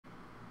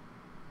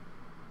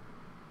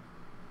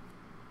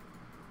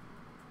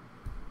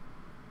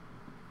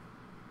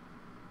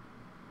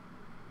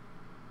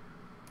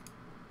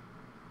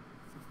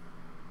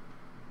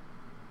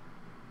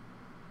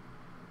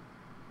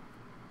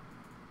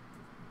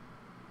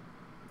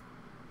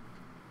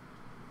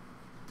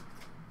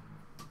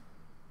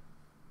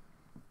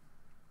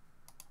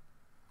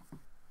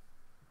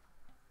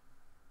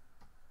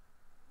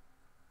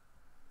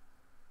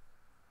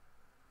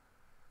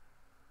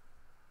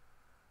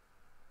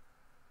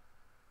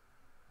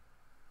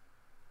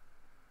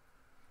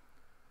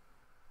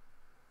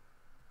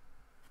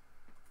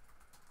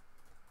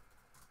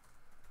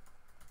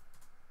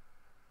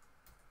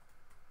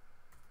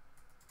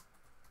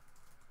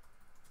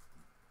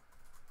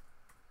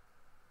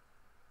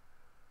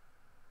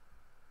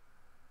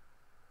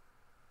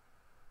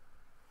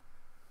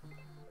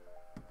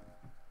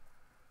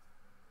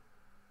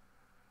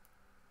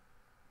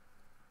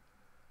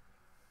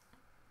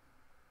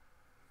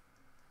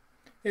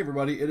Hey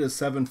everybody, it is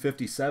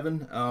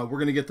 7:57. We're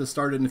going to get this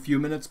started in a few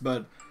minutes,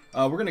 but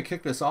we're going to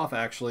kick this off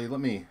actually. Let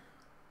me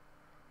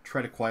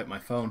try to quiet my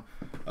phone.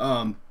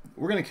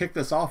 We're going to kick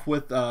this off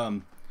with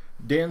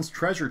Dan's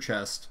treasure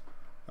chest.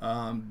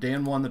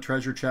 Dan won the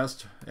treasure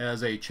chest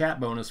as a chat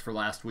bonus for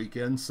last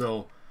weekend,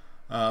 so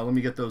let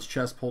me get those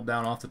chests pulled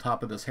down off the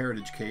top of this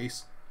heritage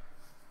case.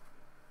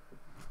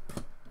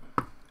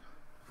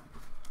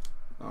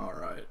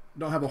 Alright,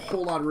 don't have a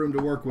whole lot of room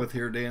to work with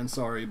here, Dan,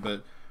 sorry,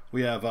 but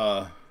we have...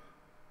 well,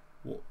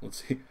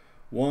 let's see,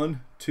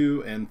 1,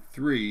 2, and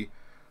 3.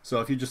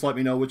 So if you just let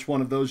me know which one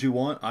of those you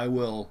want, I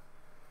will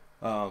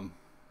open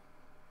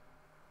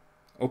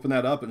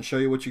that up and show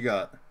you what you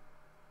got.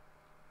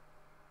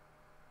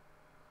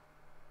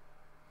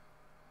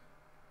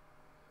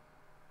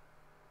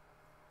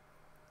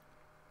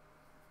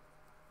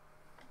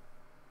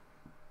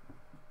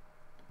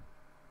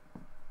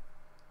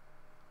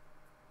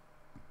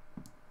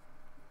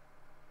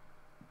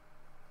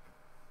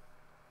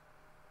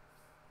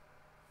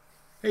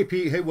 Hey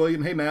Pete, hey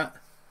William, hey Matt.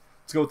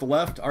 Let's go with the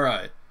left. All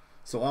right.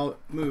 So I'll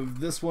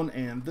move this one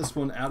and this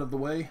one out of the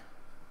way.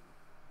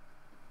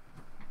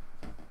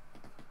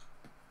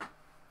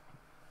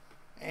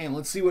 And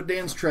let's see what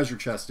Dan's treasure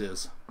chest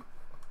is.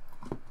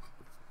 Oh,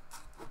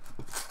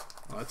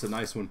 that's a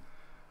nice one.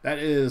 That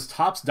is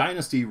Topps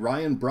Dynasty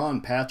Ryan Braun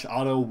patch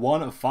auto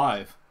 1 of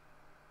 5.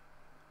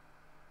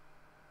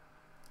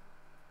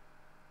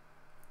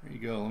 There you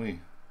go.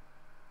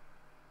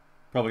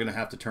 Probably going to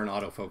have to turn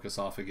autofocus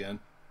off again.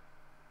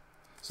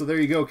 So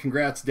there you go.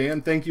 Congrats,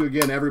 Dan. Thank you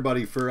again,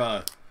 everybody,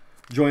 for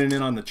joining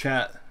in on the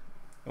chat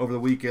over the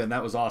weekend.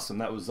 That was awesome.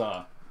 That was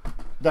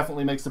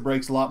definitely makes the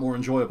breaks a lot more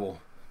enjoyable.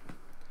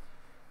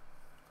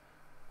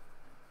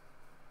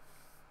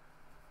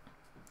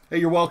 Hey,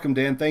 you're welcome,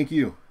 Dan. Thank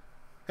you.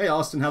 Hey,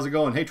 Austin. How's it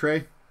going? Hey,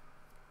 Trey.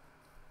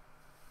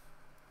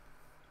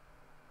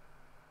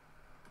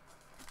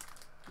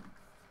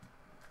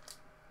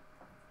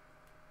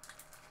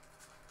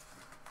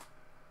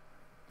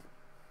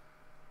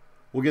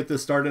 We'll get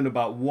this started in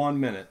about 1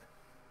 minute.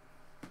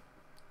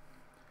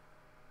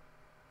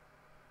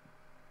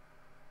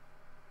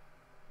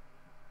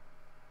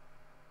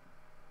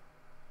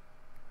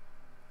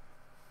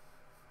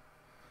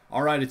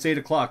 All right, it's 8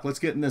 o'clock. Let's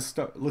get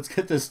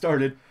this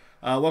started.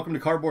 Welcome to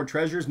Cardboard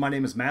Treasures. My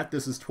name is Matt.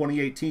 This is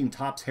 2018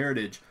 Topps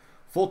Heritage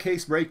full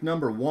case break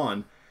number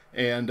 1,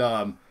 and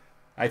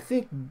I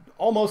think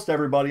almost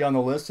everybody on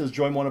the list has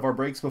joined one of our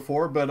breaks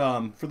before, but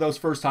for those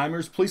first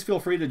timers, please feel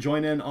free to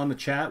join in on the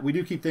chat. We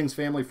do keep things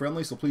family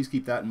friendly, so please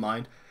keep that in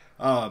mind.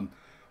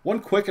 One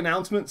quick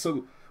announcement.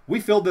 So we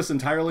filled this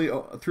entirely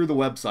through the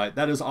website.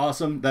 That is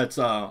awesome. That's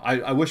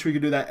I wish we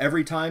could do that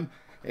every time.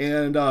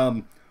 And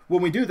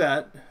when we do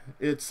that,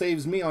 it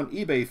saves me on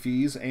eBay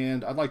fees,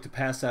 and I'd like to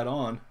pass that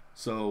on.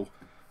 So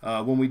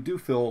when we do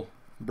fill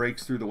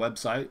breaks through the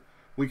website,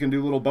 we can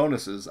do little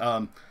bonuses.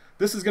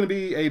 This is going to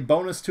be a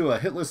bonus to a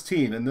hitless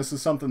team, and this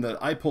is something that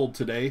I pulled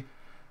today.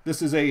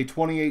 This is a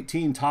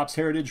 2018 Topps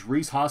Heritage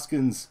Rhys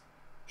Hoskins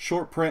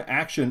short print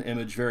action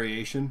image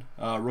variation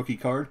rookie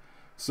card.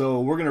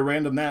 So we're going to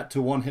random that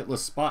to one hitless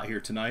spot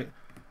here tonight.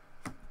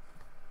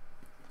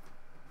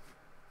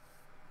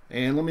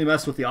 And let me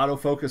mess with the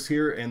autofocus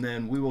here, and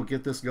then we will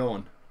get this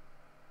going.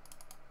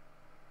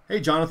 Hey,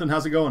 Jonathan,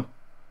 how's it going?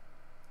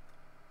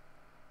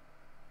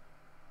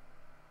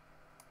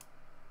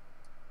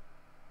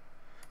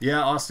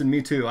 Yeah, Austin,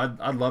 me too.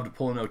 I'd love to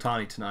pull an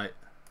Ohtani tonight.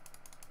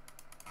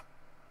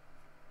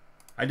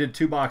 I did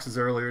 2 boxes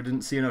earlier,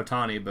 didn't see an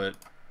Ohtani, but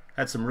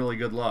had some really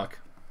good luck.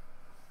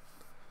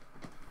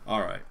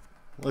 All right,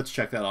 let's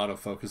check that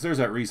autofocus. There's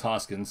that Rhys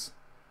Hoskins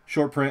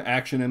short print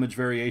action image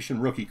variation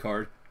rookie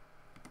card.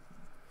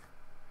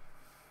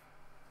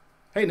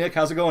 Hey, Nick,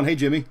 how's it going? Hey,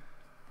 Jimmy.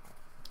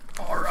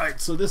 All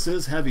right, so this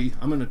is heavy.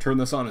 I'm going to turn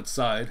this on its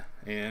side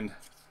and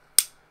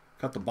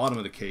cut the bottom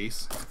of the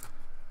case.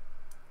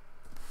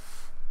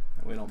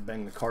 We don't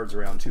bang the cards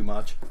around too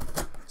much.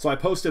 So I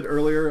posted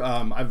earlier,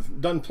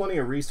 I've done plenty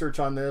of research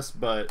on this,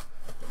 but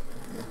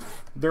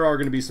there are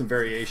going to be some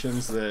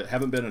variations that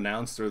haven't been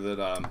announced or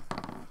that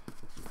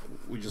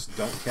we just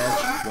don't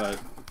catch, but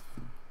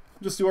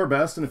just do our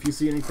best, and if you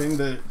see anything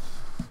that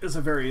is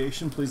a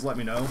variation, please let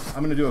me know.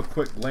 I'm going to do a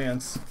quick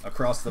glance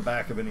across the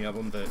back of any of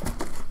them that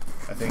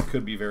I think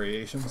could be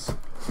variations.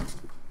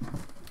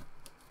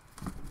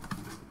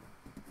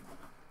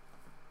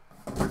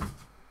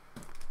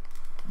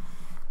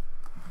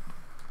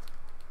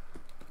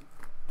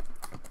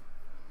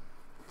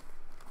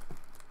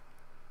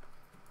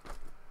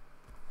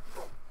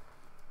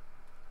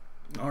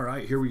 All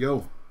right, here we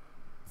go.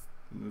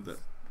 Move that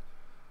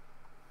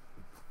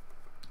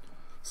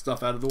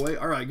stuff out of the way.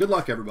 All right, good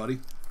luck, everybody.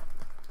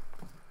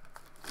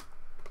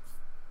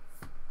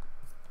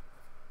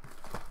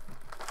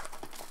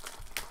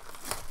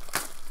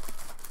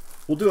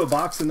 We'll do a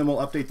box and then we'll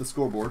update the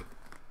scoreboard.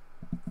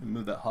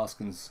 Move that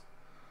Hoskins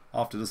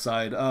off to the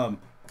side.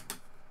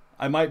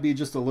 I might be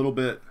just a little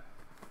bit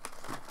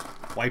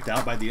wiped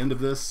out by the end of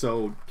this,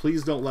 so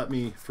please don't let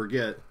me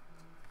forget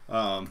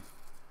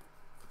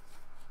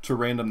to to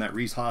random that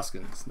Rhys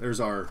Hoskins. There's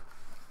our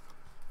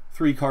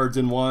 3 cards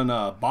in one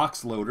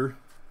box loader.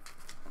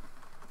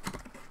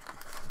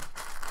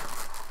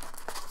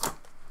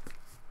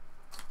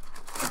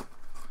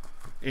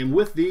 And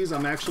with these,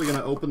 I'm actually going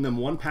to open them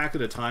 1 pack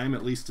at a time,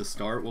 at least to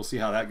start. We'll see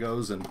how that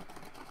goes, and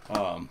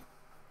I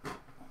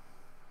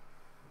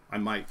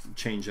might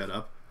change that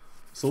up.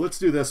 So let's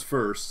do this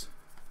first.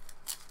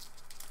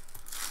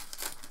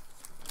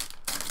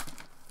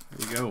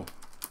 There we go.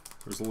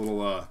 There's a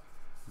little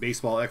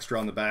baseball extra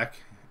on the back.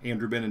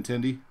 Andrew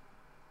Benintendi.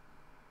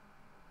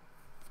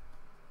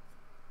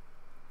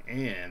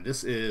 And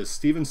this is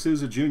Steven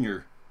Souza Jr.,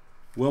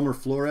 Wilmer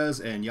Flores,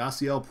 and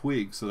Yasiel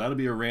Puig. So that'll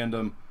be a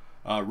random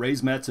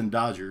Rays, Mets, and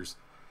Dodgers.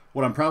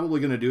 What I'm probably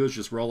going to do is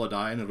just roll a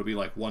die, and it'll be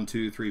like 1,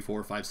 2, 3,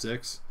 4, 5,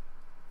 6.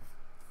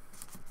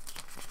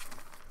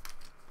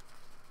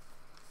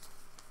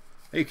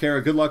 Hey,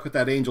 Kara, good luck with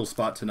that angel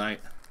spot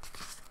tonight.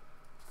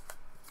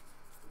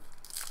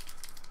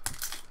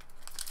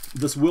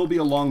 This will be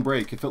a long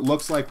break. If it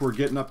looks like we're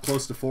getting up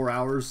close to 4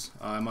 hours,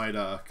 I might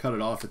cut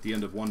it off at the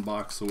end of one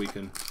box so we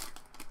can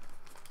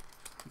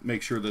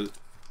make sure that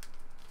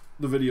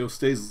the video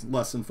stays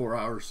less than 4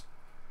 hours.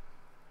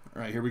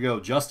 All right, here we go.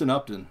 Justin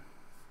Upton,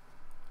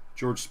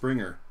 George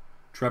Springer,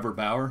 Trevor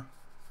Bauer,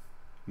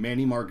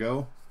 Manny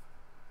Margot,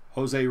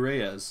 Jose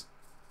Reyes,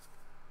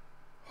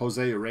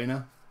 Jose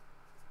Arena,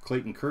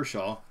 Clayton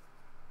Kershaw,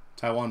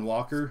 Taijuan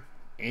Walker,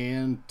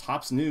 and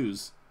Topps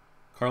News,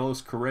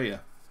 Carlos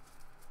Correa.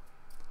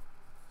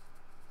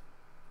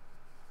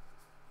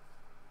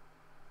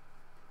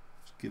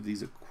 Just give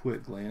these a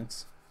quick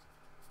glance.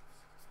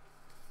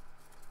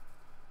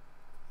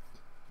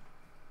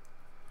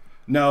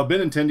 No,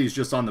 Benintendi's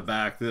just on the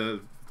back.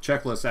 The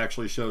checklist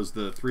actually shows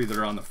the 3 that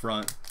are on the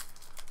front.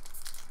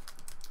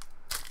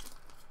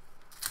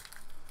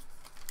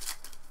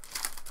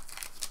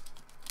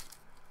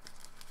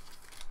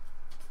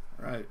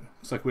 All right,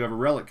 looks like we have a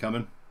relic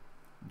coming.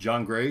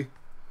 John Gray,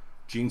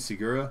 Gene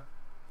Segura,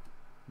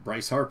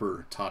 Bryce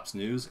Harper, Topps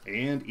News,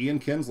 and Ian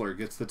Kinsler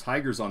gets the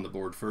Tigers on the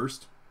board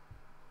first.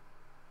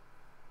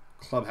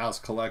 Clubhouse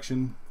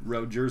Collection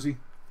road jersey.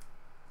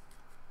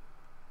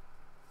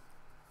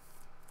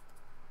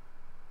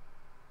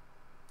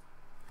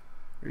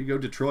 There you go,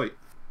 Detroit.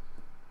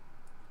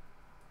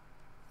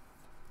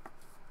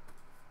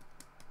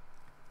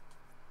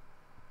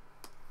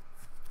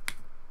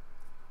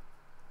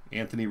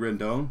 Anthony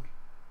Rendon,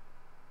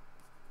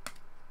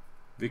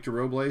 Victor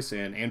Robles,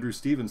 and Andrew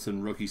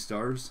Stevenson, rookie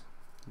stars.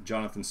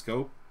 Jonathan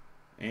Scope,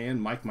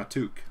 and Mike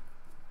Matuk.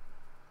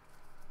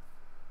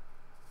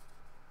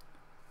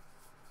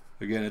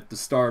 Again, at the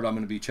start, I'm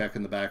going to be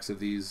checking the backs of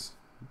these.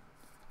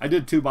 I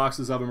did 2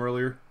 boxes of them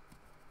earlier.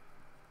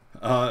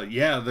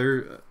 Yeah,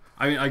 they're...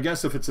 I mean, I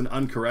guess if it's an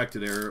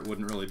uncorrected error, it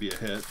wouldn't really be a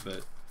hit,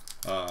 but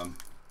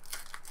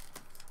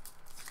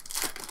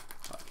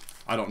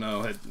I don't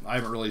know. I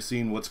haven't really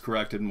seen what's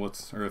corrected and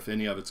or if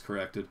any of it's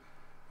corrected.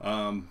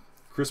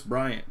 Chris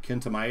Bryant,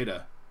 Kenta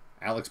Maeda,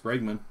 Alex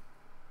Bregman.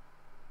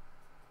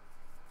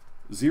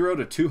 0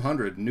 to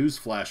 200 news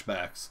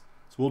flashbacks.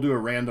 So we'll do a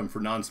random for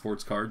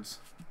non-sports cards.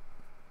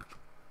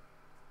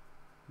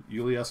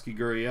 Yulieski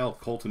Gurriel,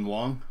 Colton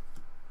Wong.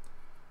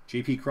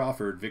 J.P.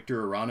 Crawford,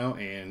 Victor Arano,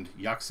 and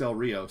Yaxel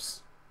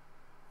Rios.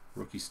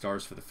 Rookie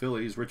stars for the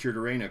Phillies. Richard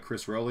Arena,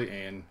 Chris Rowley,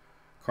 and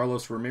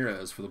Carlos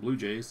Ramirez for the Blue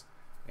Jays.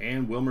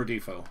 And Wilmer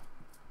Defoe.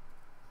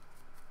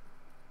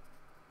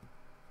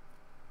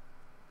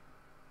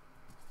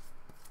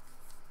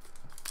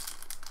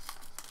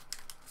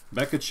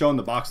 Beckett's showing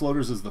the box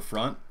loaders as the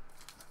front.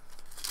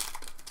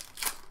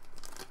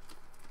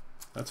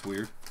 That's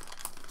weird.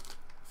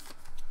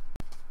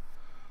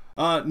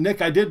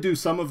 Nick, I did do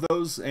some of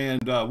those,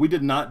 and we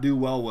did not do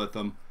well with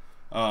them.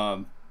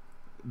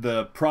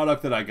 The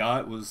product that I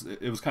got was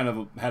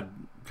had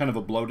kind of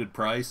a bloated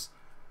price,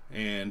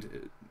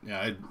 and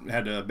I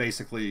had to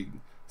basically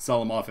sell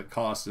them off at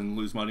cost and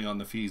lose money on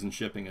the fees and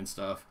shipping and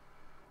stuff.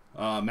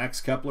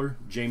 Max Kepler,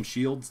 James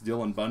Shields,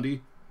 Dylan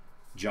Bundy,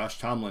 Josh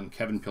Tomlin,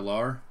 Kevin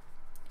Pillar.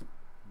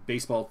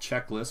 Baseball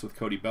checklist with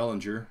Cody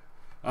Bellinger.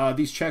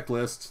 These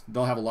checklists,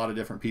 they'll have a lot of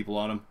different people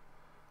on them,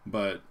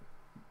 but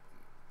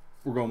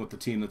we're going with the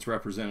team that's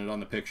represented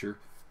on the picture.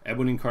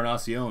 Edwin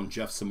Encarnacion,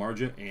 Jeff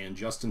Samardzija, and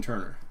Justin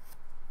Turner.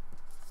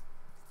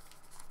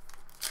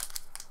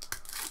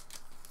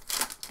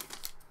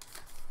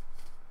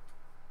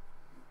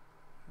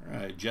 All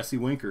right, Jesse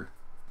Winker,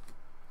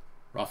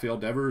 Rafael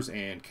Devers,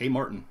 and K.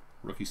 Martin,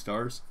 rookie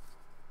stars.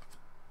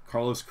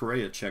 Carlos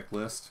Correa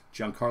checklist,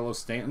 Giancarlo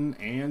Stanton,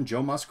 and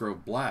Joe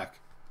Musgrove, black.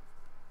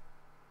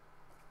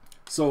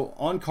 So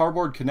on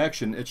Cardboard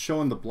Connection, it's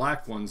showing the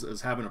black ones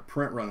as having a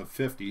print run of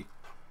 50.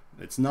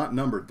 It's not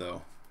numbered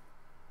though.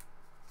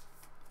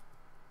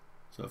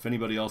 So if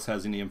anybody else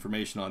has any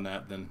information on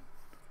that, then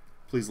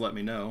please let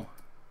me know.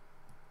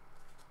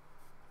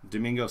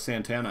 Domingo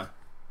Santana,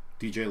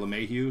 DJ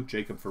LeMahieu,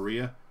 Jacob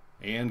Faria,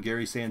 and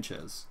Gary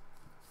Sanchez.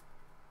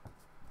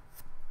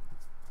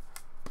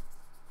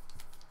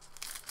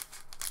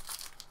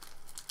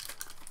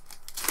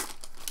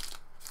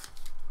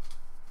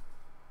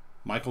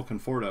 Michael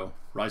Conforto,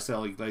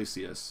 Raisel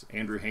Iglesias,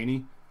 Andrew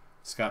Haney,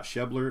 Scott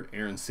Schebler,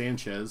 Aaron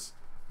Sanchez.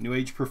 New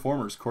Age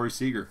Performers, Corey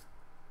Seager.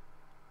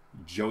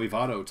 Joey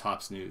Votto,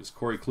 Topps News,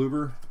 Corey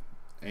Kluber,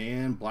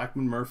 and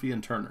Blackman, Murphy,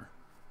 and Turner.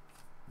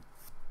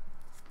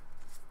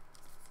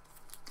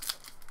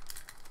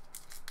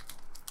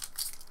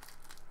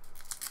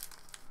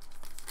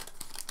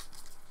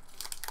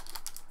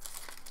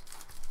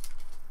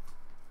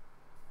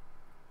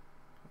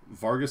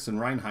 Vargas and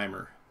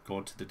Reinheimer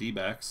going to the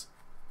D-backs.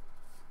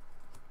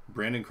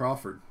 Brandon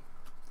Crawford,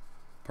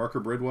 Parker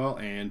Bridwell,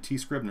 and T.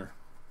 Scribner.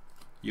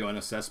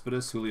 Yoenis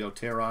Cespedes, Julio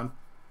Teheran,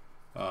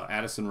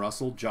 Addison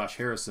Russell, Josh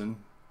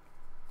Harrison,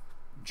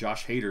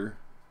 Josh Hader.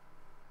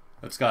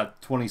 That's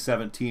got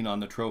 2017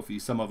 on the trophy.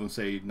 Some of them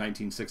say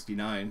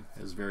 1969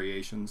 as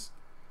variations.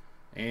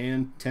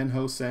 And Ten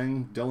Ho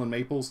Seng, Dylan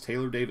Maples,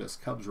 Taylor Davis,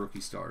 Cubs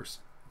rookie stars.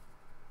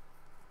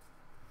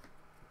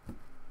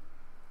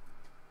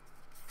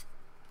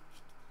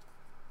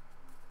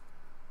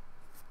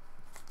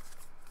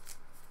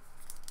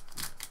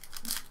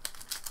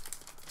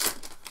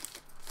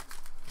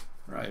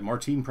 All right,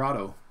 Martin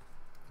Prado,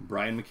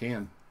 Brian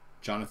McCann,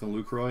 Jonathan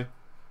Lucroy,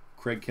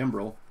 Craig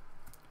Kimbrell,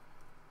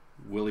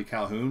 Willie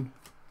Calhoun,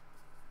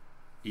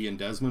 Ian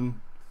Desmond,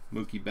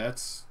 Mookie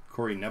Betts,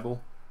 Corey Nebel,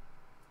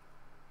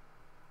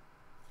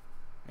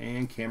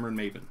 and Cameron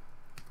Maben.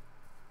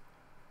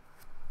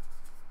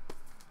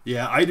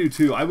 Yeah, I do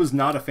too. I was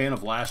not a fan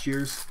of last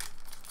year's.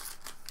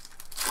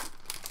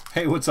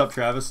 Hey, what's up,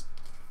 Travis?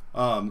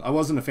 I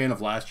wasn't a fan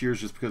of last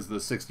year's just because of the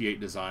 68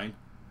 design,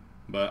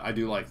 but I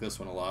do like this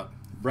one a lot.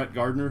 Brett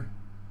Gardner,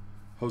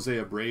 Jose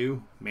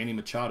Abreu, Manny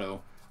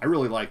Machado. I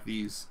really like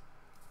these.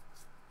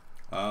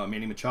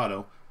 Manny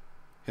Machado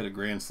hit a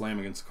grand slam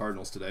against the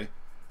Cardinals today.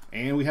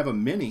 And we have a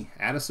mini,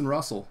 Addison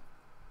Russell.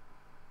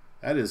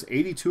 That is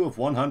 82 of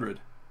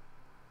 100.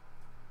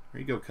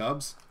 There you go,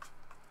 Cubs.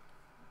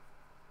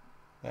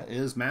 That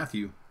is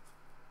Matthew.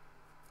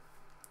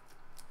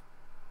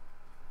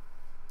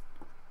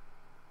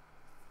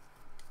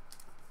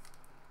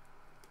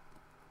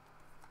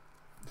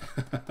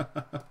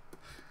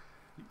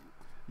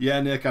 Yeah,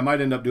 Nick, I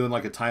might end up doing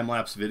like a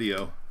time-lapse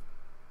video.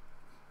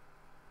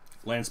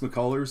 Lance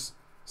McCullers,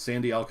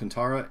 Sandy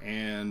Alcantara,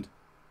 and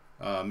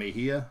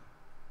Mejia.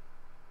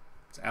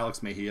 It's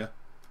Alex Mejia.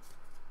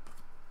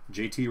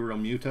 JT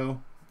Realmuto,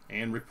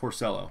 and Rick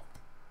Porcello.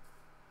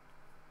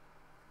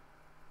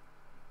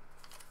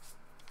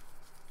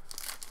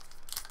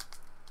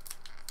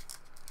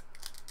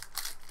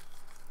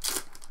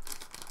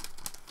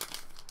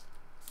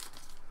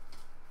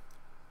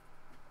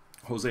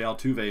 Jose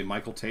Altuve,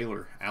 Michael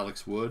Taylor,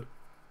 Alex Wood,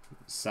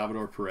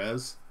 Salvador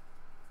Perez,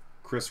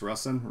 Chris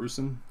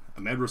Rusin,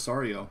 Ahmed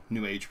Rosario,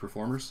 New Age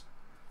Performers,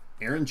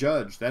 Aaron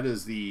Judge, that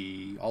is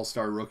the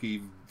All-Star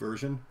Rookie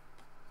version,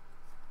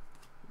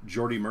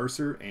 Jordy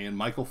Mercer, and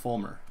Michael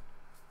Fulmer.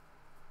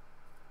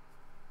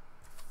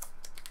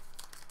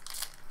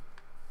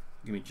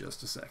 Give me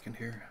just a second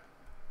here.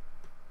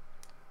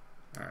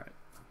 All right,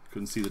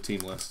 couldn't see the team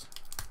list.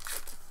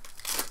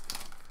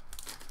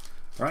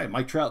 All right,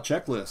 Mike Trout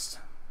checklist.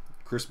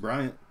 Chris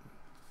Bryant,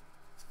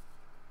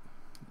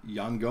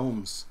 Yan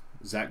Gomes,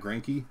 Zach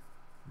Greinke,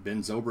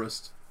 Ben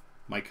Zobrist,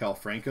 Maikel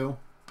Franco,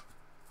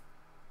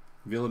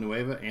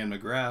 Villanueva and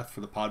McGrath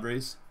for the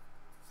Padres,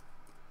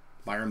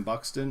 Byron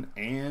Buxton,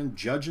 and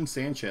Judge and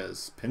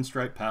Sanchez,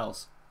 Pinstripe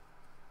Pals.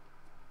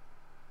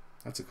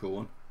 That's a cool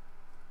one.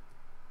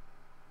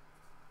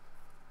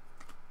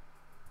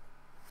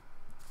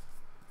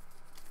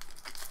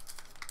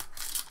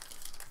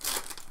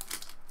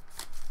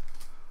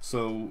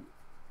 So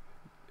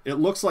it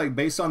looks like,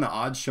 based on the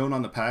odds shown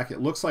on the pack, it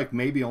looks like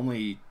maybe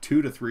only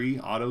 2 to 3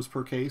 autos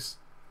per case.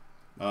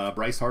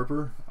 Bryce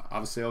Harper,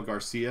 Avisail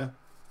Garcia,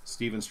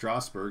 Steven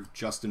Strasburg,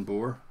 Justin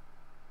Bour,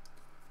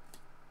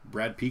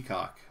 Brad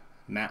Peacock,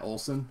 Matt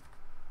Olson,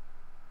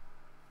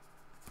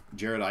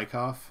 Jared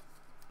Eichhoff,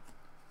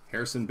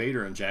 Harrison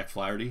Bader, and Jack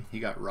Flaherty. He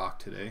got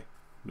rocked today.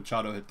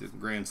 Machado hit the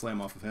grand slam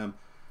off of him.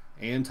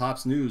 And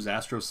Topps News,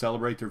 Astros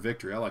celebrate their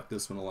victory. I like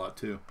this one a lot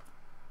too.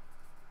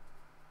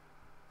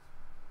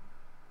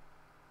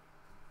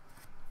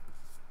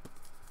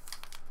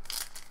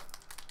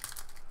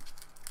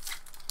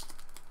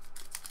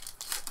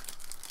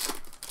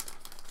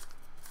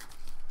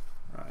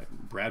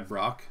 Brad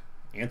Brock,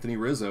 Anthony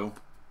Rizzo.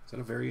 Is that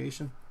a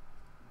variation?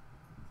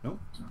 Nope.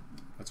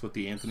 That's what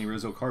the Anthony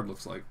Rizzo card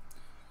looks like.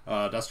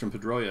 Dustin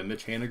Pedroia,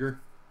 Mitch Haniger.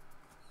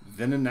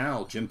 Then and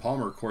Now, Jim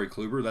Palmer, Corey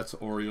Kluber. That's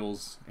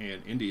Orioles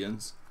and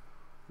Indians.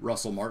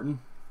 Russell Martin.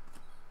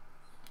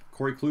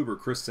 Corey Kluber,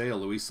 Chris Sale,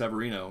 Luis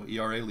Severino,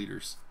 ERA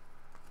leaders.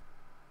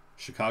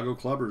 Chicago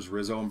Clubbers,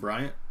 Rizzo and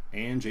Bryant,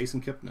 and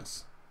Jason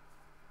Kipnis.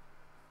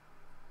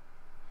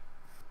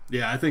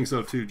 Yeah, I think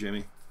so too,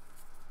 Jimmy.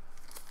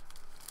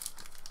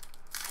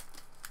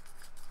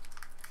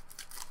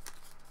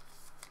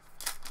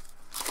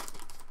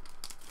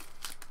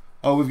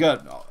 Oh, we've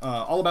got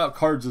All About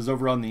Cards is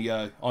over on the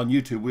on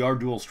YouTube. We are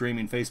dual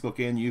streaming Facebook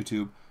and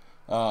YouTube.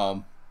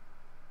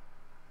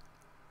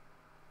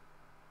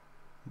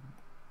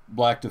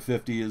 black to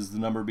 50 is the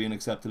number being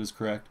accepted is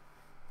correct.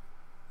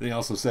 They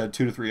also said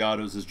 2 to 3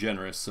 autos is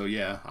generous. So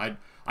yeah,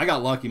 I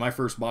got lucky. My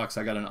first box,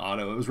 I got an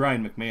auto. It was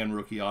Ryan McMahon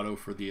rookie auto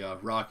for the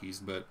Rockies,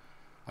 but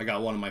I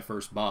got one in my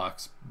first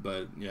box.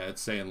 But yeah,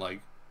 it's saying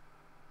like,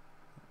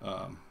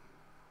 oh,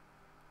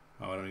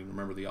 I don't even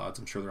remember the odds.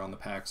 I'm sure they're on the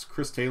packs.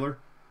 Chris Taylor,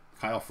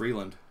 Kyle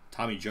Freeland,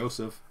 Tommy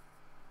Joseph,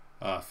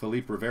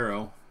 Felipe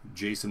Rivero,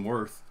 Jason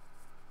Worth,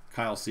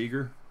 Kyle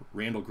Seager,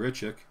 Randall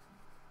Grichuk,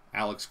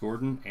 Alex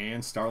Gordon,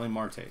 and Starling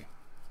Marte.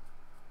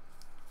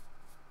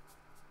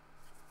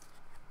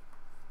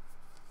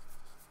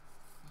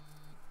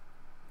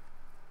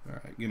 All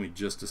right, give me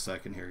just a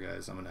second here,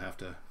 guys. I'm going to have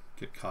to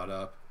get caught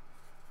up.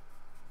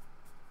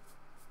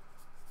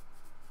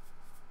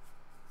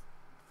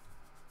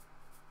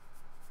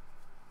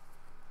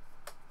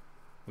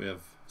 We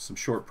have some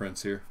short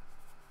prints here.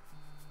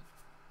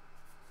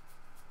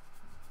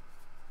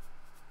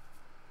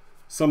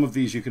 Some of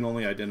these you can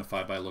only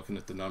identify by looking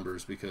at the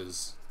numbers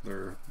because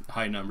they're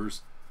high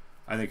numbers.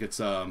 I think it's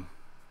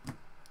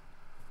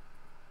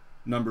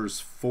numbers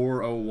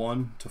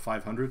 401 to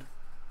 500.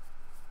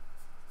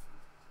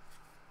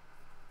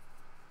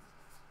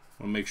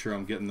 I want to make sure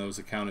I'm getting those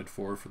accounted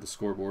for the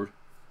scoreboard.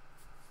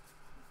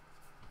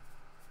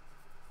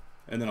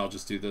 And then I'll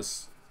just do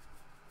this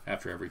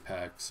after every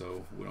pack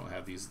so we don't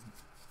have these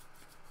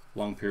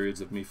long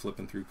periods of me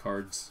flipping through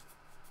cards.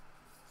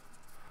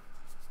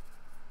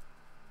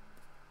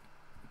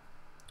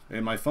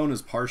 And my phone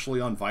is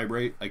partially on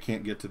vibrate. I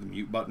can't get to the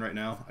mute button right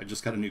now. I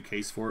just got a new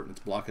case for it and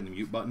it's blocking the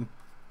mute button.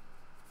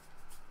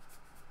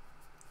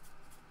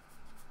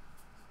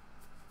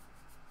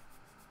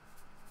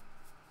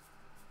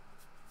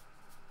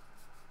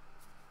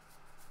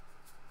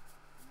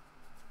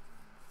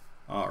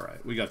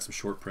 Alright, we got some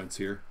short prints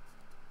here.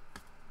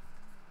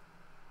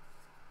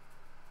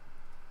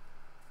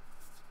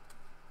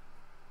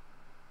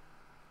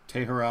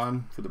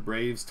 Teheran for the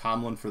Braves,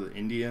 Tomlin for the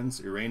Indians,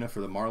 Urena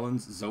for the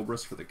Marlins,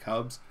 Zobrist for the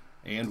Cubs,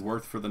 and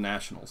Worth for the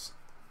Nationals.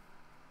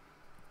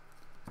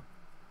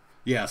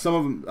 Yeah, some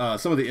of them,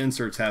 some of the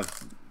inserts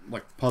have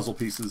like puzzle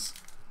pieces.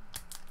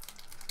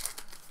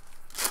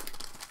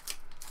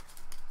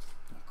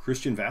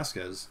 Christian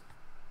Vasquez,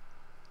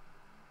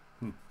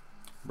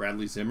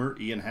 Bradley Zimmer,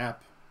 Ian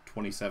Happ,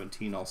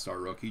 2017 All-Star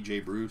rookie, Jay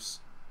Bruce,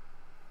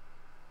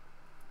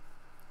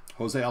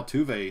 Jose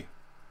Altuve.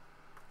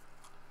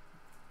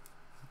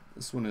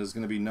 This one is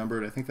going to be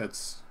numbered, I think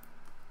that's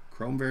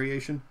Chrome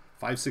variation,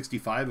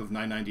 565 of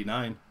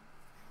 999,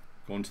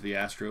 going to the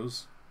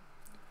Astros.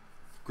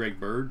 Greg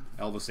Bird,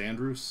 Elvis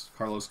Andrus,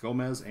 Carlos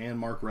Gomez, and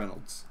Mark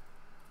Reynolds.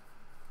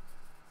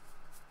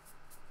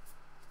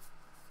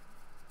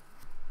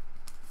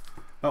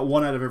 About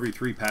 1 out of every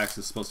 3 packs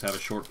is supposed to have a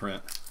short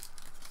print.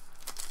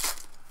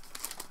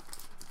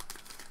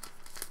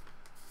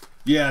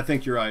 Yeah, I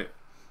think you're right.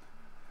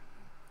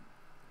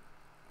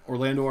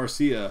 Orlando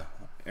Arcia,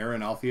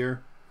 Aaron Alfier,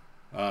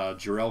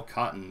 Jarrell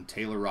Cotton,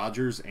 Taylor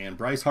Rogers, and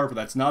Bryce Harper.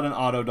 That's not an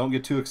auto. Don't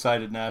get too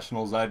excited,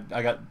 Nationals. I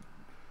got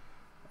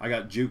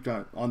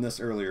juked on this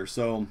earlier.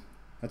 So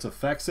that's a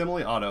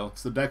facsimile auto.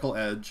 It's the Decal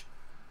Edge.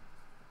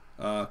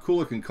 Cool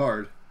looking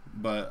card,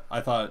 but I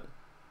thought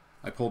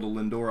I pulled a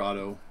Lindor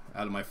auto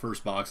out of my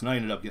first box, and I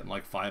ended up getting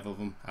like 5 of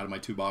them out of my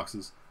 2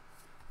 boxes.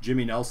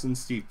 Jimmy Nelson,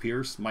 Steve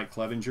Pearce, Mike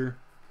Clevinger,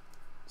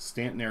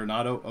 Stanton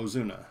Arenado,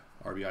 Ozuna,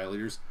 RBI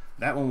leaders.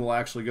 That one will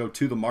actually go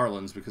to the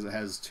Marlins because it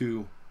has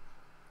 2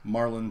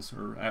 Marlins,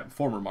 or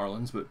former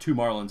Marlins, but 2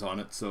 Marlins on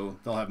it, so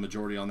they'll have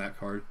majority on that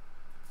card.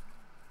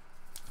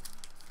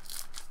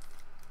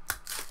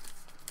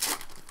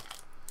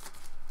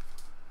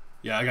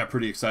 Yeah, I got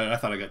pretty excited. I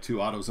thought I got 2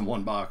 autos in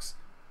 1 box.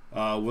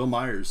 Will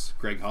Myers,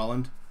 Greg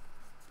Holland,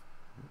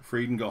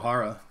 Frieden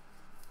Gohara,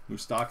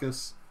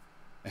 Moustakas,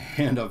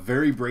 and a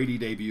very Brady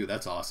debut.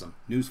 That's awesome.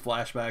 News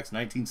Flashbacks,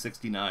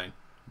 1969.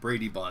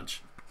 Brady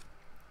bunch.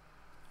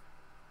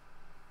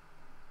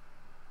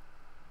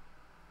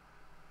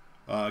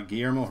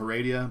 Guillermo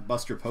Heredia,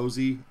 Buster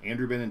Posey,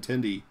 Andrew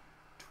Benintendi,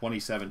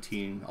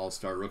 2017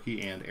 All-Star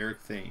rookie, and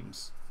Eric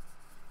Thames.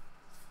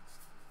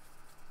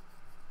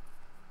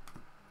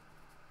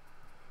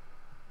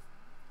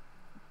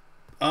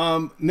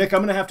 Nick, I'm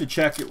going to have to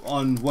check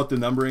on what the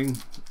numbering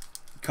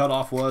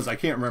cutoff was. I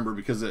can't remember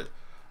because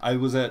I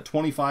was at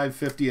 25,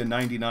 50, and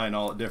 99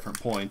 all at different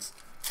points.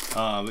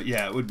 But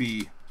yeah, it would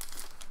be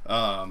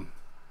a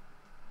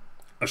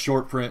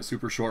short print,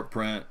 super short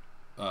print,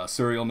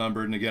 serial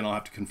numbered, and again, I'll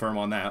have to confirm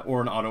on that,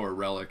 or an auto or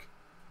relic.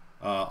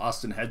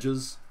 Austin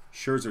Hedges,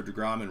 Scherzer,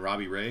 DeGrom, and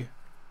Robbie Ray.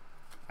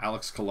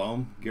 Alex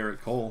Colomb,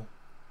 Garrett Cole.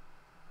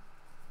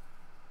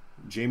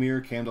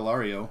 Jamier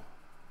Candelario,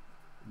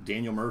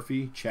 Daniel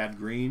Murphy, Chad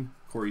Green,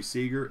 Corey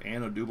Seager,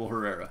 and Odubel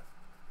Herrera.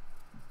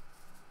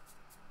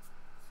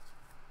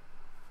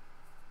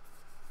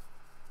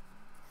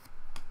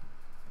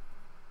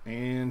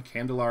 And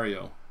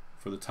Candelario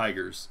for the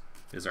Tigers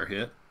is our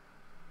hit.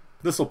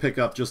 This will pick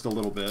up just a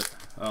little bit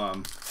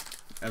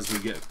as we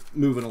get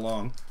moving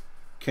along.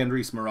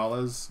 Kendrys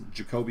Morales,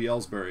 Jacoby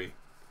Ellsbury,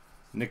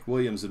 Nick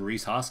Williams, and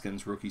Rhys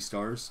Hoskins, rookie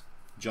stars.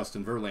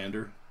 Justin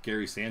Verlander.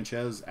 Gary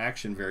Sanchez,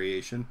 action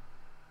variation.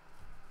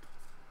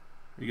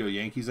 There you go,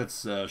 Yankees.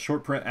 That's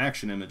short print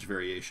action image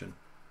variation.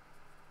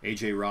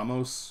 AJ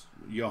Ramos,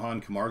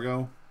 Johan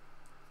Camargo,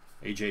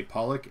 AJ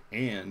Pollock,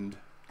 and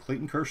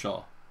Clayton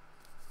Kershaw.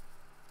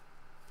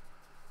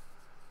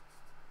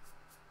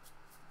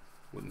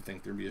 Wouldn't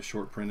think there'd be a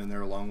short print in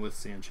there along with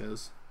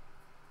Sanchez.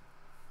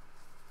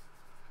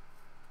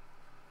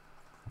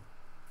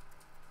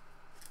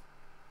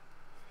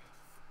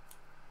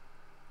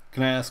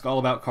 Can I ask all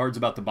about cards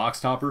about the box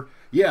topper?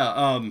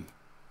 Yeah,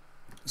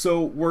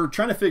 so we're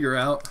trying to figure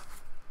out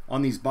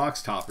on these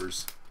box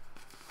toppers.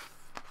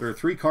 There are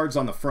 3 cards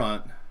on the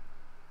front.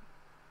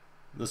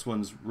 This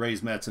one's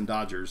Rays, Mets, and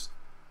Dodgers.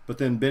 But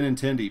then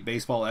Benintendi,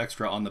 Baseball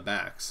Extra on the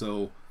back.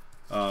 So,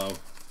 all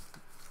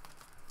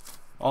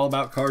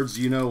about cards,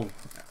 you know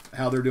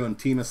how they're doing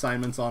team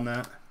assignments on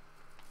that?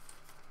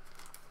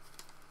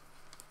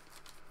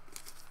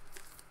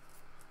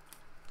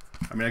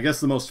 I mean, I guess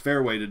the most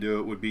fair way to do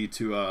it would be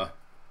to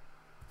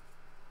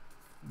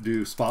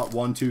do spot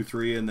 1, 2,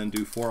 3, and then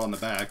do 4 on the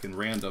back and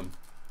random.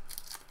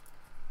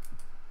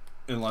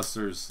 Unless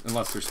they're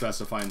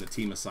specifying the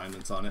team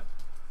assignments on it.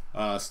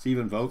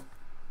 Stephen Vogt,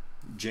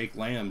 Jake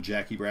Lamb,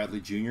 Jackie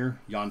Bradley Jr.,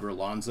 Yonder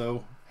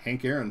Alonso,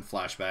 Hank Aaron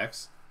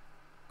flashbacks,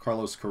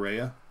 Carlos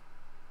Correa,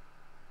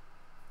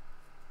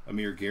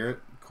 Amir Garrett,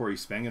 Corey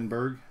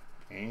Spangenberg,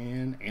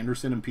 and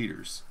Anderson and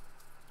Peters.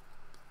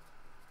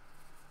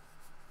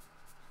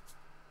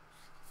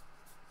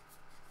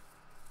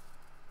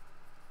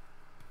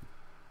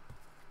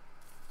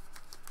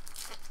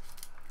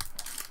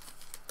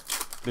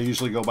 They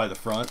usually go by the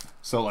front,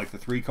 so like the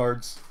 3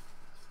 cards.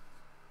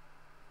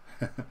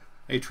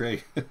 Hey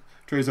Trey,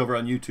 Trey's over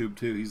on YouTube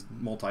too. He's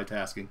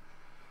multitasking.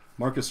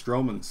 Marcus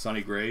Stroman,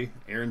 Sonny Gray,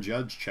 Aaron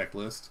Judge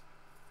checklist,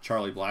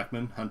 Charlie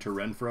Blackmon, Hunter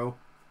Renfroe,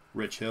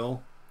 Rich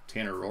Hill,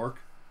 Tanner Roark,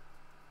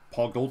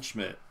 Paul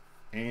Goldschmidt,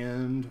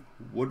 and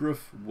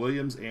Woodruff,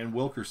 Williams, and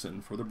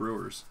Wilkerson for the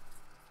Brewers.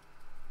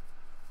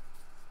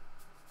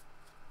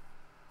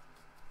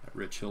 That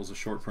Rich Hill's a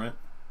short print.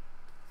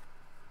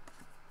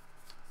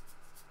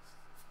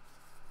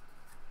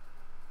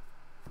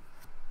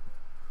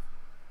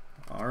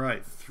 All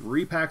right,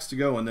 3 packs to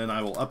go, and then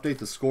I will update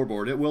the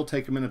scoreboard. It will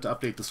take a minute to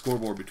update the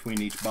scoreboard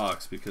between each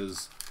box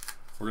because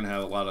we're going to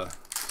have a lot of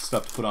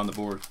stuff to put on the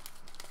board.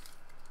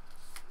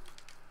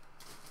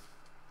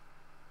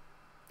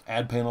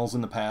 Add panels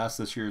in the past.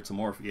 This year it's a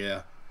more...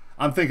 Yeah,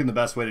 I'm thinking the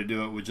best way to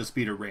do it would just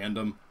be to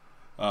random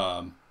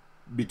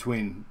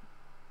between,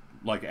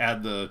 like,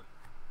 add the,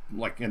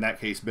 like in that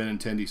case,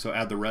 Benintendi, so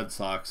add the Red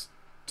Sox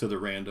to the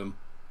random.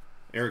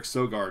 Eric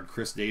Sogard,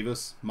 Chris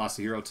Davis,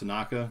 Masahiro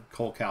Tanaka,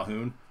 Cole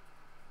Calhoun,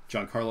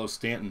 Giancarlo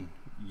Stanton,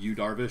 Yu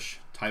Darvish,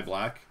 Ty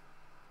Black,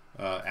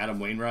 Adam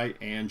Wainwright,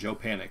 and Joe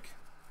Panik.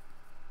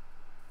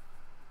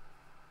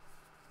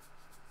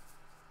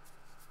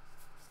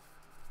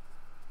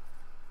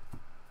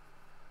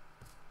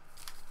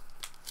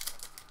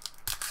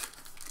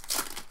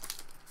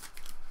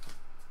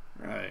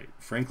 All right,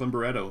 Franklin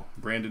Barreto,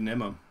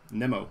 Brandon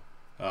Nimmo,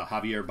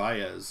 Javier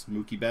Baez,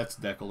 Mookie Betts,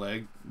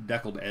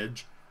 Deckled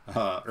Edge,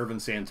 Irvin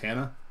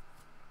Santana,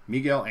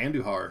 Miguel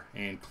Andujar,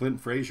 and Clint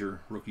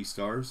Frazier, rookie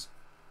stars.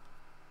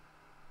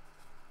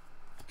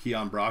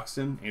 Keon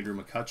Broxton, Andrew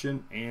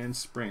McCutchen, and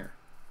Springer.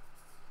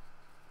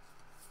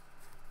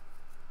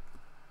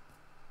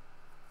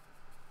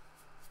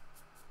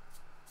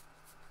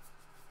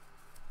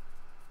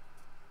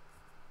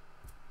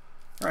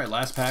 All right,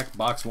 last pack,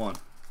 box 1.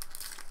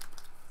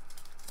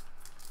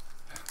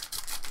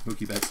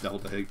 Mookie Betts,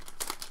 Double Egg.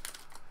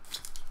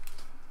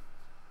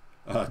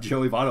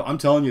 Joey Votto. I'm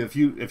telling you, if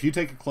you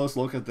take a close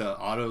look at the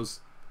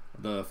autos,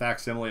 the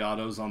facsimile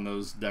autos on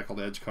those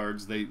Deckled Edge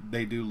cards, they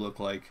do look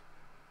like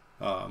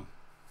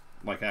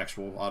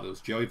actual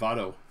autos. Joey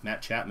Votto,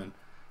 Matt Chapman,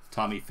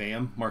 Tommy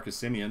Pham, Marcus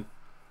Semien,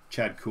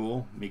 Chad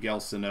Kuhl, Miguel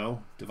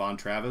Sano, Devon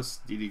Travis,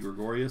 Didi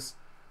Gregorius,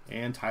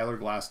 and Tyler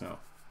Glasnow.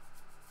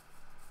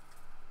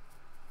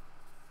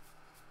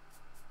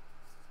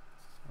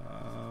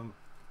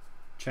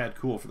 Chad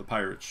Kuhl for the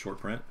Pirates, short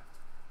print.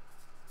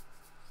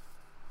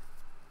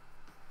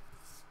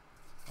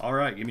 All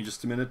right, give me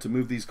just a minute to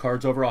move these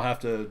cards over. I'll have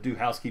to do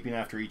housekeeping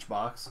after each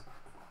box.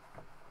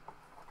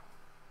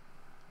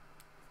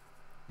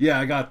 Yeah,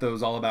 I got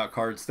those All About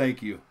cards.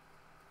 Thank you.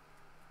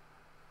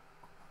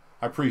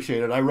 I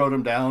appreciate it. I wrote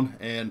them down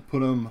and put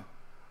them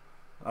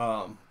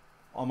on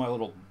my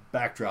little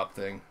backdrop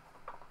thing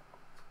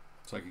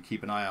so I could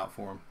keep an eye out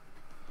for them.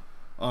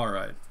 All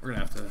right, we're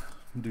going to have to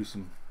do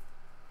some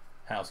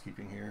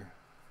housekeeping here.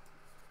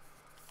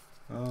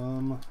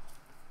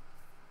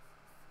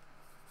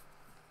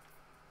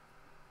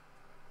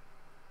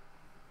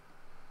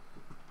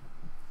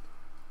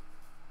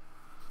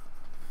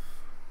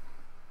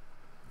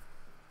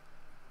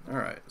 All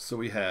right, so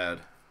we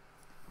had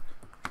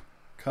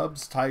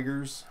Cubs,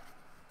 Tigers,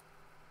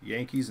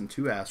 Yankees, and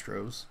 2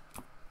 Astros.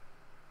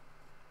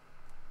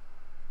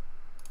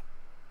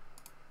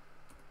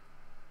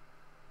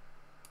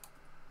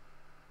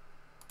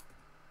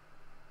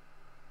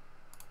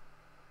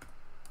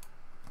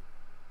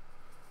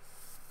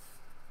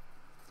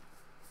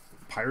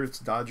 Pirates,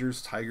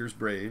 Dodgers, Tigers,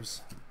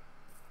 Braves.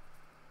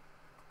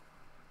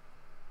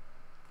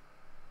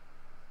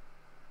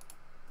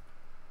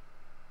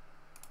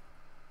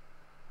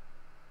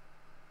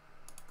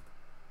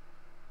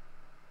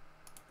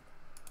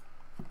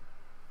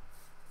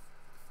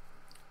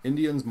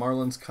 Indians,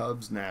 Marlins,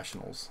 Cubs,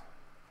 Nationals.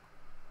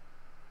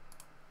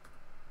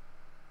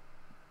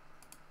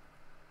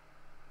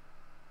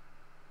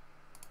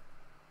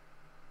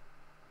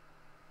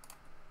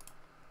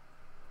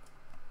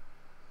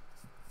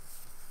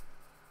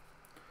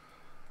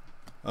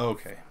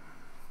 Okay.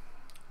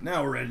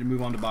 Now we're ready to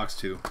move on to box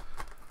 2.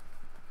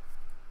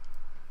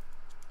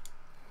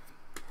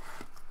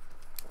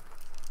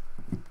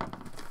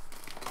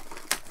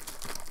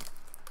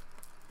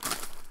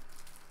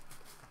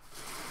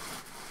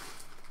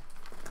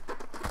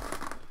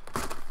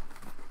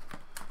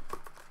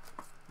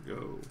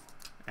 Go.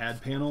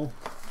 Add panel.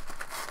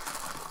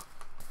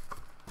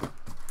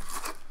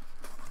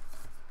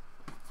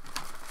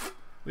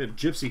 We have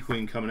Gypsy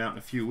Queen coming out in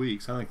a few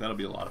weeks. I think that'll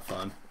be a lot of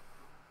fun.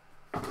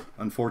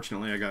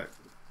 Unfortunately, I got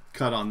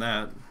cut on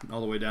that all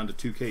the way down to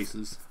 2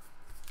 cases.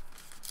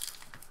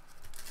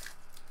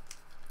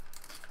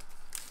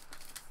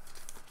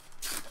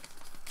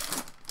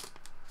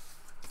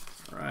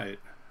 All right,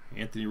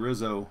 Anthony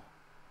Rizzo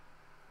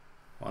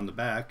on the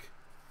back.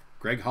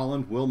 Greg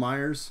Holland, Will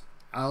Myers,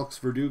 Alex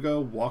Verdugo,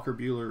 Walker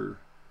Buehler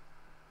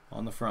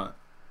on the front.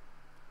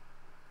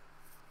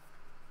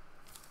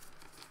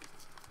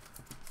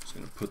 Just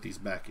going to put these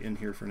back in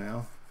here for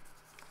now.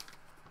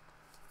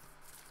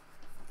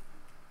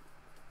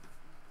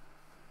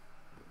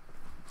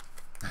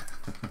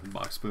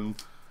 Box boom.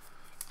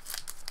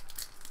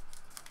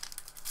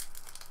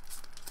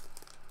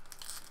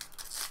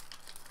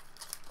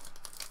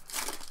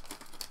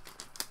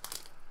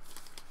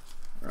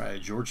 All right,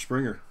 George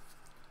Springer,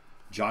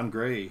 John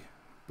Gray,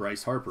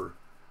 Bryce Harper,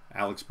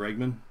 Alex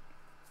Bregman,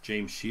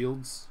 James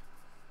Shields,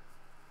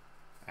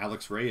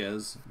 Alex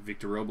Reyes,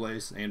 Victor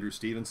Robles, Andrew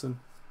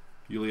Stevenson,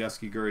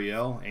 Yulieski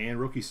Gurriel, and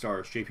rookie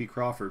stars J.P.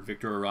 Crawford,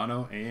 Victor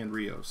Arano, and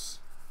Rios.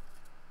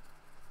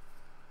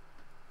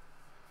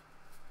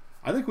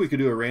 I think we could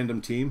do a random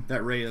team.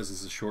 That Reyes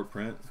is a short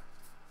print.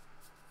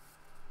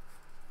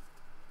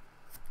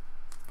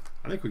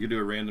 I think we could do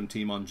a random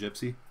team on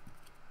Gypsy.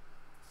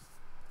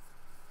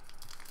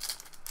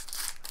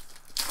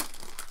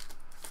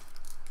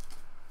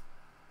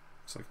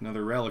 Looks like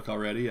another relic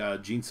already.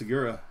 Gene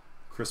Segura,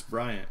 Chris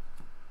Bryant,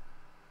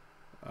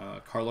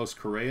 Carlos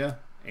Correa,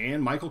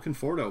 and Michael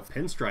Conforto,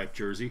 pinstripe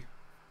jersey.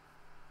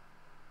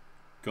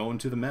 Going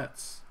to the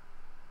Mets.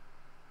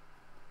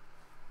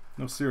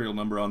 No serial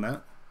number on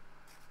that.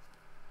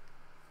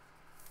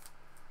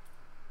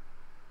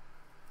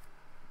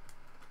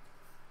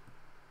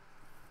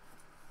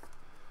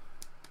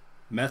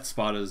 Mets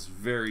spot is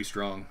very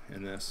strong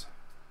in this.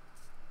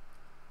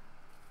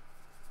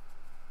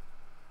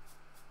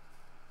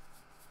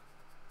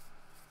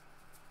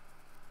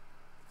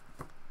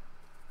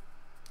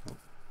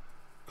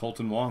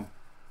 Colton Wong,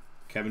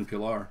 Kevin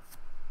Pillar,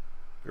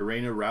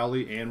 Irena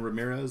Rowley and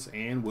Ramirez,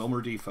 and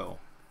Wilmer Defoe.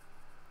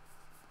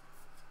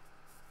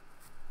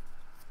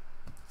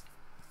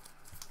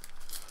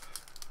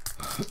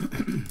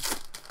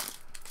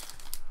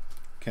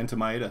 Kenta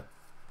Maeda,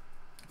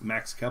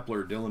 Max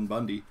Kepler, Dylan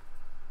Bundy,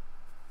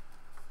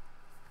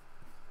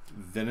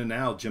 then and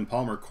now Jim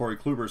Palmer, Corey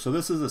Kluber. So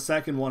this is the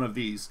second one of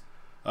these.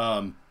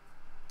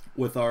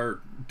 With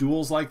our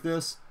duels like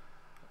this,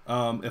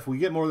 if we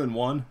get more than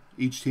one,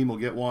 each team will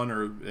get one,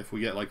 or if we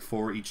get like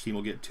 4, each team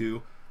will get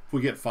 2. If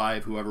we get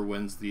 5, whoever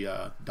wins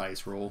the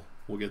dice roll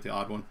will get the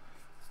odd one.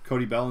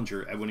 Cody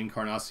Bellinger, Edwin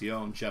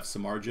Encarnacion, Jeff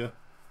Samardzija,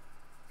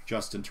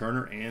 Justin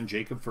Turner, and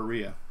Jacob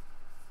Faria.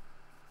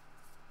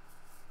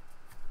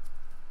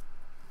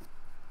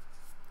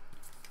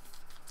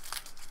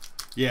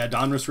 Yeah,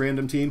 Donruss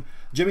random team.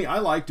 Jimmy, I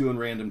like doing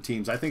random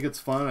teams. I think it's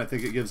fun. I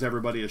think it gives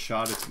everybody a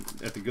shot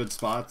at the good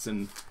spots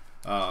and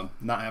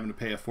not having to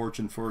pay a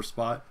fortune for a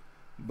spot.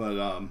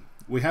 But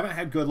we haven't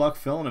had good luck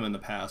filling them in the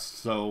past.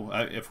 So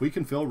if we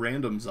can fill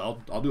randoms,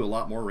 I'll do a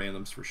lot more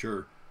randoms for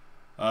sure.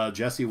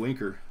 Jesse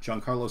Winker,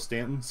 Giancarlo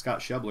Stanton, Scott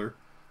Schebler,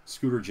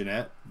 Scooter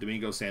Gennett,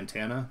 Domingo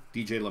Santana,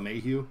 DJ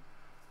LeMahieu,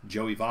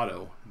 Joey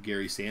Votto,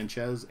 Gary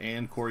Sanchez,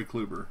 and Corey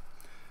Kluber.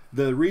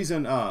 The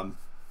reason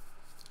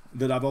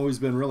that I've always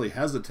been really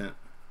hesitant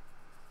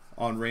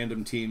on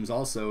random teams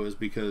also is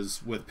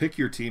because with Pick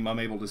Your Team, I'm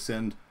able to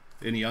send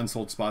any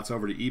unsold spots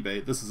over to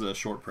eBay. This is a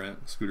short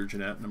print, Scooter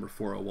Gennett, number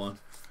 401.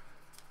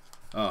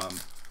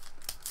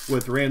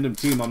 With random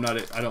team, I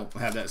don't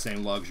have that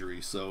same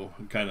luxury, so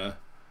it kind of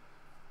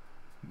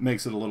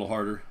makes it a little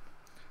harder.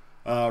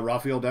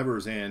 Rafael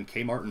Devers and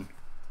K. Martin,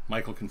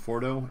 Michael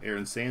Conforto,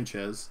 Aaron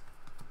Sanchez,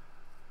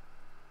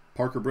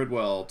 Parker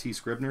Bridwell, T.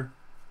 Scribner,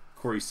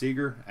 Corey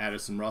Seager,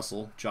 Addison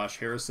Russell, Josh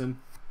Harrison,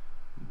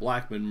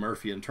 Blackman,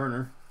 Murphy, and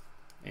Turner,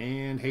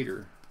 and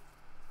Hader.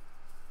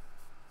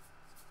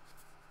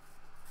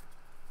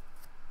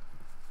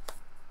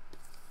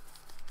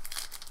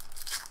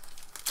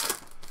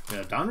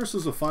 Yeah, Donruss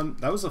was a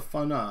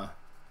fun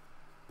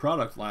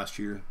product last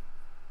year.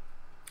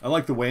 I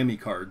like the whammy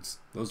cards.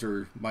 Those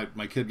are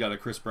my kid got a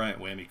Kris Bryant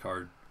whammy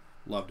card.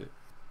 Loved it.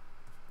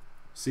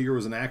 Seager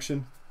was an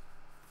action.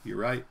 You're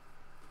right.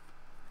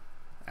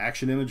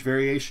 Action image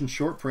variation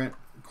short print.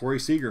 Corey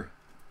Seager.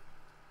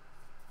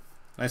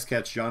 Nice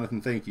catch,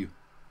 Jonathan. Thank you.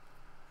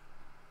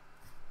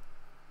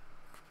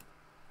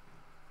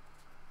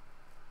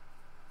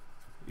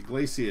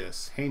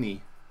 Iglesias,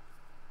 Haney.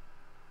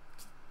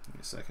 Give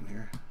me a second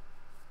here.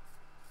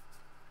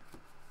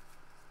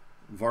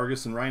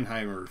 Vargas and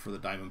Reinheimer for the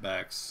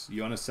Diamondbacks.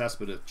 Yoenis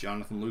Cespedes,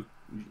 Jonathan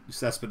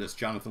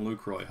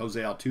Lucroy, Jose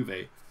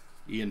Altuve,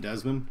 Ian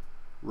Desmond.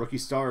 Rookie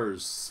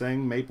stars,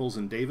 Seng, Maples,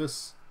 and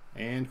Davis,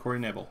 and Corey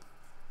Knebel.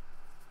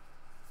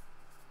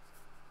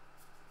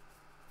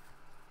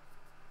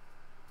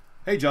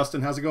 Hey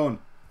Justin, how's it going?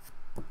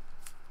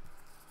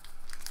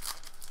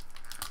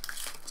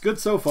 It's good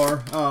so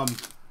far.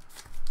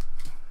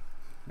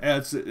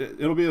 Yeah,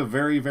 it'll be a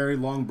very, very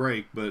long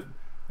break, but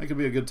that could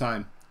be a good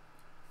time.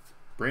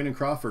 Brandon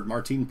Crawford,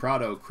 Martin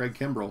Prado, Craig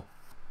Kimbrell,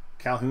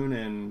 Calhoun,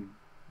 and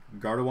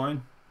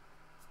Gardewine.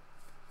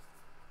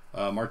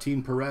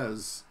 Martin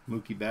Perez,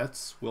 Mookie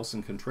Betts,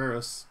 Wilson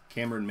Contreras,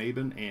 Cameron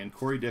Maben, and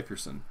Corey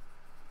Dickerson.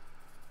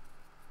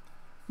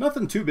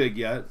 Nothing too big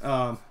yet.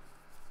 A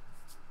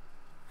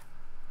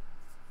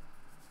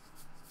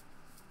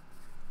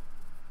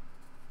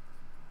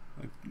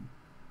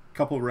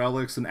couple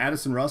relics, an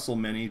Addison Russell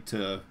mini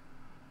to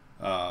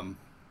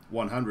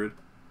 100.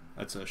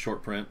 That's a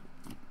short print.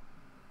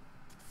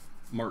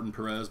 Martin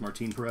Perez.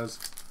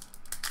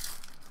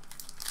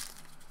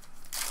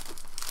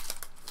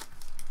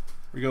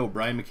 Here we go,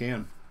 Brian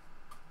McCann.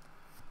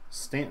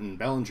 Stanton,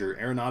 Bellinger,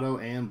 Arenado,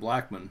 and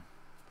Blackmon.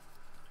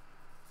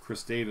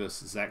 Chris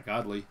Davis, Zach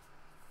Godley,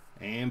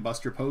 and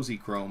Buster Posey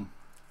Chrome.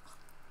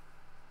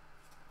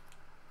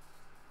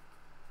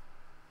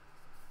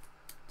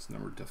 It's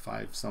numbered to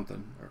 5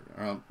 something.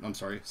 I'm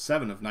sorry,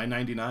 7 of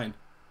 999.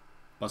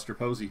 Buster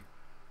Posey.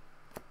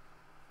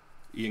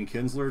 Ian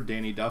Kinsler,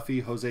 Danny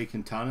Duffy, Jose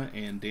Quintana,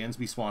 and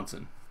Dansby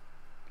Swanson.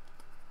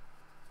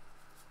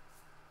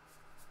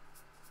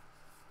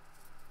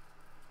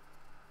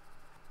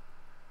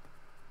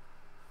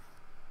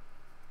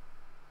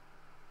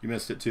 You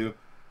missed it too.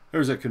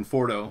 There's a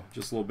Conforto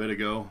just a little bit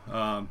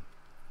ago.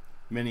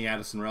 Mini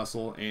Addison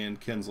Russell and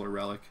Kinsler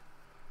relic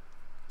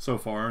so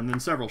far, and then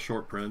several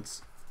short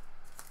prints.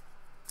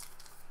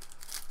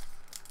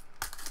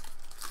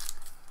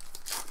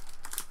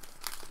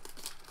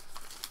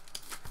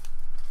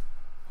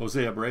 Jose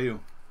Abreu,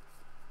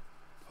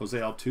 Jose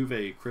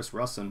Altuve, Chris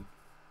Russin,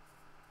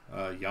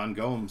 Yan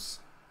Gomes,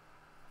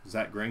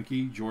 Zach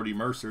Greinke, Jordy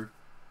Mercer,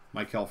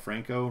 Maikel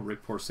Franco,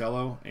 Rick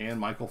Porcello,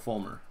 and Michael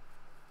Fulmer.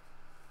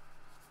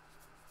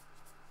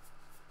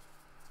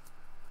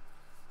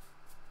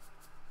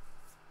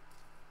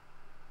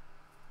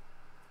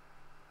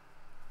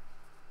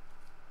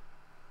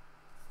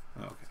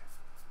 Okay,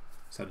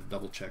 just had to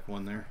double check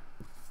one there.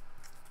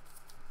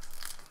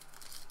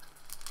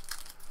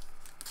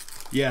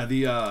 Yeah,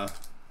 the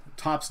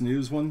Topps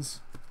News ones.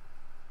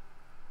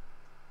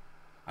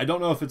 I don't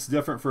know if it's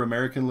different for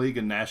American League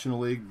and National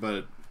League,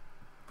 but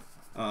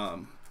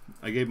I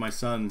gave my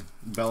son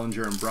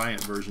Bellinger and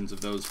Bryant versions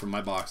of those from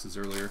my boxes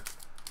earlier,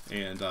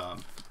 and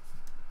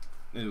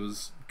it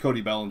was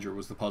Cody Bellinger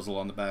was the puzzle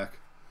on the back.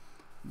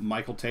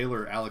 Michael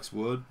Taylor, Alex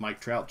Wood, Mike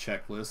Trout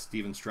checklist,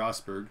 Steven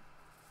Strasburg,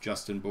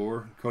 Justin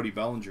Bour, Cody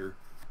Bellinger,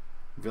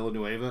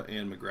 Villanueva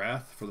and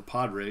McGrath for the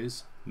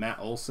Padres, Matt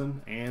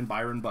Olson, and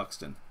Byron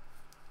Buxton.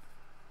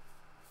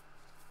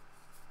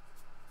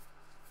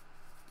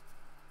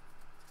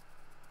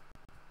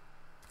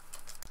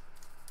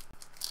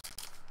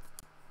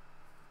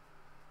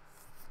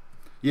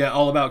 Yeah,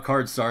 all about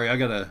cards. Sorry, I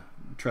gotta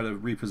try to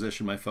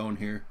reposition my phone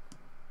here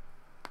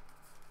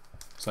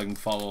so I can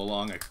follow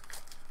along. I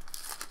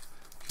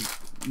keep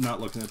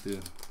not looking at the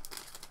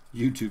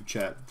YouTube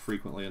chat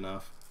frequently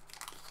enough.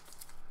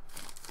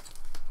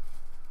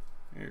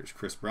 Here's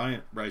Kris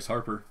Bryant, Bryce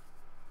Harper,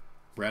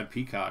 Brad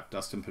Peacock,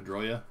 Dustin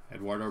Pedroia,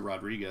 Eduardo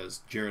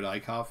Rodriguez, Jared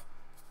Eichhoff,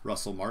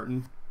 Russell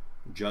Martin,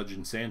 Judge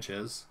and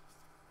Sanchez,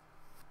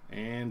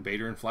 and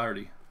Bader and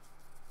Flaherty.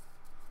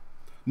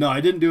 No,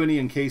 I didn't do any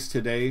in case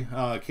today.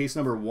 Case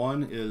number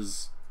 1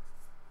 is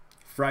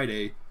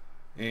Friday,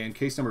 and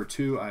case number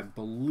 2, I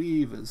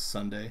believe, is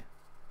Sunday.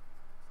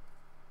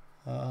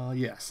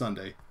 Yeah,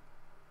 Sunday.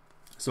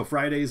 So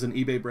Friday's an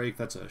eBay break.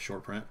 That's a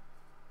short print.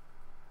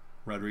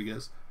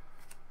 Rodriguez.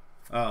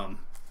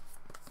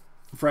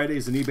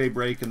 Friday's an eBay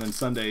break, and then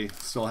Sunday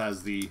still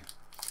has the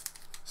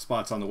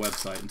spots on the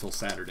website until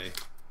Saturday.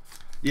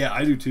 Yeah,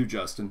 I do too,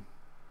 Justin.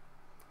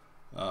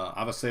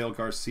 Avasale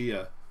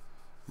Garcia,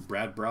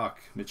 Brad Brock,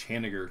 Mitch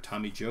Haniger,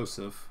 Tommy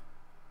Joseph,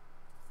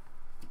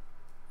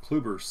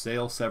 Kluber,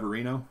 Sale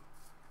Severino,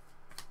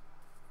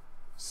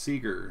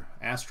 Seager,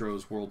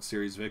 Astros World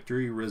Series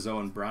victory, Rizzo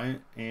and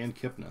Bryant, and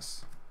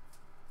Kipnis.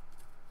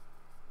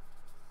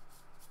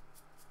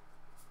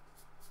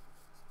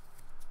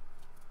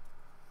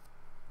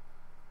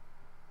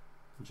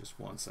 Just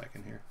 1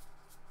 second here.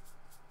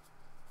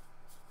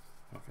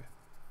 Okay.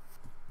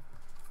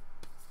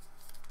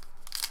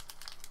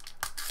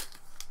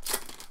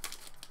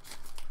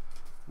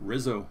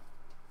 Rizzo,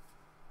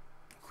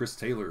 Chris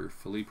Taylor,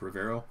 Felipe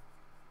Rivero,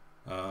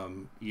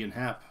 Ian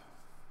Happ,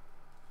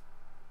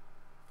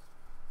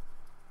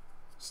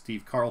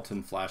 Steve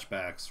Carlton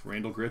flashbacks,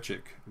 Randall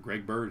Grichuk,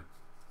 Greg Bird,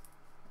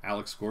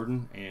 Alex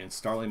Gordon, and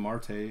Starling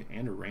Marte,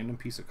 and a random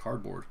piece of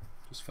cardboard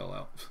just fell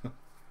out.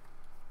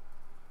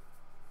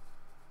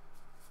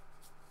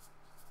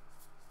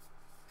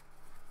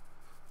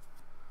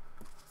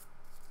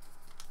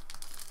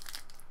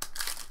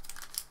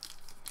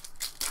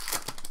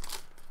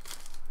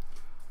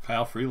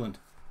 Kyle Freeland,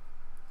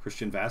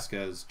 Christian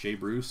Vasquez, Jay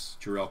Bruce,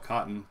 Jarrell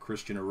Cotton,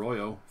 Christian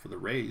Arroyo for the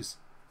Rays,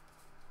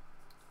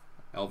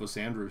 Elvis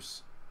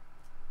Andrus.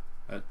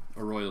 That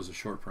Arroyo's a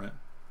short print.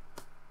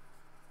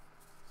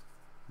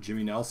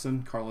 Jimmy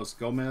Nelson, Carlos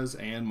Gomez,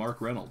 and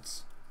Mark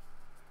Reynolds.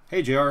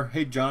 Hey JR,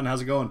 hey John,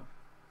 how's it going?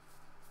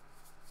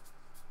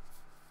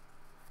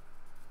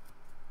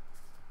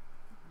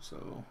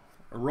 So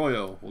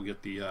Arroyo will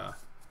get the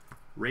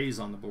Rays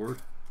on the board.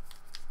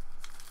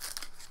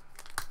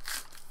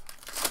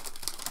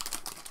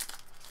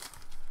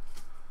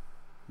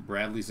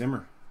 Bradley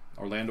Zimmer,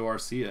 Orlando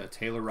Arcia,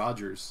 Taylor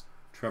Rogers,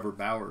 Trevor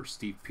Bauer,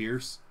 Steve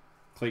Pearce,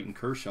 Clayton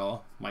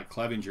Kershaw, Mike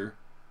Clevinger,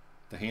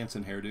 the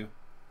Hanson hairdo,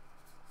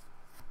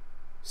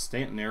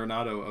 Stanton,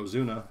 Arenado,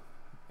 Ozuna,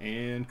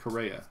 and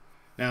Correa.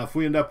 Now, if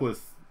we end up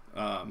with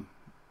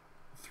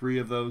 3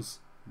 of those,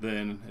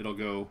 then it'll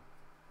go,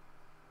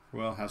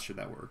 well, how should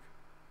that work?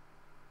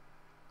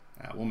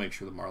 We'll make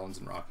sure the Marlins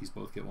and Rockies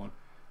both get one.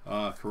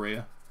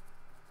 Correa.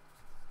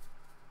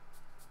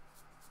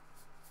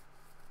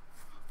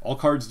 All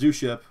cards do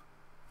ship.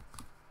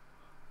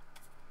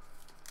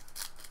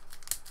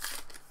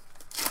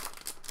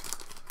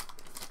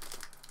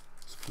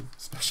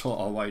 Special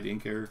all-white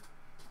ink error.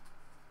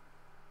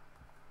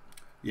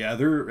 Yeah,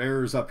 there are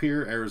errors up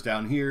here, errors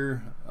down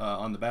here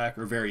on the back,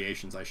 or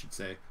variations, I should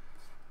say.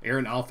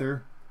 Aaron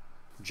Alther,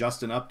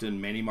 Justin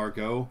Upton, Manny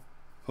Margot,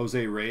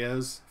 Jose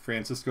Reyes,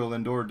 Francisco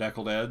Lindor,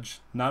 Deckled Edge.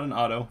 Not an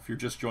auto if you're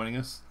just joining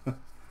us.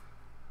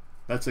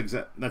 That's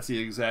the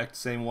exact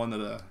same one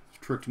that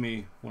tricked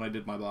me when I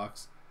did my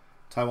box.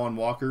 Taijuan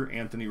Walker,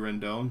 Anthony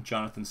Rendon,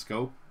 Jonathan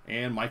Scope,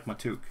 and Mike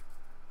Matuk.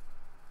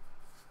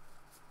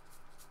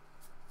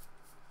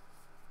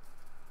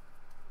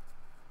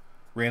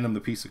 Random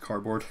the piece of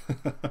cardboard.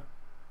 I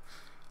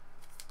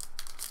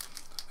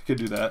could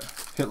do that.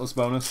 Hitless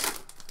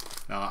bonus.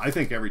 Now, I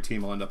think every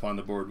team will end up on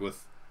the board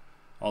with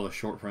all the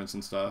short prints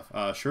and stuff.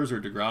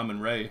 Scherzer, DeGrom,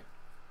 and Ray.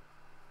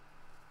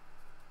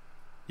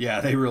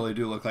 Yeah, they really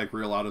do look like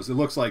real autos. It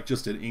looks like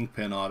just an ink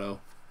pen auto.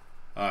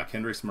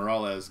 Kendrys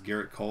Morales,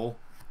 Garrett Cole,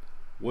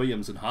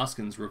 Williams and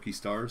Hoskins, rookie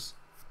stars.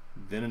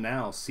 Then and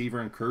now,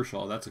 Seaver and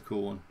Kershaw. That's a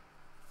cool one.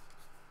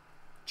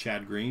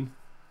 Chad Green,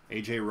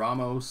 AJ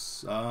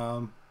Ramos.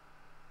 Well,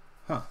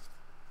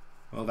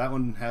 that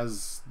one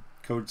has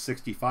code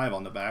 65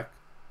 on the back.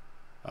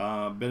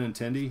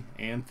 Benintendi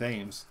and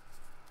Thames.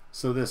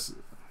 So this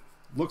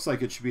looks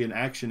like it should be an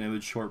action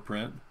image short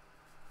print.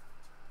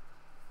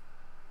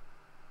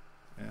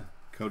 Yeah,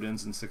 code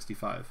ends in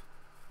 65.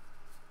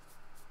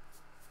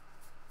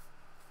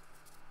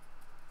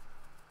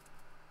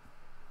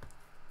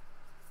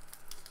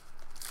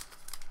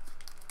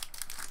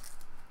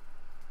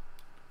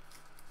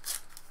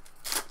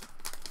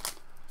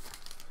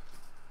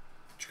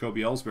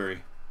 Jacoby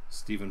Ellsbury,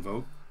 Stephen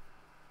Vogt,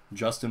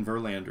 Justin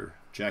Verlander,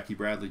 Jackie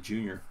Bradley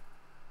Jr.,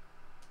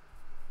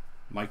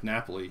 Mike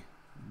Napoli,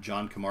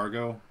 John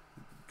Camargo,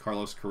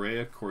 Carlos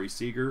Correa, Corey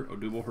Seager,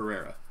 Odubel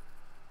Herrera.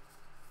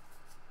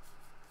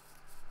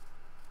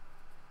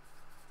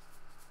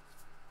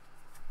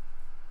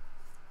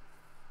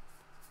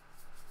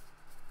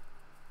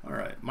 All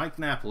right, Mike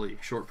Napoli,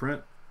 short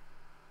print.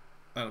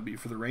 That'll be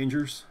for the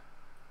Rangers.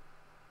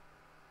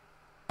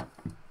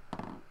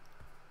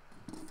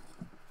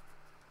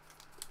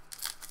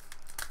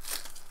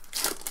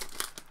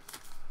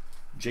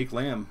 Jake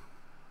Lamb,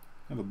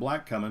 I have a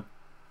black coming.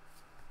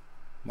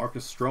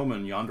 Marcus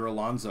Stroman, Yonder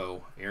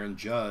Alonso, Aaron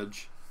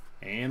Judge,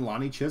 and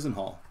Lonnie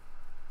Chisenhall.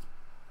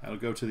 That'll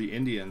go to the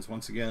Indians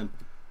once again.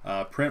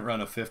 Print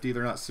run of 50.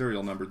 They're not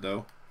serial numbered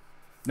though.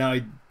 Now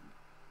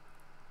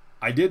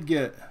I did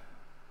get.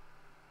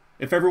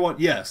 If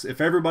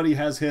everybody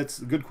has hits,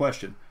 good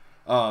question.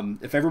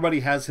 If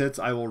everybody has hits,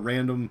 I will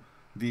random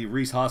the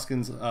Rhys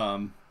Hoskins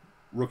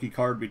rookie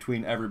card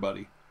between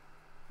everybody.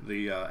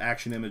 The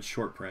action image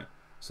short print.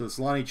 So this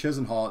Lonnie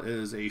Chisenhall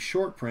is a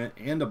short print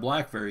and a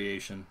black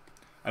variation.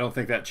 I don't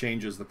think that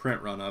changes the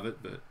print run of it,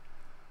 but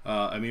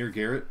Amir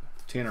Garrett,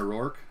 Tanner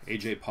Roark,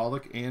 AJ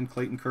Pollock, and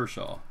Clayton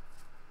Kershaw.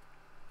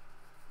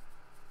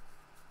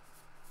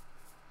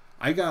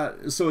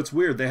 So it's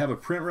weird. They have a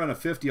print run of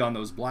 50 on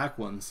those black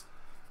ones,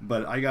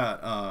 but I got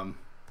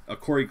a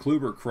Corey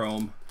Kluber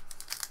chrome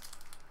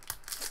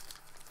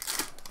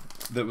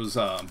that was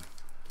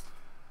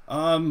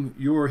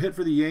your hit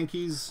for the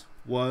Yankees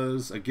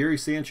was a Gary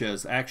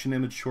Sanchez action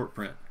image short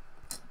print.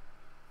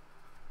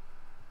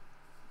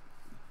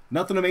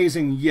 Nothing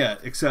amazing yet,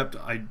 except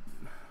I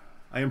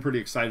am pretty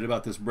excited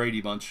about this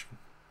Brady bunch.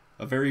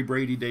 A very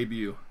Brady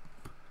debut.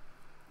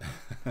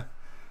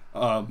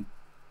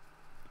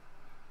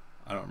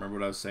 I don't remember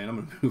what I was saying. I'm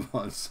going to move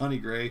on. Sonny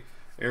Gray,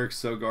 Eric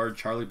Sogard,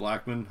 Charlie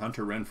Blackmon,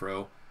 Hunter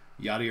Renfroe,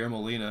 Yadier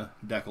Molina,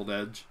 Deckled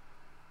Edge,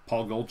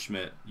 Paul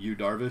Goldschmidt, Yu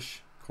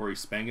Darvish, Corey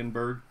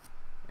Spangenberg,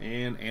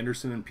 and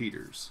Anderson and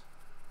Peters.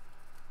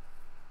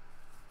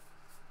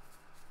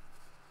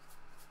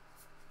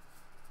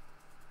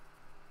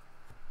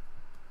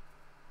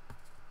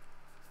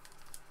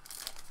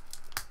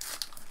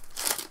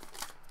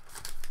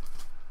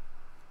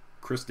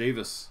 Chris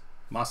Davis,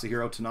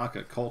 Masahiro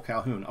Tanaka, Cole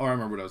Calhoun. Oh, I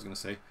remember what I was going to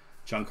say.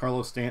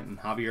 Giancarlo Stanton,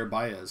 Javier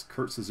Baez,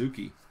 Kurt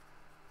Suzuki,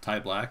 Ty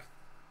Black,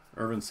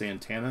 Irvin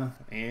Santana,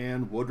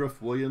 and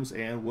Woodruff Williams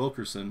and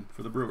Wilkerson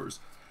for the Brewers.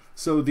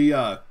 So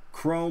the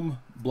chrome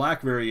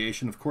black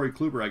variation of Corey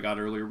Kluber I got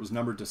earlier was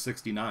numbered to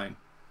 69.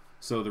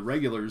 So the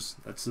regulars,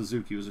 that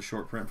Suzuki was a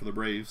short print for the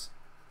Braves.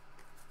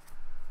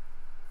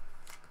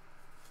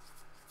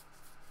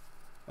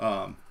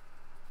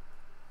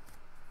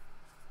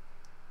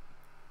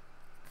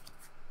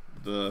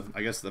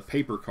 I guess the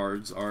paper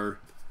cards are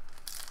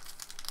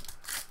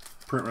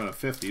print run of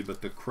 50,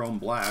 but the chrome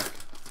black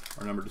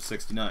are numbered to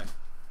 69.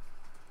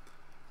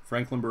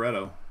 Franklin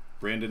Barreto,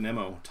 Brandon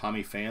Nimmo,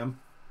 Tommy Pham,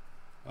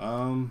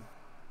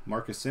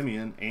 Marcus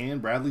Semien,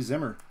 and Bradley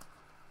Zimmer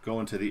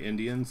going to the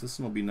Indians. This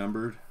one will be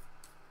numbered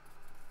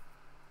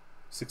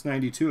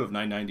 692 of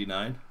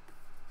 999.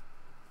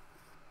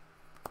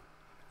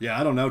 Yeah,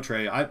 I don't know,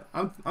 Trey.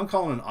 I'm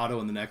calling an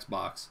auto in the next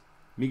box.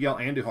 Miguel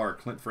Andujar,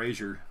 Clint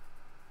Frazier,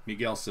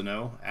 Miguel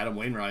Sano, Adam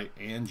Wainwright,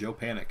 and Joe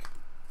Panik.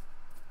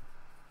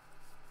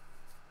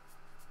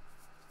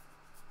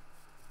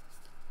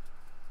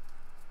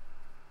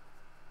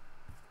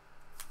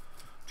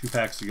 Two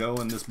packs to go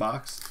in this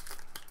box.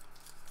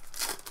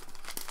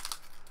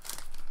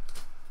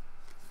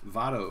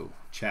 Votto,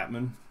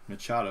 Chapman,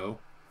 Machado,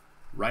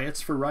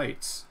 Riots for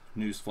Rights,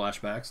 News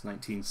Flashbacks,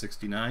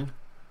 1969.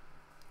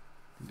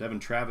 Devin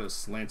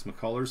Travis, Lance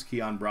McCullers,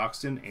 Keon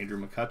Broxton,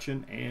 Andrew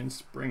McCutchen, and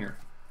Springer.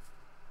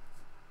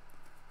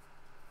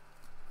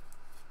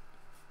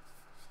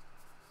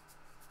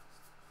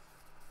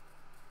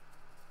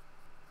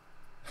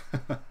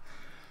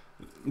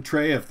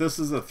 Trey, if this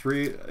is if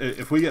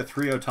we get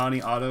 3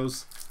 Ohtani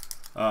autos,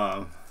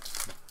 well,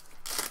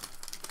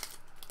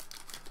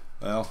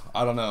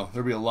 I don't know.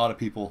 There'll be a lot of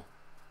people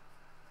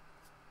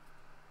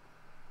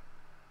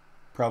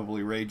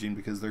probably raging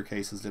because their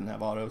cases didn't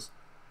have autos.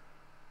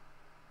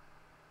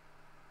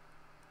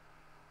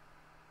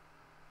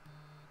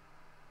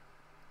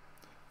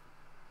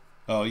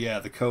 Oh yeah,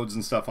 the codes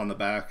and stuff on the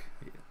back.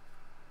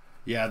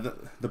 Yeah,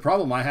 the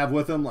problem I have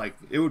with them, like,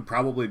 it would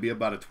probably be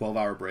about a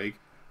 12-hour break.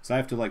 So I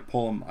have to like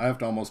pull them. I have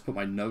to almost put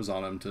my nose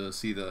on them to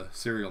see the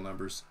serial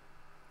numbers.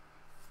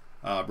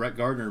 Brett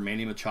Gardner,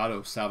 Manny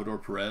Machado, Salvador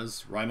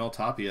Perez, Raimel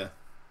Tapia,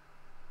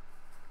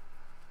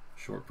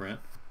 short print,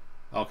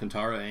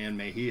 Alcantara and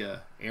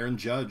Mejia, Aaron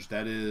Judge.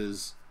 That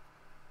is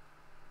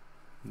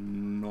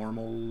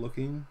normal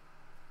looking.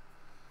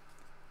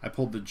 I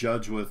pulled the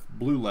Judge with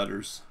blue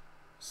letters,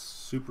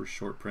 super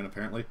short print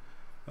apparently.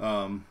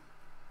 Out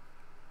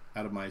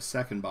of my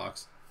second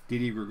box.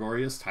 Didi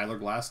Gregorius, Tyler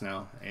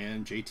Glasnow,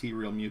 and JT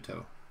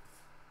Realmuto.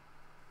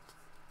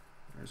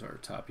 There's our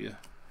Tapia.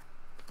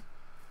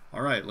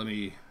 All right, let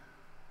me...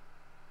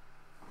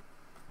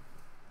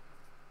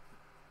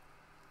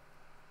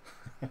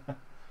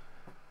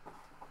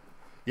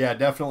 yeah,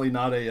 definitely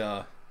not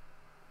a...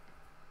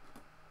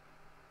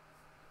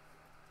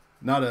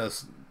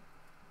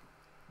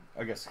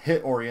 I guess,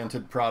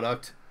 hit-oriented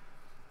product.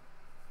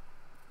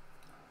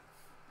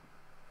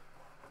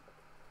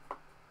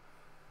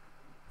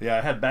 Yeah,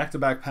 I had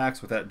back-to-back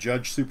packs with that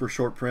Judge super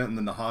short print and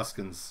then the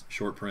Hoskins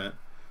short print.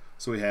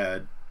 So we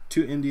had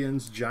 2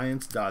 Indians,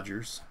 Giants,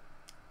 Dodgers.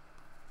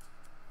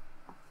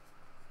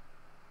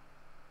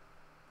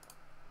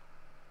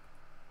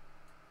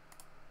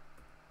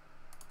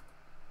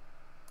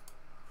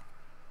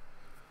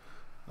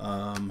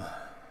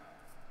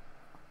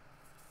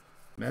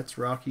 Mets,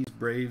 Rockies,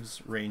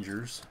 Braves,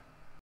 Rangers.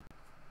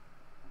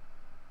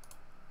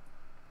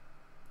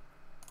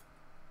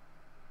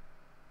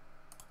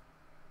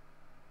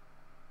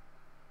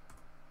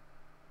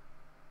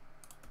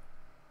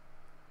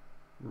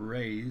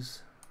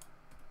 Rays,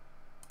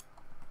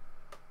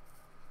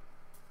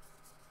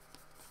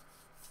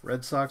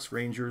 Red Sox,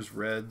 Rangers,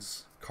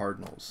 Reds,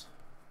 Cardinals.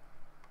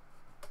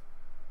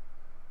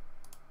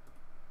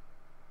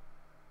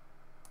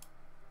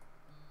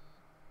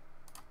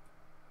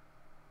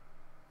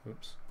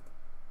 Oops.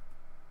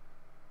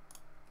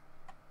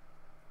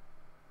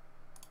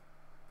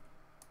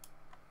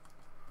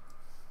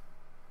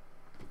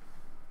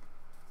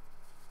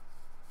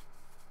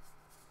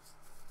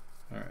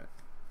 All right.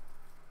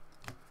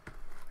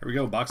 Here we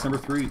go, box number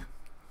 3.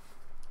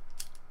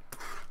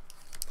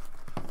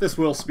 This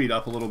will speed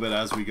up a little bit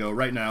as we go.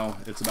 Right now,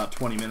 it's about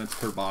 20 minutes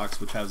per box,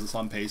 which has us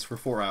on pace for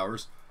 4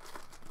 hours,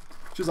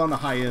 which is on the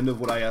high end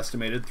of what I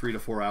estimated, 3 to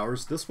 4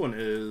 hours. This one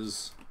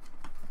is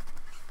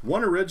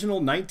one original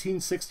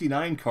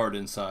 1969 card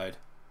inside.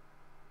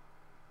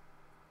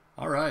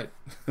 All right,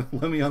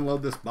 let me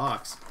unload this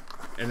box,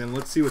 and then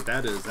let's see what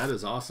that is. That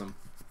is awesome.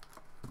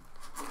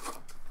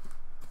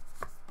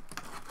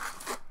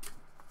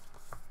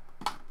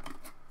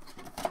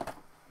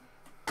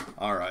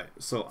 All right,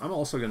 so I'm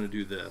also going to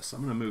do this. I'm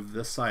going to move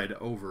this side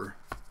over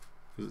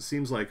because it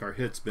seems like our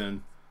hit's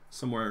been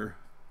somewhere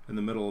in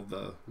the middle of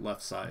the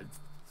left side.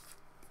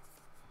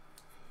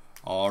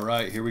 All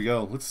right, here we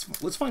go.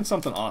 Let's find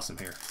something awesome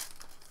here.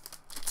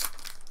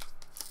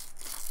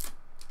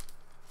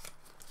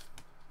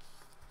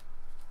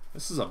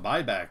 This is a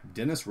buyback.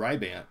 Dennis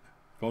Rybant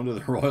going to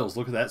the Royals.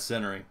 Look at that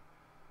centering.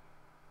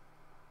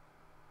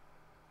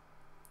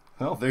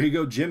 Well, there you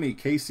go, Jimmy.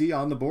 KC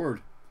on the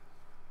board.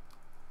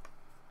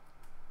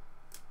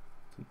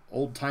 An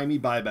old-timey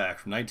buyback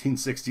from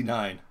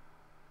 1969.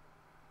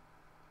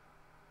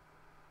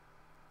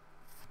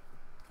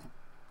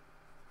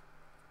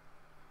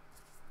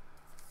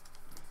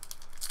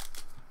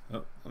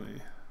 Oh, let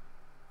me...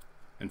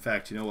 In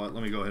fact, you know what?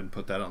 Let me go ahead and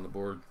put that on the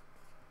board.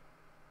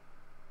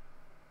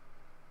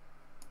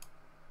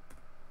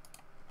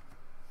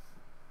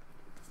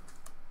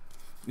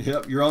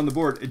 Yep, you're on the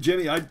board.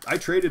 Jimmy, I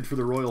traded for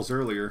the Royals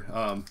earlier.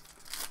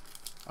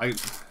 I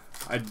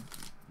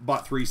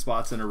bought 3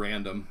 spots in a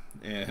random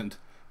and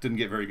didn't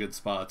get very good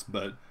spots,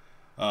 but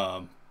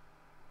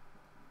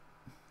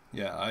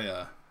yeah,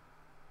 I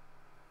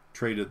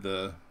traded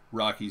the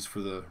Rockies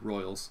for the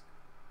Royals.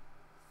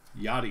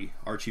 Yachty,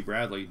 Archie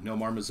Bradley,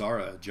 Nomar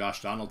Mazara,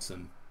 Josh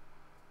Donaldson.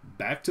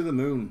 Back to the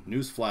Moon,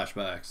 news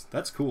flashbacks.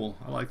 That's cool.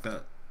 I like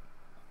that.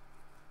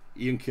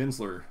 Ian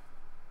Kinsler,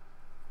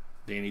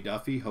 Danny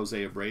Duffy,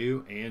 Jose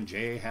Abreu, and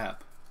J.A.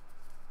 Happ.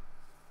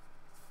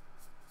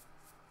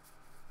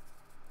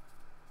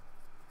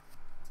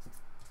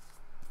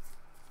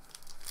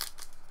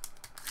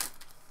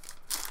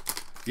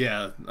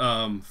 Yeah,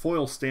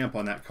 foil stamp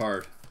on that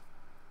card.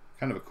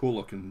 Kind of a cool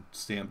looking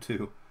stamp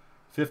too.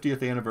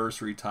 50th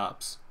anniversary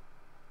Topps.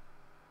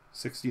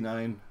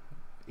 69-18.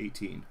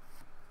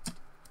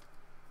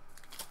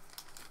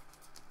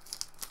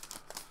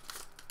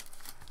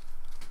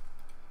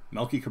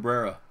 Melky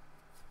Cabrera,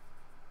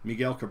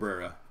 Miguel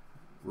Cabrera,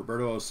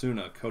 Roberto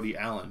Osuna, Cody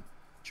Allen,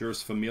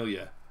 Juris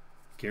Familia,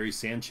 Gary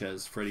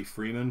Sanchez, Freddie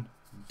Freeman,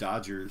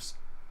 Dodgers,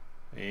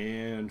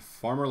 and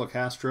Farmer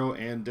LeCastro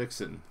and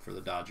Dixon for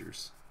the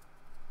Dodgers.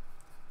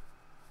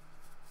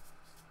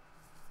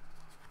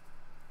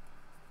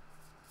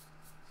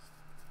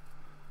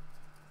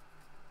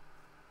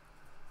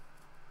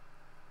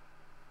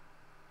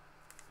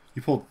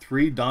 You pulled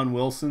 3 Don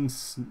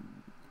Wilsons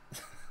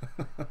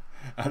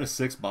out of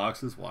 6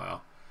 boxes.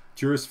 Wow.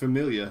 Juris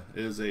Familia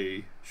is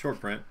a short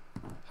print,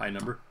 high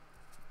number.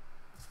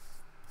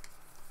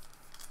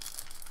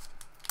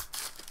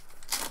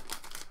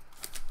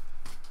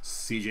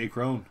 CJ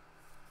Crone,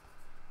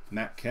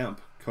 Matt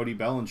Kemp, Cody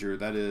Bellinger,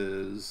 that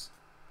is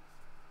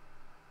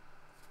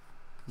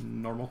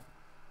normal.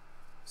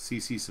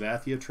 CC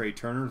Sabathia, Trey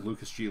Turner,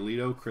 Lucas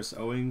Giolito, Chris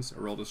Owings,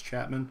 Aroldis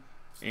Chapman,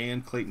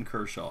 and Clayton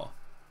Kershaw.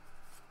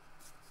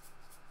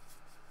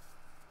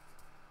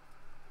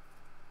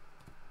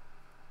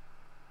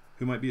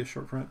 Who might be a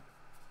short print?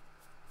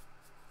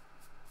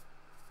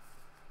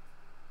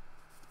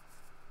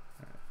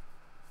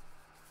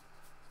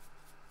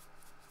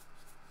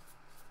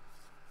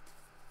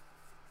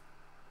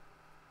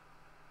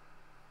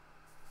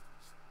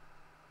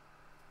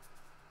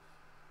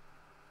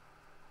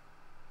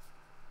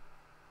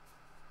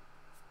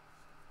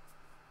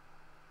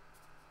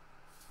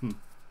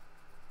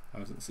 I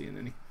wasn't seeing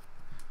any.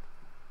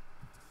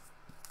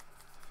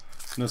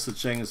 No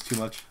such thing as too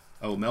much.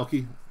 Oh,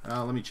 Melky?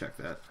 Let me check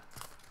that.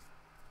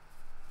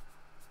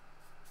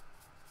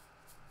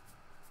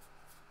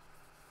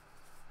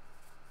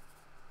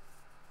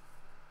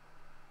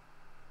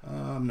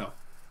 No.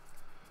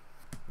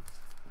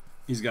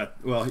 He's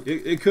got, well,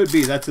 it could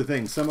be. That's the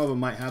thing. Some of them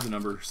might have the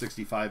number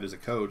 65 as a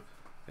code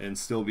and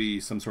still be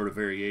some sort of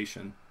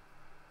variation.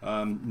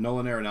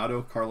 Nolan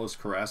Arenado, Carlos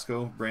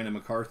Carrasco, Brandon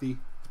McCarthy,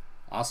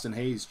 Austin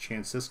Hayes,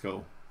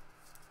 Francisco,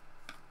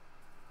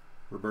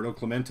 Roberto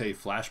Clemente,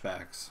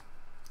 flashbacks,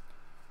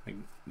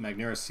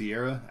 Magneuris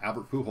Sierra,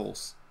 Albert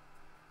Pujols,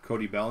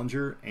 Cody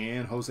Bellinger,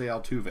 and Jose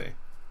Altuve.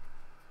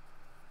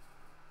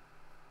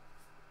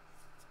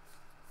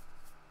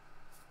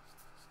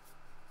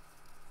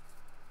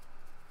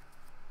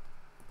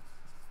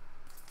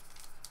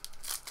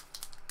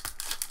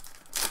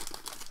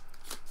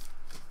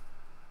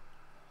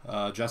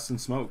 Justin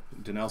Smoke,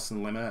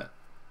 Dinelson Lamet,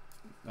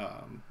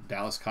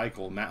 Dallas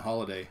Keuchel, Matt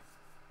Holliday,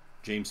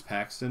 James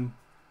Paxton,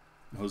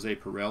 Jose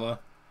Pirela,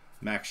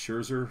 Max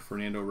Scherzer,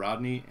 Fernando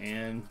Rodney,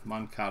 and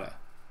Moncada.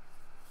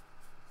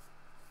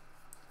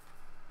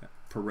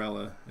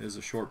 Pirela is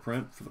a short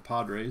print for the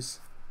Padres.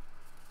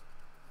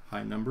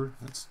 High number.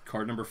 That's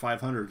card number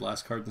 500,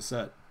 last card in the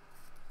set.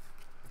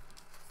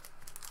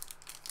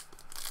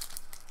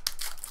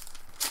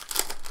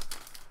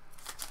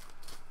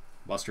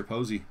 Buster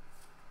Posey,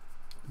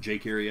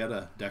 Jake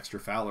Arrieta, Dexter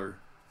Fowler,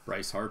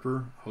 Bryce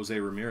Harper, Jose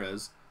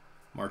Ramirez,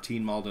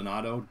 Martin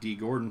Maldonado, D.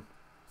 Gordon,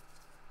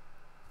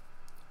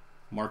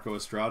 Marco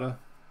Estrada,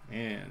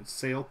 and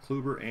Sale,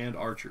 Kluber, and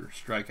Archer,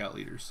 strikeout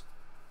leaders.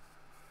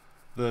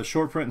 The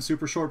short print and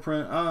super short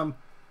print,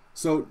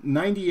 so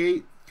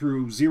 98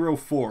 through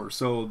 04.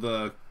 So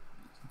the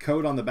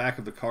code on the back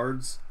of the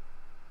cards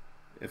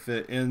If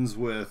it ends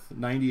with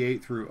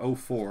 98 through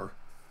 04,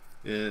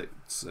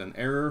 it's an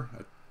error,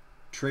 a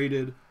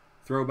traded,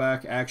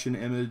 throwback, action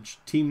image,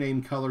 team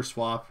name color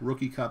swap,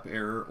 rookie cup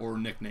error, or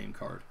nickname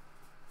card.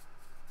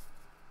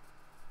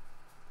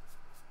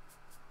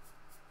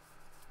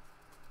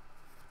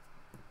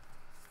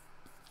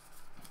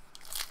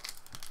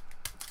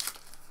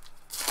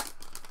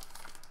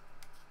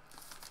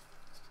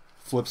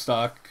 Flip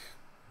stock,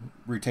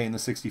 retain the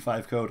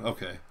 65 code.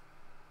 Okay.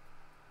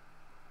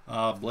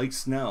 Blake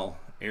Snell,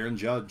 Aaron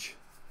Judge,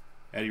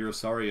 Eddie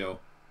Rosario,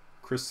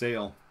 Chris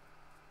Sale,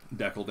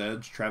 Deckled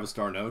Edge, Travis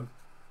Darnold,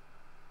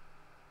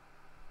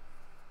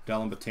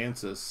 Dellin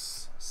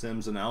Betances,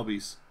 Sims and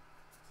Albies,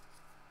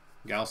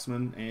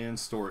 Gaussman, and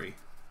Story.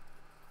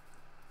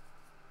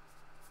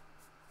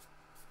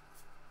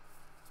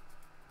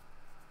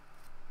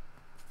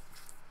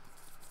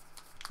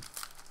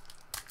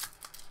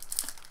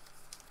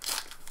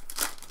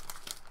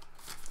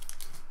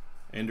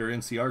 Ender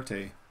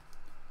Inciarte,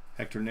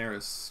 Hector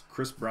Neris,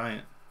 Chris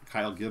Bryant,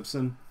 Kyle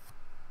Gibson,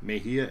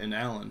 Mejia and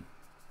Allen,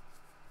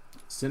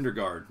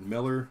 Syndergaard,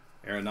 Miller,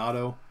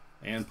 Arenado,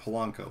 and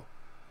Polanco.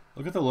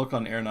 Look at the look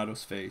on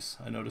Arenado's face.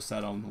 I noticed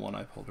that on the one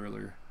I pulled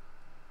earlier.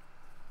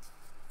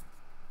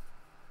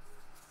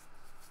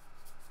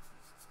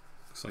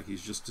 Looks like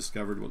he's just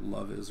discovered what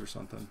love is or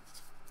something.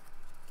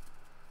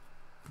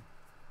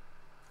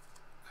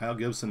 Kyle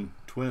Gibson,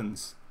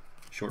 Twins,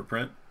 short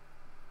print.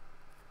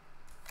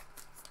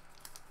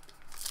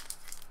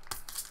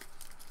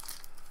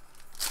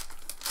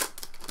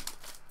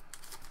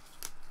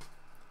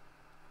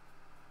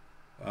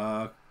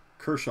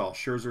 Kershaw,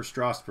 Scherzer,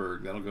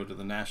 Strasburg. That'll go to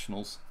the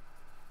Nationals.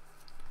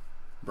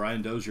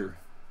 Brian Dozier.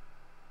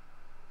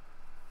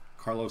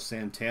 Carlos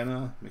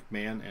Santana,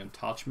 McMahon, and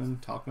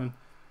Tauchman.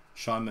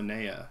 Sean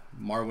Manaea,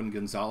 Marwin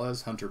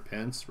Gonzalez, Hunter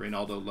Pence,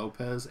 Reynaldo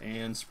Lopez,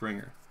 and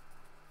Springer.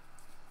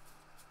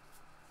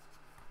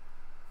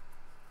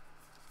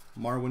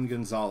 Marwin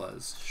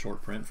Gonzalez,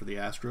 short print for the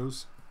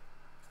Astros.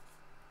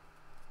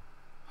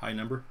 High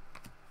number.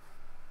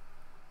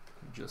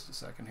 Just a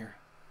second here.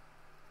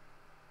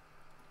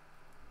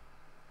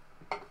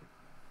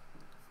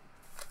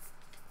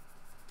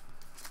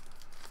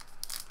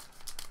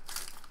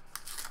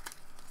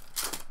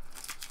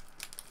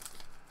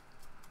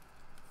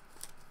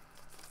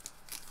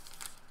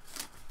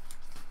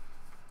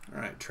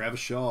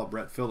 Travis Shaw,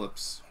 Brett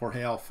Phillips, Jorge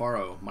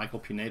Alfaro, Michael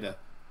Pineda,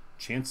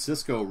 Chance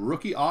Sisco,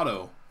 rookie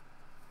auto.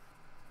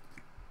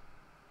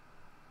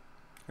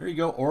 There you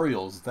go,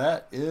 Orioles.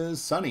 That is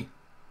Sonny.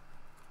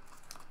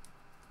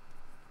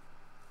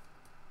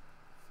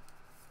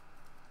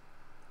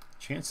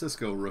 Chance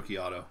Sisco, rookie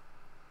auto.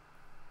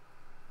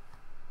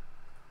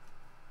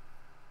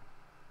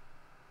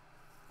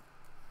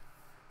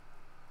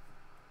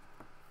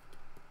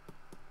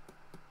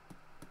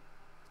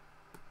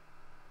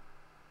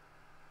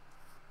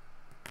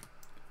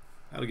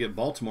 How to get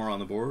Baltimore on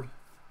the board.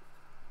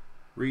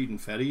 Reed and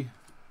Fetty,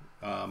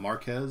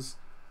 Marquez,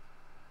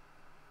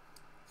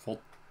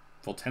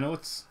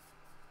 Foltynewicz,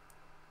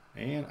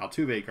 and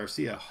Altuve,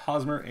 Garcia,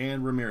 Hosmer,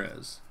 and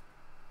Ramirez.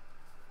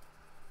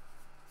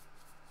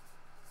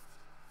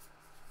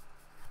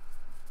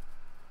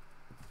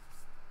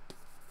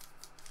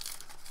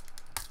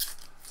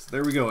 So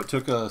there we go. It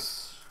took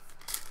us,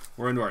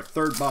 we're into our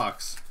third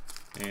box,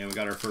 and we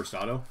got our first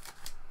auto.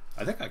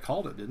 I think I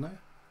called it, didn't I?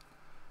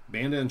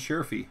 Banda and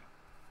Sherfy.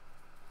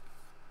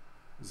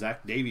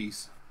 Zach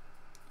Davies.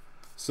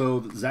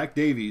 So Zach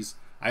Davies,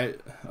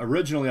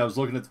 originally I was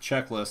looking at the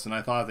checklist and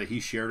I thought that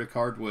he shared a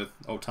card with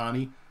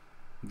Ohtani.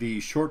 The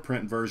short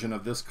print version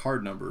of this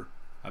card number,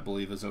 I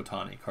believe, is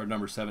Ohtani. Card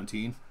number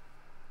 17.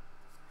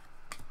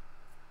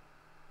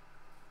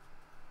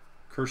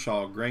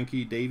 Kershaw,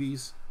 Greinke,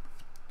 Davies,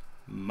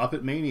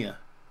 Muppet Mania.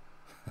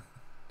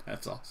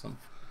 That's awesome.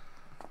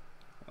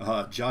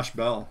 Josh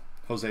Bell,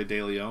 Jose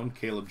De Leon,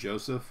 Caleb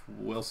Joseph,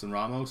 Wilson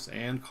Ramos,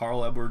 and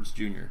Carl Edwards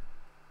Jr.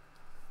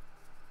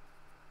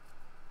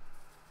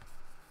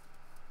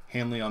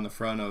 Hanley on the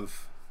front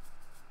of,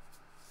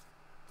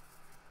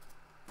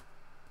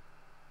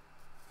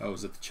 oh,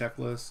 is it the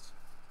checklist?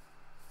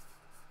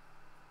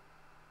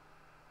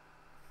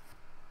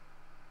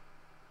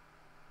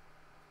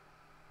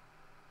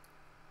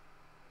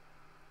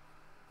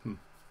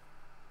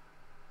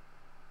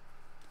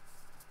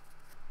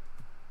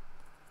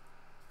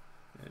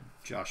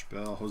 Josh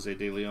Bell, Jose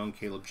De Leon,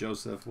 Caleb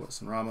Joseph,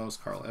 Wilson Ramos,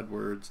 Carl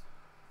Edwards.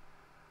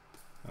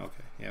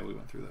 Okay, yeah, we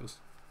went through those.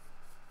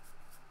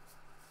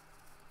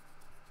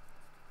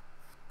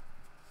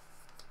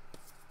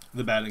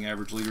 The batting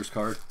average leaders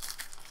card.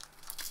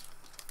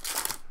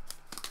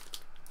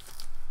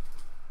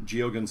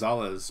 Gio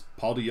Gonzalez,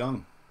 Paul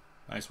DeYoung,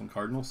 nice one,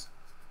 Cardinals.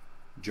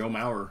 Joe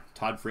Mauer,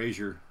 Todd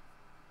Frazier,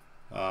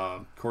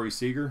 Corey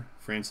Seager,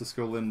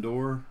 Francisco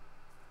Lindor,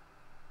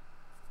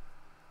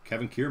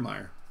 Kevin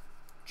Kiermaier,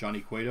 Johnny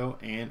Cueto,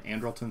 and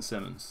Andrelton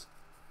Simmons.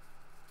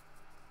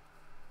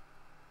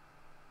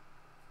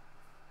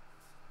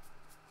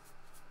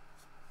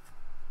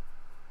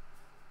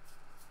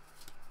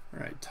 All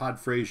right, Todd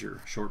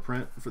Frazier, short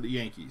print for the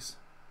Yankees.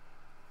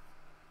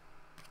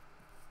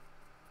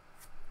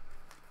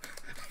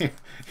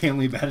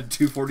 Hanley batted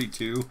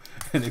 242,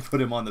 and they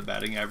put him on the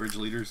batting average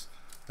leaders.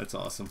 That's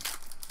awesome.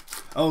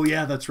 Oh,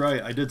 yeah, that's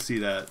right. I did see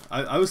that.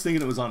 I was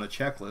thinking it was on a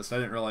checklist. I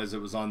didn't realize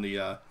it was on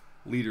the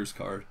leaders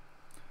card.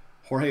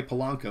 Jorge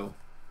Polanco.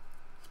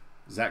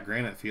 Zach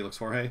Granite, Felix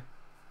Jorge.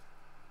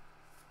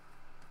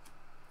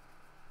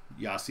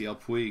 Yasiel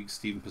Puig,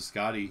 Stephen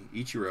Piscotty,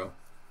 Ichiro.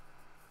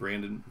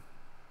 Brandon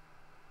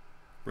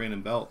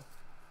Belt.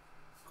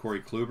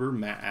 Corey Kluber,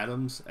 Matt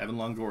Adams, Evan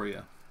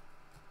Longoria.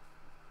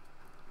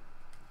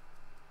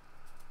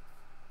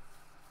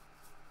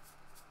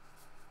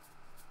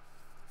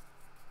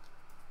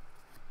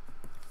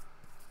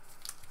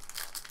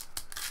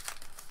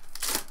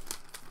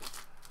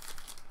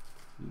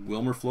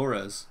 Wilmer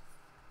Flores,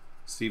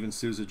 Steven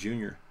Souza Jr.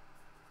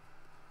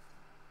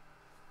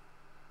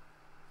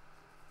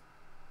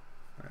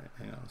 All right,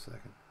 hang on a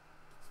second.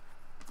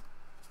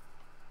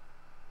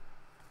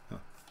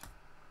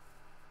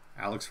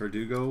 Alex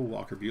Verdugo,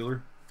 Walker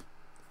Buehler.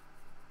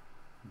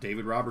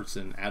 David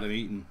Robertson, Adam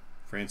Eaton,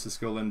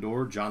 Francisco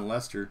Lindor, John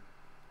Lester,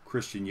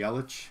 Christian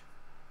Yelich,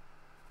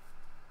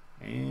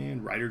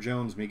 and Ryder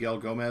Jones, Miguel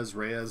Gomez,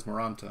 Reyes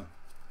Moronta.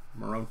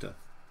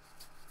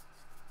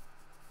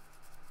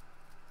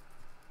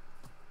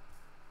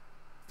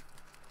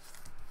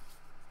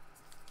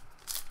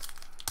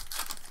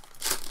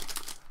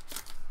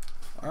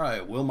 All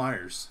right, Will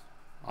Myers,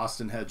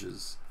 Austin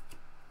Hedges,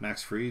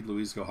 Max Fried,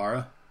 Luis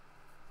Gohara.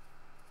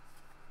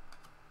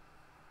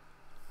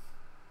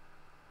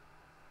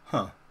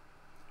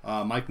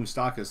 Mike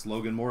Moustakas,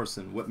 Logan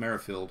Morrison, Whit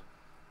Merrifield,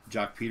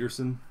 Jock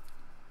Peterson,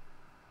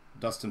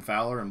 Dustin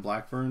Fowler and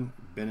Blackburn,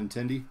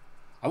 Benintendi.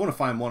 I want to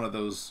find one of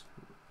those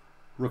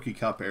Rookie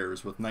Cup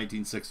errors with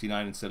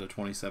 1969 instead of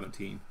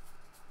 2017.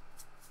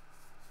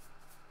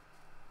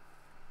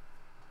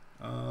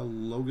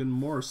 Logan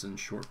Morrison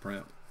short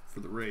print for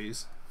the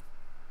Rays.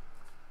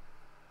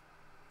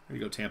 There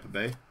you go, Tampa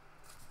Bay.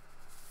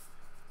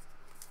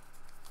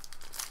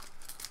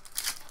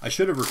 I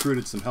should have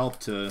recruited some help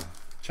to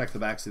check the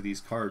backs of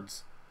these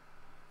cards.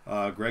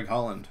 Greg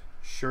Holland,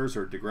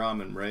 Scherzer,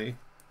 DeGrom and Ray,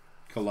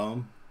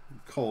 Cologne,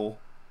 Cole,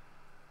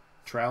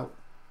 Trout,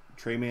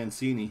 Trey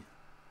Mancini.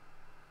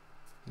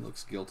 He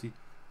looks guilty.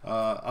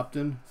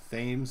 Upton,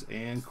 Thames,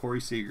 and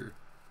Corey Seager.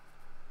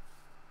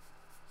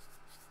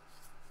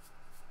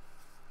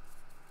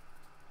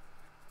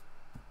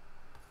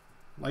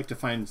 Like to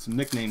find some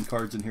nickname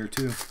cards in here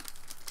too.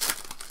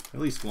 At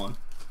least one.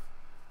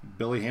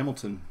 Billy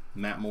Hamilton,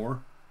 Matt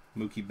Moore,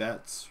 Mookie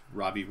Betts,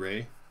 Robbie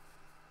Ray,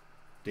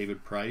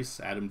 David Price,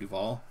 Adam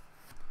Duvall,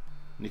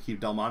 Nicky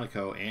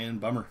Delmonico, and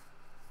Bummer,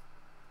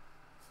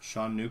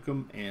 Sean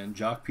Newcomb, and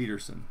Jock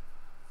Peterson.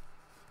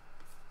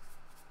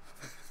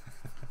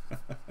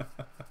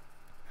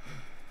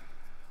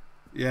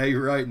 Yeah,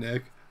 you're right,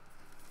 Nick.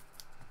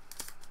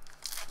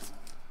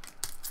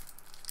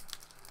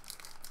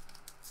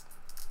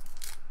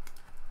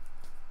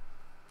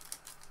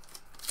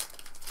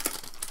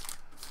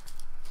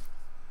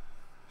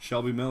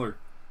 Shelby Miller,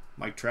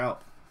 Mike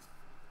Trout,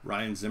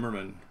 Ryan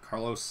Zimmerman,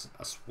 Carlos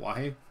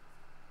Asuaje,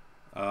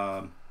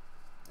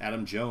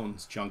 Adam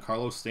Jones,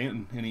 Giancarlo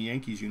Stanton in a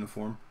Yankees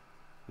uniform,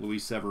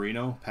 Luis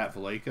Severino, Pat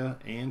Valaika,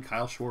 and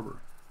Kyle Schwarber.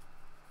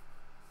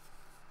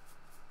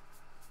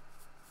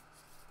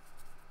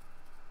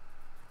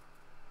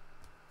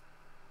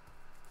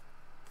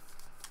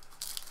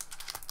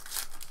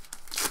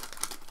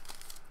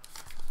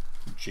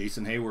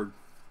 Jason Hayward,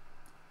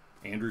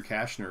 Andrew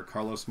Kashner,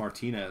 Carlos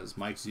Martinez,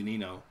 Mike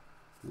Zunino,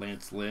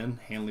 Lance Lynn,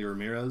 Hanley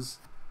Ramirez,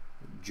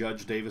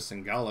 Judge Davis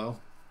and Gallo,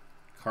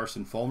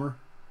 Carson Fulmer,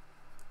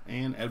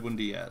 and Edwin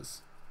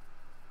Diaz.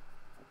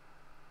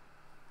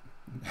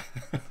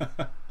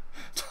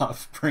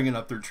 Tough bringing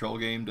up their troll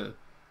game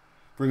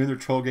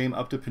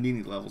up to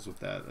Panini levels with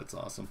that. That's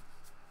awesome.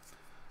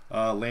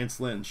 Lance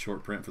Lynn,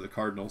 short print for the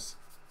Cardinals.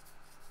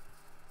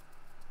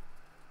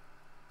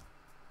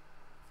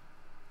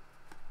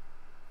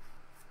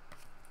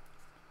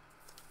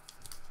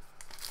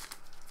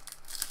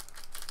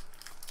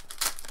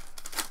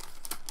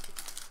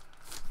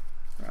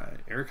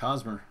 Eric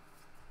Hosmer,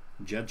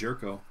 Jed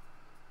Jerko,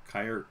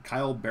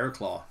 Kyle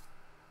Bearclaw,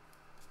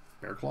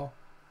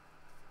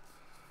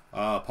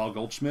 Paul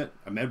Goldschmidt,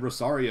 Ahmed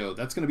Rosario.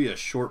 That's going to be a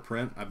short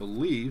print, I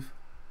believe.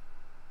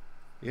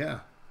 Yeah,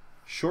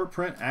 short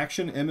print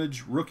action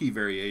image rookie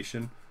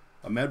variation.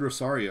 Ahmed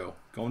Rosario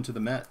going to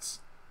the Mets.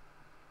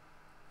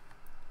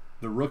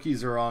 The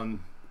rookies are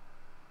on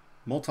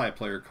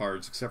multiplayer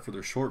cards except for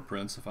their short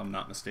prints, if I'm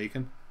not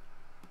mistaken.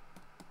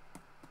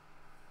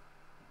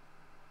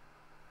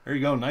 There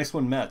you go. Nice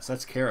one, Mets.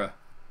 That's Kara.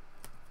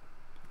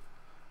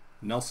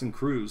 Nelson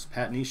Cruz,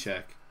 Pat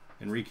Neshek,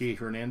 Enrique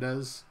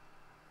Hernandez,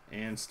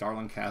 and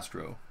Starlin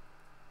Castro.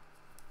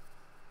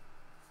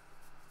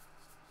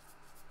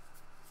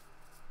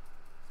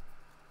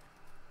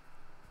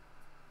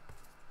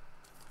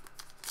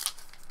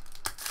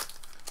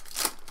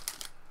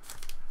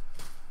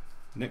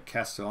 Nick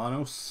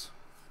Castellanos,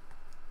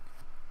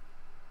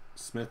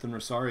 Smith and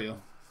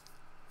Rosario,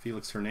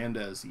 Felix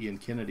Hernandez, Ian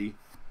Kennedy.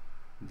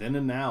 Then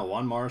and now,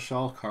 Juan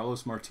Marichal,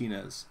 Carlos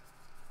Martinez.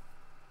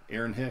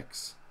 Aaron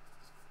Hicks,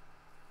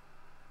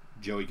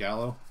 Joey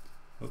Gallo,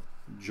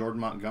 Jordan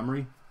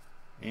Montgomery,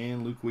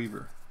 and Luke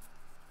Weaver.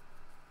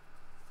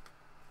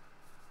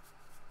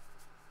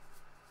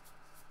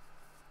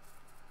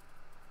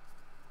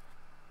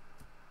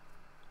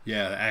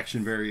 Yeah, the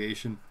action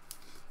variation.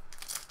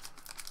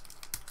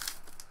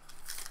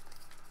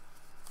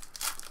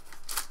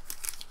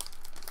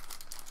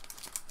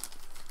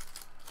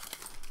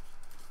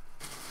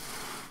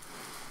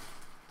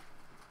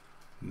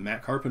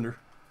 Matt Carpenter,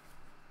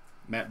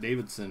 Matt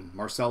Davidson,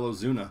 Marcelo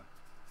Zuna,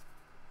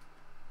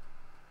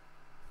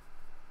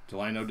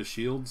 Delino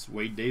DeShields,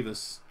 Wade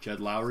Davis, Jed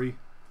Lowry,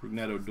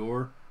 Rougned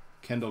Odor,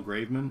 Kendall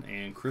Graveman,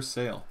 and Chris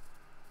Sale.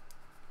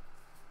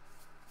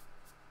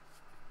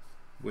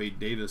 Wade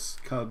Davis,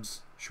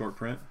 Cubs, short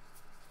print.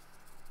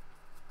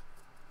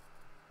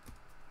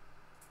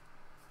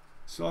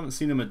 Still haven't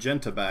seen a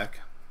magenta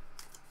back.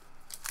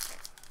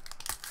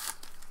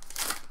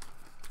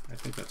 I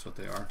think that's what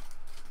they are.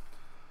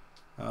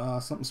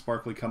 Something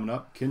sparkly coming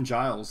up. Ken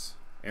Giles,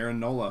 Aaron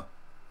Nola,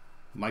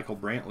 Michael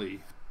Brantley,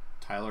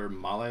 Tyler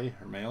Mahle,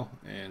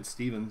 and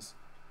Stevens.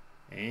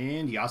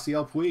 And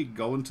Yasiel Puig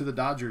going to the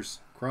Dodgers.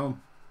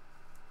 Chrome.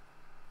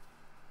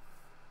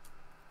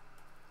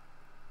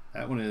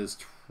 That one is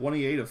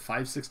 28 of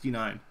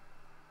 569.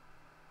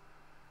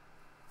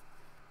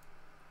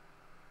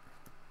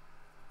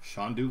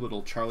 Sean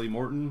Doolittle, Charlie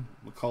Morton,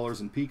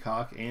 McCullers and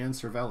Peacock, and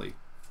Cervelli.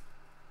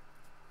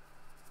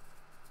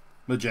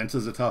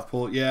 Magenta's a tough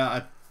pull.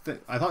 Yeah,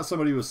 I thought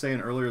somebody was saying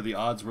earlier the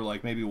odds were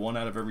like maybe 1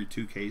 out of every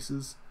 2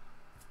 cases.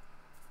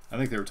 I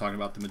think they were talking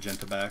about the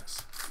magenta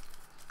backs.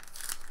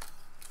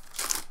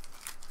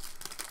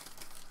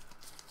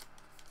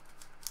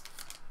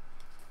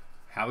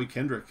 Howie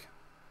Kendrick,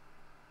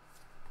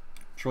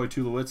 Troy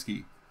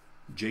Tulowitzki,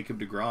 Jacob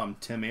deGrom,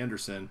 Tim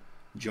Anderson,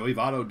 Joey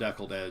Votto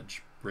deckled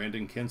edge,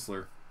 Brandon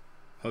Kinsler,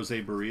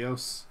 Jose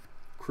Barrios,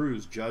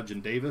 Cruz, Judge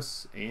and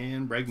Davis,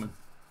 and Bregman.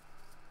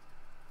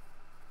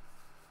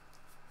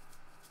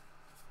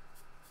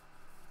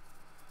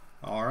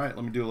 All right,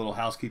 let me do a little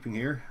housekeeping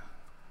here.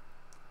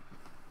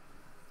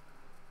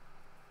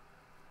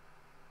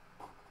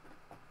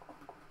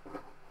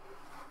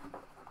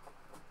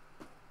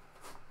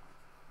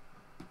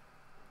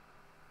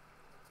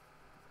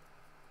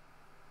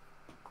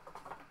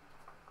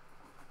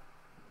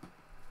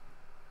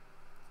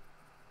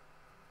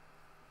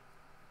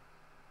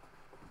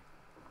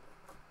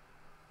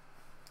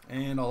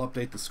 And I'll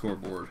update the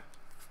scoreboard.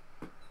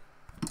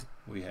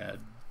 We had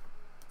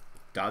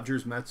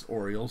Dodgers, Mets,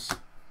 Orioles.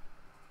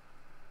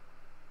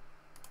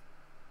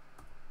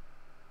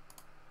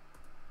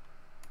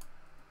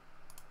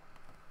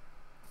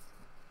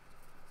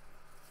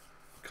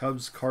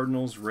 Cubs,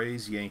 Cardinals,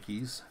 Rays,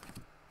 Yankees.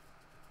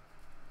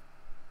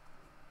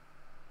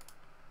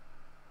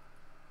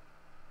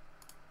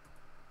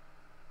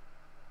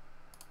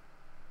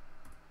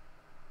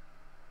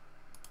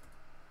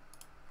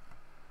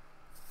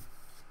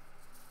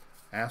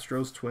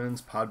 Astros, Twins,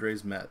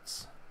 Padres,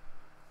 Mets.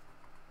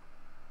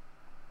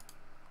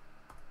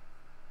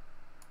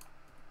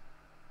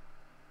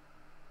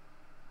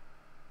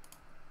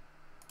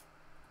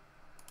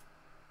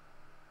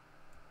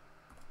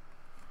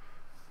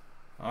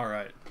 All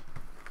right.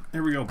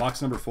 Here we go,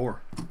 box number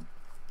 4.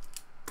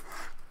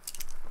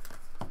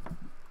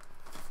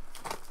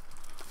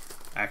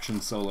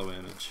 Action solo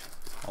image.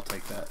 I'll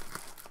take that.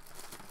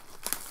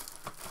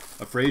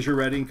 A Frazier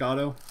red ink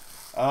auto.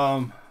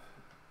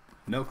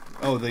 Nope.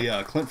 Oh,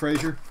 the Clint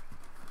Frazier.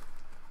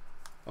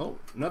 Oh,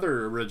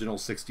 another original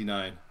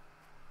 69.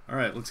 All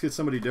right, let's get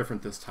somebody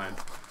different this time.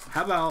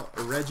 How about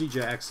a Reggie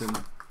Jackson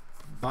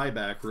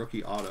buyback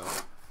rookie auto?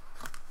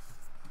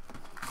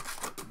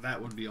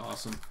 That would be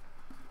awesome.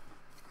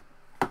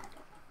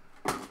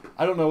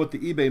 I don't know what the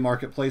eBay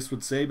marketplace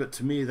would say, but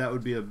to me that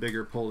would be a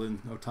bigger pull than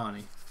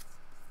Ohtani.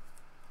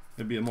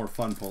 It'd be a more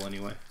fun pull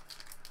anyway.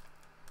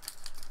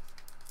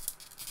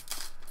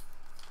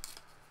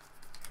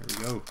 Here we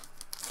go.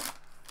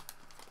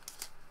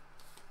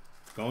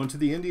 Going to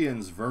the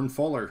Indians, Vern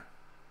Fuller.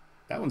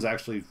 That one's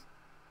actually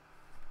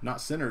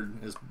not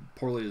centered as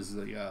poorly as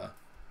the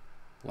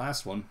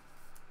last one.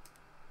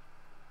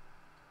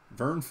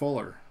 Vern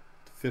Fuller,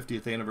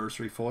 50th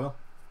anniversary foil.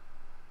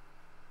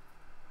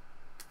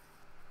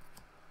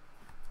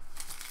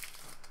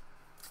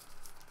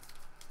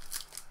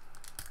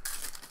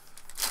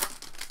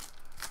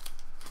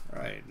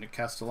 All right, Nick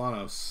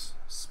Castellanos,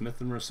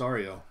 Smith and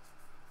Rosario,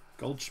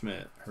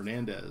 Goldschmidt,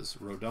 Hernandez,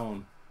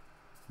 Rodon,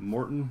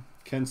 Morton,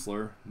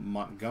 Kinsler,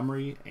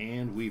 Montgomery,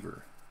 and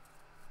Weaver.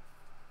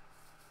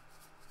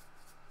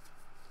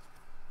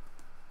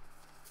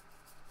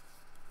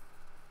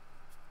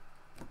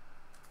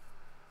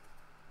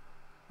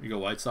 Here you go,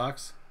 White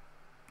Sox.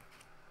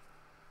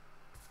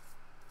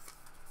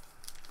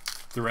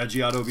 The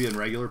Reggie auto be in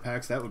regular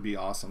packs. That would be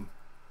awesome.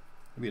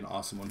 That'd be an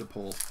awesome one to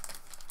pull.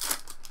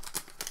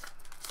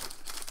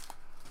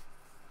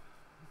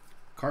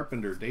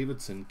 Carpenter,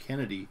 Davidson,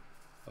 Kennedy,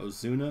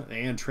 Ozuna,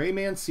 and Trey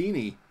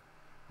Mancini.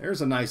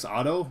 There's a nice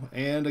auto.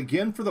 And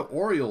again for the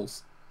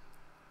Orioles.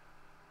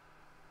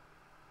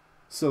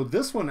 So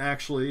this one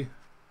actually,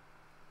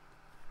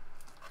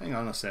 hang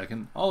on a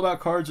second. All About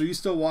Cards, are you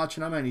still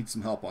watching? I might need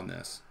some help on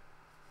this.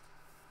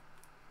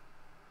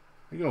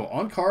 There you go.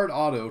 On card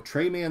auto,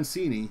 Trey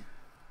Mancini.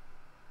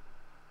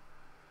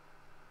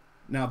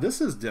 Now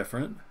this is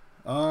different.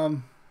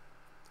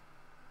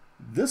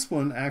 This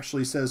one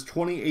actually says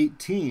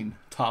 2018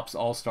 Topps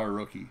All-Star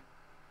Rookie.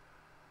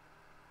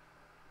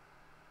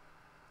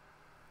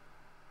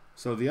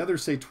 So the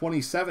others say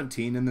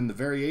 2017, and then the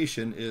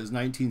variation is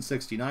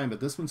 1969, but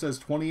this one says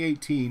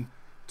 2018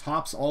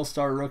 Topps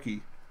All-Star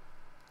Rookie.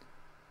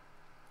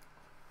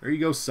 There you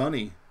go,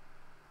 Sonny.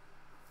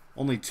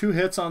 Only 2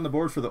 hits on the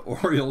board for the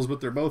Orioles,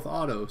 but they're both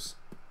autos.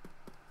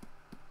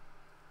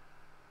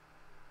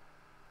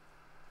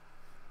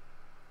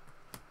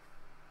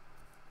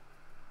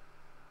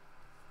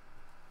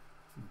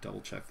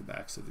 Double check the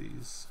backs of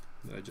these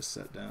that I just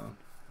set down.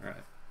 All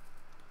right.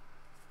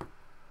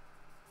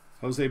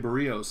 Jose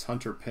Barrios,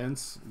 Hunter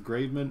Pence,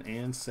 Graveman,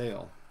 and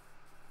Sale.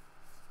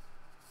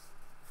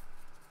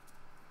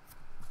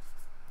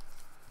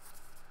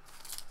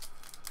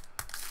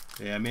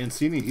 Yeah,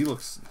 Mancini, he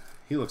looks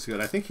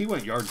good. I think he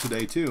went yard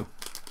today too.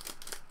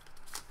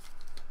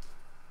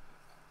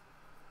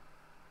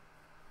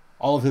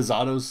 All of his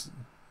autos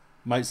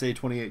might say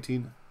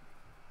 2018.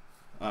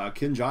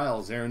 Ken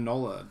Giles, Aaron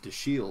Nola,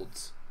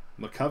 DeShields,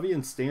 McCovey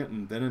and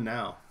Stanton, then and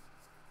now.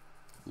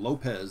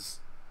 Lopez,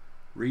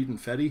 Reed and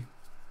Fetty,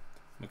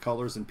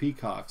 McCullers and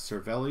Peacock,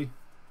 Cervelli,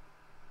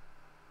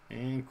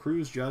 and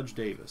Cruz Judge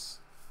Davis.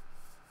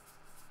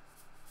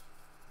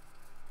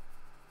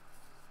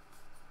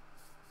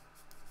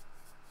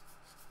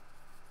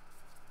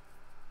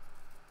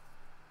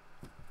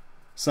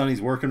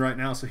 Sonny's working right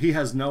now, so he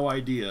has no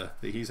idea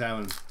that he's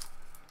having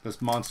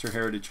this Monster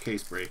Heritage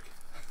case break.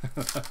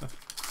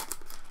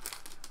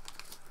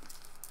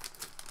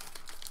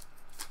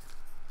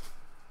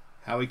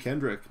 Howie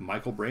Kendrick,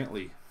 Michael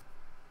Brantley,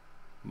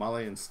 Male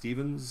and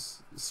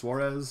Stevens,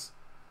 Suarez,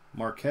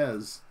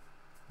 Marquez,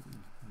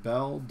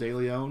 Bell, De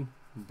Leon,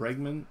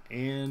 Bregman,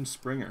 and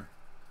Springer.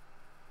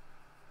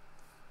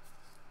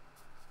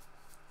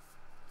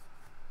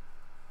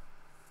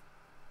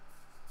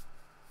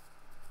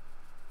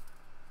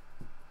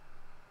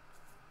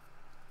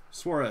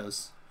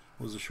 Suarez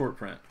was a short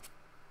print.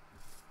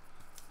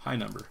 High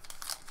number.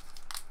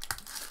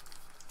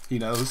 He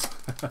knows.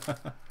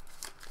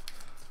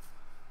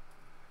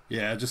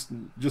 Yeah, just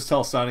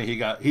tell Sonny he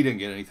didn't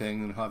get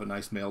anything, and he'll have a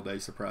nice mail day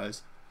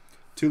surprise.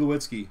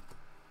 Tulowitzki,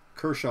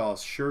 Kershaw,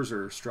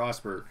 Scherzer,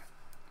 Strasburg,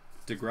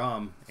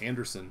 DeGrom,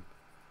 Anderson,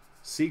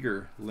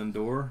 Seager,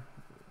 Lindor,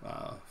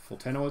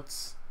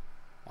 Fultonowitz,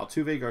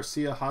 Altuve,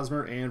 Garcia,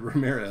 Hosmer, and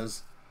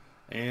Ramirez,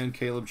 and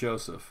Caleb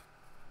Joseph.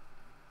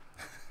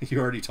 You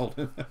already told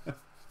him.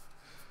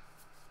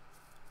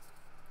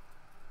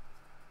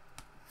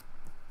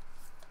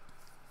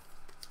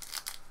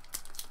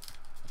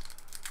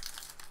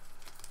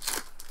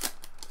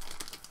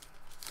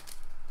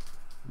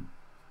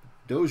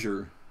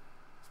 Dozier,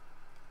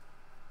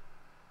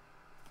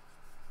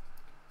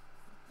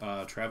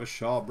 Travis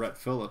Shaw, Brett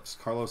Phillips,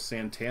 Carlos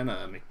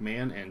Santana,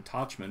 McMahon, and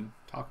Tachman,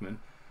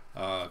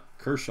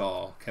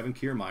 Kershaw, Kevin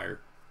Kiermaier,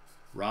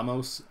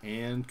 Ramos,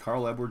 and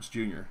Carl Edwards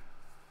Jr.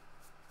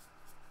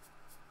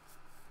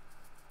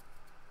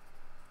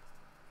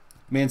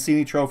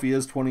 Mancini trophy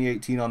is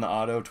 2018 on the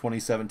auto,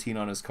 2017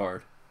 on his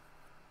card.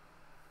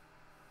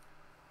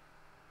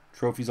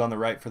 Trophy's on the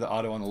right for the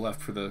auto, on the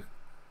left for the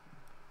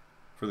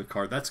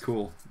card. That's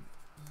cool.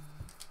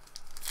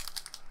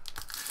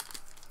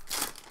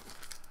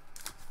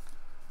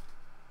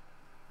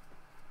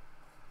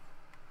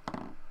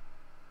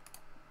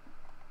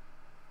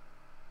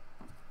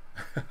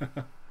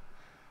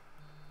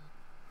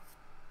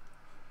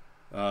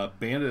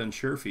 Bandit and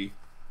Sherfy,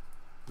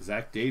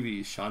 Zach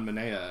Davies, Sean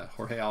Manaea,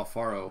 Jorge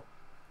Alfaro,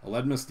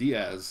 Aledmus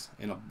Diaz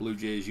in a Blue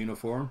Jays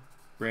uniform,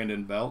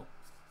 Brandon Belt,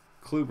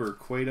 Kluber,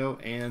 Cueto,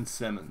 and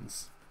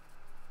Simmons.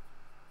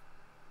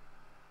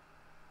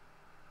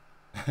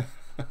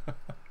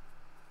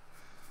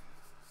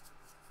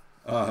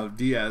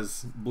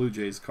 Diaz Blue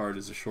Jays card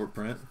is a short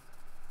print.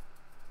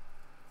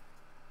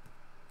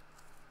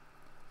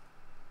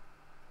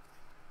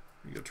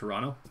 There you go,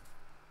 Toronto.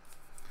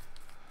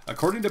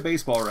 According to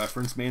Baseball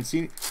Reference,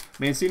 Mancini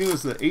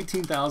was the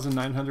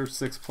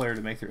 18,906th player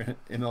to make their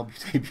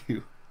MLB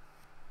debut.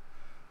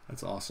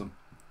 That's awesome.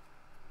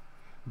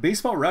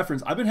 Baseball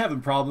Reference, I've been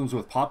having problems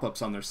with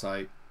pop-ups on their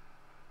site.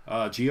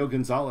 Gio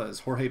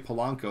Gonzalez, Jorge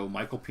Polanco,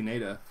 Michael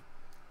Pineda,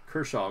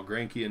 Kershaw,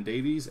 Greinke and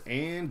Davies,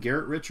 and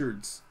Garrett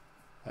Richards.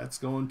 That's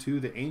going to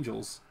the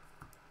Angels.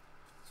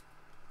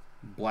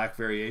 Black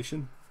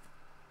variation.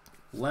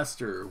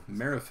 Lester,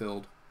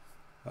 Merrifield,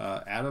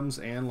 Adams,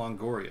 and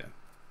Longoria.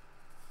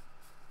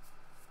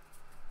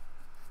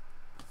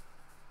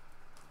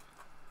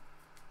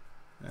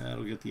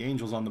 That'll get the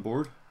Angels on the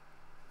board.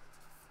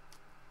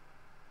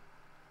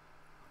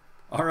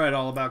 All right,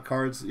 All About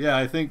Cards. Yeah,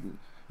 I think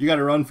you got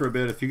to run for a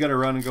bit. If you got to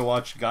run and go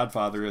watch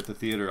Godfather at the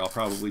theater, I'll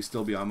probably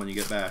still be on when you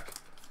get back.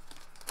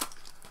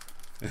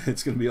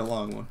 It's going to be a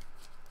long one.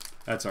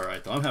 That's all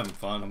right, though. I'm having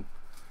fun.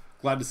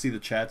 Glad to see the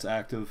chat's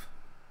active.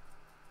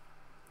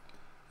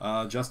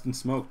 Justin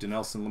Smoke,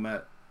 Denelson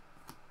Lamet,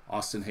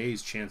 Austin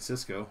Hayes,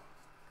 Chancisco,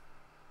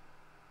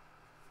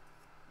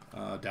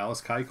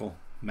 Dallas Keuchel,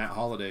 Matt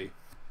Holliday,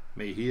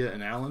 Mejia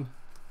and Allen,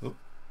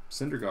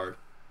 Syndergaard,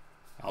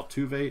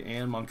 Altuve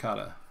and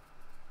Moncada.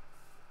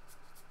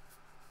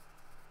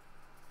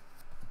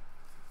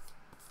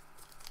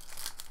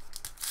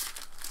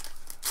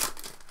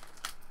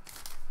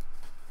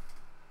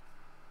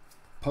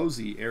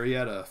 Posey,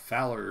 Arrieta,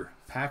 Fowler,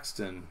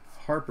 Paxton,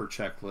 Harper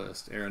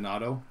checklist,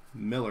 Arenado,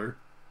 Miller,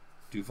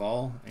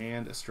 Duvall,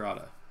 and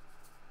Estrada.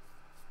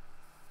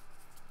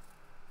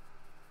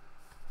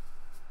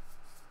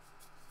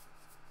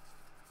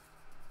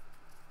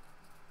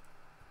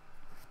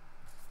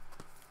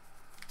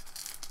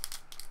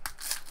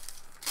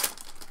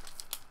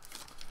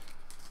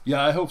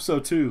 Yeah, I hope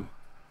so too.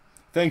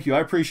 Thank you. I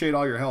appreciate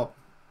all your help.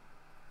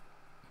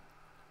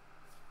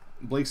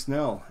 Blake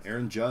Snell,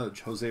 Aaron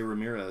Judge, Jose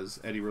Ramirez,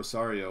 Eddie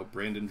Rosario,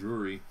 Brandon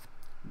Drury,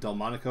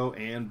 Delmonico,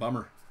 and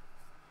Bummer.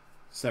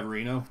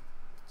 Severino,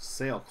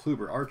 Sale,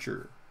 Kluber,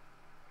 Archer,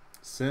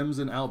 Sims,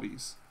 and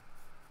Albies.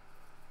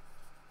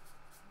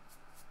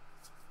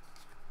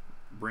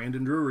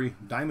 Brandon Drury,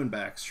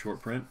 Diamondbacks,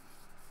 short print.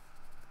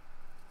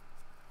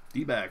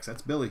 D-backs,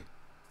 that's Billy.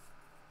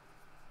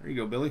 There you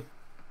go, Billy.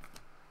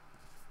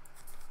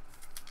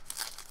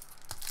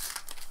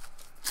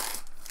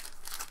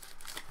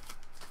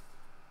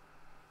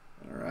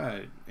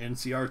 Alright,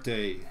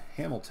 Enciarte,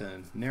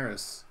 Hamilton,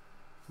 Neris,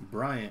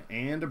 Bryant,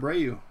 and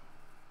Abreu.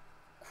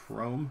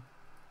 Chrome.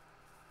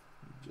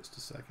 Just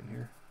a second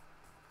here.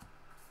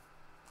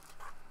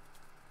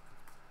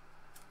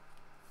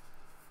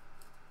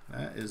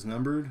 That is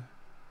numbered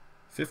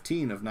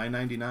 15 of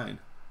 999.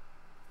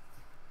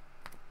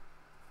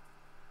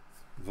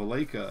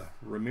 Valleca,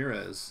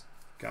 Ramirez,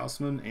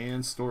 Gaussman,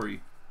 and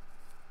Story.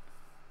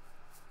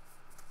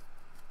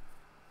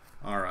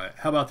 Alright,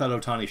 how about that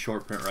Ohtani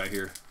short print right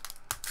here?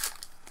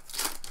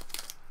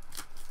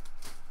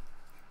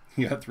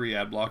 You got 3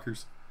 ad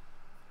blockers.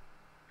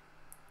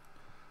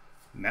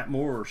 Matt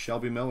Moore,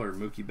 Shelby Miller,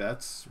 Mookie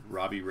Betts,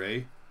 Robbie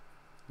Ray,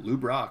 Lou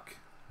Brock,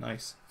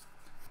 nice.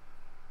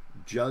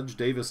 Judge,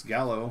 Davis,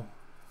 Gallo,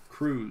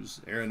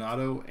 Cruz,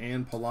 Arenado,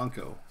 and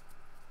Polanco.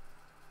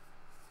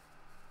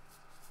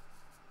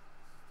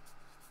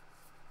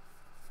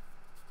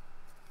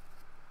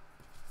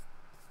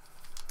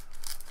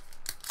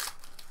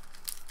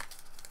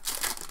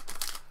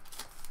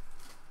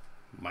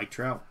 Mike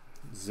Trout,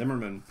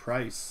 Zimmerman,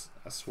 Price,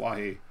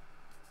 Aswahe,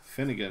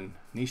 Finnegan,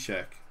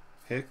 Neshek,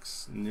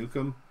 Hicks,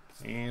 Newcomb,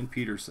 and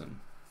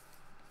Peterson.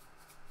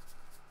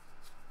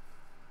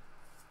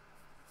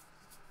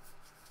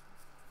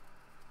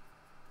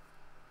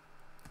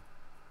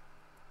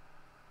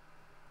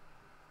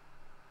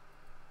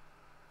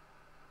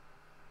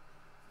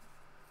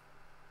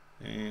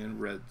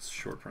 And Reds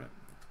short print.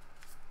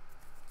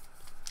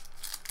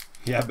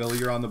 Yeah, Billy,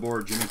 you're on the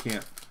board. Jimmy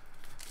can't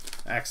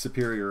act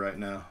superior right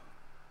now.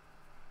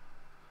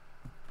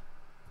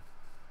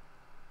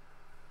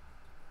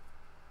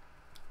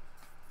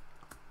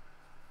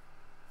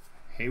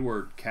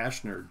 Hayward,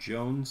 Cashner,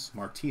 Jones,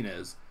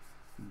 Martinez,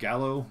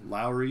 Gallo,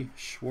 Lowry,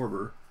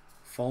 Schwarber,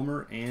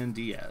 Fulmer, and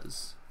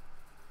Diaz.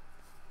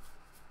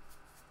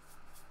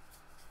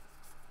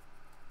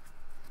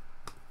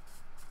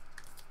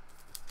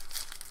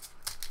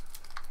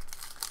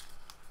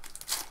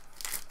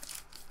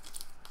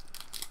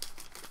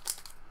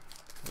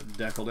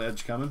 Deckled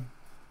edge coming.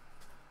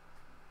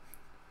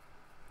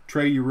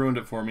 Trey, you ruined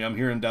it for me. I'm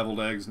hearing deviled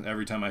eggs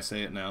every time I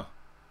say it now.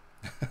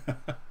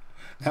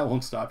 That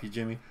won't stop you,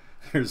 Jimmy.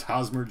 There's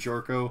Hosmer,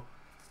 Jorko,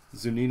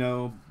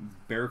 Zunino,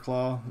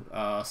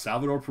 Bearclaw,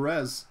 Salvador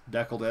Perez,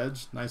 deckled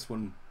edge. Nice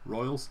one,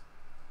 Royals.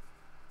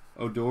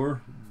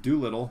 Odor,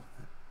 Doolittle.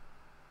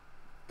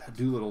 That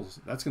Doolittle,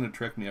 that's going to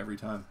trick me every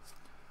time.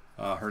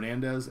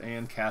 Hernandez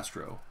and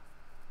Castro.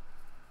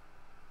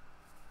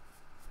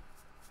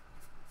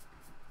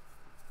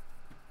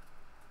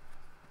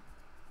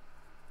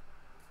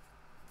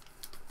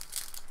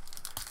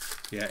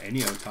 Yeah, any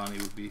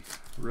Ohtani would be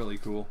really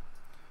cool.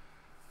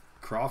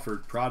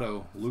 Crawford,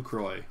 Prado,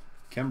 Lucroy,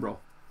 Kimbrel,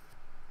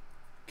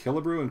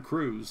 Killebrew and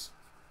Cruz,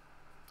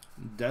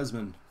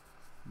 Desmond,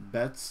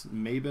 Betts,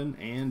 Maben,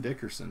 and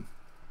Dickerson.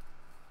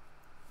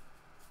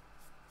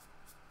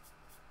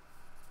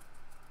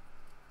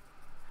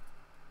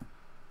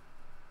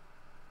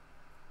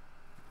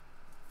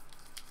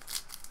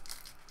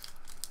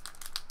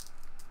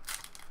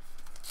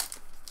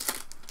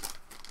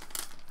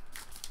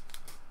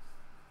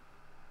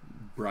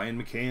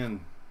 Brian McCann,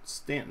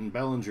 Stanton,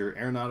 Bellinger,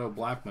 Arenado,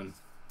 Blackman,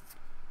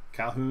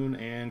 Calhoun,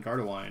 and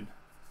Gardewine.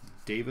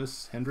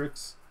 Davis,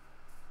 Hendricks,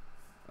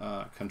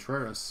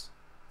 Contreras,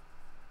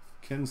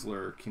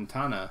 Kinsler,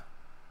 Quintana,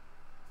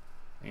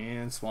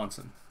 and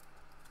Swanson.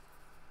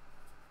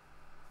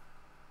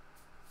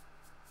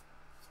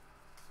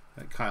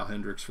 That Kyle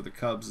Hendricks for the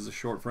Cubs is a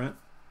short print.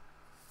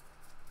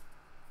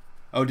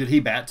 Oh, did he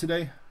bat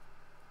today?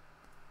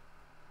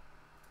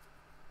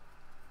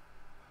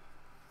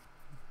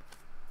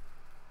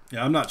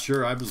 Yeah, I'm not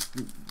sure. I was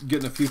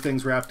getting a few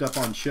things wrapped up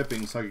on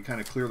shipping so I could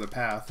kind of clear the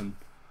path, and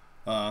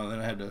then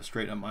I had to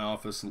straighten up my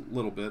office a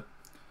little bit.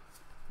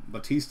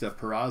 Batista,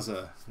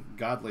 Peraza,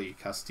 Godley,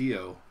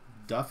 Castillo,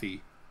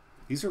 Duffy.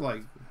 These are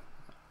like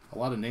a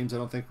lot of names I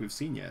don't think we've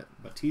seen yet.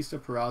 Batista,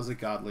 Peraza,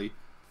 Godley,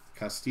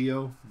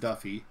 Castillo,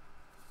 Duffy,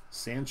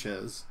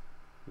 Sanchez,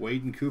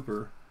 Wade and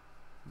Cooper,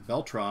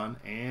 Beltran,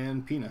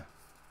 and Pina.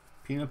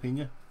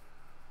 Pina.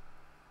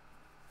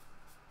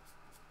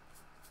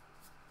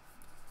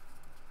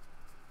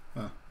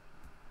 Huh.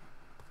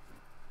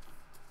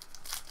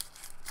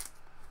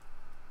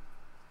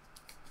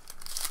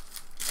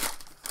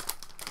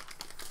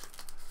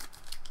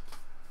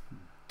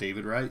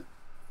 David Wright,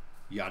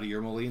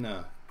 Yadier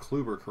Molina,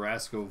 Kluber,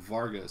 Carrasco,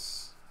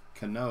 Vargas,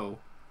 Cano,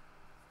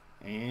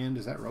 and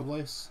is that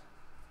Robles?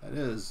 That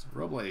is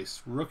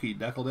Robles, rookie,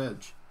 deckled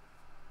edge.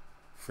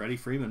 Freddie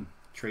Freeman,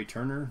 Trey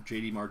Turner,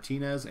 JD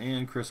Martinez,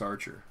 and Chris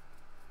Archer.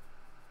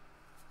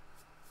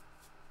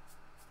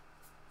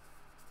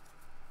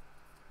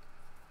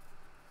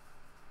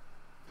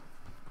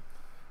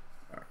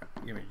 All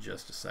right, give me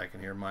just a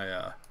second here.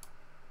 My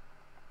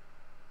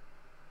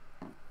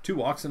 2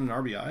 walks and an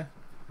RBI.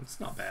 That's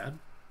not bad.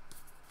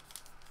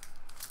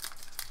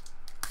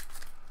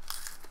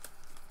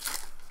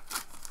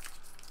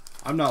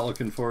 I'm not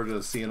looking forward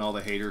to seeing all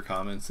the hater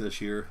comments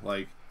this year.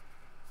 Like,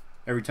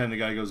 every time the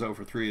guy goes 0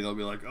 for 3, they'll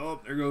be like,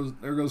 "Oh,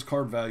 there goes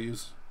card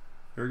values.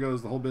 There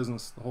goes the whole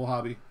business, the whole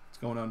hobby. It's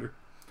going under."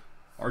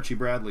 Archie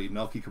Bradley,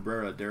 Melky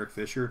Cabrera, Derek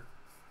Fisher,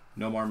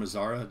 Nomar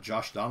Mazara,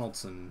 Josh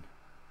Donaldson,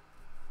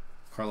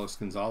 Carlos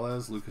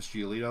Gonzalez, Lucas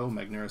Giolito,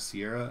 Magneuris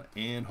Sierra,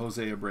 and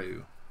Jose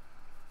Abreu.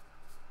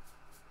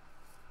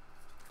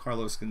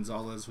 Carlos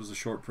Gonzalez was a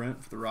short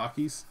print for the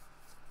Rockies.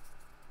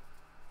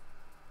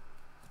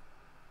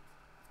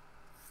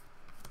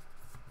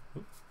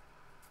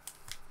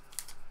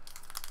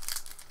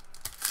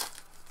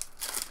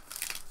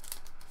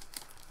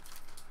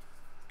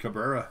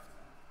 Cabrera,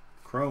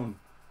 Crone,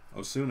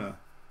 Osuna,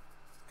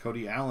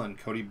 Cody Allen,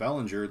 Cody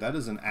Bellinger. That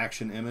is an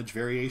action image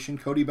variation.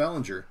 Cody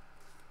Bellinger.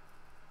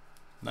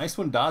 Nice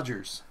one,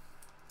 Dodgers.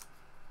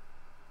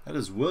 That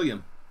is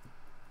William.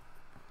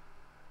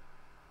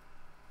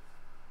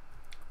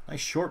 Nice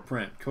short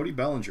print. Cody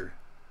Bellinger.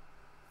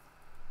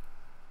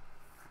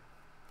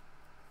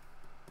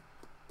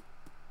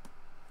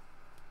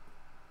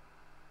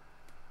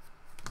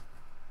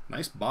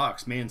 Nice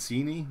box.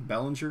 Mancini,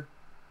 Bellinger,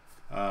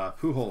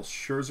 Pujols,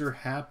 Scherzer,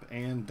 Happ,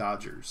 and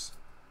Dodgers.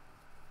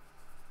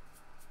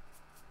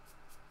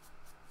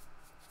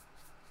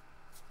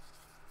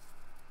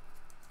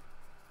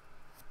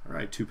 All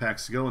right, 2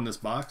 packs to go in this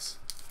box.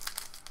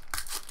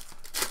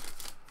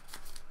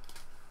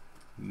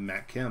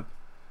 Matt Kemp,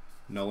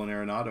 Nolan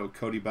Arenado,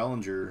 Cody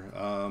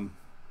Bellinger,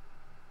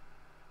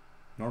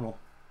 normal.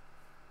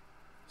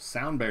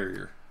 Sound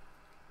barrier.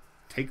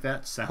 Take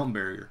that, sound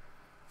barrier.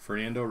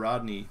 Fernando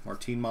Rodney,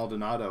 Martin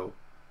Maldonado,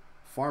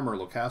 Farmer,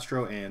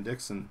 Locastro, and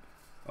Dixon,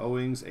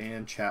 Owings,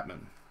 and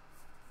Chapman.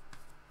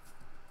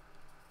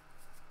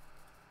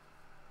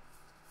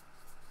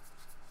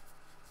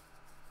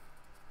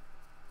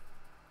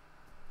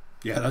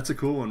 Yeah, that's a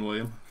cool one,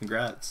 William.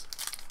 Congrats.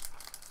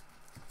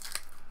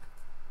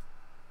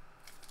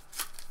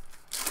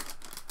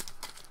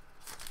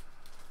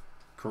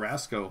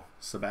 Carrasco,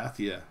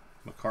 Sabathia,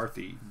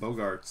 McCarthy,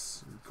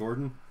 Bogarts,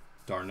 Gordon,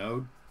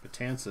 Darnode,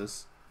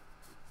 Betances,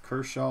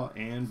 Kershaw,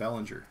 and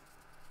Bellinger.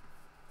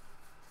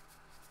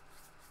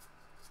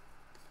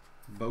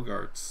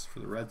 Bogarts for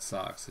the Red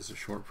Sox is a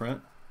short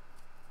print.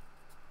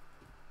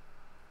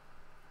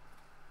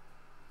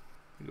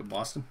 You go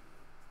Boston.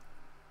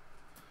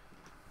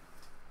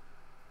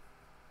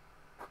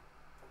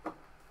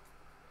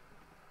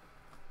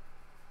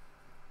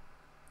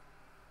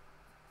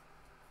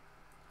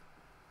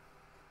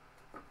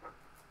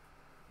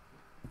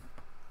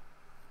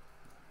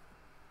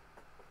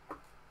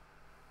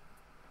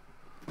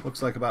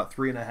 Looks like about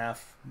 3.5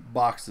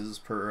 boxes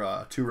per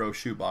 2-row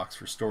shoe box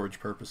for storage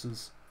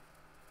purposes.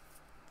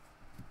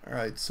 All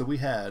right, so we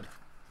had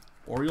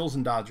Orioles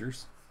and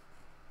Dodgers.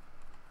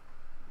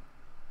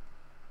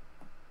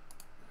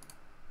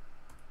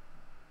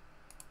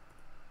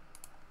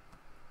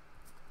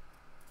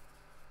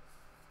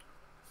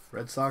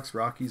 Red Sox,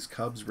 Rockies,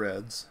 Cubs,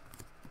 Reds.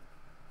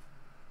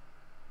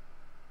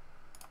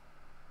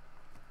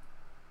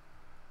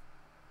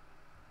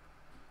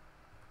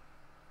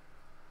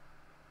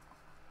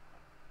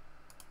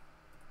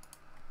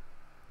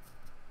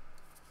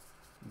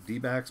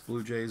 D-backs,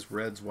 Blue Jays,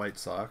 Reds, White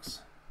Sox.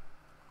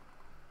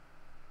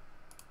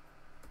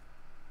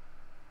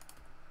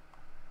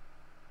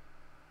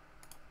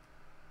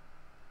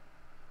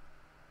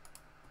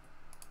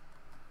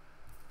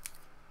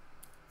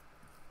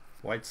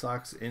 White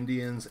Sox,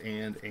 Indians,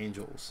 and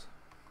Angels.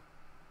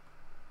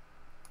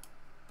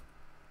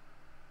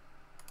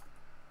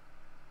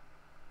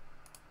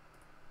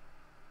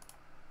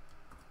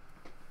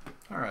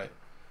 All right.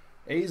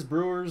 A's,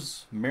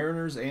 Brewers,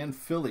 Mariners, and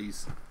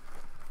Phillies.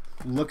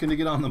 Looking to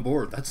get on the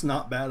board. That's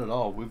not bad at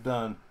all. We've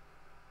done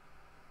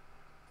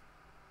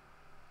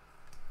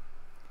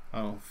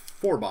Oh,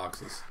 4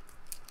 boxes.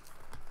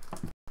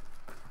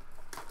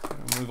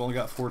 And we've only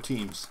got 4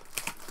 teams.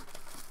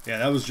 Yeah,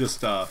 that was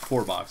just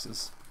 4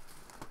 boxes.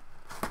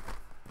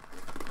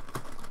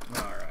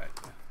 Alright.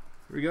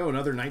 Here we go,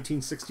 another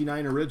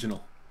 1969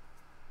 original.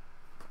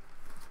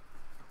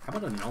 How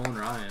about a Nolan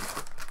Ryan?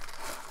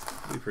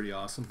 That'd be pretty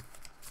awesome.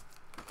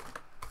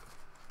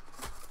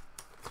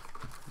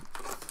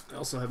 I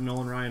also have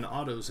Nolan Ryan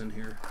autos in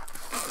here.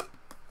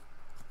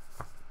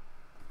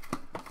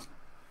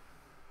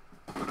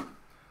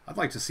 I'd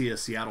like to see a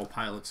Seattle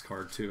Pilots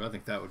card too. I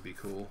think that would be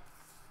cool.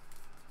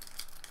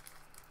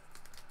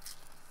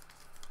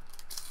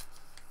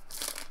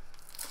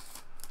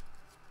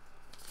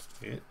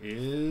 It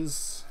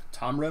is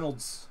Tom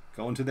Reynolds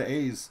going to the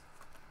A's.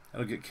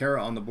 That'll get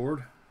Kara on the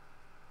board.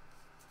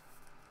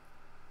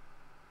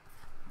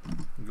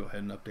 Go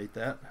ahead and update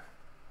that.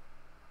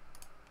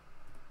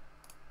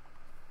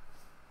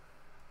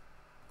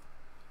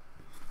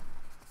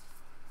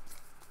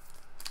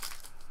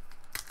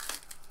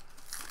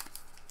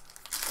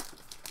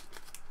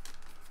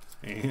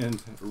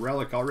 And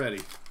relic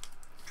already.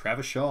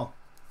 Travis Shaw,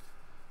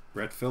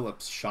 Brett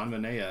Phillips, Sean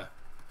Manaea,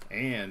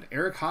 and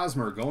Eric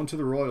Hosmer going to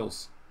the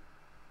Royals.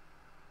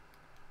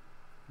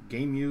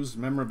 Game used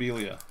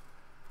memorabilia.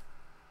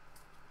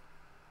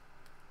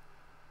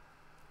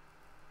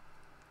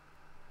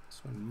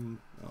 This one,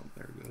 oh,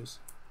 there it goes.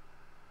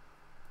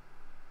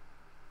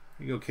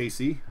 Here you go,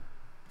 KC.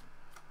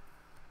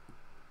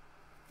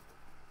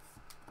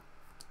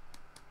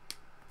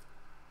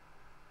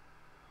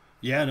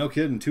 Yeah, no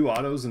kidding. 2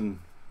 autos and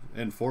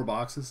 4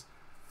 boxes.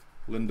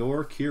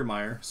 Lindor,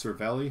 Kiermaier,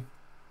 Cervelli,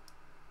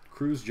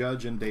 Cruz,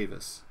 Judge, and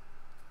Davis.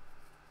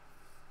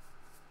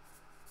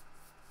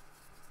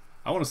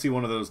 I want to see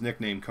one of those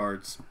nickname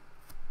cards.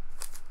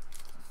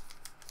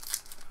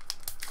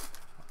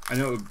 I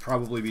know it would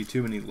probably be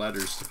too many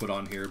letters to put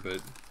on here,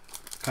 but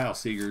Kyle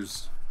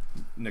Seager's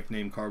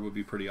nickname card would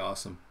be pretty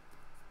awesome.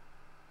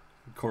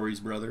 Corey's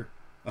brother.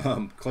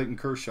 Clayton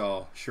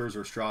Kershaw,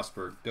 Scherzer,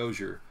 Strasburg,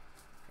 Dozier,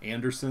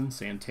 Anderson,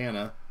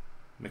 Santana,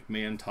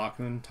 McMahon,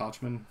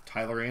 Tauchman,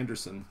 Tyler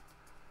Anderson.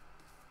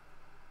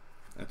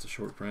 That's a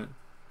short print.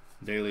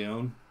 De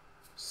Leon,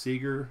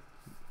 Seager,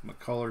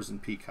 McCullers,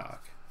 and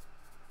Peacock.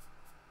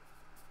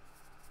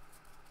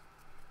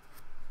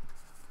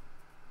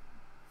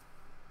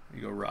 There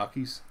you go,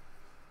 Rockies.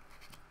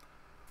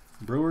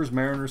 Brewers,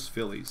 Mariners,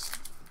 Phillies.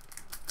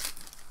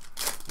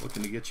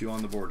 Looking to get you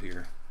on the board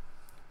here.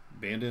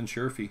 Banda and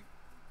Sherfy.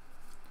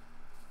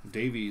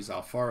 Davies,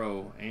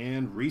 Alfaro,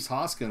 and Rhys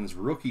Hoskins,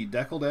 rookie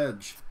deckled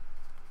edge.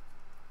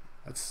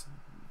 That's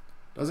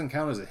doesn't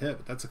count as a hit,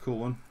 but that's a cool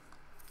one.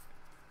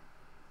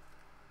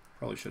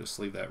 Probably should have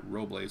sleeved that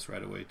Robles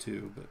right away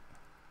too, but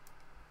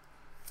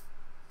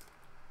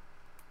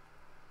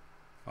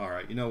all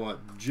right. You know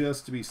what?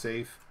 Just to be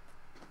safe,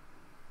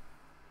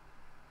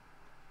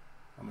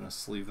 I'm gonna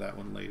sleeve that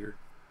one later,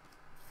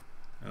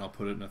 and I'll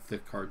put it in a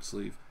thick card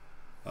sleeve.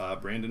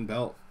 Brandon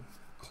Belt,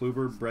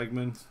 Kluber,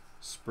 Bregman,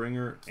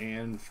 Springer,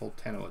 and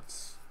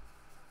Foltynewicz.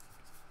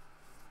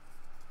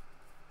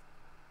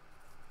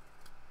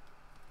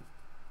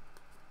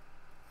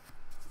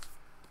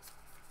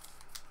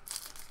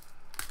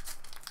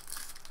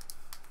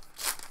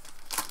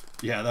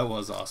 Yeah, that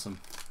was awesome.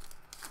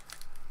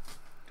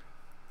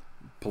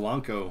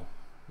 Polanco,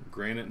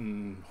 Granite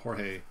and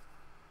Jorge,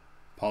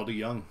 Paul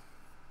DeYoung,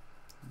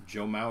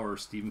 Joe Mauer,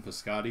 Stephen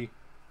Piscotty,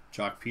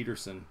 Jock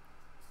Peterson,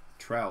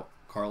 Trout,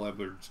 Carl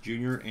Edwards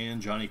Jr.,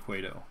 and Johnny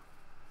Cueto.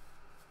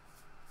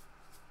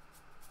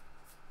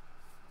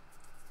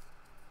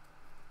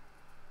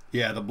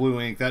 Yeah, the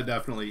blue ink, that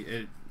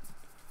definitely,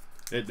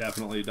 it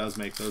definitely does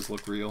make those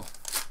look real.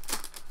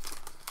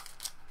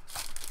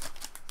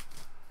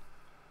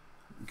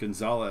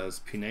 Gonzalez,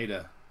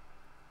 Pineda,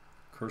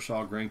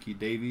 Kershaw, Greinke,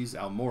 Davies,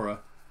 Almora,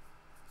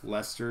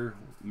 Lester,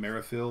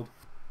 Merrifield,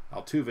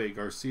 Altuve,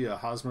 Garcia,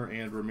 Hosmer,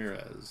 and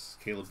Ramirez,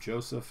 Caleb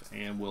Joseph,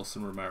 and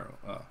Wilson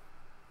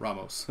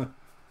Ramos.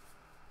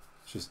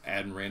 Just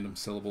adding random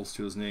syllables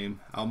to his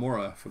name.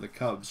 Almora for the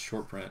Cubs,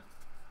 short print.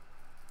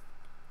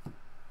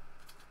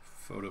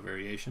 Photo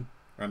variation.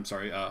 Or I'm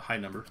sorry, high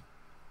number.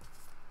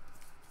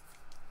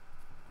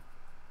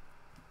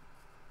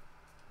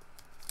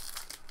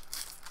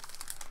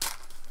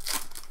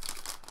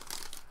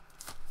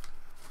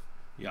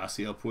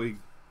 Yasiel Puig,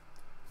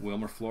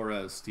 Wilmer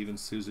Flores, Steven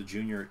Souza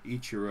Jr.,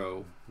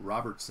 Ichiro,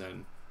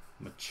 Robertson,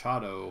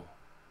 Machado,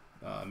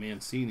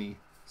 Mancini,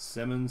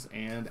 Simmons,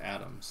 and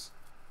Adams.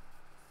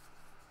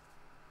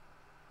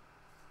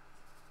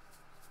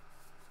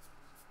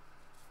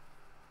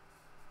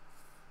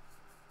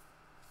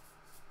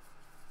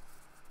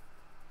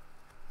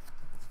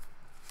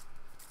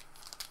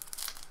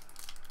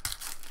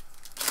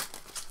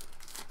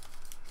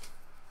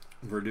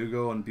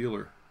 Verdugo and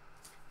Bueller.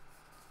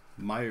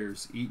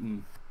 Myers,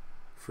 Eaton,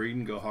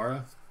 Frieden,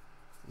 Gohara,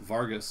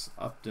 Vargas,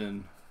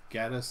 Upton,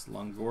 Gaddis,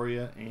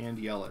 Longoria, and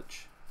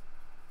Yelich.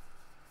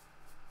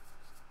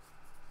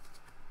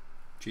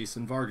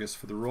 Jason Vargas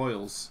for the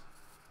Royals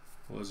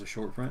was a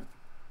short print.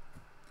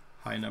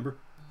 High number.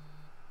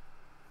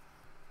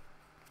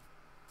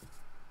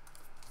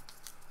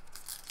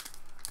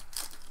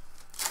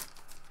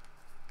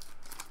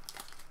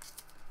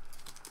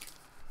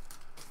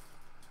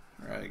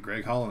 right,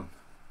 Greg Holland,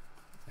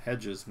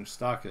 Hedges,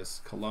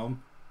 Moustakas,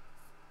 Colomb,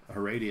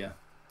 Heredia,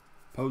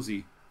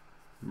 Posey,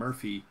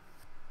 Murphy,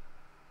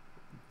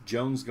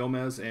 Jones,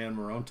 Gomez, and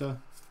Moronta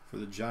for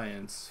the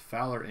Giants.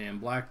 Fowler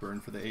and Blackburn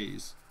for the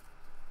A's.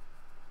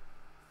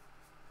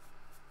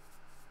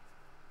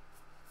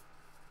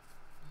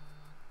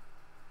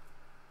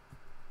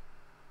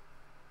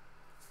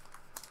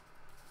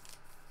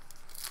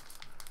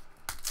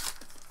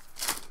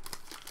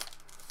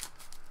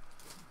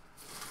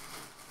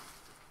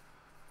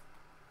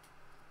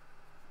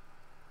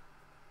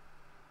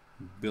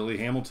 Billy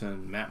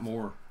Hamilton, Matt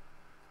Moore,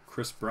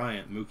 Chris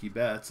Bryant, Mookie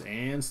Betts,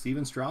 and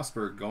Steven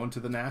Strasburg going to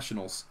the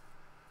Nationals.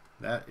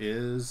 That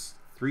is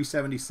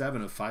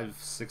 377 of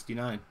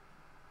 569.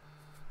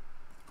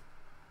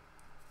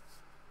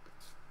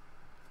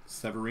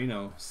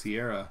 Severino,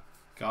 Sierra,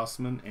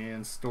 Gossman,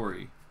 and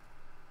Story.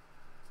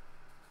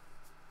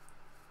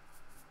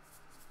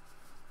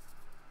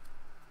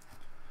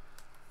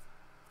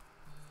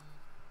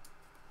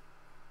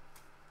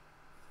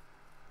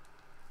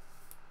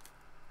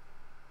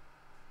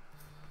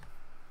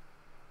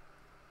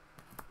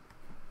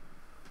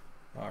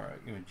 All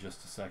right, give me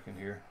just a second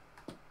here.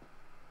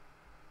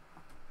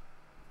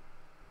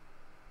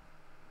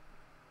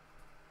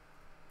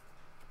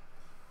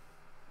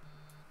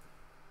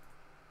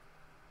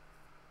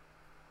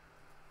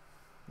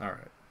 All right.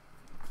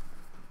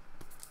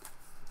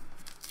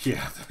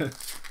 Yeah,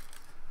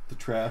 the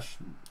trash.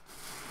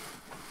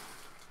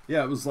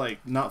 Yeah, it was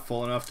like not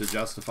full enough to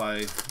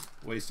justify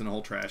wasting a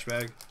whole trash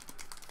bag.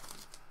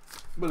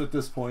 But at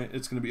this point,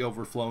 it's going to be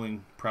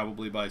overflowing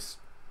probably by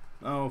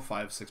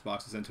 5-6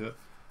 boxes into it.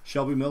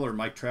 Shelby Miller,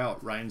 Mike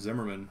Trout, Ryan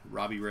Zimmerman,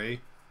 Robbie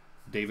Ray,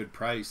 David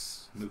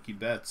Price, Mookie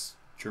Betts,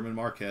 German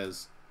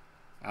Marquez,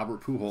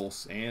 Albert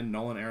Pujols, and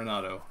Nolan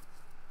Arenado.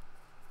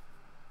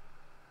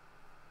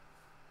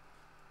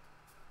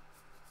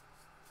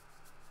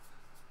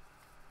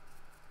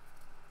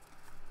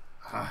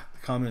 The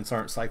comments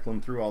aren't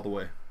cycling through all the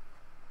way.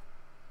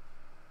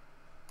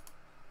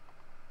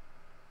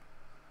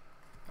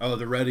 Oh,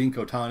 the red ink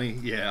Ohtani.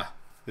 Yeah.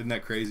 Isn't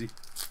that crazy?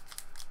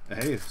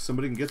 Hey, if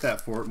somebody can get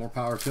that for it, more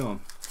power to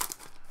them.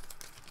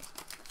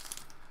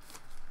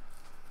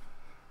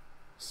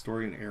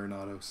 Story and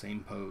Arenado,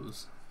 same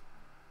pose.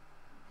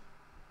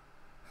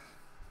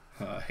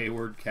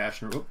 Hayward,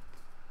 Cashner. Whoop.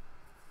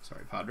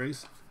 Sorry,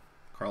 Padres.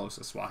 Carlos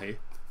Asuaje.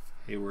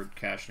 Hayward,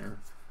 Cashner.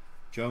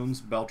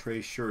 Jones, Beltre,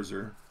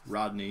 Scherzer,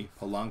 Rodney,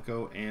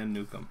 Polanco, and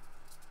Newcomb.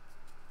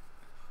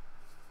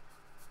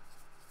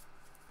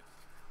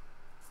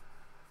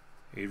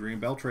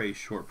 Adrian Beltre,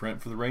 short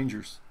print for the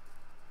Rangers.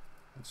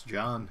 That's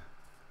John.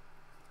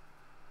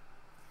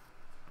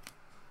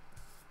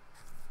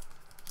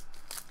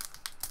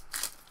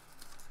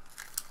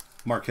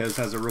 Marquez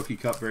has a Rookie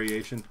Cup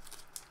variation.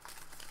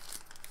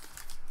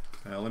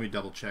 Let me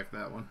double check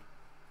that one.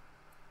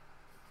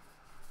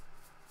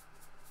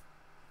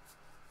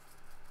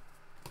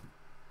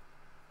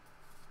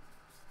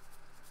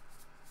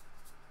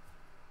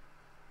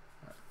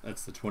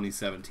 That's the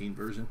 2017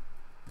 version.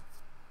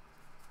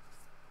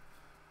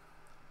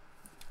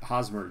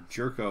 Hosmer,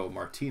 Jerko,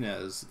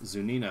 Martinez,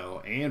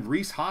 Zunino, and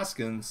Rhys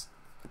Hoskins.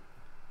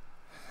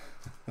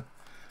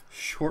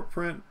 Short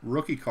print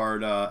rookie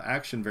card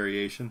action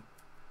variation.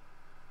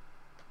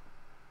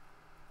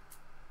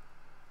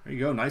 There you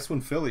go. Nice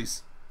one,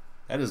 Phillies.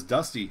 That is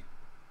Dusty.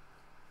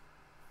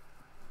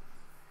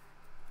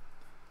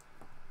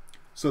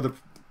 So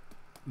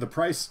the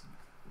price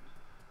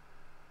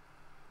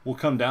will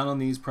come down on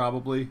these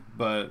probably,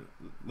 but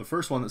the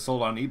first one that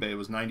sold on eBay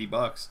was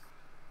 $90.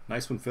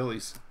 Nice one,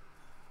 Phillies.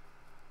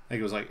 I think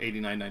it was like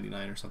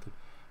 $89.99 or something.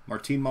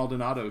 Martin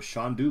Maldonado,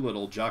 Sean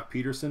Doolittle, Jock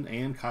Peterson,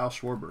 and Kyle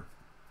Schwarber.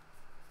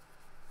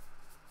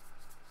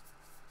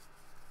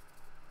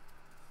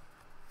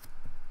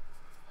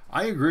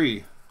 I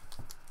agree,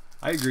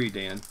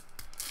 Dan.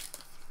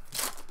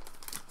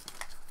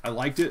 I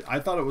liked it. I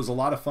thought it was a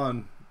lot of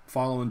fun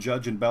following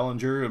Judge and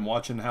Bellinger and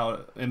watching how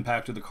it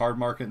impacted the card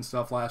market and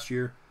stuff last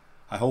year.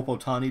 I hope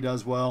Ohtani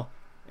does well,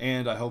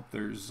 and I hope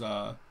there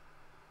are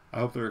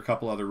a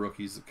couple other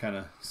rookies that kind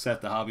of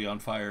set the hobby on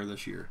fire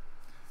this year.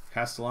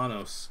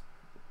 Castellanos,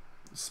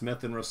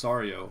 Smith and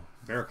Rosario,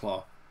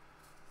 Bearclaw,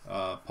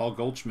 Paul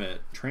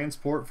Goldschmidt,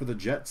 Transport for the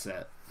Jet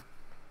Set,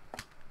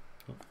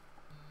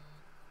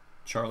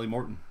 Charlie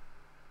Morton,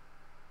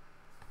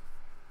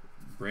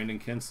 Brandon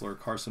Kinsler,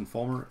 Carson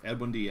Fulmer,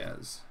 Edwin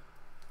Diaz.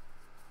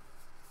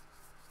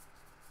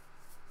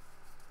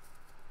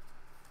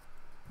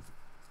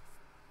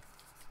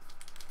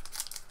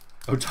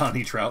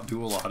 Ohtani Trout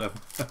dual auto.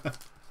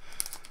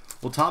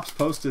 Well, Topps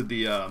posted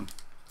the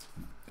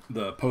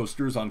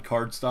posters on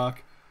Cardstock,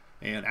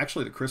 and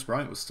actually the Chris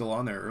Bryant was still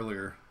on there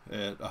earlier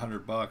at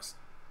 $100.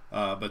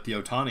 But the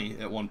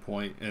Ohtani at one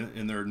point,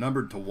 and they're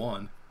numbered to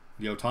 1.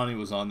 The Ohtani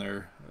was on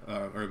there,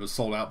 or it was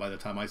sold out by the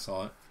time I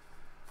saw it.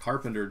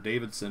 Carpenter,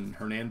 Davidson,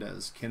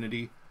 Hernandez,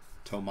 Kennedy,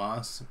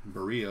 Tomas,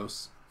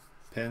 Barrios,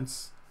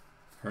 Pence,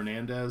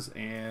 Hernandez,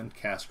 and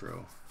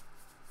Castro.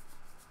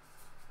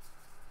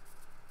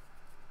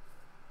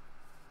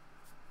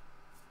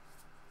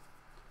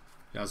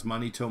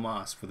 Yasmani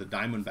Tomas for the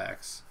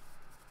Diamondbacks.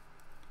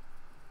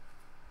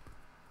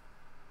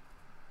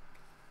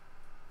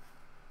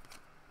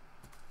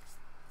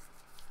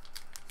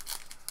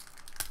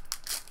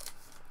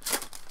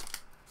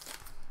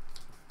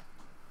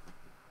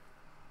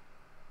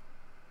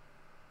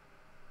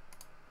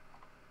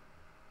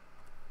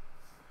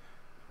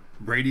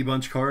 Brady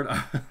Bunch card.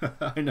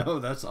 I know,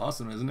 that's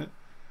awesome, isn't it?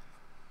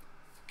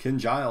 Ken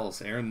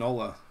Giles, Aaron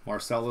Nola,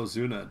 Marcelo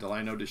Zuna,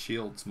 Delino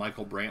DeShields,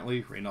 Michael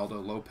Brantley,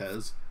 Reynaldo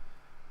Lopez,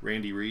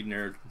 Randy Reed,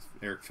 and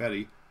Eric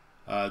Fetty,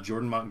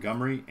 Jordan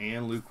Montgomery,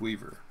 and Luke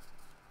Weaver.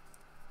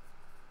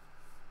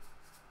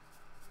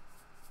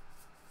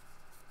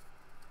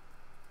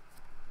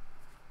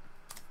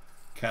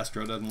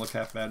 Castro doesn't look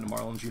half bad in a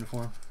Marlins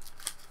uniform.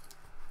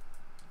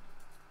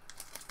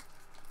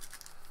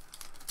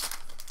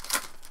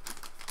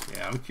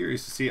 Yeah, I'm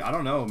curious to see. I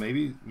don't know.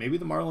 Maybe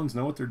the Marlins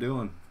know what they're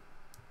doing.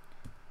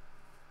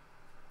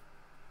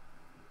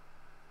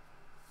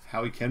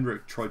 Howie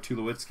Kendrick, Troy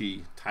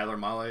Tulowitzki, Tyler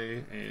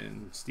Mahle,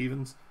 and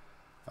Stevens,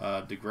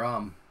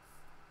 DeGrom,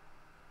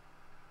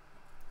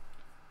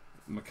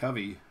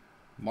 McCovey,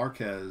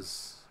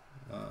 Marquez,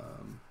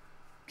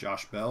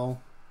 Josh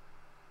Bell,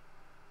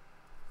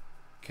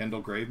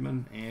 Kendall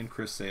Graveman, and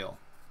Chris Sale.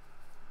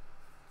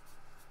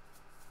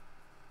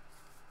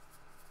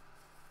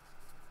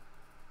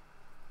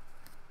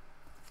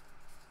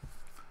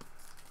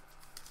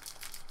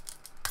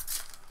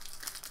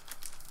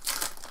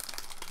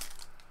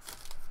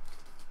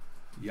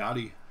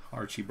 Yachty,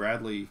 Archie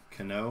Bradley,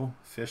 Cano,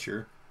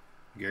 Fisher,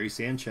 Gary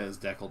Sanchez,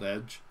 deckled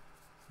edge,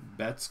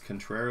 Betts,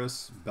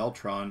 Contreras,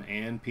 Beltran,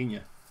 and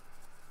Pena.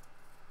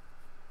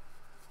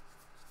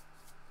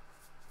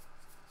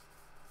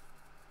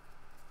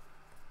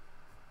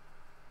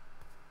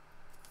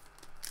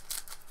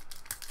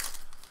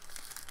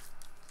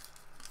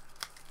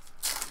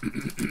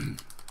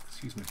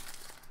 Excuse me.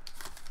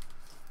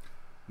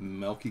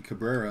 Melky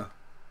Cabrera,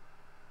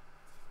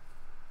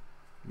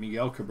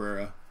 Miguel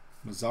Cabrera,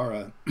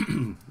 Mazzara,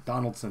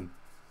 Donaldson,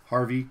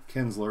 Harvey,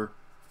 Kinsler,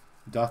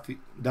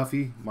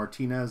 Duffy,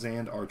 Martinez,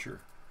 and Archer.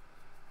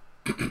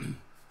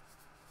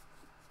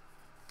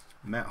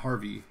 Matt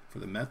Harvey for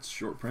the Mets,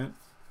 short print.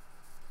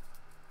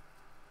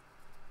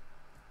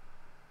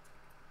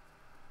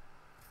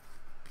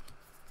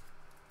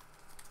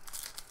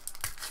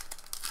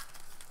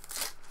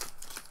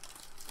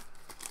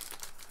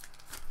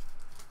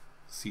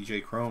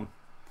 CJ Cron,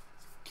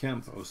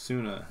 Kemp,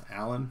 Osuna,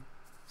 Allen,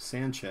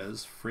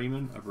 Sanchez,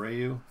 Freeman,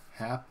 Abreu,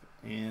 Happ,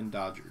 and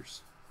Dodgers.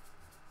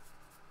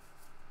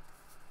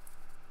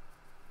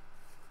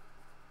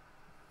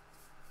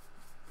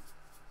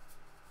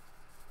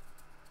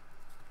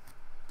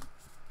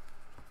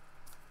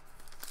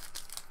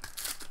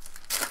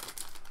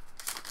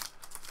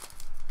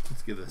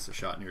 Let's give this a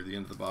shot near the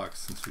end of the box,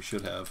 since we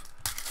should have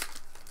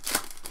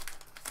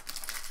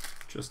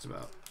just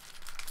about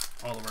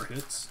all of our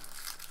hits.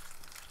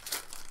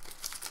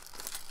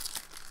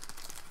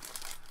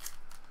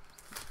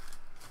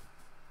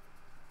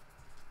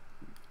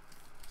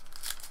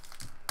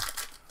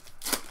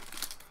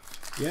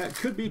 Yeah, it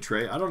could be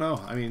Trey. I don't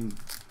know. I mean,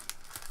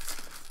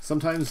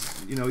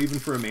 sometimes, you know, even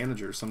for a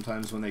manager,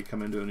 sometimes when they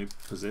come into a new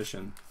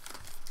position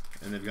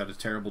and they've got a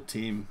terrible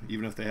team,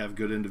 even if they have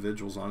good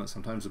individuals on it,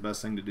 sometimes the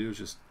best thing to do is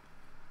just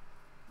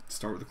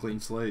start with a clean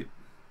slate.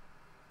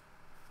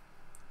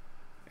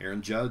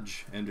 Aaron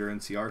Judge, Ender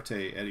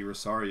Inciarte, Eddie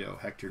Rosario,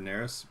 Hector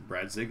Neris,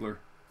 Brad Ziegler.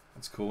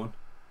 That's a cool one.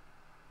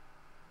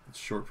 It's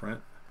short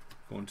print.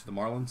 Going to the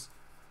Marlins.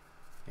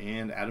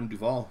 And Adam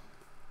Duvall.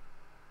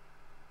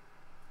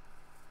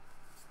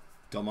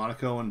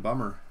 Delmonico and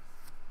Bummer,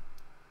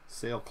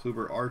 Sale,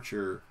 Kluber,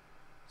 Archer,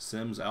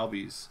 Sims,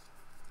 Albies,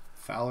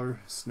 Fowler,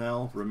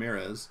 Snell,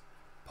 Ramirez,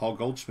 Paul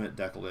Goldschmidt,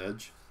 deckled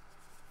edge,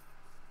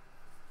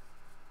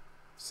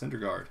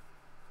 Syndergaard,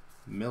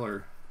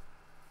 Miller,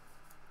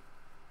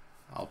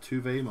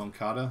 Altuve,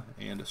 Moncada,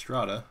 and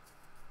Estrada.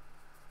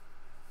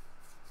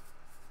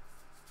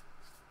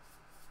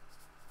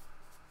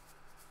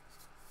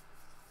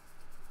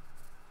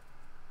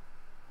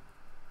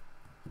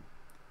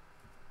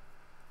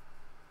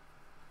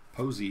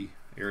 Posey,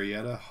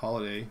 Arrieta,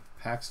 Holiday,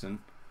 Paxton,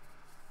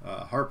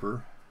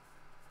 Harper,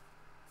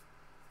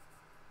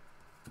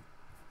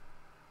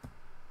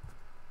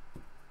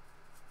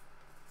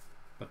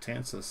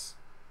 Betances,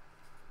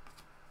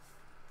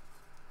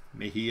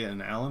 Mejia,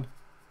 and Allen.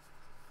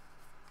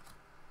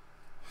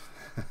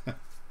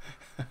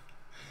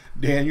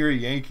 Dan, you're a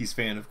Yankees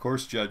fan. Of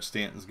course Judge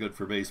Stanton's good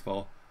for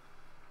baseball.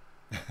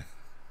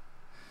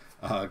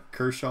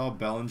 Kershaw,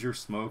 Bellinger,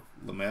 Smoke,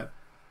 Lamet,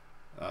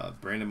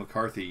 Brandon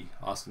McCarthy,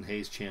 Austin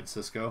Hayes, Chance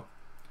Sisco.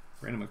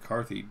 Brandon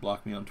McCarthy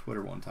blocked me on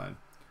Twitter one time.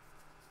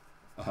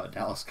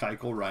 Dallas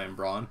Keuchel, Ryan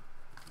Braun.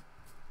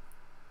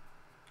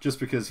 Just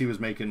because he was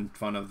making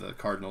fun of the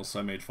Cardinals,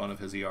 so I made fun of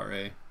his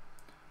ERA.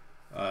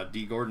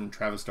 D. Gordon,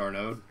 Travis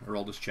d'Arnaud,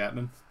 Aroldis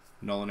Chapman,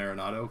 Nolan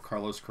Arenado,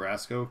 Carlos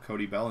Carrasco,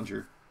 Cody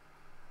Bellinger,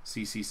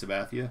 CC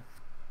Sabathia,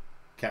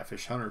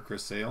 Catfish Hunter,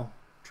 Chris Sale,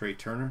 Trey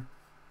Turner,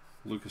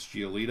 Lucas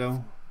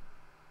Giolito,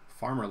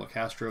 Farmer,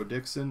 LeCastro,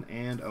 Dixon,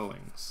 and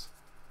Owings.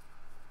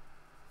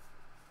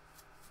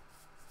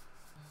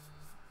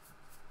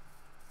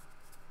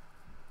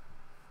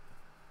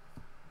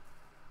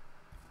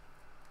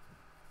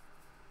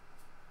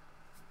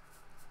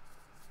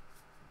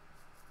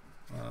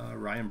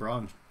 Ryan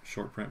Braun,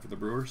 short print for the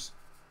Brewers.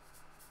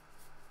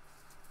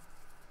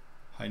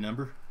 High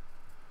number.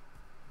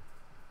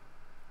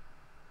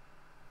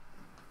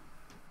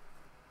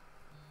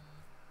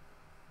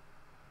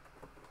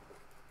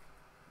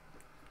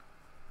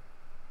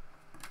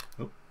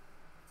 Oh.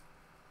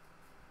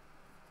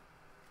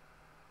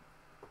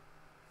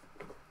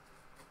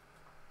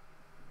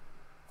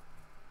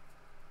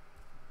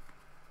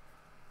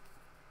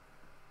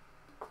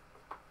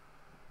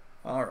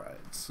 All right,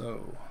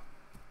 so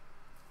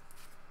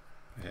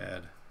we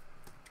had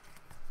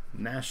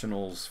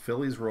Nationals,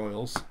 Phillies,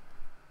 Royals.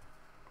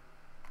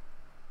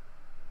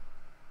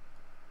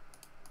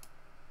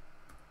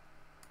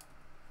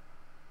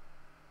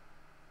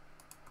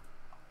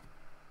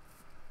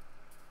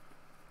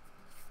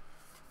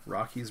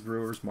 Rockies,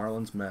 Brewers,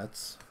 Marlins,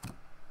 Mets.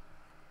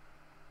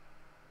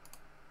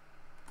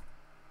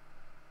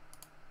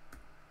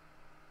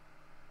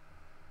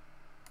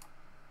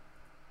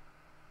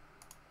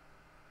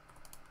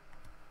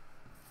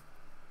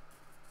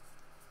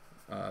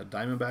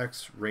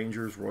 Diamondbacks,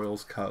 Rangers,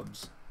 Royals,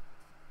 Cubs.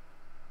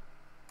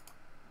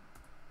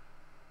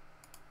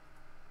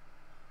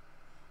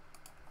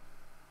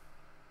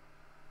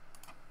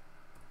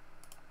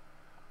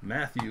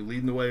 Matthew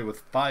leading the way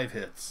with 5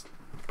 hits.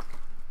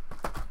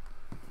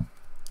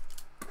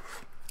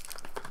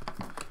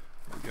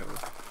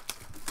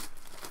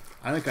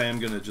 I think I am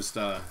going to just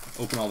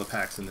open all the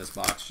packs in this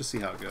box, just see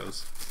how it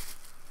goes.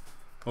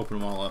 Open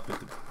them all up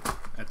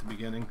at the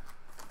beginning.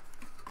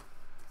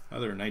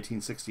 Another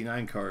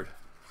 1969 card.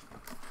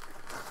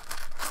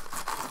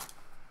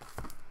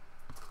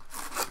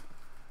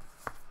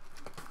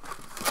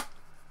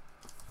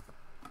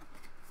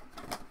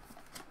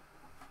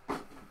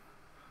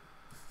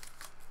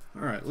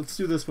 Alright, let's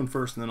do this one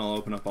first and then I'll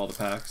open up all the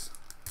packs.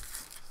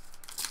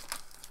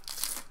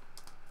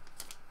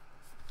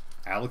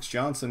 Alex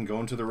Johnson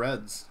going to the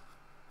Reds.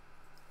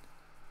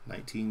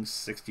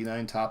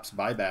 1969 Topps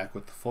buyback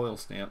with the foil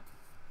stamp.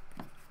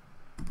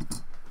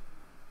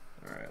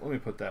 Alright, let me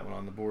put that one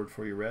on the board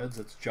for you, Reds.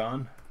 That's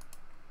John.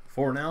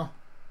 4 now.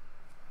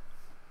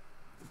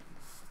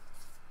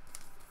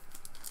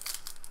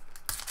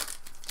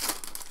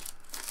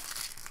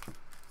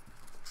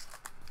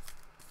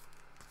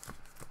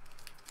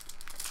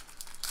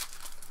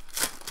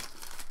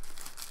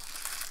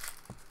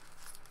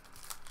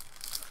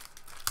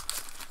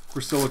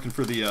 We're still looking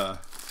for the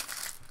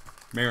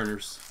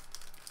Mariners,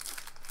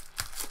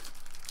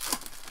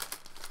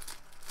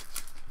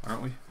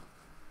 aren't we?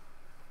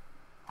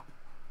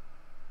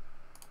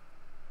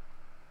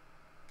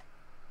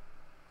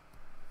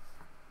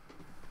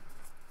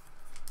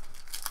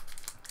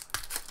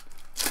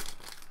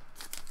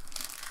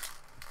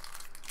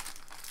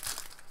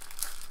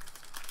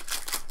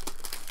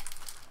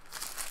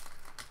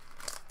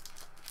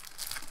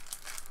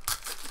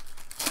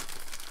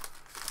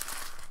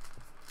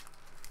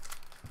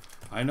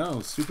 I know,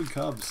 stupid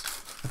Cubs.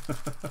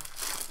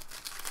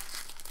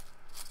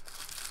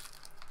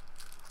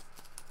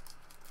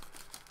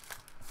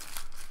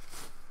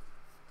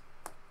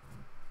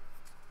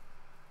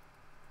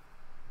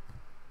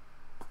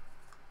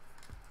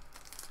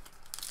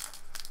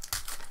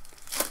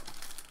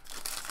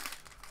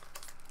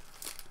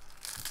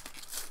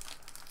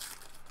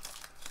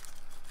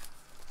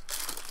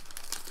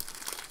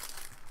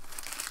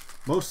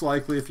 Most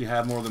likely, if you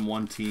have more than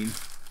one team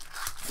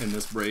in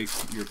this break,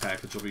 your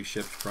package will be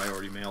shipped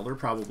priority mail. There'll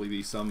probably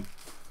be some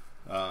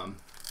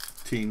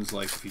teams,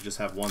 like if you just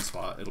have one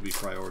spot, it'll be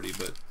priority,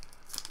 but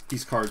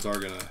these cards are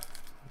going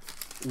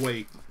to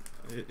weigh,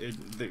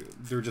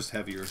 they're just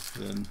heavier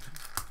than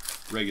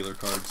regular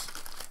cards.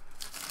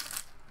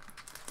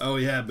 Oh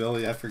yeah,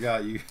 Billy, I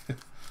forgot you.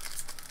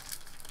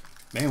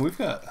 Man, we've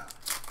got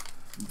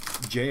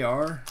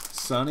JR,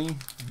 Sonny,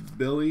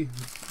 Billy,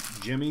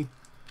 Jimmy.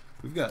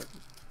 We've got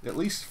at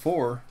least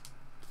 4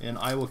 in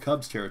Iowa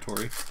Cubs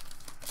territory.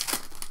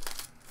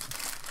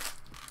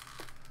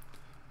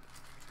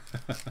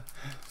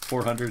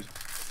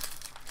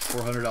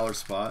 $400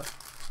 spot.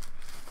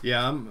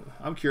 Yeah,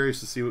 I'm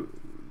curious to see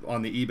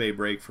on the eBay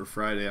break for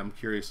Friday. I'm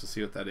curious to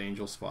see what that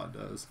Angel spot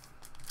does.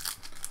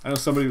 I know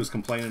somebody was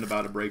complaining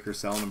about a breaker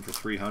selling them for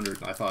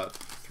 $300. I thought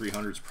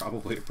 $300 is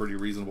probably a pretty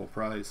reasonable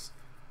price.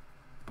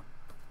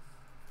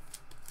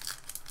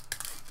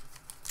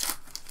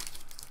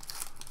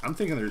 I'm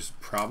thinking there's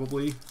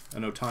probably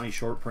an Ohtani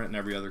short print in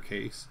every other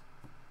case.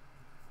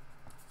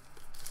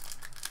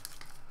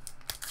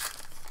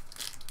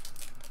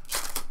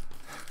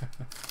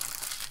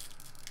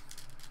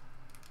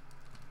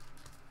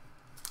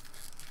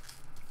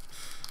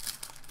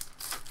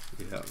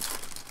 Yeah.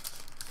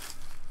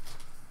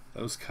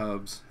 Those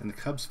Cubs, and the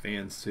Cubs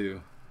fans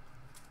too.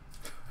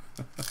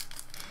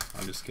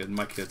 I'm just kidding,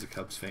 my kid's a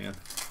Cubs fan.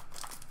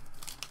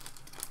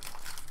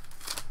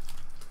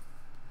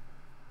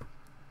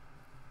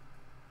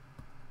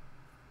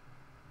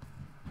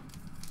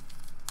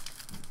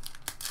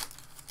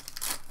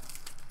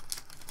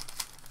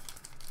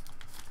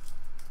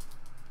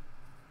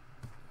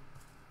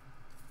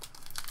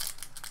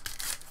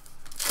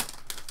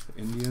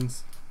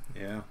 Indians,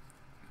 yeah.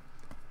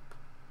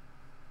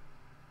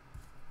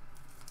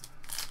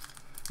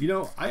 You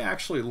know, I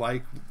actually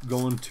like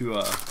going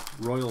to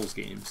Royals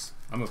games.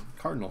 I'm a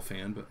Cardinal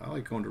fan, but I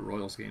like going to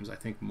Royals games, I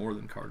think, more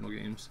than Cardinal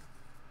games.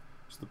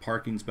 So the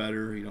parking's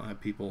better. You don't have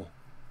people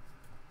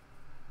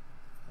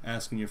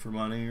asking you for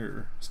money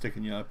or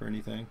sticking you up or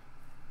anything.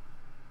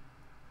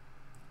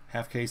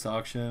 Half case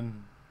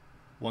auction,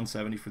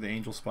 170 for the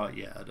Angel spot.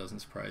 Yeah, it doesn't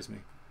surprise me.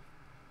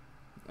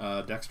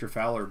 Dexter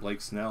Fowler,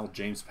 Blake Snell,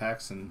 James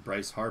Paxton,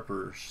 Bryce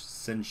Harper,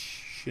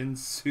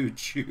 Shin-Soo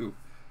Choo.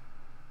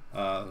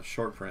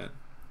 Short print.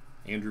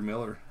 Andrew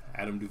Miller,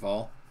 Adam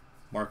Duvall,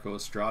 Marco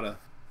Estrada,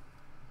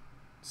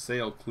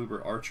 Sale,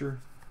 Kluber,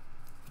 Archer,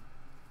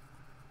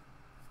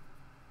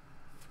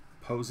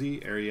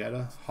 Posey,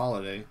 Arrieta,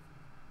 Holiday.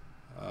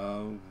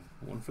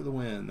 One for the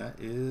win. That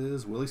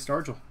is Willie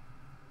Stargell.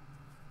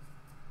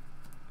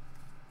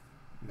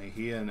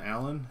 Mejia and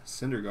Allen,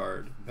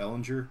 Syndergaard,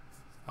 Bellinger,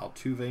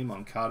 Altuve,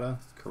 Moncada,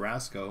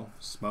 Carrasco,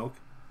 Smoke,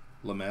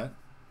 Lamet,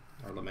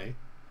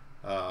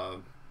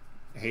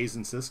 Hayes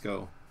and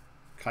Cisco,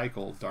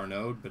 Keuchel,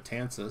 Darno,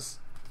 Betances,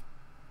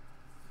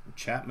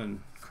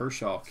 Chapman,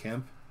 Kershaw,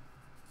 Kemp,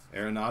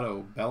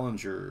 Arenado,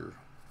 Bellinger,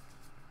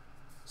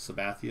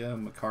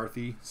 Sabathia,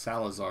 McCarthy,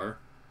 Salazar,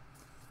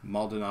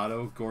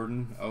 Maldonado,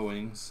 Gordon,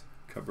 Owings,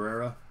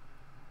 Cabrera,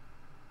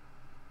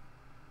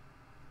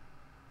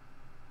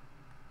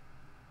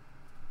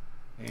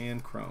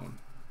 and Crone.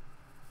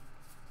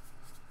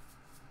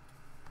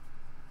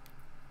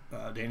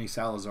 Danny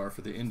Salazar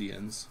for the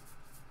Indians.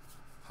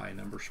 High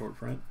number short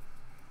print.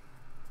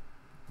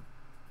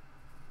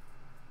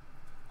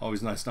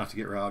 Always nice not to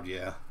get robbed,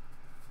 yeah.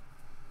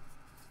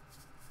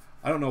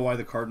 I don't know why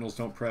the Cardinals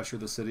don't pressure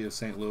the city of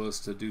St. Louis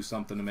to do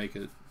something to make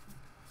it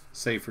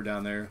safer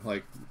down there.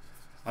 Like,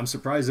 I'm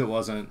surprised it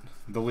wasn't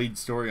the lead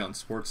story on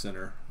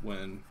SportsCenter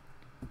when,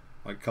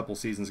 like a couple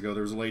seasons ago,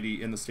 there was a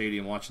lady in the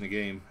stadium watching the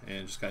game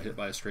and just got hit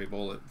by a stray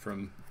bullet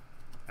from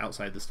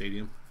outside the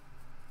stadium.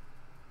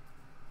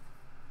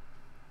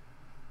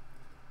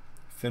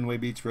 Fenway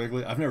beats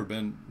Wrigley. I've never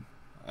been.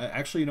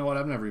 Actually, you know what?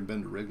 I've never even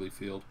been to Wrigley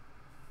Field.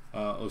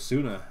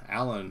 Osuna,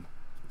 Allen,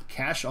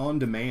 cash on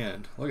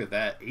demand. Look at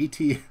that.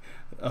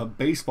 A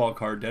baseball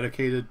card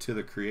dedicated to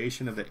the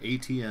creation of the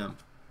ATM.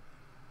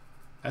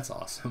 That's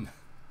awesome.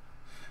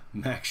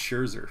 Max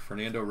Scherzer,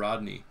 Fernando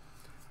Rodney,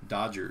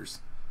 Dodgers,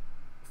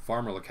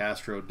 Farmer,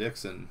 LeCastro,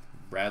 Dixon,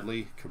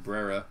 Bradley,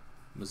 Cabrera,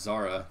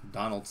 Mazzara,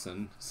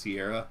 Donaldson,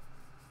 Sierra,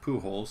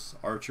 Pujols,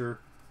 Archer,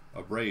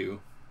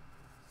 Abreu,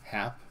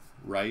 Happ,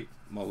 Wright,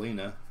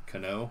 Molina,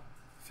 Cano,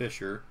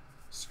 Fisher,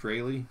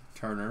 Straley,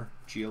 Turner,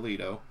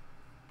 Giolito,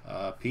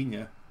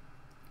 Pena,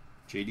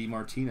 JD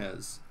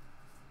Martinez,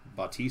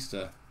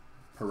 Bautista,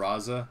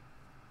 Peraza,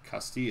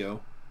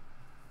 Castillo,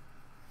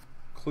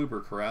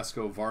 Kluber,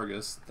 Carrasco,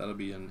 Vargas. That'll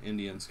be an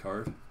Indians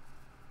card.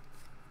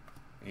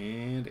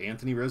 And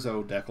Anthony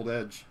Rizzo, deckled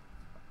edge.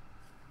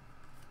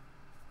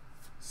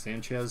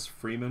 Sanchez,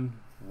 Freeman,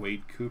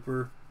 Wade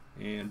Cooper,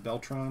 and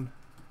Beltran.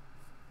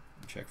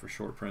 Check for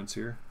short prints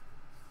here.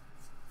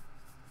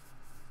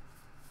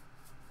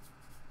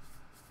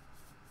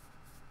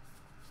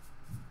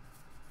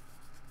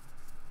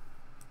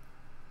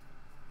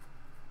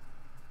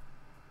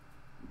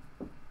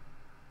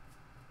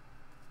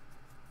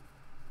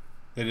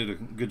 They did a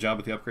good job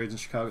with the upgrades in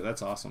Chicago.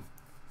 That's awesome.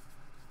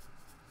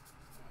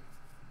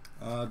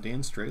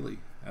 Dan Straley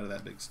out of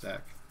that big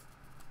stack.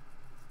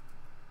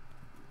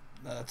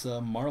 That's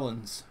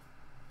Marlins.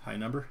 High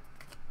number.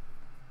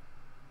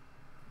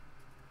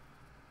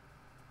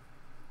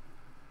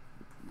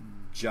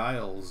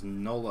 Giles,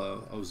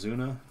 Nola,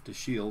 Ozuna,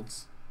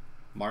 DeShields,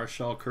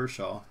 Marshall,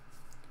 Kershaw,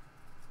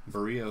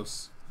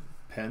 Barrios,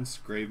 Pence,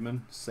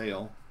 Graveman,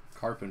 Sale,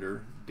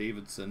 Carpenter,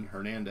 Davidson,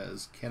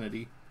 Hernandez,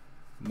 Kennedy,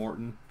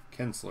 Morton,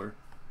 Kinsler.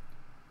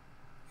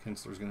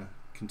 Kinsler's going to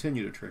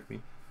continue to trick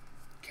me.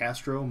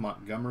 Castro,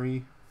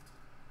 Montgomery,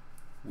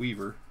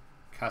 Weaver,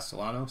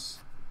 Castellanos,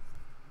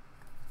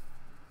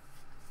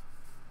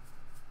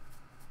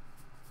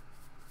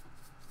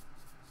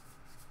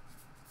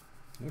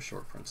 no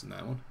short prints in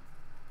that one.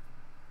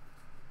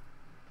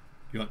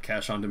 You want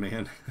cash on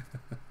demand?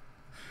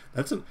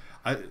 That's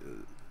I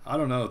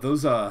don't know.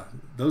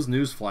 Those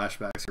news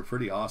flashbacks are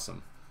pretty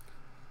awesome.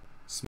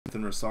 Smith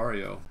and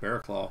Rosario,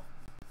 Barraclaw,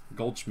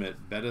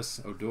 Goldschmidt,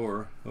 Bettis,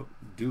 Odor,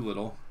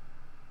 Doolittle,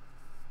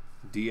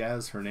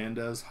 Diaz,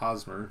 Hernandez,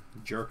 Hosmer,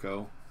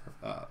 Jerko,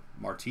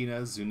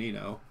 Martinez,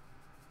 Zunino,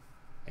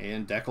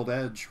 and deckled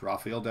edge,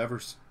 Rafael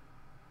Devers.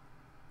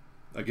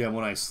 Again,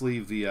 when I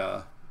sleeve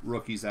the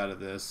rookies out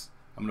of this,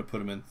 I'm going to put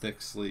them in thick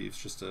sleeves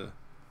just to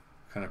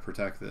kind of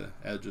protect the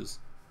edges,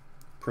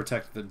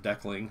 protect the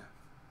deckling.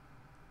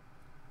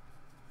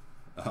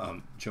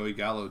 Joey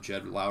Gallo,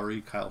 Jed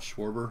Lowry, Kyle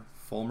Schwarber,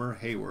 Fulmer,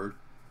 Hayward,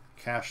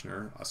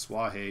 Cashner,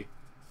 Aswahe,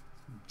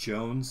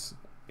 Jones,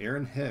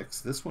 Aaron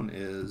Hicks. This one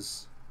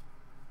is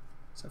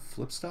that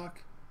flip stock?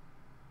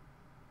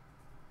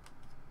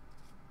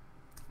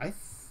 I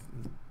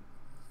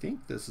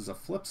think this is a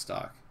flip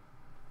stock.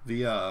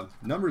 The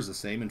number is the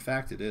same. In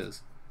fact, it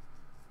is.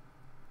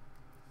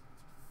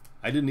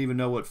 I didn't even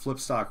know what flip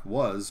stock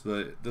was,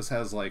 but this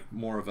has like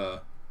more of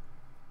a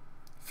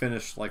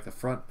finish like the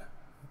front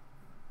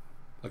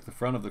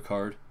of the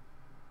card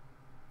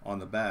on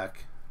the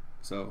back.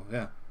 So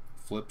yeah,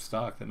 flip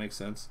stock, that makes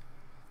sense.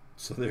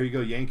 So there you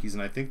go, Yankees,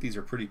 and I think these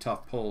are pretty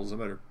tough pulls. I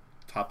better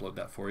top load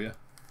that for you.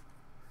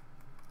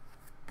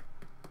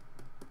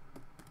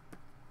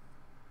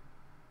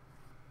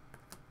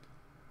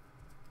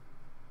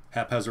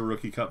 Hap has a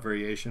Rookie Cup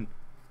variation.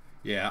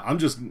 Yeah,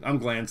 I'm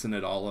glancing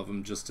at all of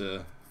them just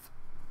to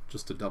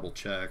double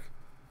check.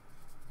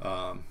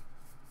 I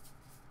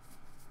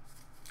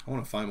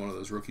want to find one of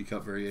those Rookie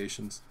Cup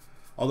variations.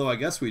 Although I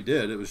guess we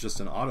did. It was just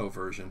an auto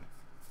version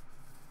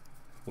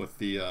with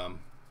the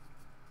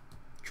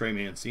Trey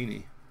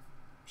Mancini.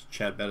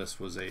 Chad Bettis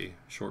was a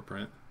short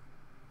print,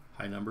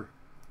 high number.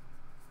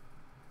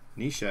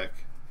 Neshek,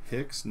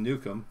 Hicks,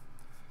 Newcomb,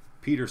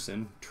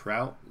 Peterson,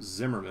 Trout,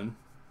 Zimmerman,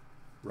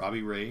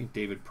 Robbie Ray,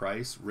 David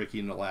Price,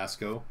 Ricky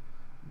Nolasco,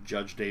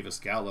 Judge Davis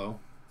Gallo,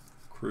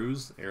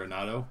 Cruz,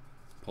 Arenado,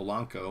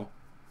 Polanco,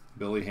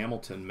 Billy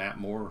Hamilton, Matt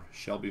Moore,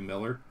 Shelby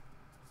Miller,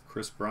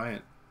 Chris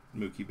Bryant,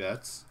 Mookie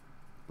Betts,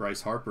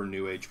 Bryce Harper,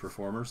 New Age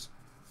Performers,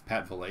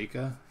 Pat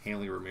Valaika,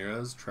 Hanley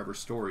Ramirez, Trevor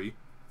Story,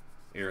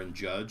 Aaron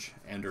Judge,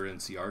 Ender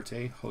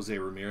Inciarte, Jose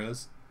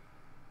Ramirez,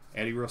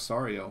 Eddie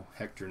Rosario,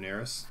 Hector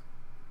Neris,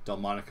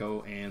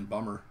 Delmonico, and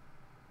Bummer.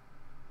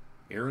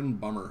 Aaron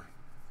Bummer,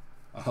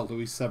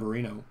 Luis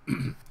Severino,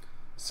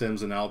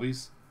 Sims and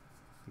Albies,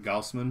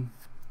 Gaussman,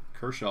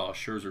 Kershaw,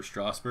 Scherzer,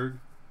 Strasburg,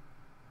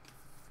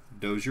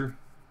 Dozier.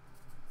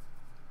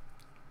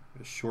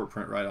 A short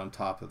print right on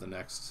top of the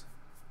next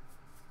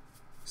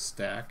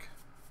stack.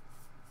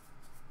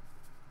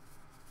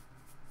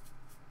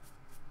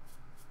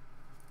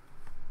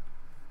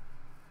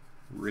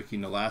 Ricky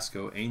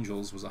Nolasco,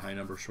 Angels, was a high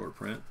number short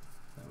print.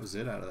 That was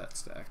it out of that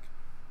stack.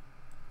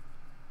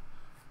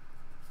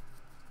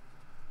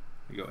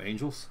 There you go,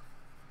 Angels.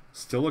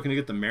 Still looking to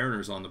get the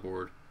Mariners on the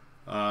board.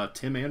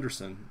 Tim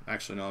Anderson.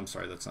 Actually, no, I'm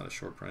sorry. That's not a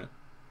short print.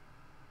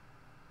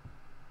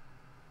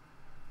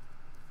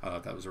 I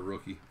thought that was a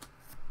rookie.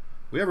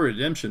 We have a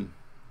redemption.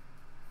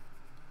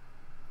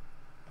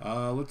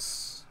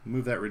 Let's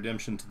move that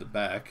redemption to the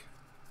back.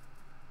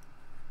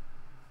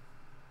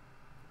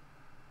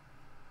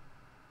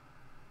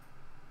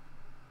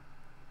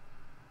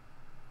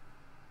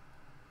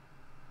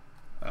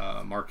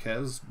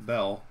 Marquez,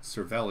 Bell,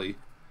 Cervelli.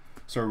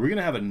 So are we going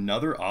to have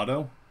another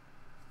auto?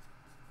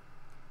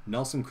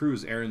 Nelson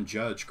Cruz, Aaron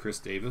Judge, Chris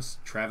Davis,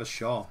 Travis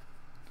Shaw,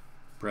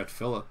 Brett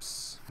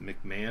Phillips,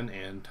 McMahon,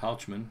 and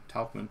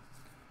Tauchman.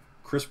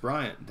 Chris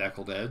Bryant,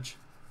 Deckled Edge,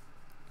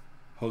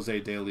 Jose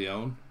De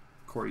Leon,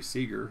 Corey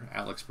Seager,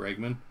 Alex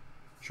Bregman,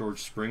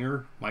 George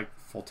Springer, Mike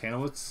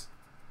Foltanowitz,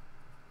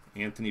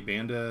 Anthony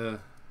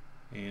Banda,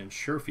 and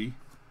Sherfy,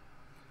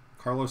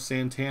 Carlos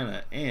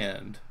Santana,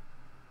 and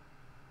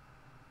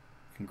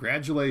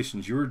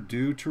congratulations, you're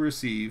due to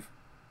receive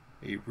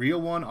a Real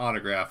One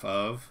autograph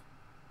of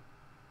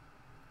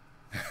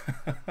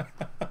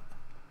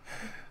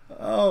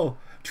oh,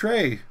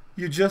 Trey,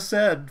 you just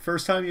said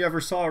first time you ever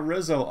saw a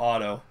Rizzo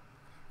auto.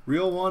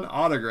 Real One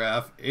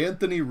autograph,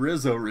 Anthony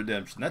Rizzo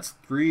redemption. That's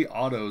 3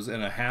 autos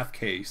in a half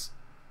case.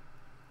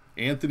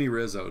 Anthony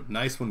Rizzo.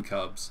 Nice one,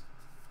 Cubs.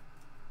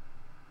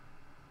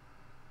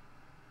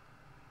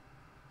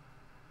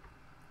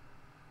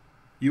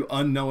 You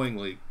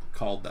unknowingly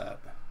called that.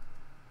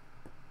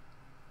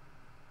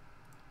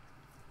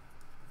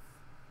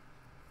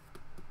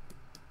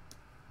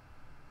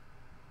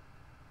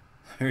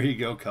 There you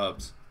go,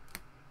 Cubs.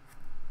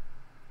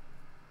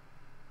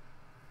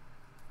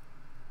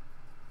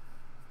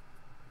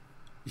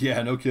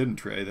 Yeah, no kidding,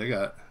 Trey. They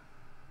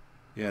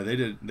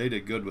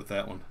did good with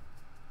that one.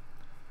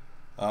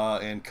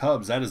 And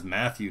Cubs, that is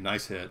Matthew.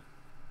 Nice hit.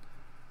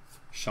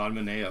 Sean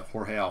Manaea,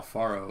 Jorge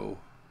Alfaro,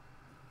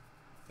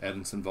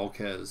 Edinson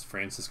Volquez,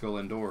 Francisco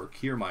Lindor,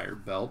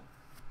 Kiermaier, Belt,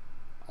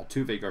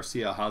 Altuve,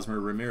 Garcia,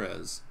 Hosmer,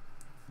 Ramirez,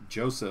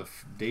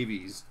 Joseph,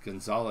 Davies,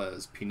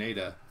 Gonzalez,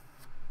 Pineda,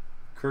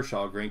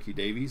 Kershaw, Greinke,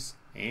 Davies,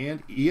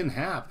 and Ian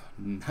Happ.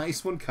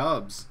 Nice one,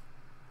 Cubs.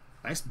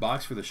 Nice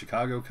box for the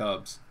Chicago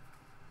Cubs.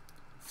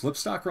 Flip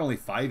stock are only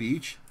 5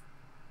 each.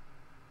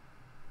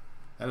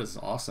 That is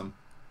awesome.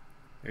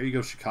 There you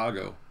go,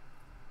 Chicago.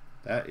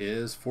 That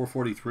is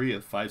 443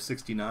 of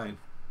 569.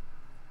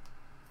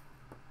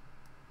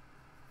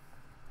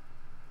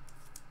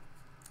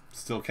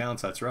 Still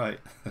counts, that's right.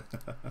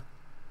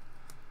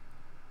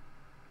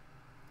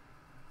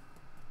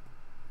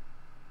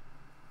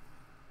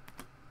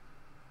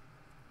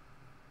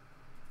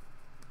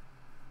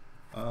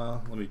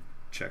 Let me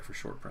check for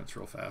short prints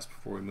real fast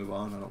before we move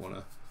on. I don't want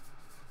to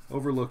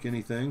overlook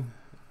anything.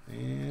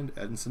 And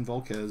Edinson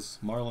Volquez,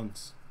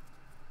 Marlins.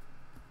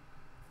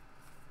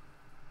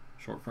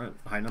 Short print,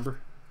 high number.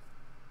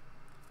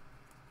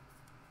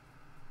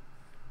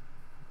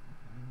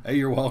 Hey,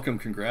 you're welcome.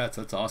 Congrats.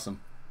 That's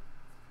awesome.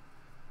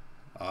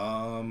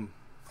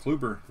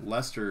 Kluber,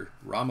 Lester,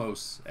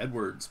 Ramos,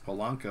 Edwards,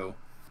 Polanco,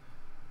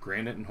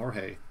 Granite and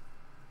Jorge,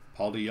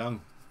 Paul DeYoung,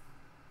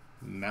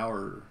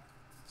 Maurer,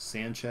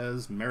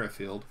 Sanchez,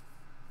 Merrifield,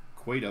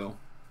 Cueto,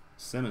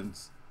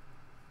 Simmons,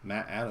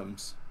 Matt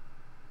Adams,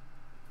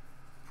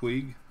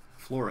 Puig,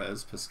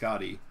 Flores,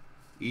 Piscotty,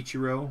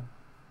 Ichiro,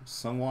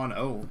 Sungwon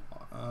Oh.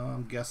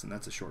 I'm guessing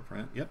that's a short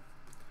print. Yep.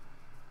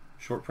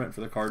 Short print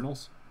for the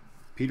Cardinals.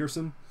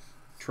 Peterson,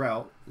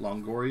 Trout,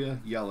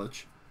 Longoria,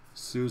 Yelich,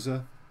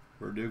 Souza,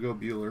 Verdugo,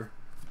 Bueller.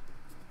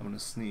 I'm going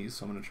to sneeze,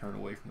 so I'm going to turn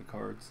away from the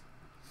cards.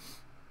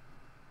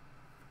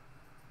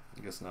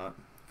 I guess not.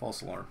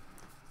 False alarm.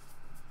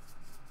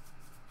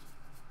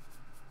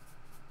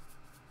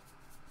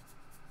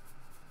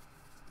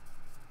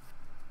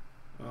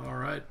 All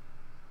right.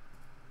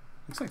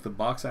 Looks like the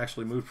box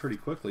actually moved pretty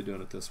quickly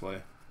doing it this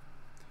way.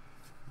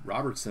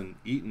 Robertson,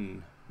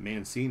 Eaton,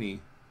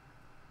 Mancini,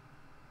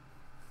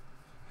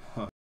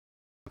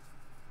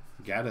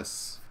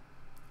 Gaddis,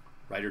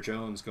 Ryder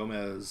Jones,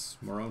 Gomez,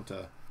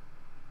 Moronta,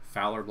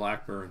 Fowler,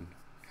 Blackburn,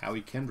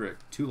 Howie Kendrick,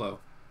 Tulo,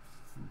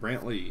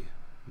 Brantley,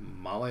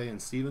 Male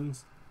and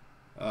Stevens,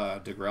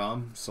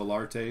 DeGrom,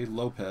 Solarte,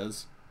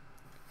 Lopez,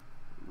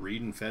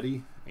 Reed and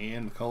Fetty,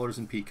 and McCullers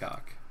and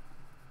Peacock.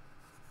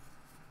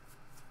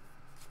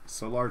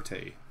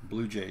 Solarte,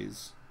 Blue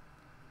Jays,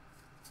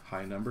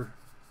 high number.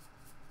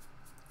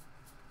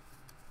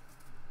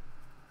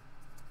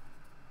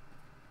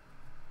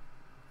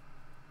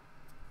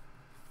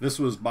 This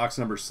was box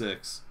number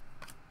 6.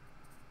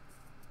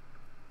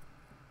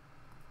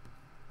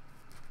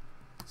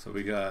 So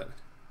we got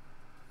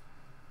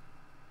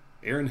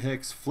Aaron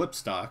Hicks, flip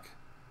stock,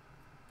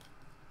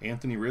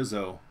 Anthony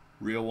Rizzo,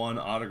 Real One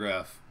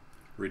autograph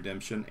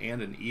redemption,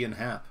 and an Ian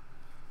Happ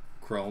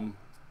chrome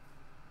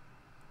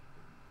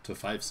to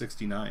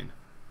 569.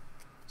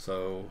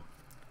 So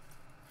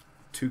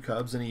 2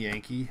 Cubs and a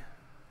Yankee.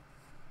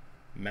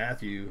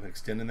 Matthew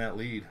extending that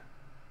lead.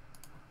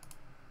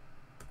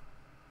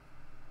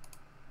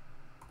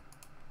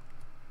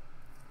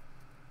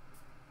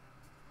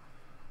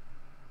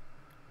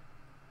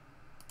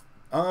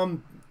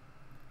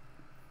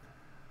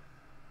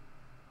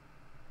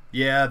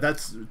 Yeah,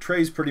 that's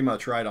Trey's pretty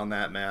much right on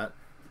that, Matt.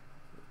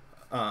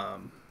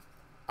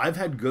 I've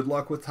had good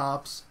luck with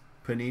Topps.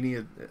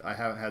 Panini, I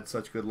haven't had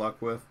such good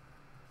luck with.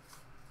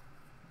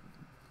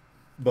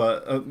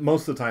 But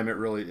most of the time,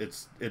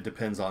 it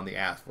depends on the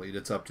athlete.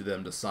 It's up to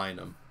them to sign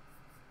them.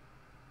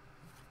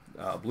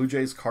 Blue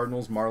Jays,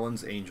 Cardinals,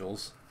 Marlins,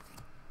 Angels.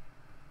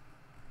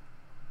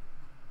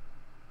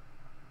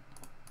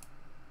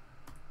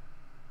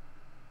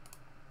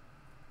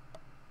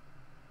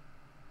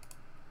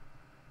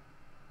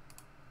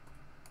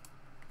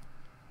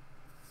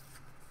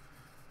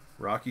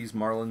 Rockies,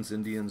 Marlins,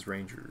 Indians,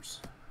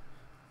 Rangers.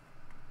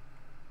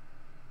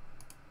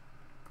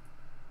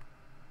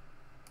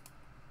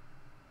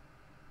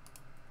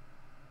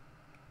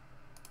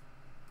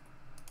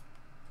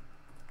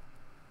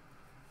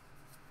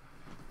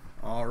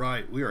 All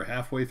right, we are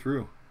halfway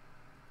through.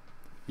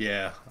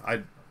 Yeah,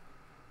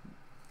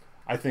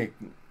 I think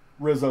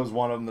Rizzo's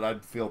one of them that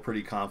I'd feel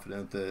pretty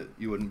confident that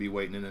you wouldn't be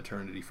waiting an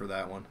eternity for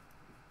that one.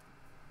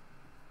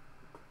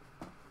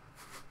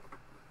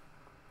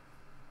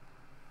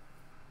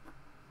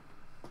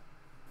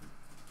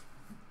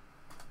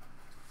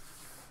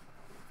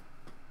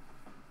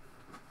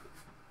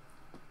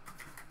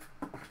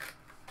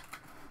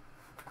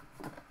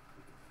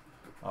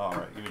 All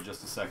right, give me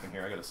just a second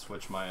here. I got to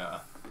switch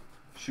my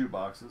shoe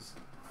boxes.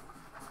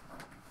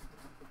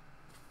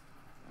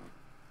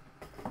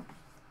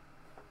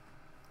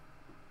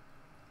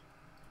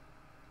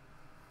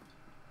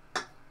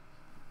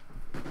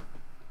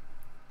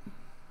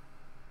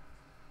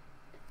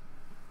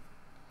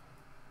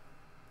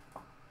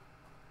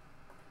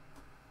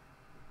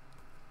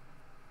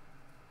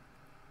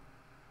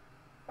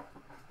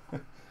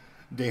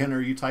 Dan,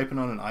 are you typing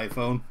on an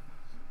iPhone?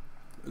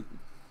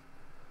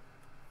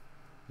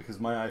 Because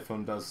my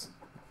iPhone does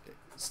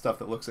stuff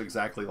that looks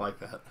exactly like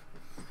that.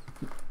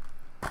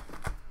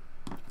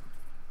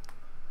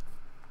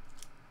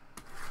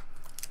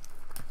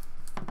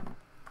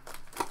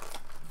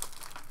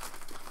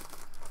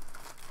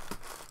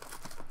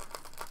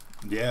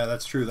 Yeah,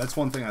 that's true. That's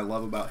one thing I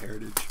love about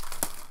Heritage.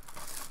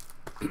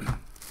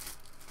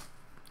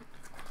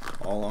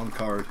 All on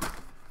card.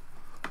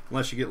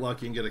 Unless you get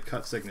lucky and get a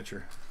cut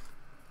signature.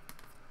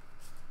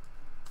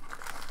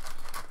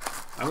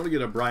 I want to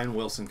get a Brian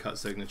Wilson cut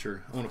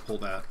signature. I want to pull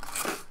that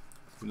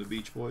from the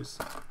Beach Boys.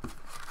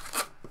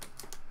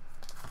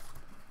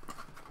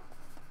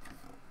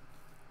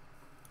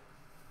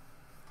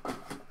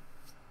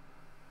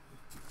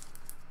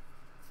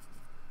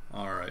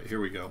 All right,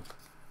 here we go.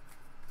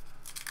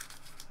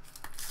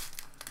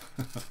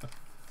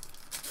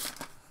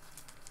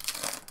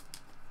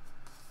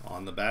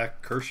 On the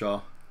back,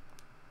 Kershaw.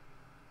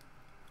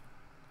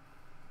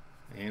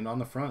 And on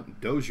the front,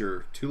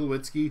 Dozier,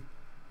 Tulowitzki,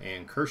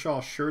 and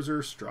Kershaw,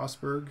 Scherzer,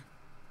 Strasburg.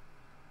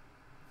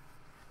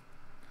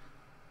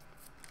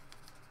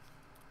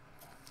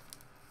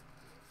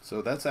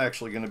 So that's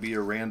actually going to be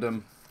a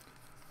random,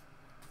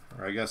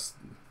 or I guess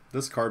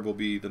this card will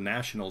be the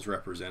Nationals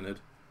represented,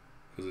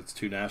 because it's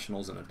 2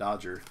 Nationals and a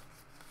Dodger.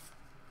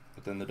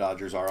 But then the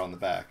Dodgers are on the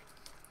back.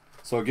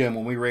 So again,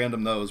 when we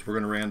random those, we're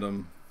going to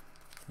random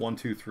 1,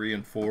 2, 3,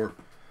 and 4.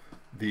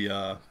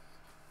 The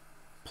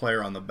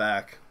player on the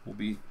back will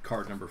be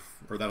card number,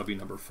 or that'll be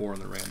number 4 in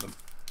the random.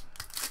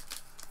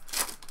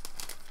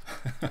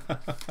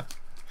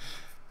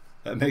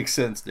 That makes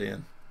sense,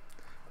 Dan.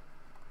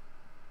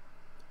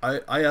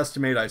 I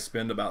estimate I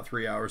spend about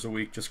 3 hours a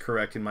week just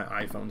correcting my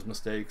iPhone's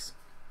mistakes.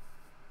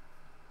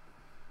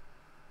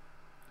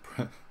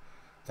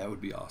 That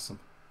would be awesome.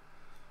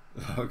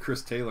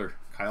 Chris Taylor,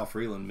 Kyle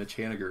Freeland, Mitch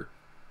Haniger,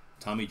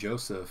 Tommy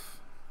Joseph,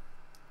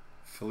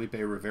 Felipe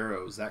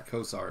Rivero, Zach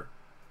Cosart,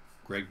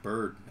 Greg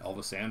Bird,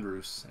 Elvis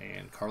Andrus,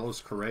 and Carlos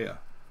Correa.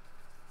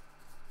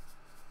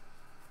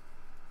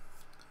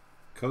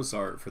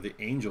 Cosart for the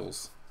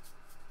Angels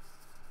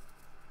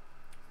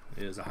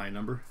is a high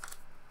number.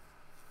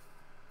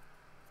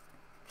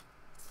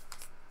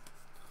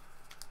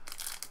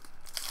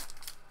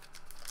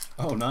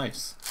 Oh,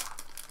 nice.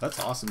 That's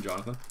awesome,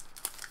 Jonathan.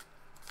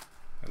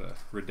 Got a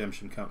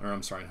redemption coming, or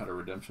I'm sorry, not a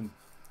redemption.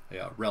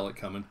 Yeah, relic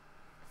coming.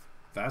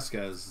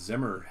 Vasquez,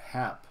 Zimmer,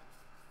 Happ,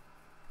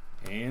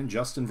 and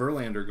Justin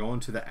Verlander going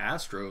to the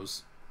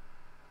Astros.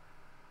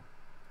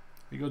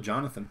 Here you go,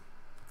 Jonathan.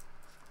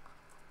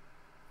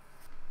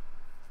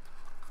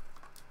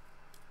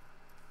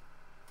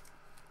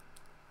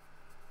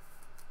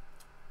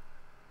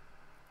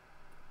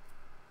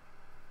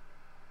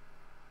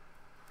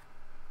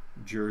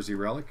 Jersey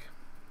relic.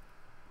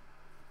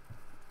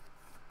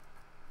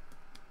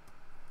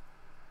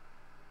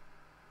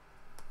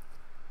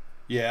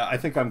 Yeah, I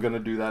think I'm going to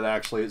do that,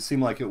 actually. It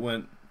seemed like it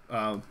went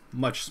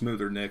much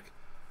smoother, Nick.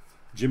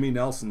 Jimmy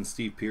Nelson,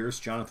 Steve Pearce,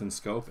 Jonathan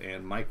Scope,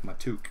 and Mike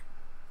Matuk.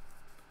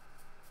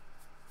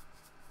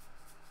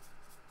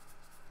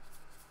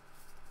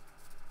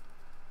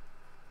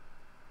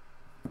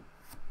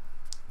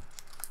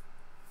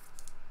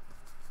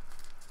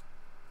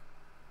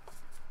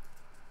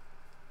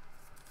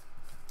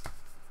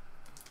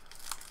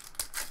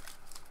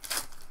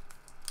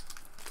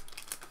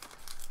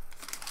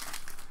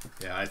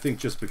 Yeah, I think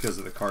just because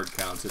of the card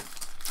counts,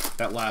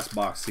 that last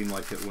box seemed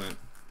like it went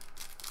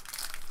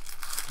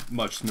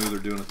much smoother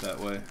doing it that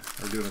way,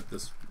 or doing it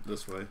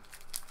this way.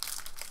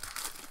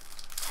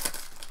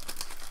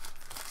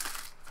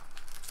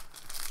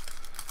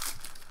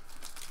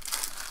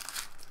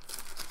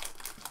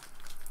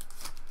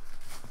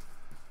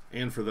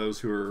 And for those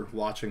who are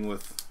watching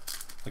with,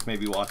 like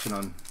maybe watching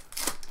on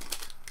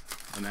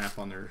an app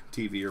on their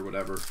TV or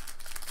whatever,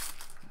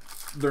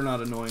 they're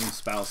not annoying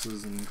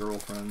spouses and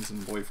girlfriends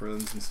and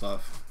boyfriends and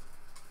stuff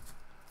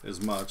as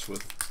much,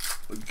 with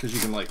because you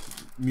can like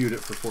mute it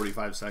for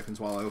 45 seconds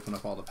while I open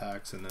up all the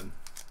packs and then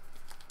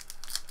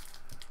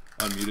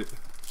unmute it.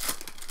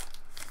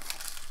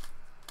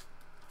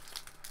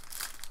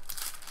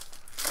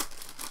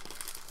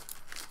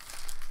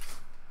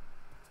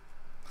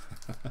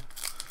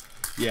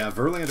 Yeah,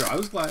 Verlander, I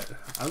was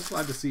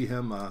glad to see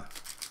him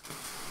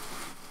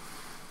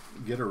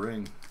get a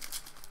ring.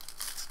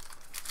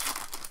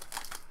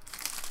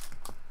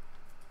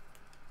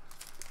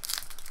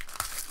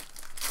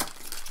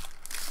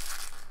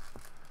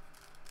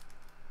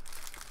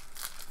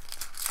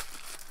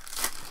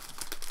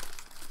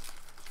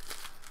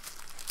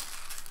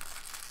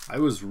 I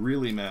was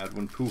really mad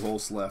when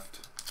Pujols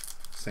left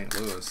St.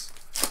 Louis,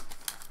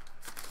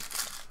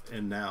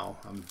 and now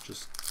I'm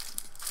just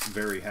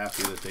very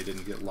happy that they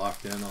didn't get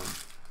locked in on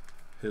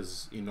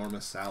his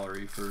enormous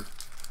salary for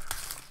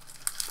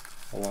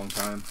a long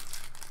time.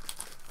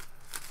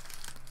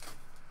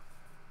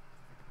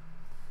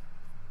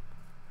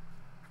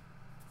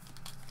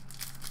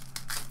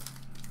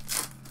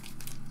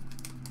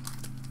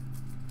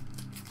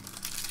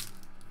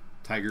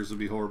 Tigers would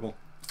be horrible.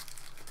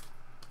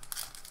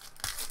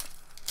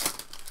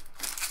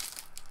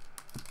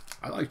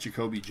 I like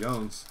Jacoby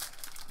Jones.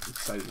 I'm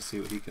excited to see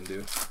what he can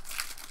do.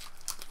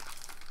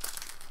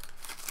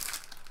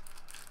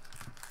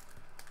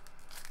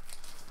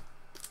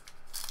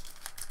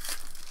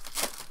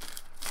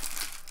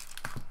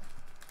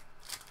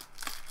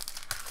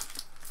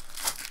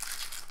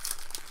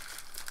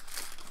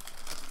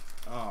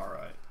 All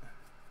right.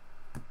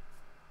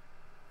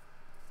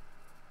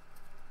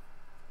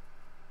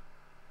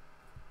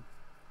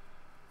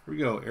 Here we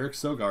go. Eric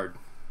Sogard.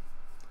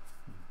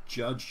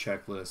 Judge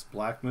checklist: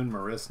 Blackman,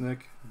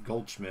 Marisnik,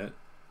 Goldschmidt,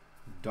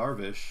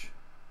 Darvish,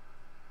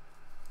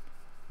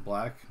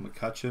 Black,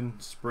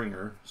 McCutchen,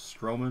 Springer,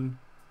 Stroman,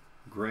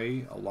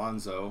 Gray,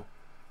 Alonso,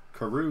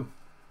 Carew,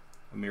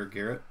 Amir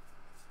Garrett,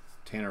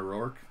 Tanner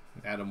Roark,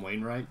 Adam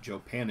Wainwright, Joe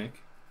Panik,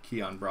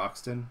 Keon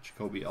Broxton,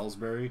 Jacoby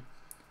Ellsbury,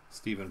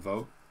 Stephen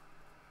Vogt,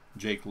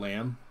 Jake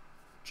Lamb,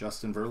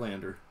 Justin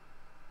Verlander,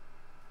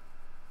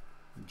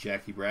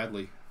 Jackie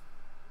Bradley,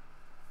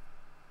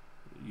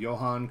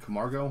 Johan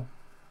Camargo,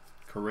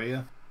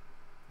 Correa,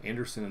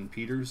 Anderson and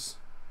Peters,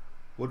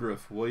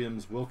 Woodruff,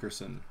 Williams,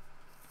 Wilkerson,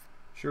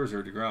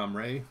 Scherzer, DeGrom,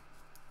 Ray,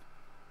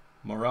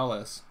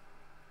 Morales,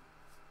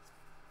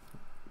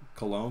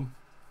 Colomb,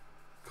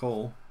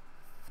 Cole,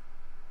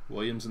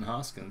 Williams and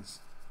Hoskins,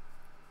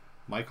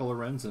 Michael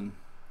Lorenzen,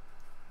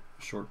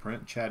 short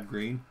print, Chad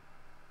Green,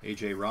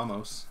 AJ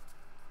Ramos.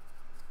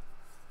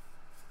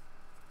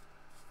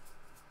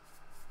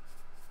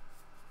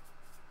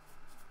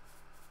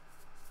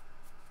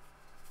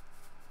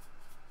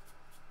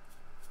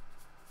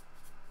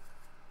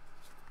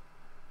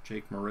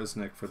 Jake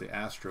Marisnick for the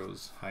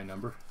Astros, high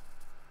number.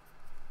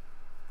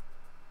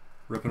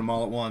 Ripping them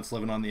all at once,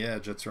 living on the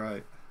edge, that's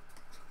right.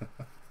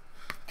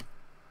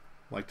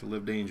 Like to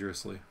live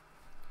dangerously.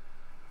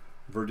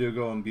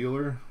 Verdugo and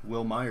Bueller,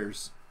 Will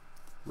Myers.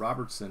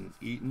 Robertson,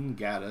 Eaton,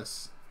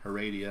 Gaddis,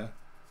 Heredia,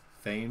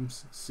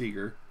 Thames,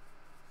 Seager,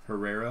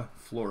 Herrera,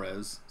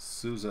 Flores,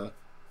 Souza,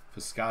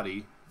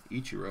 Piscotti,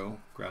 Ichiro,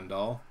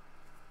 Grandal,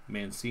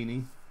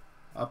 Mancini,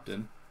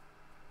 Upton,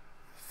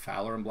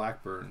 Fowler and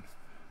Blackburn,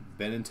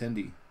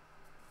 Benintendi,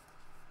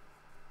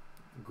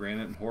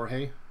 Granite and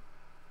Jorge,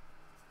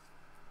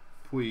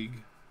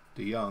 Puig,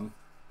 DeYoung,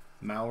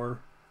 Maurer,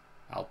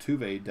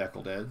 Altuve,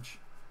 deckled edge,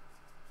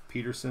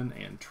 Peterson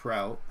and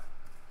Trout.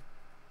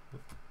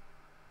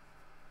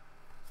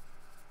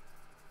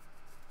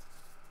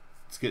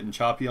 It's getting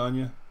choppy on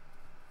you.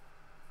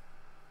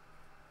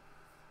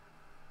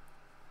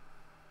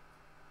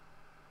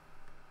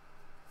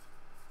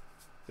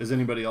 Is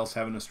anybody else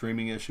having a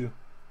streaming issue?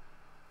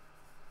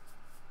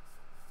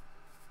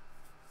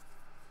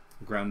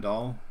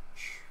 Grandal,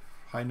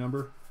 high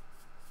number.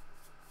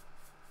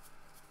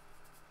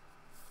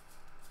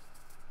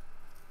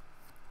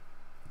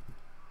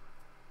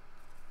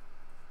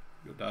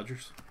 Go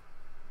Dodgers.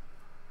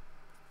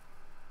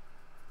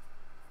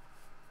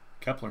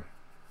 Kepler,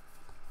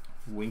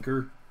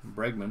 Winker,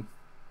 Bregman,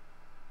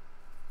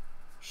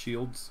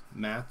 Shields,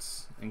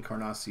 Matz,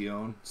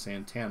 Encarnacion,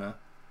 Santana,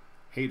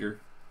 Hader,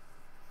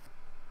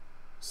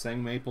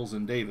 Sang Maples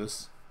and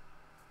Davis.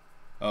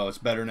 Oh, it's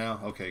better now?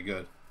 Okay,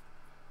 good.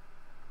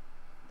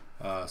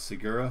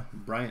 Segura,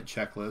 Bryant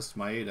checklist,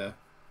 Maeda,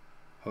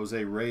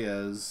 Jose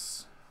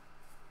Reyes.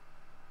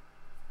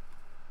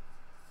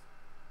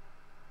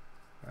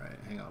 All right,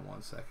 hang on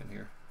one second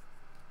here.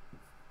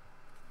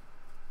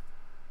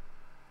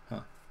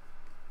 Huh.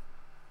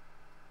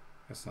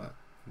 That's not,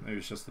 maybe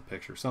it's just the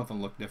picture.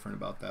 Something looked different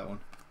about that one.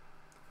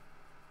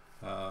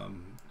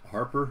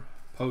 Harper,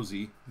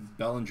 Posey,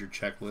 Bellinger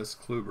checklist,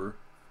 Kluber,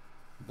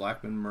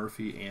 Blackman,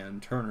 Murphy,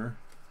 and Turner.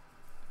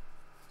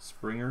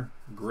 Springer,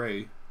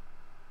 Gray,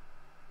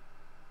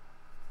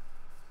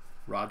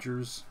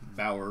 Rogers,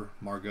 Bauer,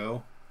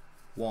 Margot,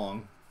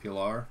 Wong,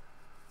 Pilar,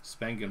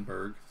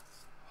 Spangenberg,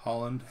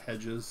 Holland,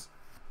 Hedges,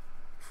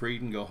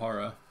 Fried and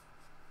Gohara,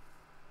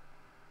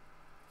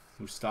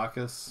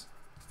 Moustakas.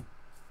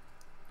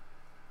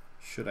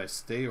 Should I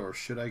stay or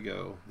should I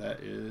go?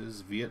 That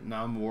is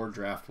Vietnam War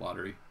Draft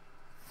Lottery.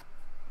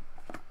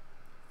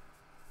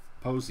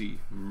 Posey,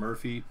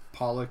 Murphy,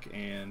 Pollock,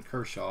 and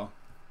Kershaw.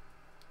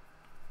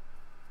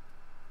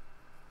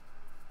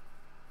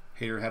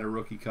 Hader had a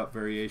Rookie Cup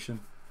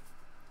variation.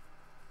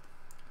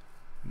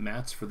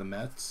 Matz for the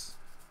Mets.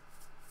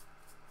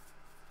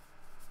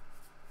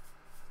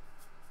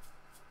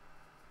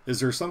 Is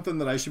there something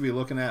that I should be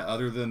looking at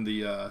other than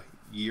the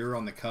year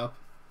on the cup?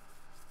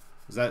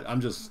 Is that, I'm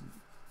just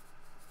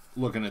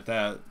looking at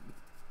that.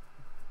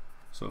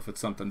 So if it's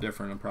something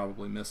different, I'm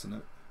probably missing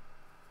it.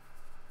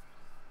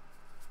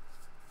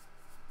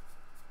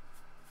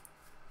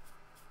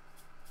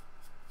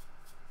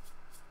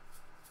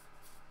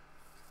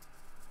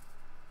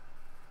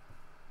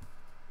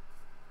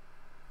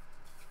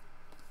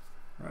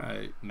 All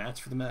right, Matz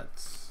for the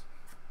Mets.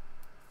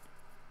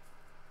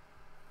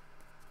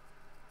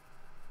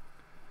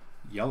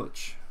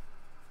 Yelich,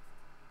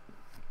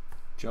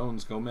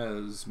 Jones,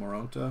 Gomez,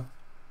 Moronta,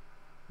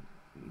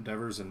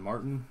 Devers and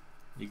Martin,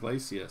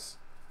 Iglesias,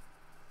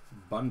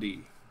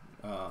 Bundy,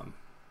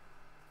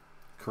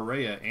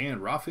 Correa,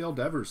 and Rafael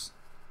Devers.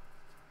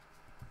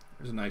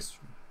 There's a nice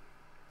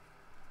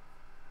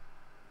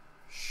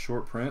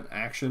short print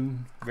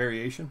action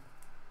variation.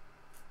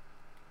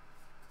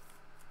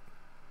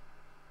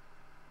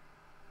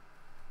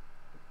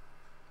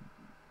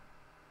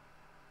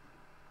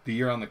 The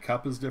year on the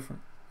cup is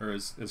different, or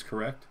is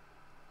correct.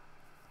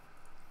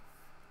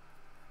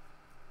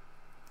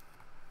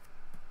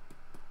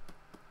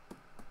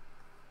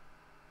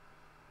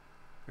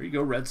 There you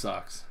go, Red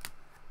Sox.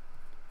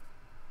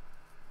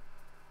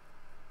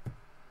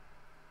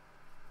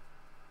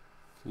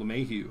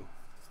 LeMahieu,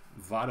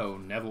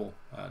 Votto, Neville,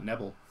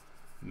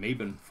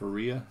 Maben,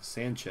 Faria,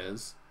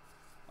 Sanchez,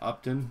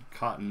 Upton,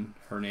 Cotton,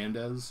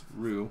 Hernandez,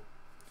 Rue,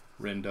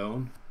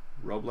 Rendon,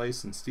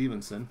 Robles and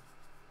Stevenson,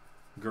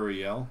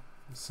 Gurriel,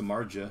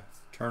 Samardzija,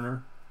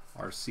 Turner,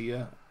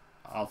 Arcia,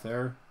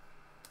 Alther,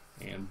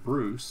 and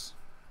Bruce.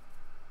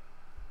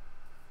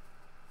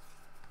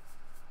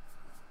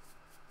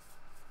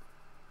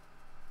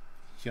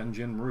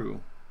 Hyunjin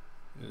Ryu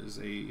is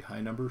a high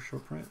number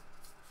short print.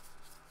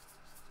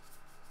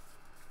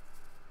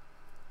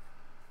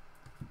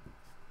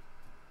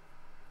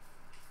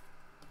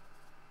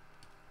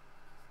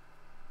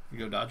 You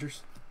go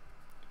Dodgers.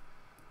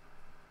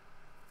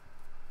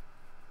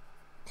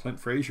 Clint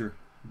Frazier,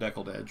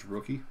 deckled edge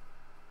rookie.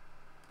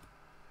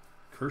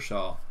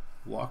 Kershaw,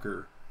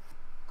 Walker,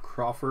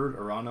 Crawford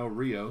Arano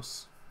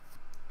Rios,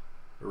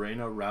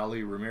 Moreno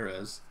Rowley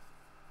Ramirez,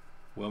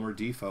 Wilmer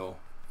Defoe,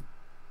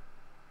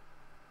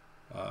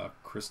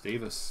 Chris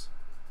Davis,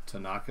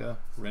 Tanaka,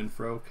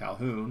 Renfro,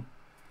 Calhoun,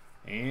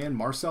 and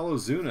Marcell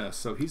Ozuna.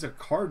 So he's a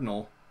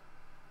Cardinal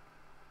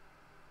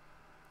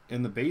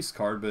in the base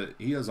card, but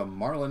he has a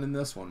Marlin in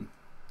this one.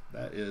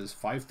 That is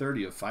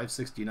 530 of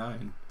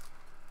 569.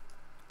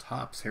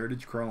 Topps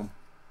Heritage Chrome.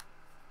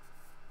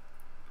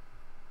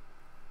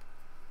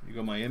 You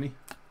go Miami.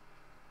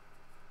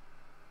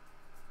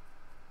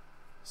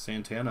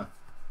 Santana,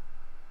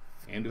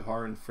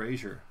 Andujar and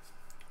Frazier,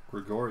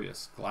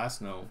 Gregorius,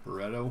 Glasnow,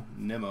 Barreto,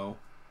 Nimmo,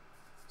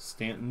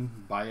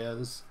 Stanton,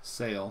 Baez,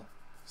 Sale,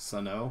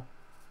 Sano,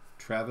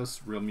 Travis,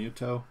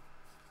 Realmuto,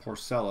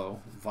 Porcello,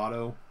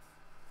 Votto,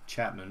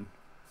 Chapman,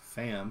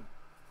 Pham,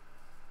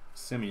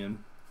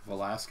 Simeon,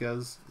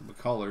 Velasquez,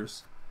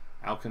 McCullers,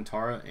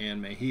 Alcantara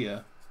and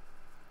Mejia,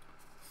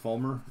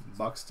 Fulmer,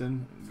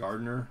 Buxton,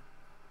 Gardner,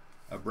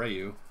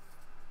 Abreu.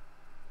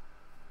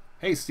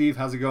 Hey Steve,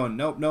 how's it going?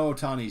 Nope, no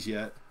Ohtani's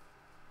yet.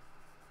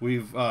 We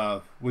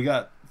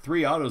got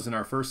 3 autos in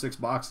our first 6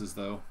 boxes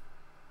though.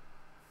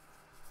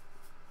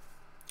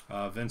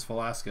 Vince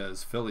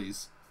Velasquez,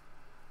 Phillies,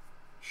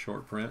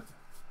 short print.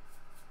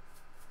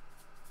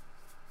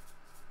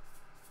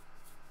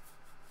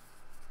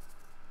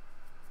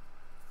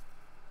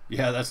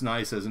 Yeah, that's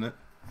nice, isn't it?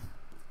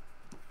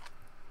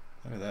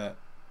 Look at that.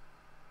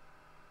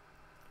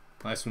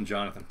 Nice one,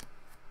 Jonathan.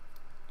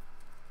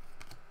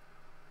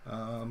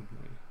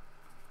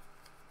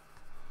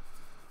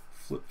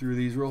 Flip through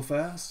these real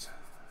fast,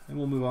 and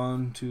we'll move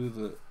on to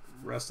the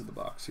rest of the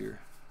box here.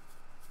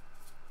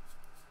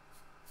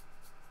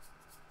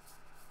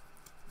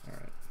 All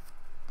right.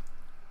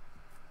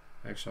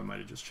 Actually, I might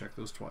have just checked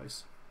those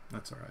twice.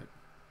 That's all right.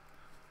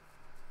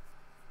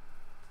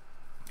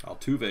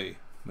 Altuve,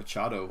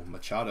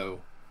 Machado,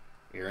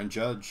 Aaron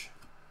Judge.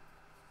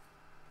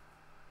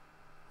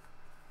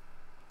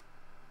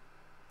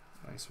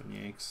 Nice one,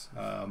 Yanks.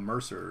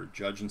 Mercer,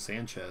 Judge and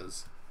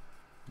Sanchez,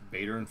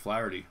 Bader and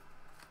Flaherty,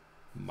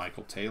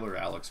 Michael Taylor,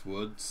 Alex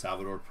Wood,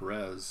 Salvador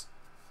Perez,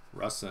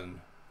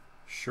 Russin,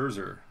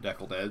 Scherzer,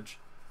 deckled edge,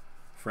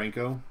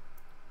 Franco,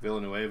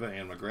 Villanueva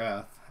and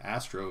McGrath,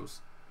 Astros,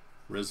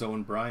 Rizzo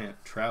and Bryant,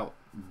 Trout,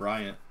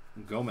 Bryant,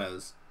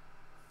 Gomez,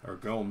 or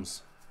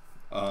Gomes.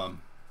 That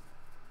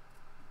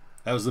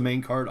was the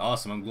main card.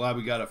 Awesome. I'm glad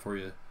we got it for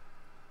you.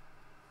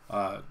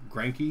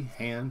 Greinke,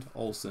 Hand,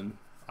 Olsen,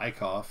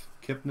 Eichhoff,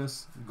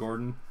 Kipnis,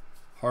 Gordon,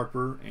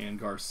 Harper, and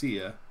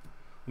Garcia.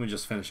 Let me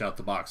just finish out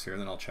the box here,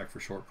 and then I'll check for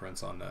short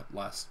prints on that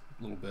last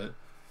little bit.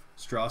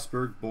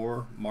 Strasburg,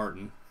 Bohr,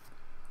 Martin,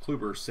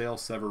 Kluber, Sale,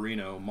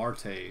 Severino,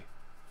 Marte,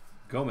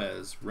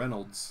 Gomez,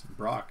 Reynolds,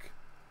 Brock,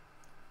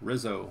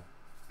 Rizzo,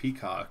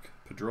 Peacock,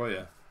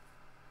 Pedroia,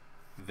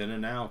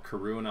 Venenau,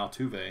 Carew, and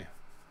Altuve,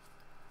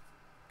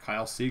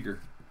 Kyle Seager.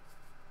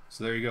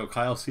 So there you go.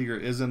 Kyle Seager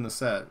is in the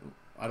set.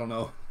 I don't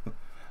know.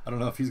 I don't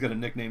know if he's got a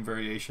nickname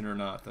variation or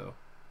not, though.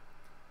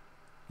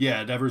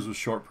 Yeah, Devers was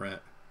short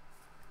print.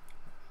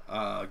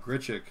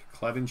 Grichuk,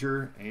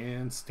 Clevinger,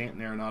 and Stanton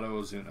Arenado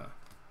Ozuna.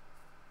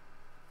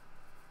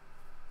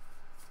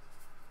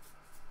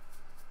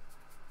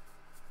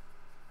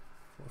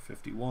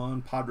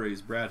 .451.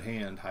 Padres, Brad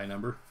Hand, high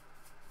number.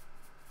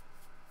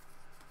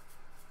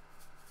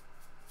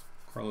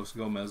 Carlos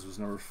Gomez was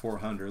number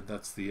 400.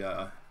 That's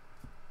the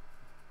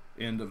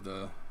end of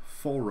the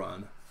full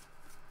run.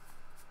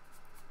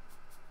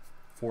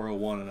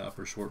 401 and up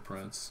are short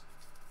prints.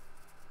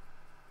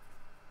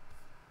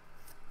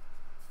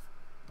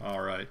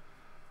 All right.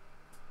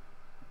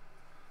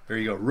 There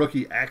you go.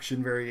 Rookie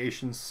action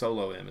variation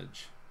solo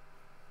image.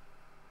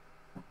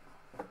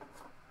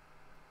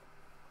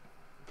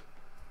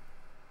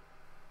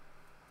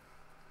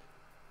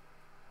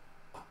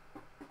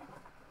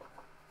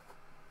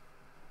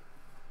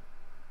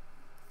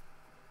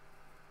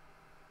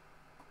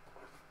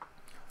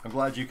 I'm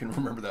glad you can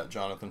remember that,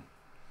 Jonathan.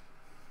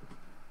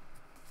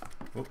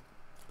 Oh.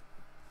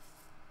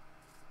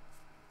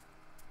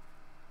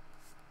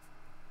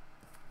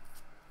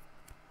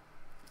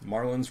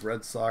 Marlins,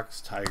 Red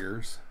Sox,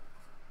 Tigers.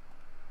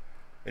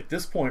 At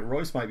this point,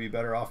 Royce might be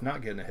better off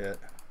not getting a hit.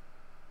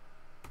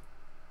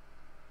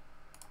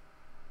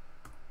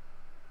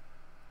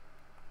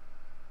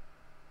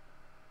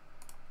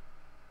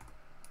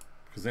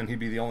 Because then he'd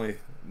be the only,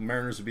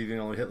 Mariners would be the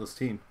only hitless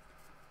team.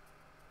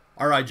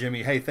 All right,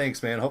 Jimmy. Hey,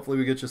 thanks, man. Hopefully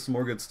we get you some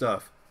more good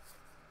stuff.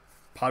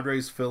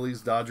 Padres,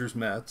 Phillies, Dodgers,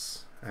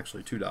 Mets.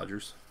 Actually, 2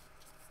 Dodgers.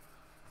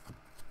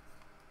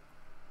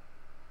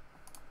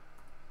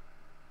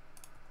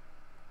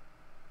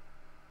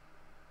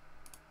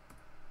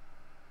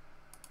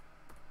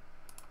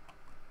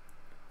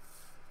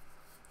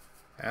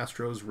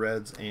 Astros,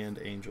 Reds, and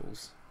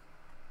Angels.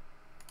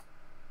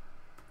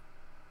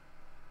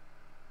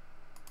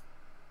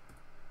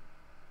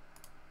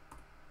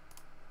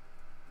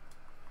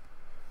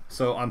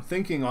 So I'm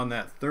thinking on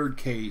that third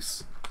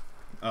case,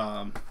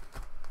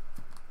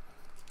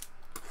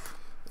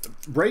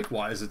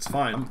 break-wise, it's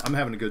fine. I'm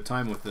having a good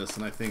time with this,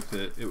 and I think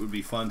that it would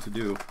be fun to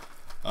do.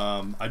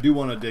 I do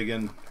want to dig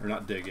in, or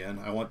not dig in,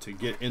 I want to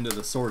get into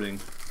the sorting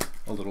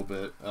a little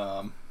bit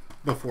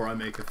before I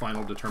make a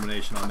final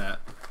determination on that.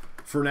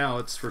 For now,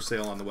 it's for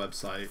sale on the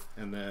website,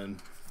 and then,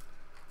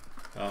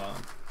 I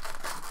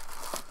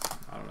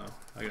don't know,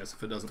 I guess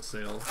if it doesn't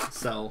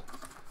sell,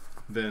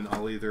 then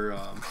I'll either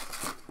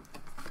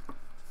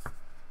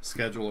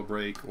schedule a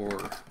break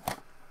or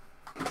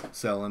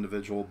sell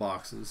individual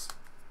boxes.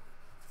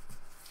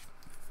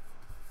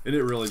 And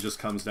it really just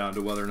comes down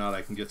to whether or not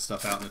I can get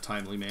stuff out in a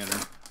timely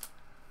manner.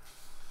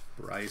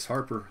 Bryce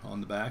Harper on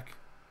the back.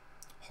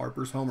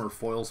 Harper's homer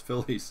foils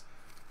Phillies.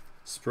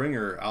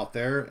 Springer out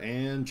there,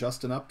 and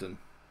Justin Upton.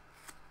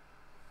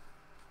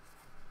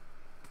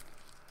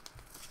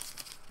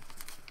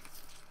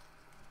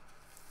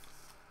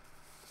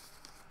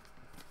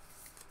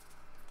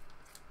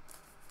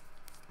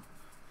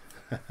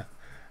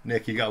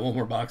 Nick, you got one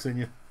more box in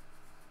you?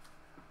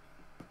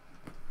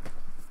 I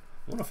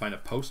want to find a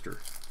poster.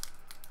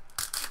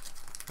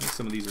 I think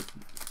some of these are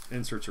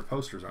inserts or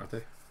posters, aren't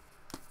they?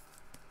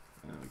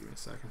 Give me a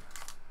second.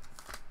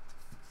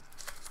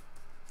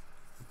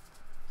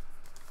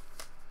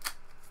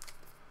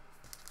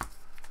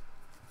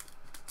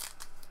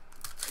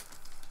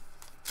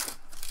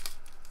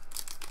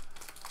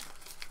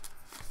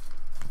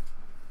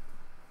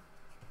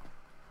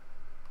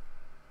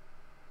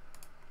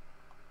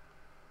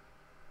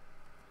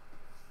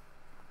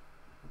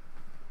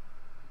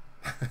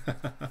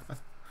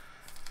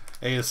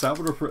 Hey,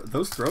 Salvador,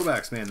 those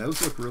throwbacks, man,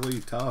 those look really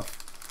tough.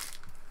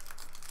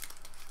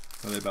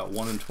 Are they about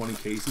 1 in 20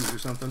 cases or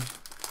something?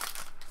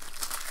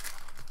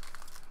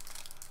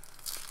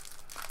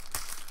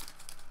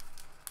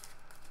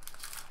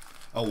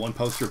 Oh, 1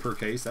 poster per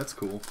case? That's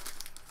cool.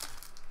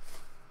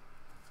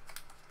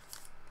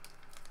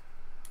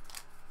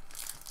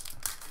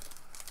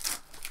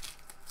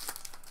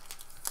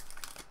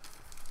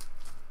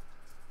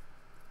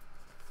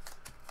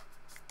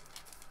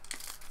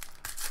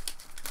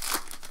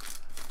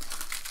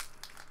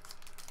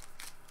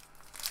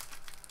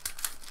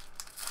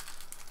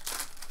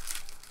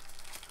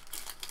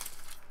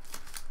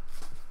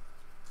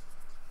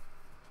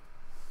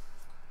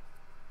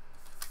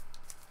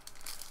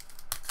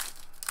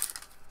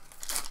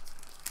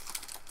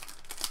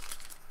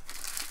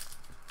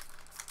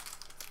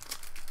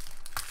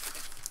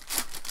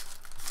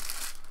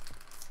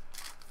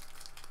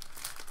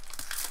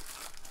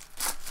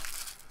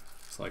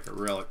 Like a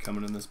relic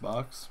coming in this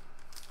box.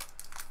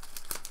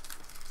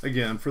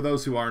 Again, for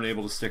those who aren't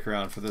able to stick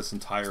around for this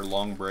entire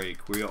long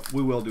break, we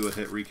will do a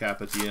hit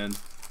recap at the end.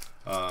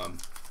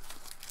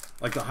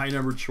 Like the high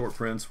numbered short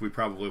prints, we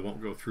probably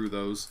won't go through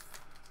those,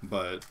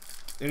 but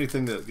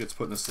anything that gets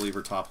put in a sleeve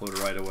or top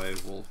loader right away,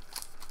 we'll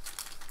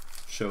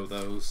show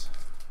those.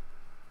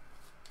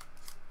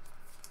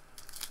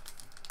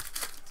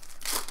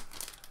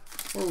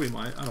 Or we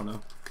might, I don't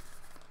know.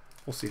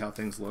 We'll see how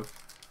things look.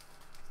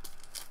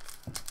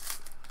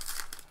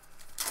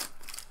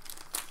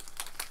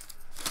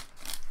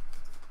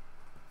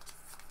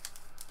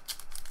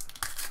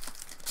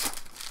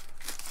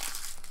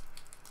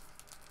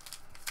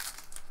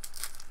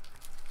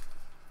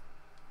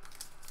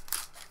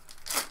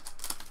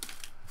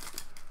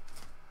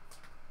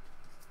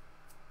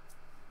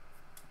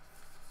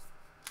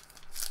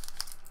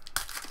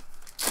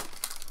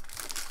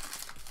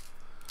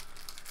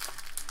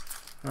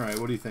 Alright,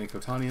 what do you think?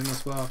 Ohtani in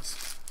this box?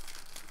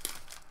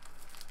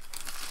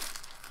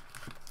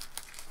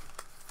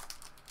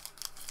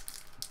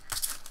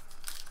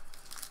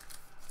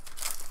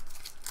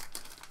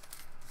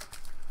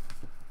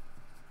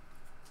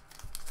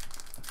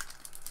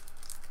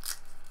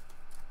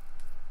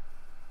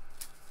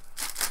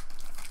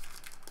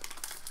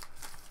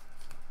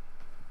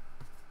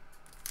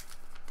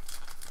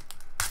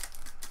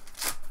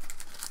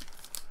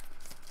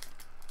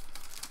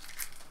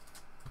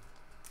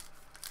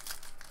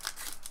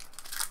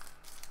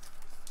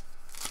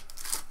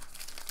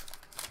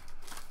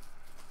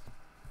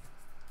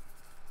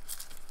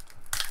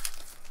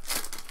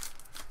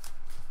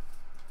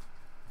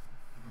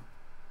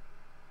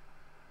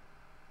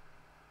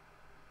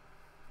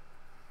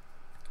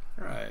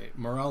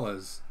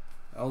 Morales,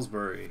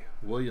 Ellsbury,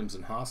 Williams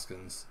and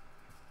Hoskins,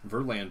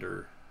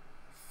 Verlander,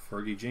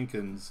 Fergie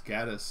Jenkins,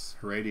 Gaddis,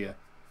 Heredia,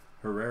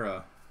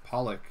 Herrera,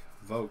 Pollock,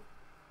 Vogt,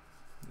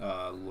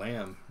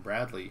 Lamb,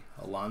 Bradley,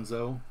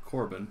 Alonso,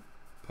 Corbin,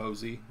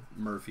 Posey,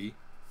 Murphy,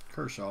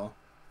 Kershaw,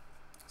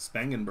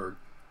 Spangenberg,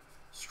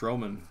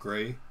 Stroman,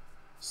 Gray,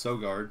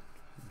 Sogard,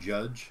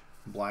 Judge,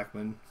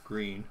 Blackman,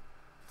 Green,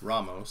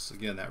 Ramos.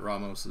 Again, that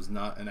Ramos is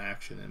not an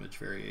action image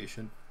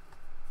variation,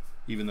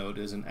 even though it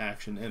is an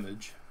action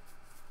image.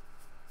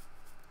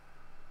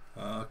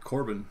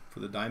 Corbin for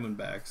the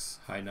Diamondbacks,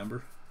 high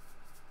number.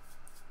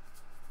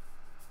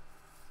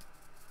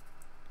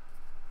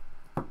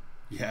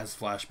 Yes,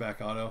 flashback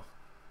auto.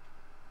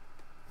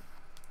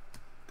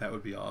 That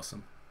would be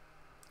awesome.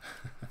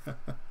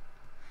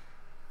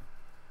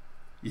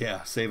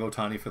 Yeah, save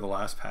Ohtani for the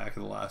last pack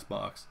of the last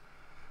box.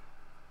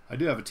 I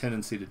do have a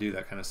tendency to do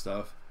that kind of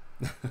stuff.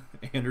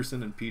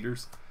 Anderson and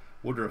Peters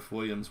Woodruff,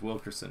 Williams,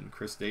 Wilkerson,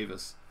 Chris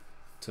Davis,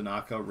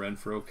 Tanaka,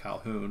 Renfro,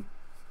 Calhoun,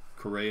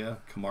 Correa,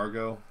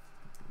 Camargo.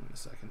 Give me a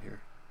second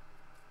here.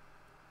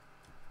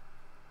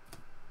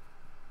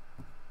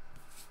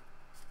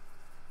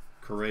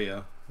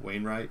 Correa,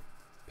 Wainwright,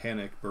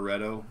 Panic,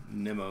 Barreto,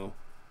 Nimmo,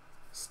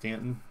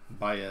 Stanton,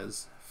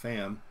 Baez,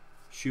 Pham,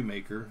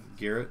 Shoemaker,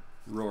 Garrett,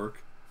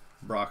 Rourke,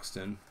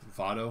 Broxton,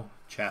 Votto,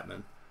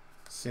 Chapman,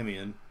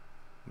 Simeon,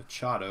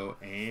 Machado,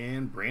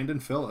 and Brandon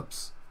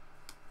Phillips.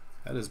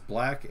 That is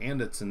black, and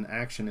it's an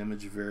action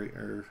image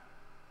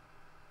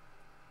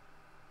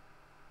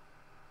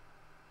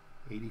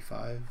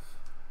 85.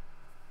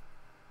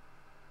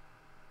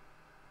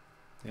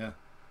 Yeah,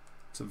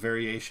 it's a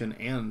variation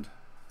and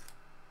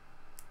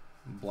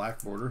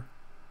black border.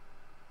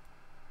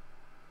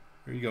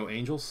 There you go,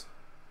 Angels.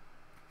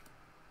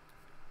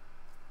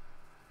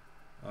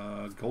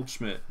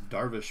 Goldschmidt,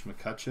 Darvish,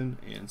 McCutchen,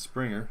 and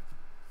Springer.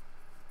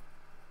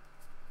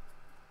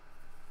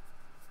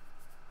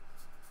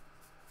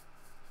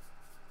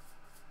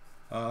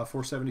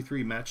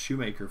 $473, Matt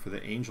Shoemaker for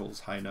the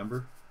Angels, high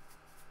number.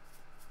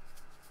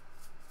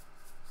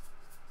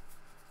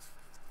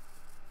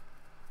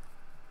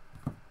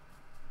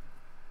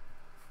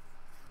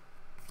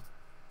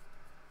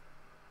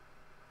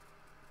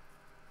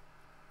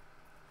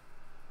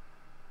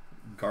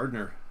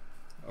 Gardner,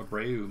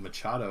 Abreu,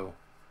 Machado,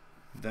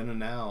 then and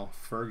now,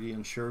 Fergie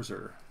and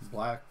Scherzer,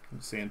 Black,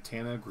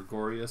 Santana,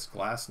 Gregorius,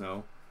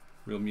 Glasnow,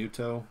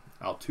 Realmuto,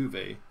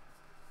 Altuve,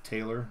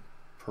 Taylor,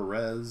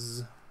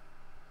 Perez.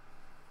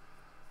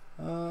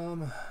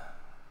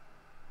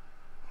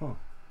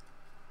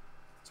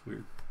 It's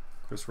weird.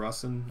 Chris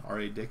Russin,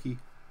 R.A. Dickey,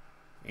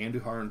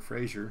 Andujar and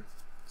Frazier,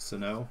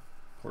 Sano,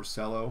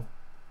 Porcello,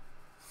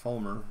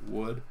 Fulmer,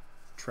 Wood,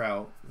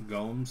 Trout,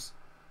 Gomes,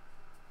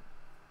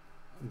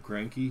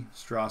 Greinke,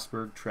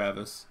 Strasburg,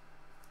 Travis,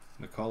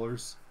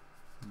 McCullers,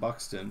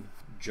 Buxton,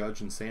 Judge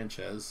and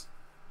Sanchez,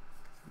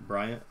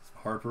 Bryant,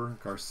 Harper,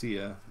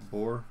 Garcia,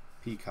 Bohr,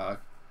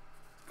 Peacock,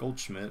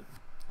 Goldschmidt,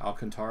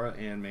 Alcantara,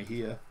 and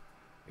Mejia.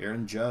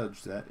 Aaron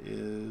Judge, that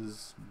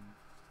is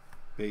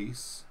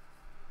base.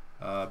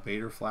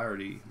 Bader,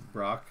 Flaherty,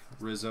 Brock,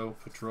 Rizzo,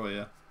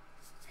 Pedroia,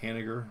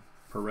 Haniger,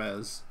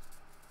 Perez,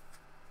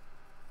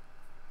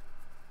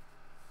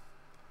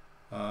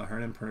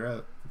 Hernan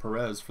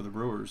Perez for the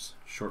Brewers,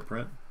 short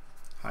print,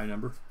 high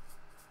number.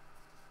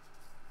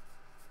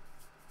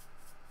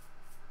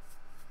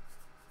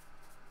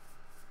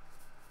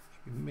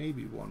 Should be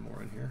maybe one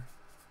more in here.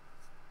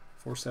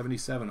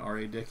 477,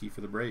 R.A. Dickey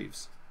for the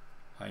Braves,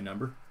 high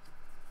number.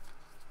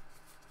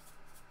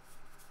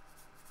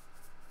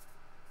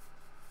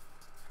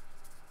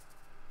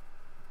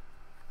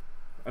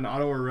 An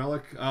auto or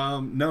relic?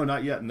 No,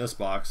 not yet in this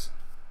box.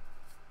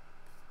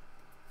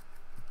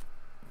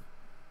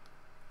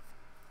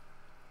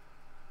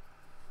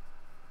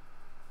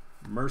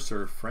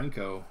 Mercer,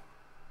 Franco,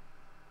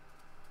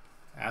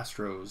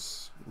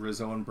 Astros,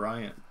 Rizzo and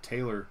Bryant,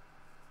 Taylor,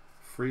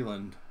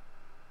 Freeland,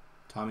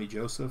 Tommy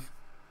Joseph,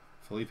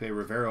 Felipe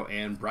Rivero,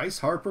 and Bryce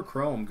Harper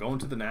Chrome going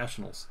to the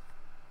Nationals.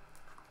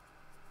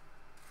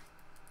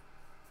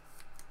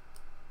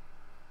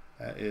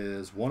 That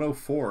is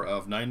 104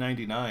 of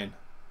 999.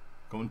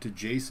 Going to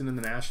Jason in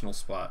the National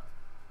spot.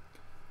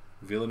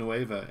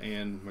 Villanueva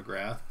and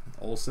McGrath,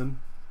 Olson,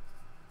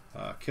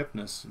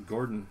 Kipnis,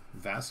 Gordon,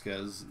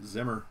 Vasquez,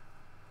 Zimmer,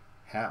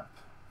 Happ,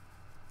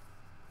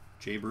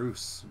 Jay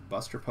Bruce,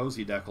 Buster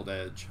Posey, deckled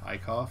edge,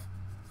 Eichhoff,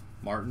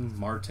 Martin,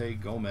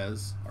 Marte,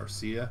 Gomez,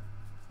 Arcia,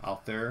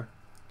 out there,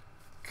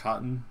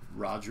 Cotton,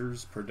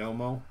 Rogers,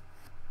 Perdomo,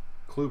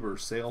 Kluber,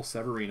 Sale,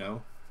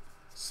 Severino,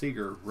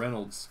 Seager,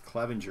 Reynolds,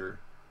 Clevenger,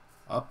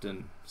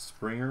 Upton,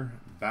 Springer,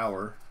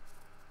 Bauer,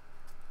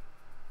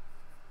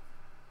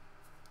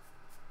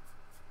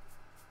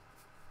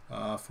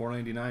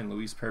 $4.99,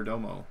 Luis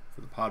Perdomo for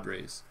the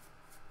Padres.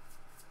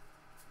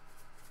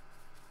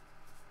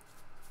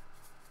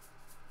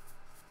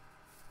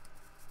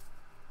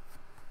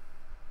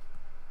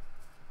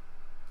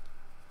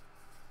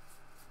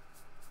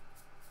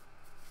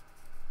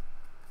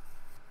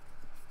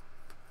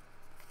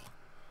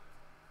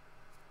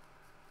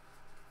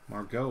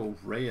 Margot,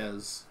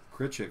 Reyes,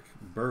 Krichik,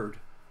 Bird,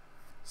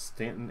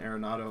 Stanton,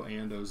 Arenado,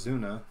 and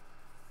Ozuna,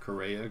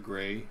 Correa,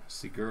 Gray,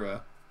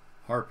 Segura,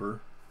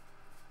 Harper,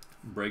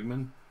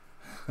 Bregman.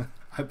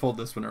 I pulled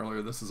this one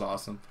earlier. This is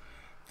awesome.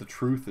 The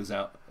truth is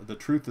out. The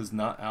truth is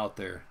not out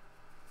there.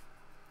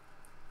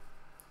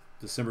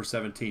 December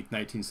 17th,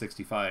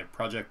 1965.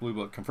 Project Blue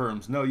Book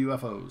confirms no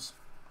UFOs.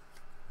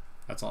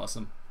 That's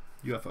awesome.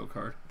 UFO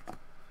card.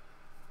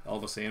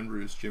 Elvis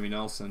Andrews, Jimmy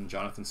Nelson,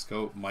 Jonathan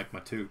Scope, Mike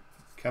Matuk,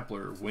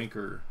 Kepler,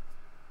 Winker,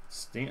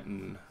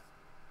 Stanton,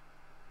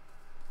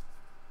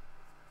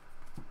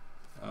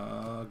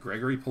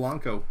 Gregory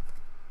Polanco.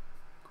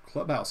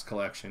 Clubhouse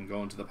collection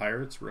going to the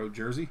Pirates, road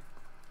jersey.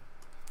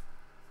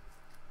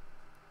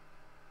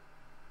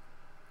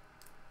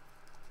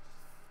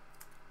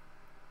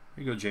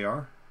 Here you go,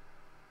 JR.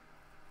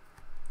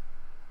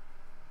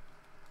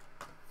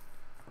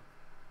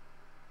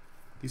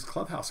 These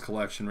Clubhouse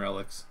collection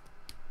relics.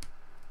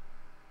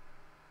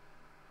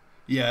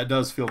 Yeah, it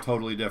does feel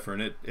totally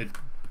different. It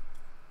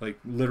like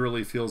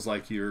literally feels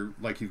like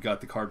you've got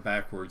the card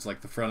backwards.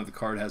 Like the front of the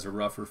card has a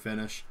rougher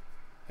finish,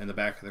 and the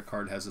back of the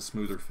card has a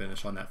smoother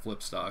finish on that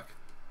flip stock.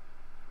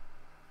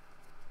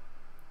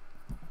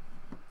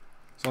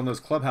 So on those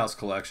Clubhouse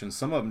collections,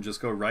 some of them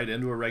just go right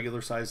into a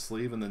regular size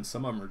sleeve, and then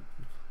some of them are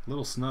a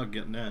little snug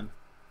getting in.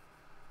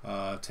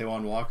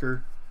 Taijuan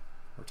Walker,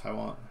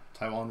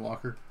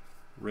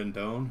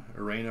 Rendon,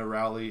 Arena,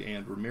 Rowley,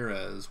 and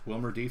Ramirez,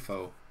 Wilmer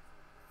Defoe,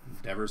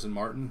 Devers and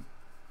Martin,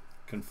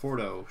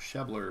 Conforto,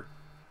 Schebler,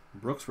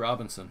 Brooks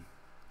Robinson,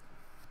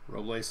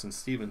 Robles and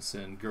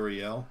Stevenson,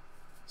 Gurriel,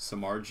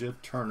 Samardzija,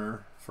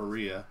 Turner,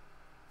 Faria,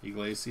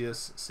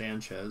 Iglesias,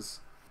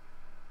 Sanchez,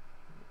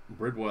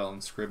 Bridwell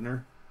and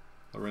Scribner,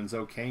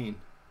 Lorenzo Cain,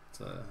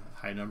 it's a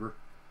high number,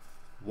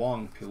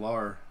 Wong,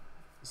 Pilar,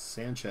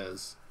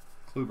 Sanchez,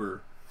 Kluber,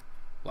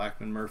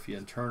 Blackman, Murphy,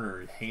 and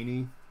Turner,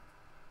 Haney,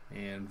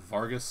 and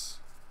Vargas,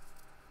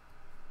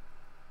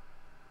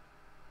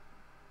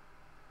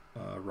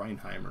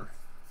 Reinheimer.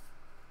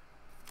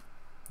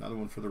 Another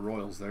one for the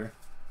Royals there.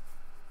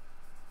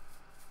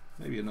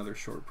 Maybe another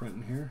short print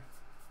in here.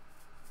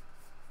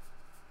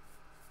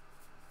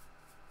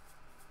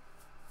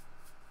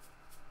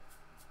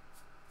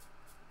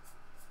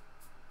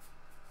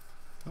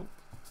 Nope.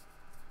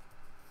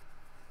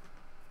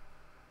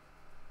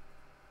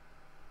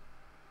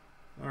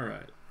 All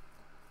right.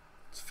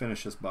 Let's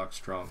finish this box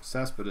strong.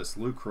 Cespedes,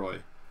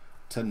 Lucroy,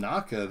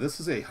 Tanaka. This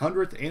is a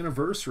 100th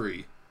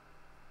anniversary.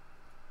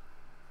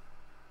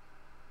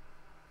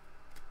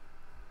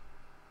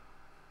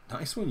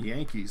 Nice one,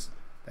 Yankees.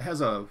 It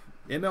has a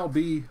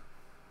MLB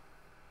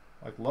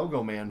like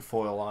logo man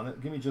foil on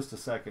it. Give me just a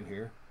second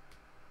here.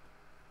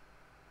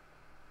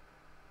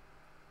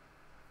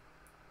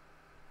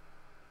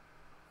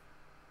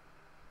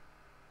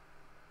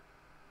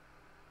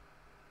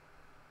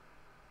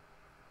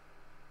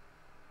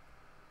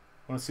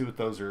 I want to see what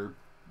those are,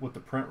 what the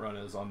print run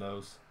is on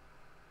those.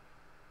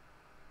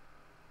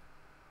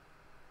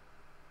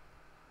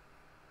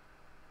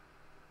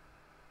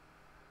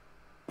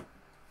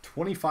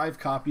 "25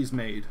 copies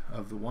made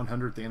of the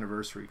 100th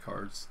anniversary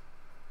cards."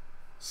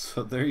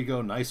 So there you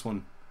go, nice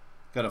one.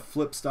 Got a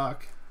flip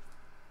stock.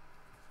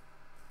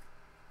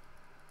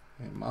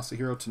 And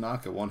Masahiro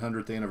Tanaka,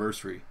 100th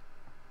anniversary.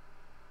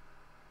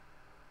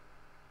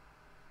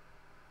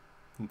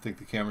 I don't think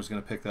the camera's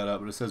going to pick that up,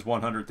 but it says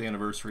 100th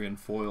anniversary in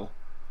foil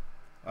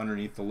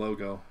underneath the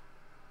logo.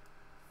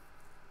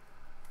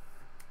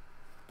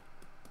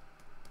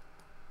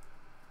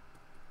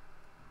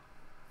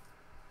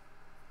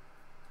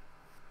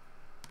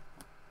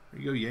 There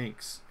you go,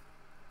 Yanks.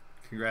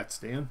 Congrats,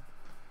 Dan.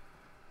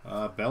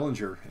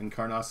 Bellinger,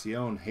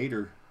 Encarnacion,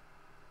 Hader,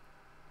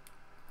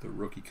 the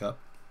Rookie Cup.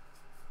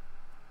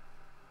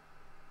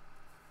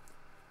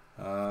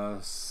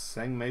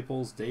 Sang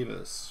Maples,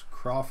 Davis,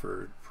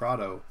 Crawford,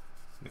 Prado,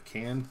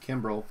 McCann,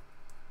 Kimbrell,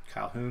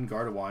 Calhoun,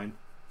 Gardewine,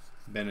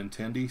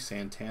 Benintendi,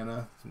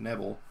 Santana,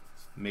 Nebel,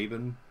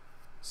 Maben,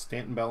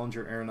 Stanton,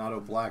 Bellinger,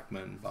 Arenado,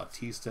 Blackman,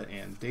 Bautista,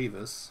 and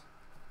Davis.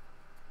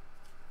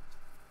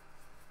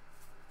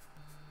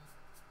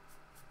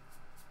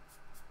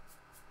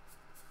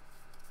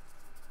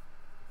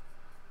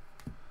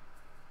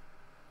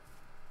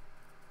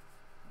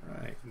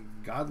 Alright,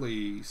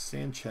 Godley,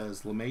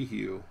 Sanchez,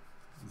 LeMahieu,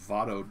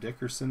 Votto,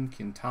 Dickerson,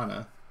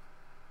 Quintana,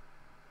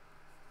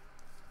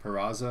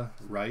 Peraza,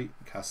 Wright,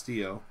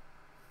 Castillo,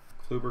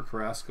 Kluber,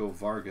 Carrasco,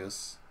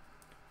 Vargas,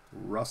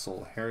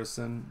 Russell,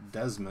 Harrison,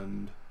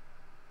 Desmond,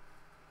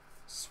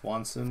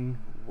 Swanson,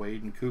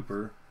 Wade and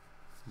Cooper,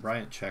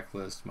 Bryant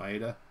checklist,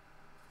 Maeda,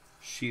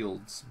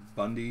 Shields,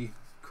 Bundy,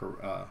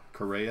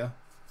 Correa,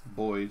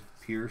 Boyd,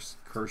 Pierce,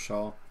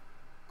 Kershaw,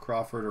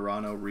 Crawford,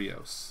 Arano,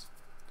 Rios.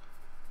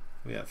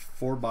 We have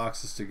 4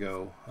 boxes to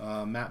go.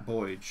 Matt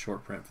Boyd,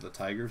 short print for the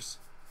Tigers.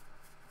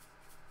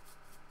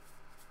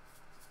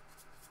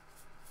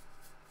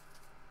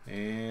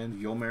 And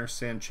Yolmer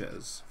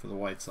Sanchez for the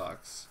White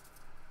Sox.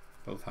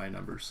 Both high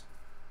numbers.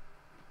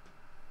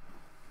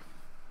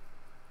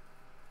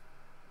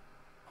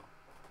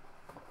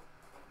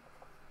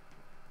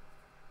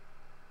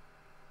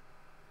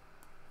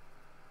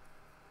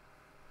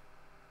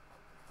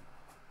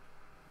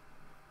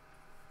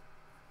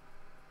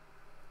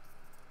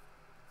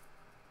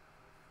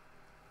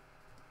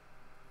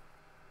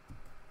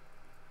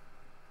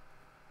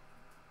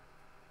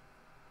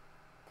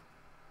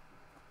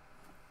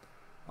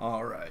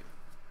 All right.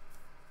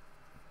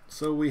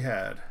 So we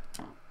had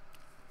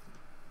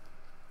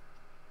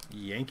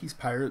Yankees,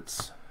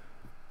 Pirates,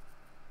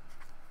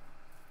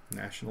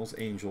 Nationals,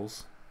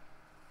 Angels,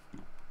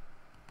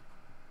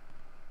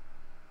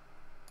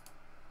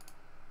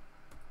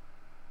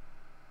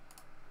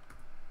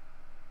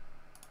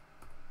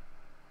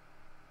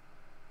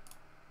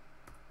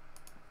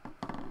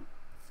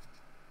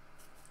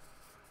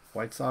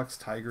 White Sox,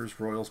 Tigers,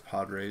 Royals,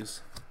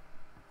 Padres,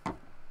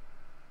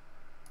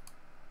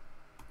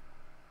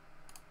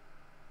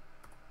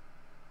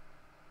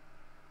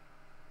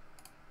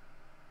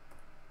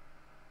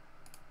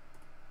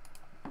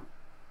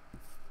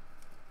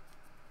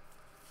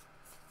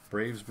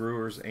 Braves,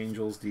 Brewers,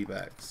 Angels,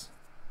 D-backs.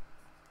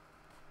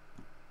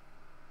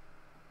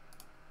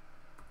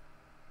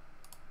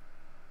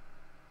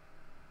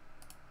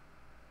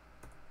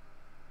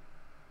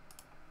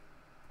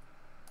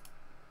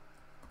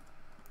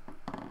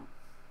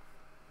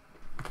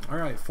 All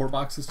right, 4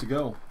 boxes to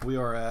go. We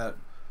are at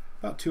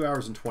about 2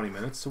 hours and 20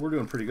 minutes, so we're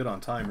doing pretty good on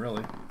time,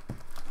 really.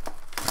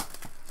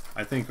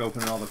 I think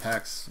opening all the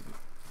packs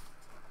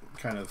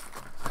kind of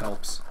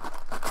helps.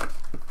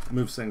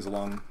 Moves things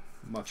along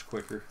much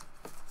quicker.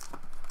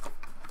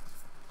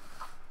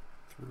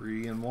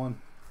 3 and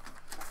 1.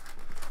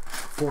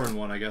 4 and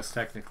 1, I guess,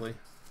 technically.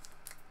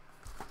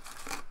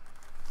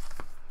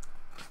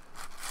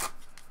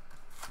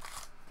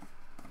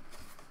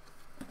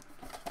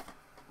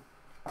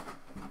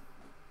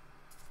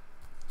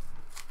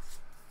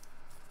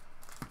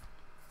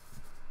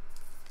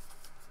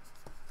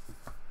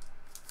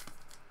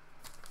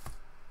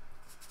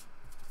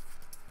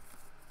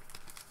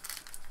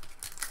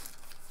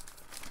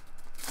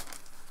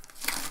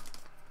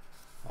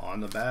 On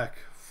the back,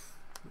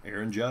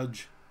 Aaron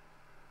Judge.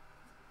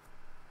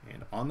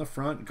 And on the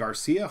front,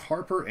 Garcia,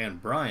 Harper,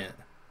 and Bryant.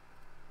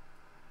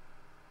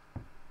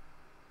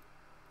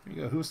 There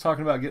you go. Who was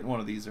talking about getting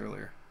one of these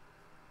earlier?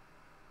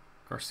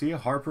 Garcia,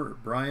 Harper,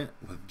 Bryant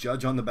with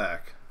Judge on the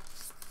back.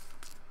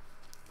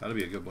 That'll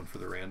be a good one for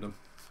the random.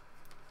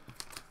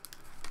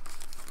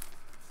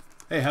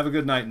 Hey, have a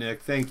good night,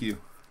 Nick. Thank you.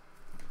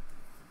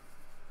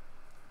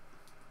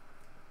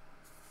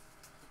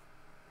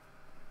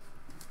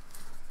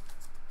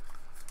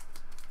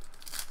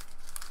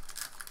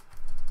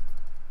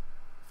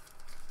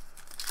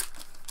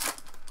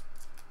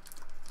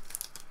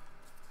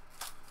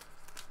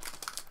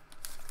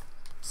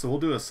 So we'll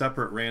do a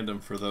separate random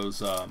for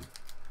those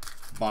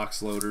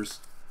box loaders.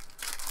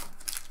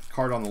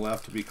 Card on the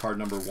left will be card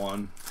number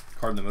 1.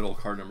 Card in the middle,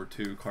 card number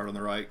 2. Card on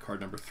the right,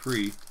 card number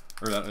 3.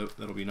 Or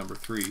that'll be number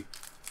 3.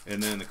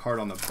 And then the card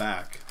on the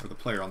back, or the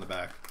player on the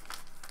back,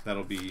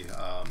 that'll be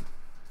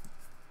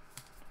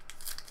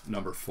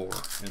number 4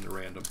 in the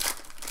random.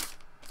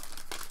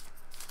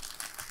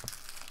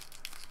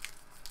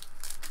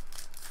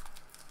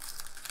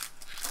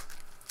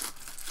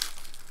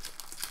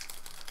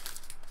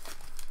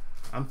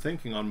 I'm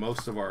thinking on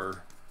most of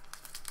our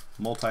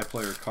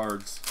multiplayer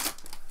cards,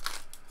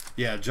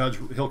 yeah, Judge,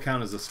 he'll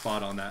count as a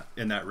spot on that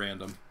in that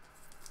random.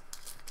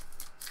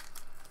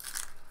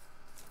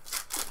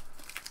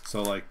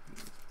 So like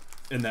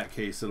in that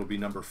case, it'll be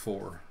number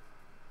 4.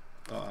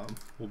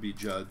 Will be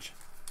Judge.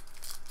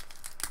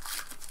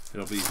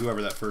 It'll be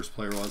whoever that first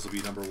player was will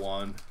be number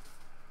 1,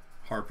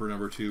 Harper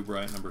number 2,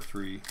 Bryant number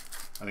 3.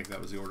 I think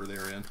that was the order they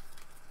were in,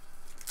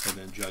 and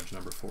then Judge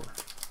number 4.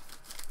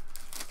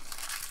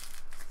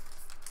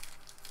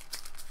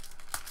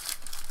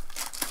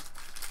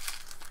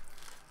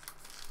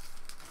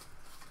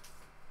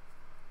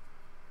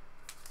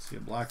 See a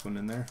black one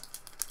in there.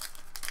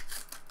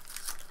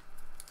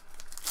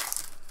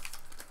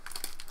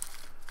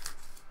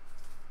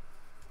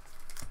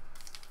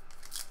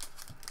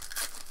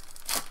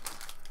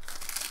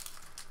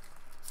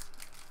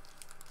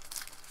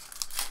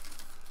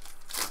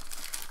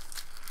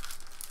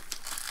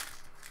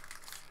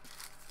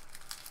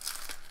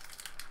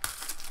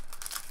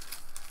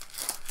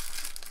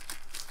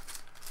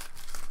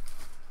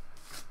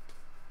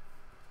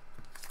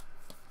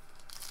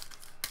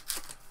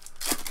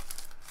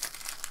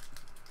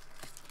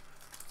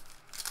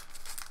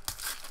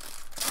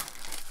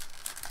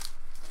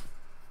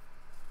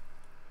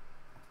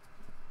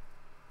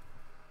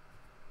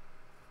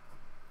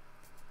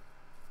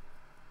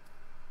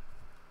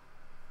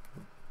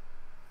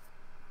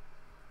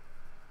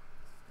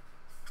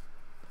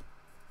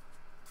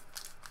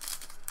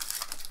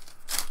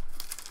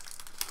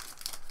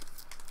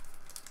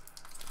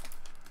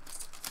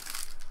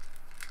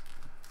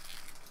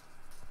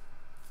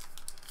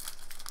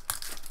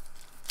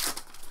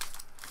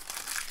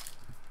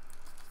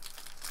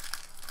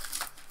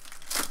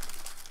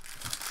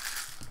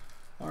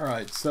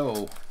 Alright,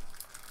 so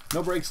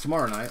no breaks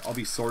tomorrow night. I'll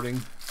be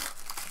sorting.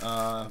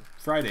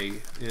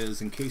 Friday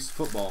is Encased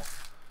Football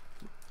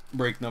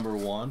break number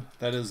 1.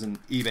 That is an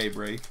eBay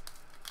break.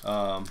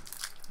 I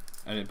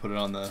didn't put it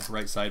on the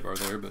right sidebar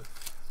there, but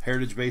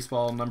Heritage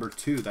Baseball number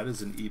 2, that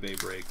is an eBay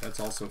break. That's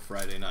also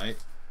Friday night.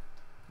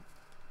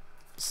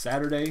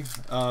 Saturday,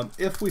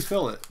 if we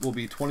fill it, will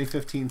be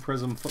 2015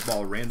 Prism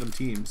Football Random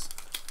Teams.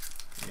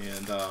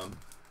 And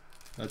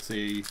that's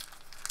a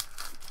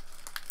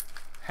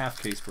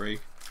half case break.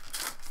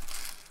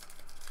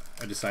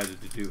 I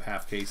decided to do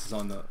half cases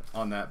on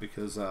that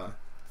because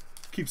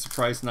keeps the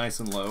price nice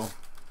and low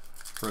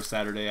for a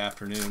Saturday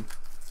afternoon.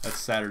 That's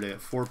Saturday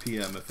at 4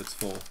 p.m. if it's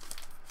full.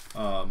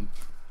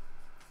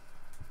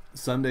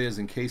 Sunday is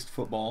Encased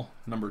Football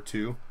number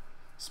 2.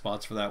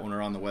 Spots for that one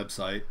are on the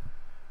website.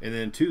 And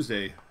then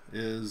Tuesday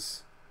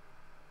is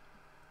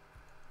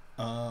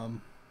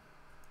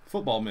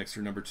Football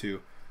Mixer number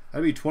 2.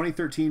 That'd be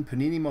 2013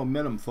 Panini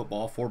Momentum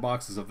Football, 4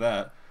 boxes of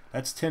that.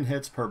 That's 10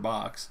 hits per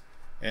box.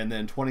 And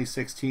then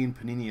 2016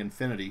 Panini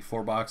Infinity,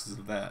 4 boxes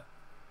of that.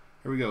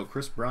 Here we go.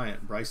 Chris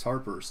Bryant, Bryce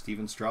Harper,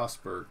 Steven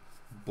Strasburg,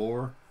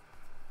 Bohr,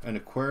 an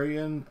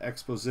Aquarian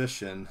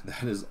Exposition.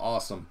 That is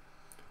awesome.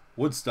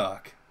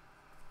 Woodstock.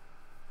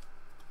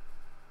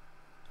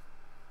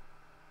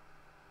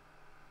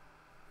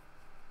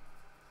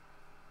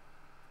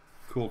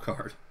 Cool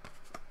card.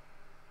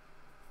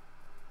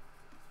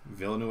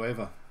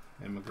 Villanueva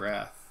and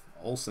McGrath.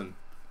 Olsen,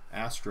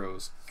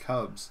 Astros,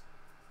 Cubs,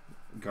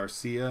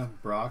 Garcia,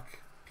 Brock,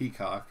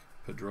 Peacock,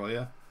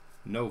 Pedroia,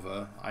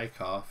 Nova,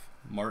 Eichhoff,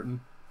 Martin,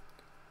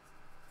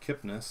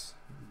 Kipnis,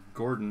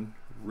 Gordon,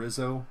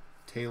 Rizzo,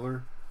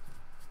 Taylor,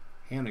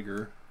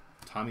 Haniger,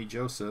 Tommy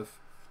Joseph,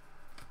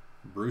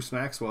 Bruce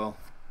Maxwell.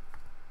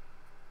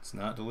 It's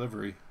not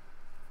delivery.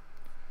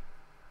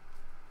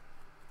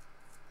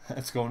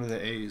 That's going to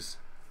the A's.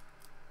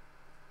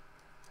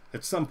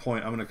 At some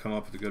point, I'm going to come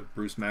up with a good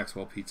Bruce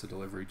Maxwell pizza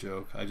delivery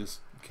joke. I just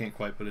can't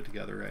quite put it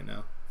together right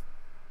now.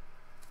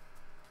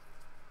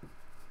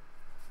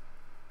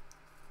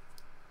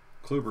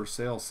 Kluber,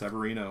 Sale,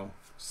 Severino,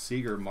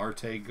 Seager,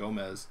 Marte,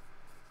 Gomez,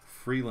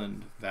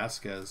 Freeland,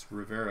 Vasquez,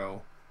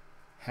 Rivero,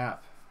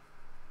 Happ,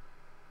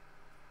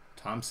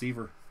 Tom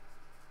Seaver,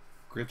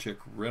 Grichuk,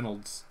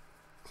 Reynolds,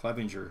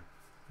 Clevinger,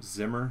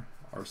 Zimmer,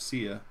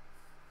 Arcia,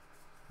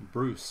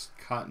 Bruce,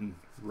 Cotton,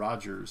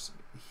 Rogers,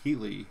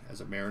 Healy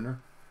as a Mariner.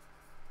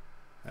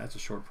 That's a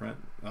short print,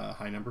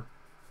 high number.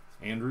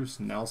 Andrews,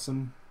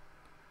 Nelson,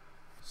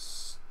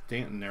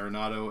 Stanton,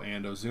 Arenado,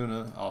 and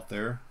Ozuna out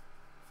there.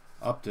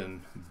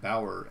 Upton,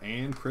 Bauer,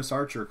 and Chris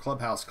Archer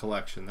Clubhouse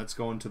Collection. That's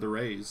going to the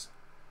Rays.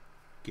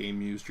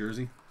 Game used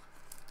jersey.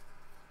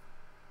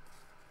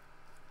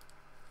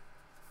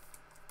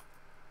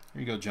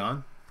 Here you go,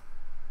 John.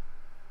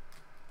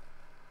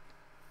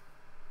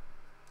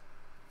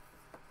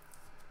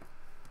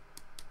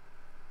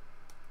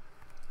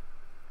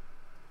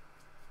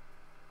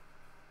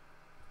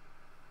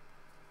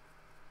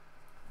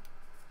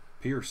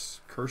 Pierce,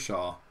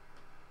 Kershaw,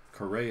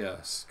 Correa,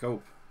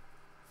 Scope,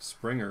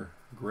 Springer,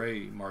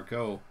 Gray,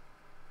 Margot,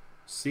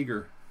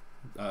 Seager,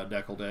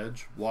 deckled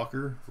edge,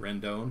 Walker,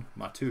 Rendon,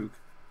 Matuk,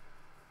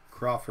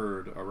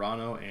 Crawford,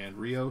 Arano, and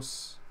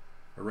Rios,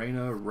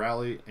 Arena,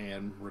 Raleigh,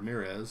 and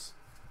Ramirez.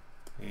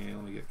 And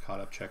let me get caught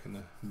up checking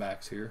the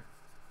backs here.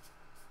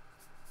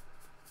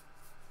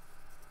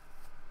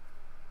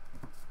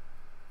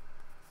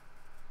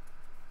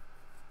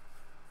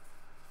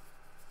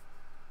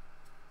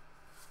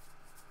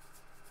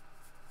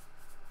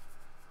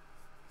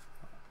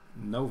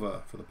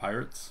 Nova for the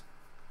Pirates.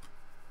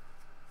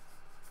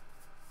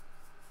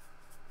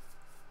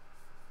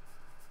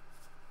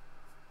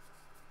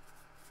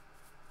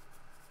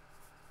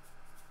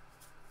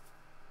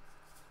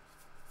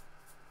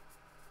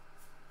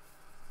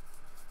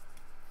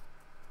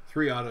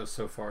 Three autos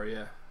so far,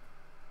 yeah.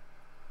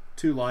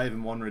 2 live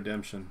and 1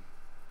 redemption.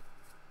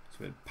 So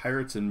we had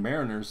Pirates and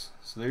Mariners.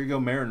 So there you go,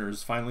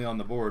 Mariners finally on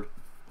the board.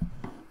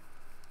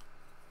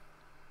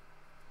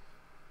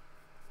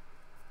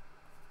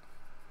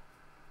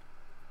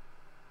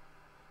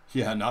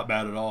 Yeah, not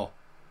bad at all.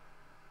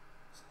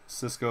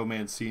 Cisco,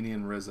 Mancini,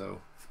 and Rizzo.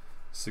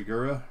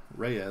 Segura,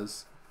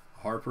 Reyes,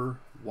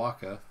 Harper,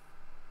 Waka.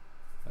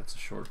 That's a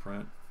short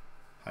print.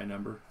 High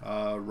number.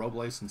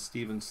 Robles and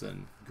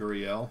Stevenson.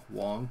 Gurriel,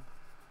 Wong,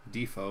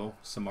 Defoe,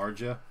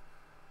 Samardzija,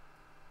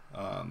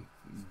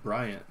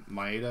 Bryant,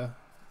 Maeda,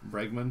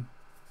 Bregman,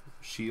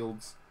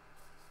 Shields,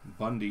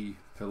 Bundy,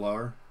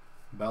 Pilar,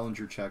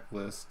 Bellinger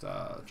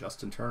checklist,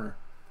 Justin Turner,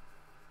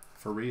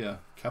 Faria,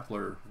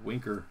 Kepler,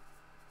 Winker,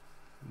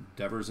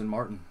 Devers and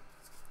Martin,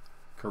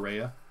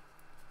 Correa,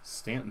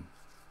 Stanton,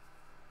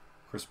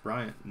 Chris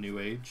Bryant, New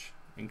Age,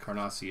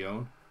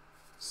 Encarnacion,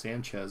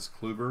 Sanchez,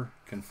 Kluber,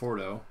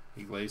 Conforto,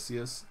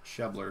 Iglesias,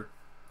 Shebler,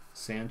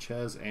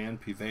 Sanchez,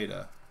 and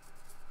Pivetta.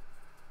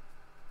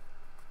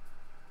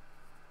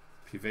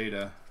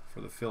 Pivetta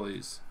for the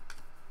Phillies,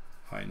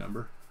 high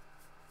number.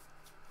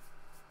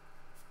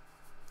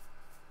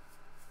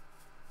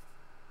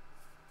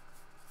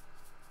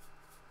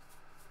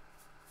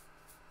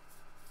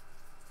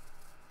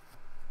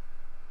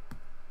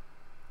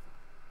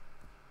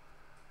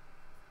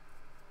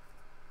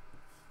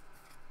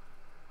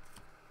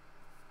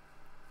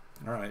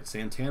 All right,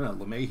 Santana,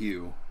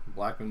 LeMahieu,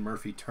 Blackman,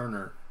 Murphy,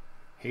 Turner,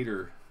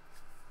 Hader,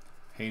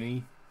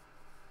 Haney,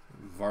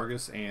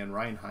 Vargas, and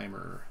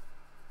Reinheimer,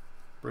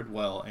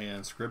 Bridwell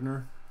and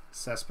Scribner,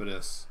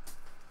 Cespedes,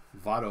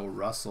 Votto,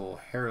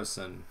 Russell,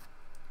 Harrison,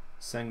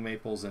 Sang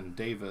Maples and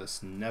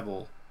Davis,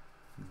 Neville,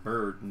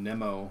 Bird,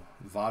 Nemo,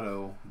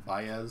 Votto,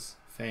 Baez,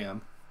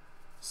 Pham,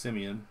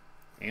 Simeon,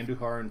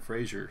 Andujar and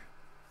Frazier,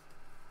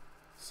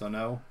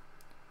 Sano,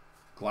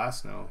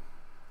 Glasnow,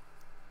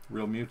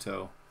 Real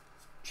Muto,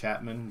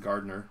 Chapman,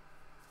 Gardner,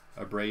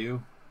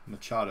 Abreu,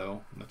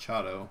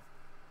 Machado,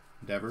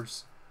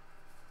 Devers,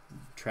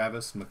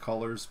 Travis,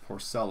 McCullers,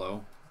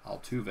 Porcello,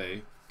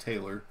 Altuve,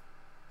 Taylor,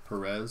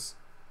 Perez,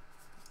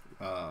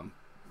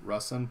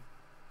 Russin,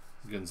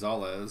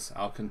 Gonzalez,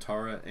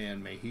 Alcantara,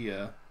 and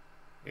Mejia,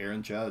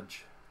 Aaron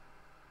Judge.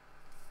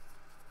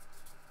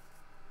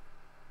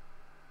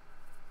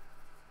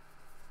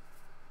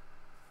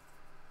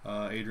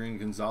 Adrian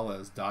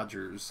Gonzalez,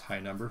 Dodgers, high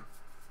number.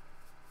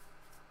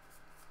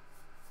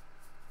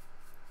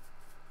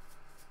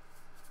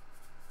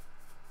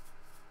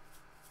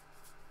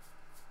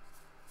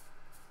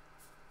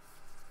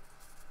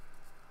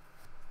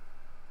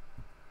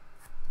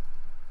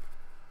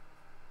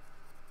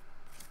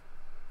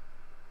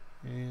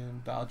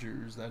 And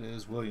Dodgers, that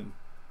is William.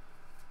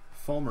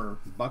 Fulmer,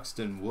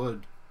 Buxton,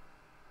 Wood,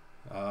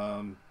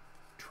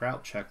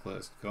 Trout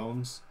checklist,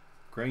 Gomes,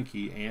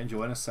 Greinke, and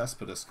Yoenis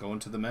Cespedes going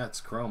to the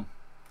Mets, chrome.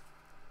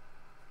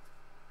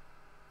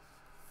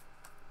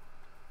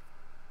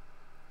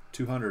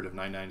 $200 of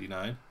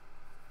 $9.99.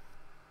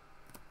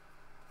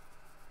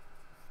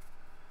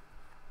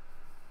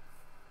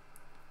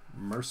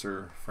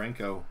 Mercer,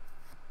 Franco,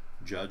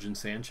 Judge and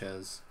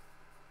Sanchez,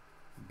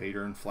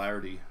 Bader and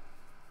Flaherty,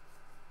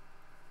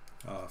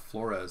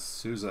 Flores,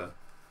 Souza,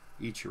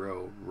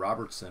 Ichiro,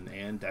 Robertson,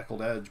 and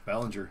Deckled Edge,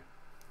 Bellinger.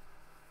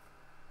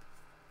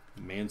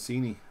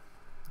 Mancini,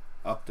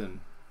 Upton,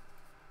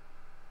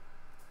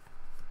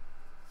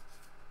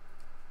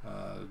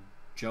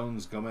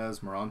 Jones, Gomez,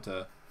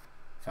 Moranta,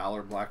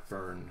 Fowler,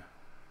 Blackburn,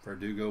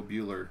 Verdugo,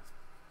 Bueller,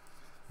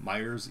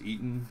 Myers,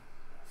 Eaton,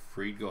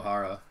 Fried,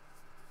 Gohara,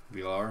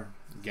 Villar,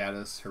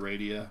 Gaddis,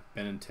 Heredia,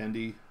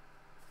 Benintendi,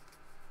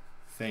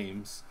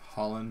 Thames,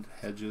 Holland,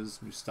 Hedges,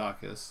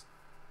 Moustakas,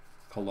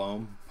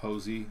 Colomb,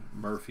 Posey,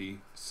 Murphy,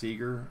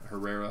 Seager,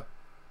 Herrera,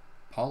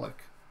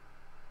 Pollock,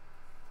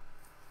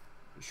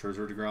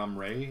 Scherzer, DeGrom,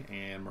 Ray,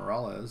 and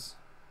Morales.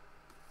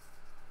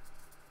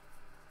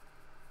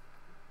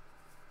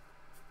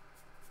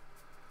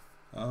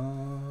 Should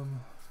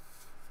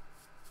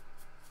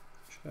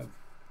have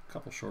a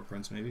couple short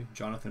prints maybe.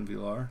 Jonathan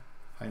Villar,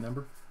 high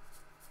number.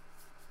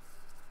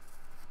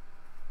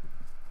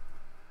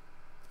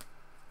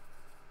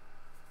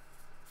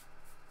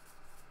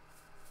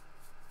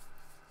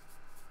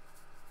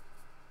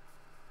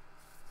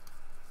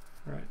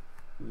 All right,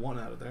 one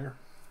out of there.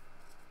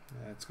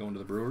 That's going to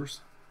the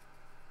Brewers.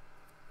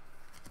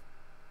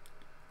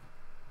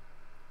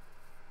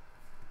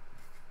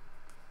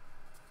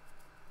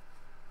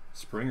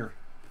 Springer,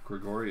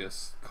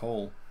 Gregorius,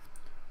 Cole,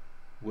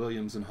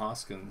 Williams and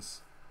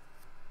Hoskins,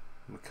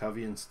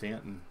 McCovey and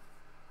Stanton,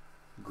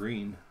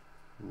 Green,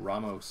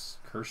 Ramos,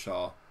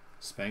 Kershaw,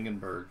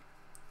 Spangenberg,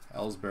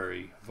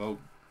 Ellsbury, Vogt,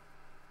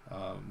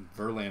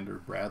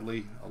 Verlander,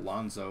 Bradley,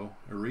 Alonso,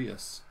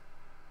 Urias.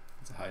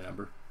 That's a high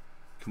number.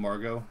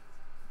 Camargo,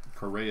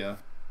 Correa,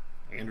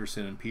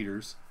 Anderson and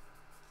Peters,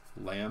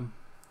 Lamb,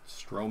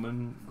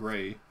 Stroman,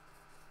 Gray,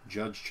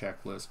 Judge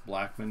checklist,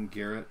 Blackman,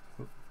 Garrett,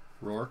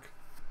 Rourke,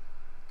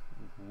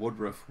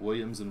 Woodruff,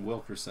 Williams and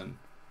Wilkerson,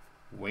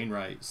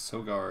 Wainwright,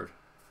 Sogard,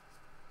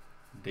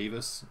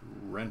 Davis,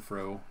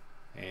 Renfro,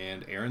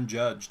 and Aaron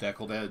Judge,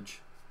 Deckled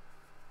Edge.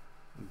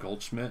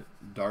 Goldschmidt,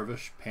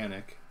 Darvish,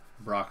 Panic,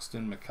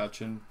 Broxton,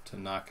 McCutchen,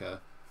 Tanaka,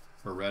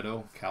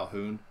 Barreto,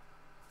 Calhoun,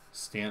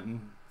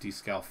 Stanton,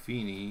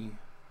 DeScalfini,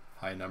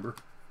 high number,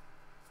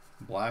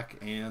 Black,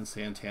 and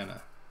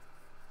Santana.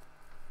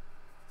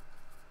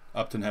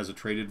 Upton has a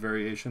traded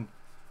variation.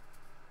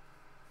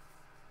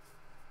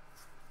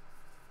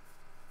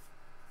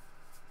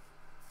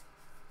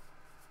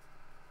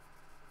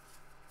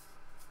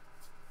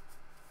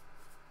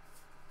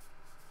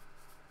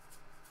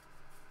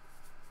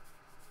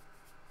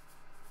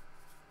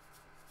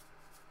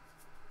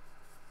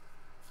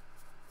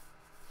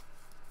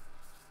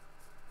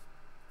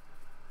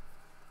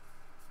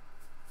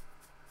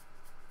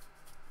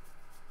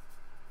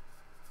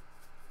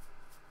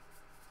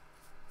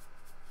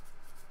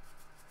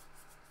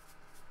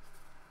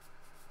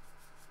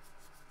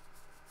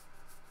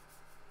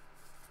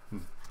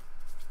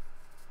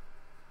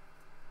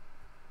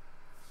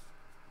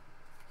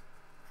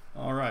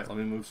 All right, let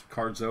me move some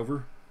cards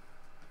over.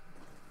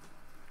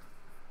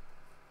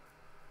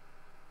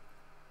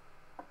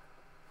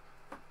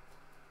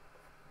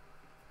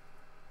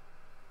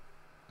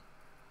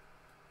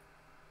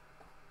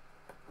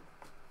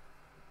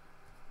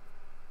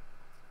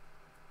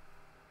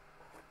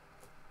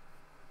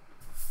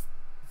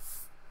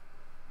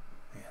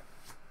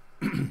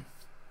 Man,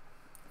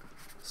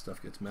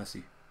 stuff gets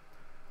messy.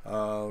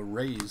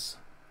 Rays,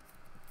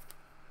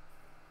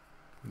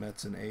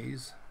 Mets and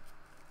A's.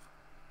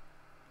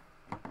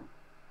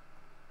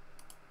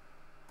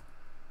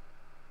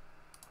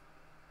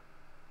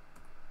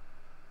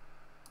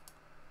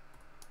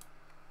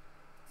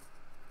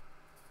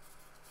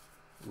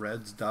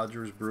 Reds,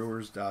 Dodgers,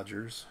 Brewers,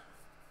 Dodgers.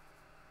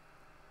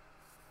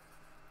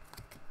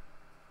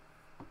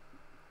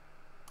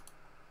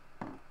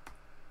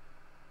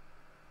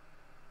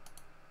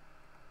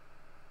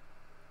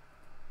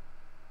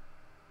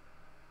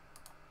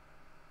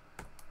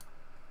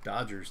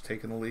 Dodgers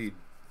taking the lead.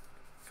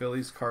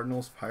 Phillies,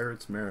 Cardinals,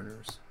 Pirates,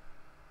 Mariners.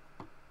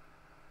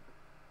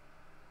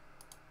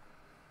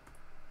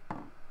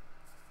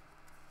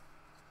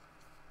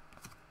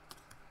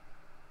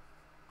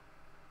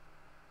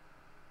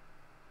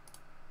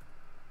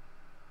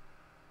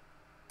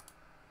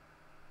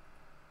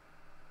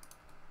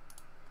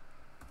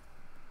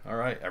 All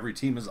right, every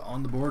team is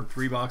on the board.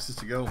 3 boxes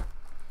to go.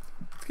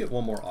 get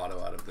one more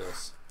auto out of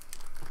this.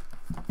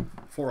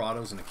 4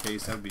 autos in a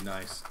case, that would be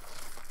nice.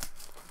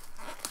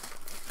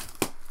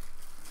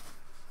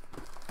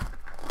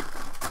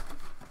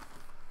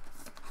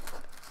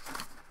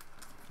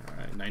 All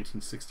right,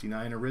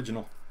 1969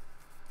 original.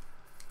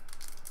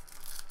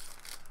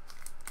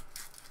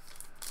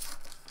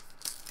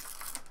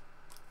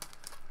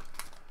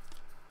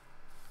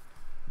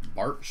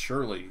 Bart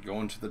Shirley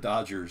going to the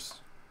Dodgers.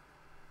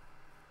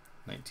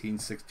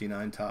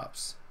 1969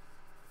 Topps.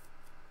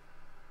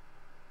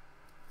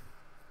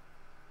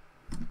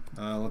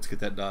 Let's get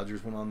that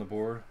Dodgers one on the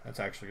board. That's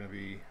actually going to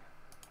be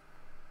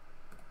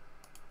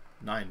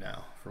 9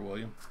 now for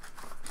William.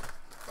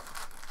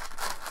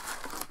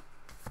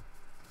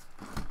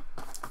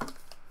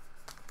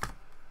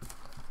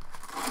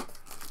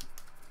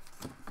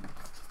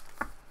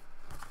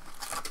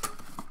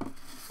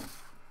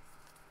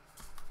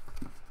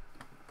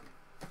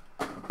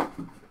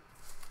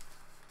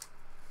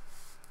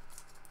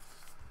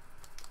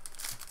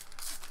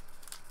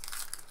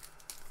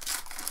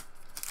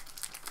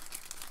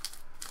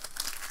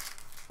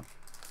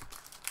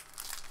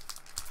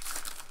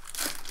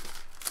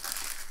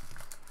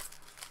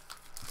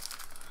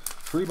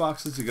 Three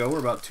boxes to go. We're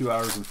about 2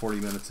 hours and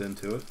 40 minutes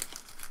into it.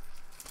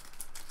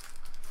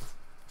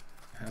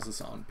 Has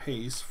us on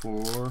pace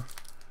for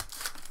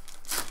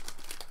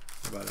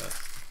about a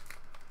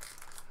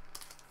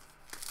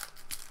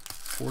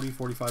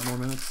 40-45 more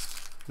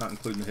minutes, not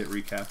including the hit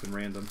recap and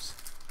randoms.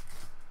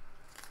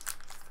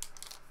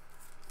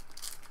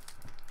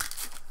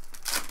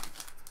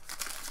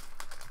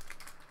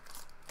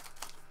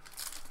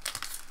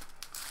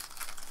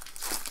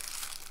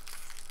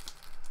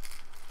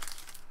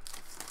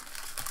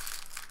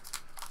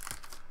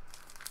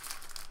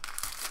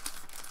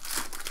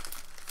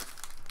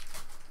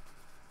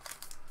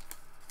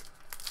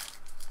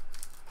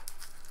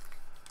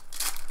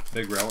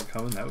 Big relic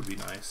coming, that would be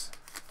nice.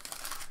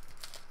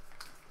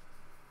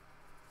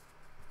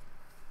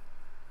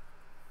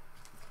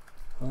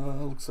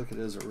 Looks like it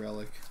is a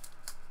relic.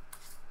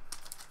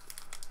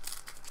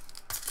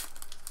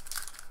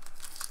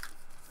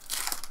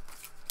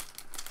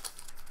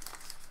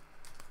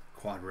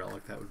 Quad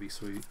relic, that would be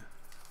sweet.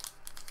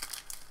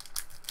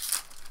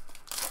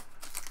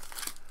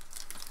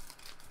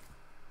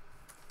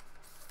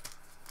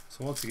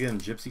 So once again,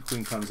 Gypsy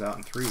Queen comes out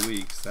in 3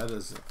 weeks. That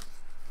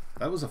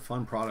was a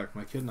fun product.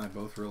 My kid and I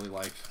both really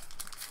liked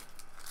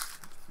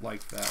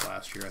that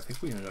last year. I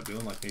think we ended up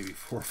doing like maybe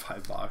 4 or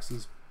 5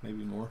 boxes,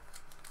 maybe more.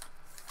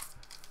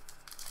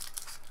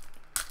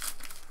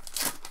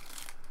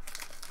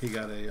 He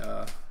got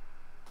a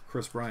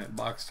Chris Bryant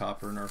box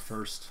topper in our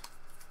first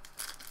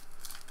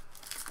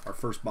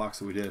box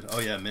that we did.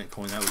 Oh yeah, mint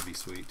coin, that would be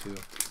sweet too.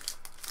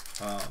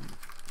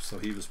 So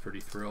he was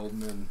pretty thrilled,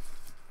 and then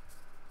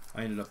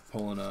I ended up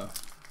pulling a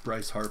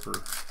Bryce Harper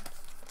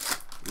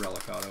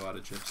relic auto out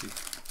of Gypsy.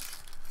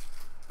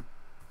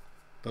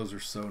 Those are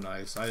so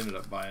nice. I ended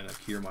up buying a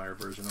Kiermaier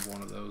version of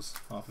one of those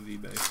off of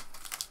eBay.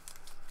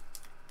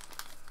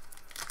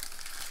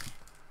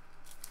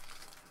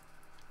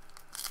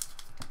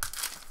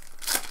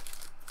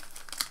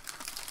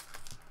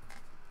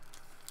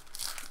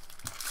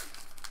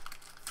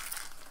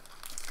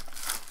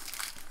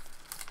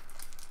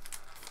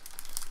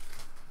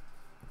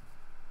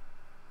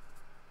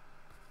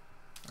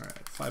 All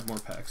right, 5 more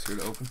packs here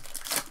to open.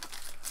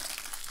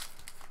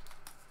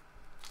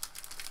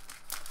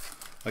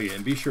 Oh yeah,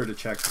 and be sure to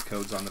check the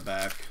codes on the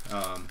back.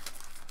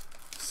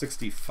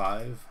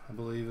 65, I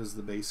believe, is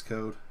the base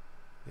code.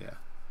 Yeah.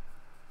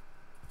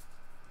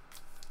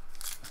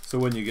 So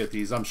when you get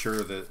these, I'm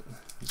sure that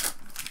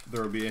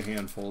there will be a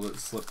handful that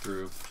slip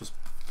through, just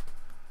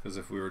because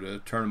if we were to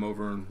turn them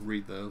over and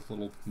read the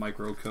little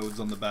micro codes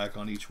on the back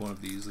on each one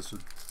of these, this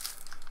would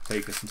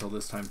take us until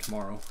this time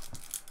tomorrow.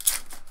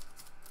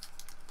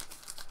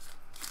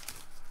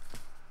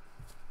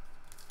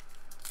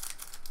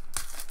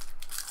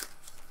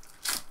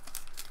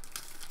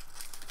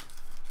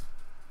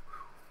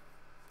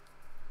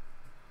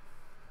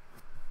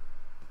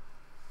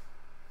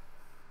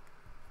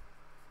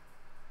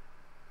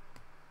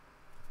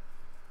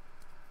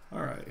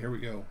 Here we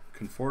go.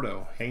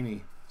 Conforto,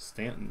 Haney,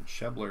 Stanton,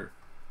 Schebler,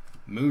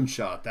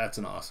 Moonshot. That's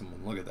an awesome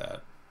one. Look at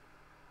that.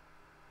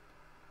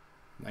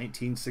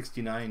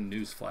 1969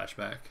 news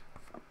flashback.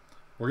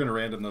 We're going to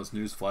random those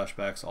news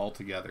flashbacks all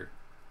together.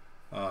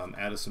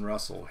 Addison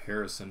Russell,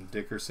 Harrison,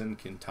 Dickerson,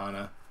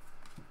 Quintana,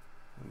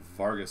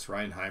 Vargas,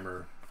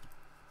 Reinheimer,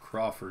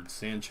 Crawford,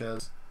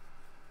 Sanchez,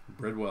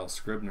 Bridwell,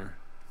 Scribner,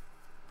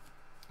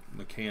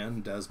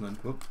 McCann, Desmond.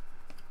 Whoop.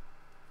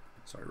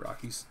 Sorry,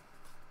 Rockies.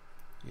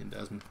 Ian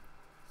Desmond.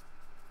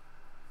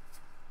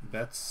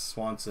 Betts,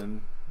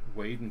 Swanson,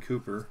 Wade and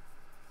Cooper,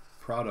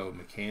 Prado,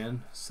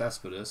 McCann,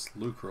 Cespedes,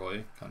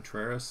 Lucroy,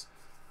 Contreras,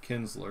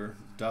 Kinsler,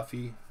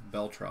 Duffy,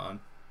 Beltran,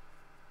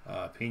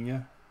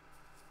 Pena,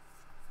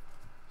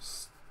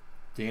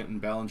 Stanton,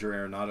 Bellinger,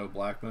 Arenado,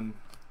 Blackman,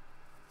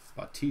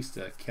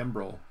 Bautista,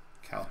 Kimbrel,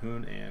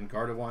 Calhoun, and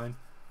Gardewine.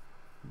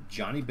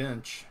 Johnny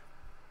Bench,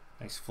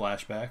 nice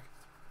flashback.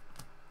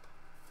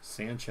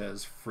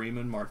 Sanchez,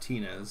 Freeman,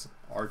 Martinez,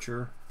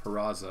 Archer,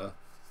 Peraza,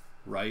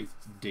 Wright,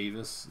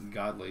 Davis,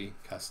 Godley,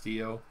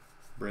 Castillo,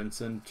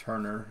 Brinson,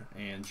 Turner,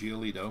 and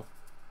Giolito.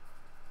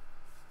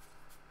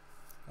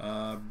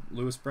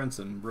 Lewis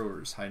Brinson,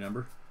 Brewers, high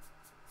number.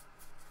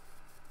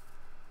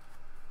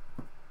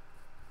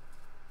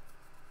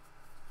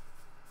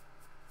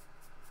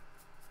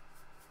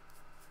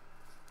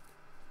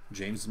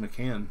 James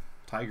McCann,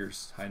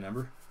 Tigers, high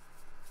number.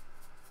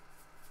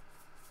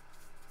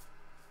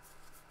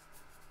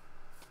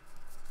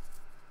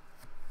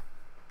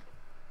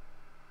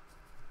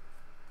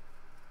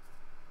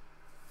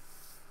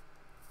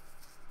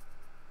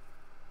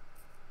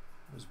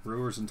 There's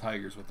Brewers and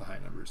Tigers with the high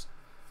numbers.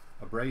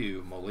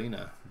 Abreu,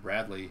 Molina,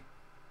 Bradley,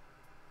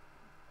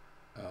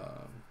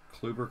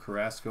 Kluber,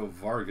 Carrasco,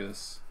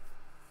 Vargas,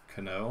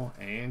 Cano,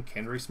 and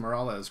Kendrys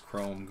Morales,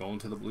 Chrome, going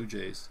to the Blue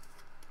Jays.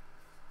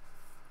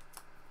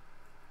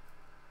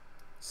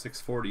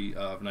 640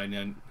 of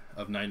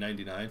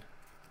 999.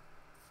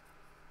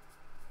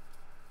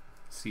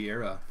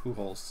 Sierra,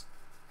 Pujols,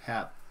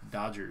 Happ,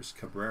 Dodgers,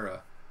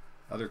 Cabrera,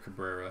 other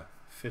Cabrera,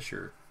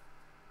 Fisher,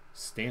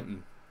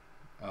 Stanton,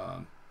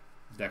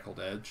 deckled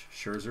edge,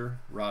 Scherzer,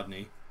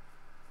 Rodney,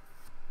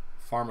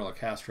 Farmer,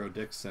 Castro,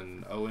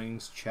 Dixon,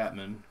 Owings,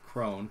 Chapman,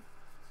 Crone,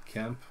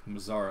 Kemp,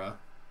 Mazzara,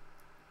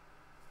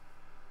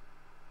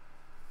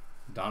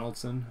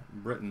 Donaldson,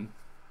 Britton,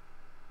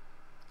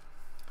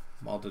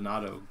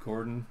 Maldonado,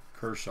 Gordon,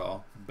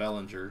 Kershaw,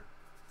 Bellinger,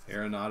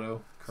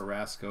 Arenado,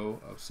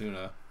 Carrasco,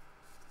 Osuna,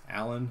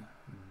 Allen,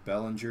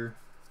 Bellinger,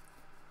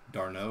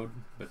 Darnode,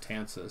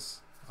 Betances,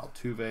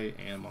 Altuve,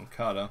 and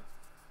Moncada.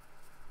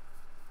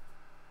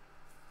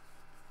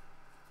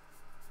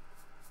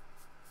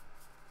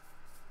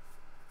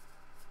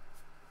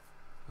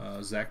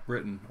 Zach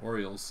Britton,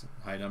 Orioles,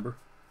 high number.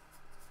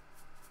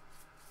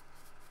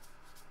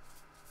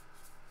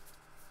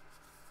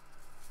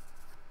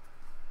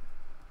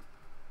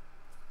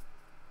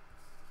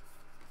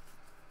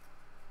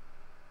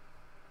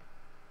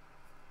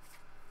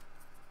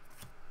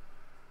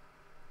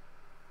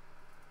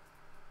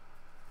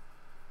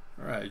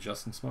 All right,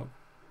 Justin Smoke.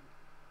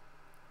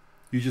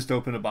 You just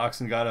opened a box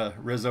and got a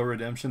Rizzo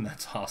redemption?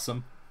 That's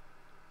awesome.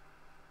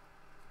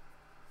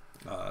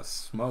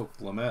 Smoke,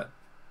 Lamet,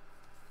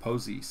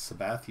 Posey,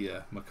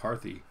 Sabathia,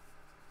 McCarthy,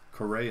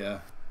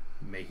 Correa,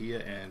 Mejia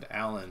and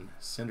Allen,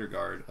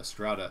 Syndergaard,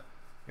 Estrada,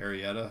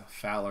 Arrieta,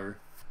 Fowler,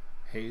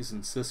 Hayes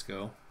and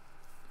Cisco,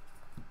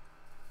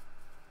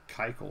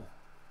 Keuchel,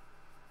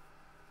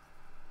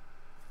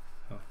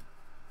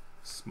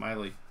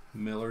 Smiley,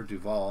 Miller,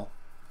 Duvall,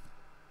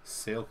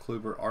 Sale,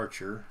 Kluber,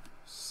 Archer,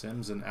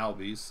 Sims and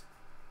Albies,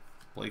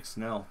 Blake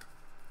Snell,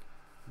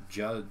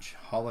 Judge,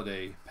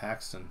 Holiday,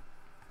 Paxton,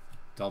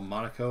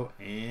 Delmonico,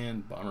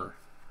 and Bummer.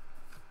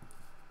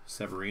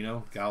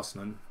 Severino,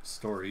 Gaussman,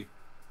 Story,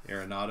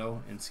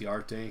 Arenado,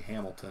 Inciarte,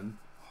 Hamilton,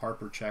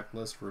 Harper,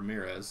 Checklist,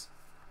 Ramirez,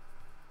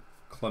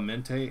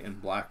 Clemente, and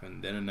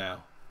Blackman, then and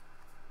now.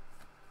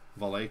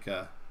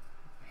 Valleca,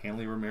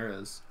 Hanley,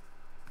 Ramirez,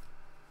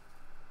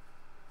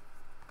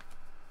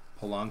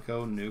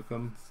 Polanco,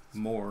 Newcomb,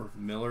 Moore,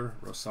 Miller,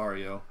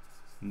 Rosario,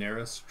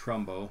 Neris,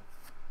 Trumbo,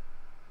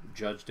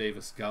 Judge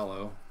Davis,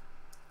 Gallo,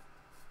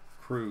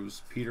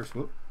 Cruz, Peters,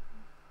 whoop,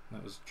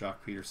 that was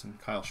Jock Peterson,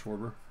 Kyle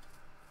Schwarber.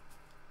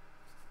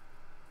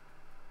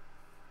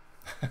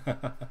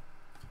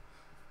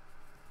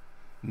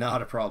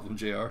 Not a problem,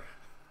 JR.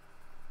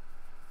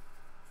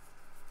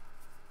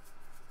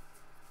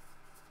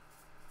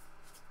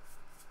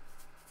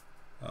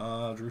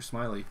 Drew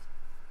Smiley,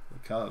 the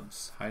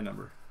Cubs, high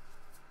number.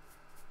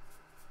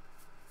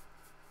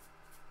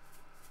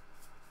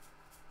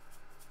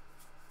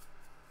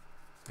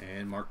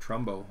 And Mark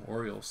Trumbo,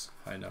 Orioles,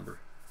 high number.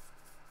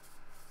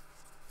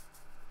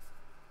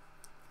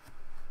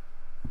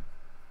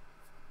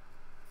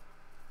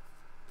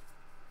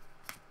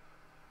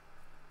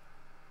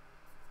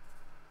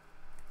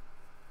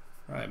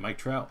 All right, Mike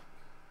Trout.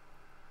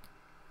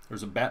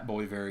 There's a Bat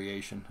Boy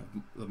variation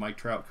of the Mike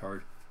Trout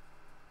card.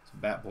 It's a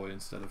Bat Boy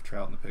instead of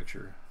Trout in the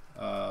picture.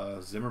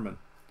 Zimmerman,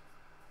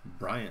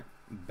 Bryant,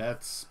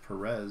 Betts,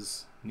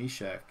 Perez,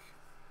 Neshek.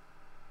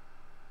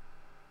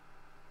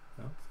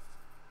 No?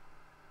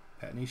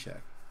 Pat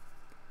Neshek.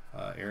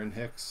 Aaron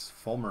Hicks,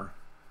 Fulmer,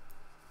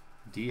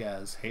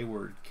 Diaz,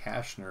 Hayward,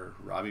 Cashner,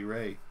 Robbie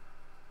Ray,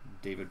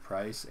 David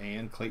Price,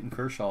 and Clayton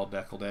Kershaw,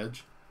 deckled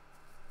edge.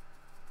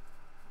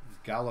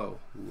 Gallo,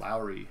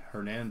 Lowry,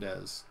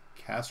 Hernandez,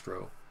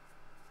 Castro,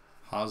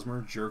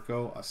 Hosmer,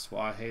 Jerko,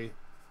 Asuaje,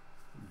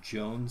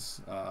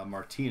 Jones,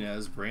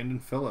 Martinez, Brandon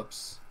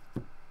Phillips.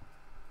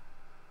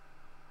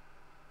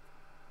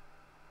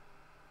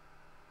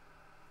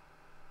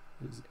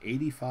 It is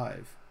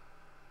 85.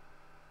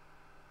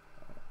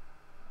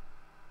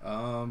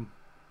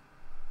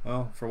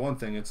 Well, for one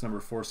thing, it's number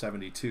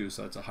 472,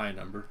 so that's a high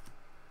number.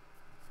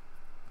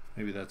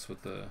 Maybe that's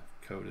what the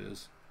code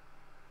is.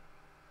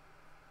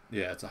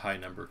 Yeah, it's a high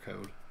number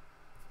code.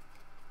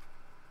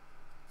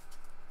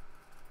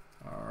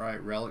 All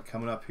right, relic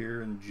coming up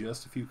here in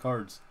just a few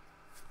cards.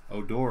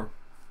 Odor,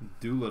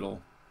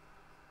 Doolittle,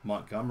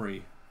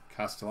 Montgomery,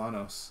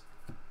 Castellanos,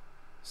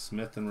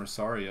 Smith and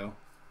Rosario,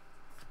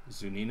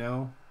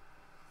 Zunino,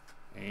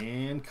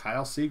 and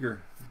Kyle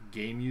Seager,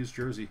 game used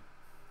jersey.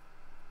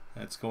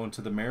 That's going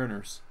to the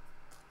Mariners.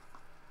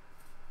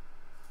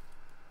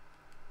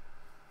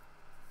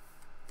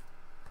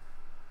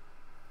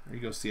 There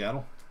you go,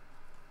 Seattle.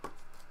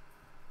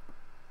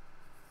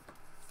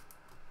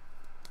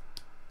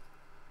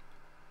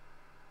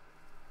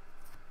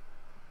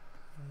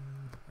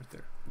 Right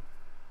there.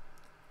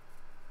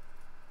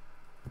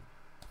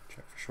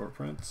 Check for short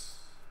prints.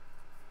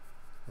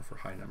 Or for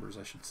high numbers,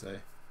 I should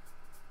say.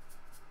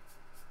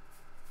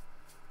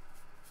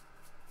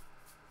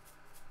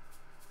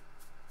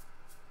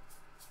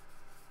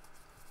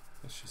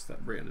 That's just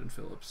that Brandon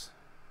Phillips.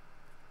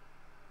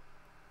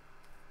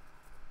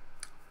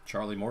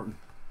 Charlie Morton,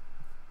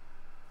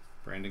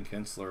 Brandon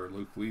Kinsler,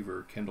 Luke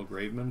Weaver, Kendall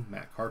Graveman,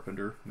 Matt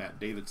Carpenter, Matt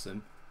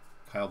Davidson,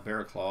 Kyle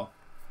Barraclaw,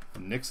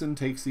 and Nixon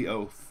takes the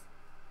oath.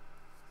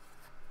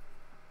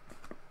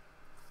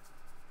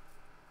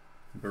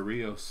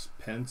 Barrios,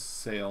 Pence,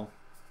 Sale,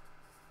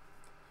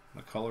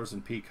 McCullers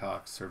and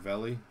Peacock,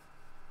 Cervelli,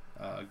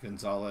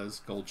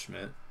 Gonzalez,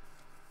 Goldschmidt,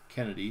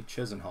 Kennedy,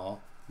 Chisenhall,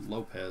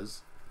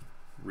 Lopez,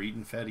 Reed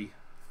and Fetty,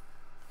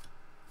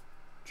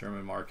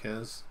 German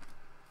Marquez,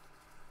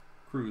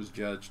 Cruz,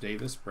 Judge,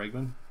 Davis,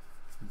 Bregman,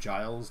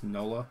 Giles,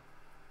 Nola,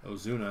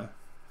 Ozuna,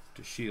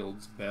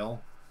 DeShields,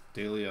 Bell,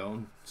 De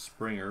Leon,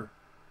 Springer,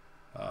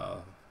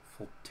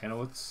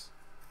 Fultanowicz,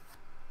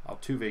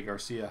 Altuve,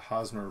 Garcia,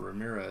 Hosmer,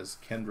 Ramirez,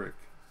 Kendrick,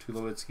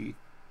 Tulowitzki,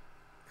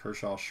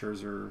 Kershaw,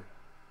 Scherzer,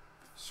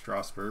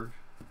 Strasburg,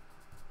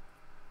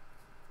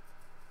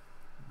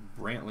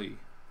 Brantley,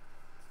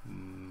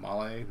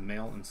 Male,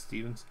 Mail, and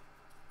Stevens,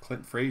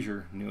 Clint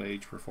Frazier, New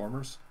Age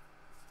Performers,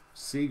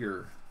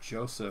 Seager,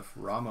 Joseph,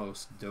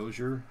 Ramos,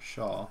 Dozier,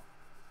 Shaw,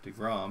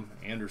 DeGrom,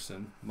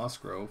 Anderson,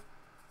 Musgrove,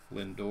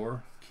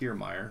 Lindor,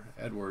 Kiermaier,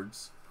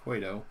 Edwards,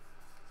 Cueto,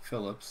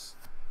 Phillips,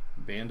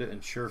 Bandit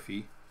and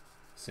Sherfy,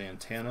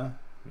 Santana,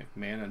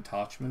 McMahon and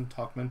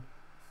Tauchman,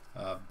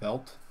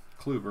 Belt,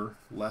 Kluber,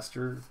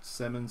 Lester,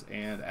 Simmons,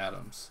 and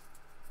Adams.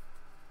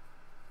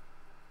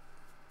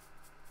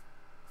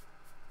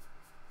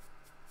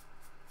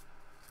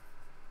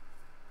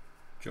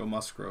 Joe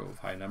Musgrove,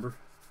 high number.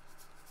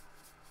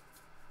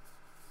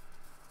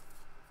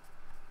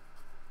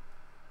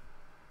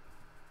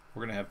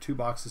 We're going to have 2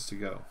 boxes to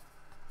go.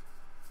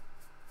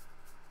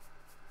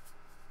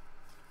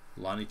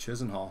 Lonnie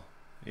Chisenhall,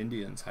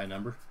 Indians, high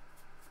number.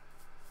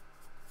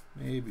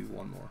 Maybe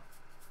one more.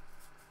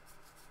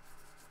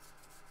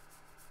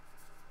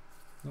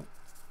 Nope.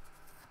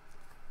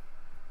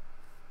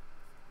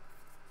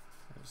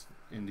 There's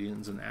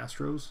Indians and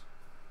Astros.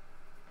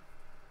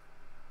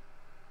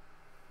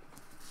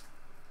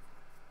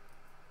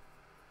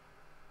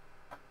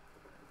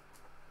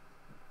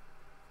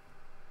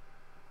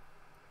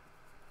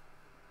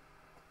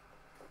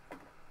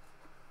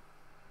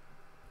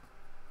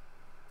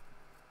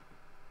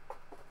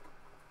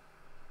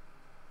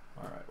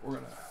 We're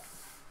gonna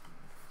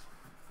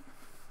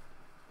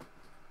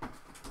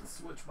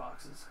switch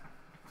boxes.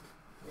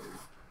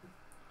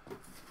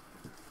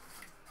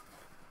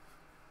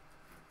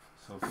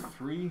 So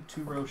 3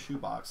 2-row shoe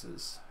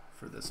boxes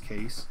for this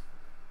case.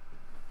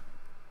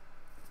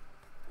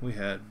 We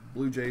had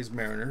Blue Jays,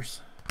 Mariners,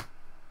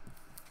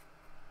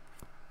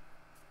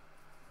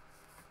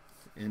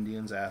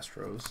 Indians,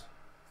 Astros,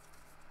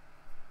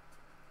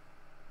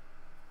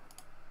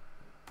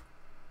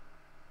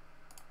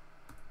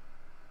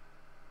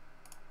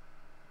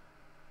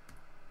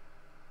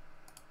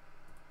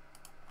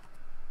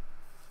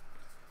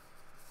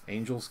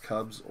 Angels,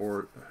 Cubs,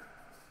 or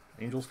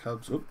Angels,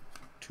 Cubs,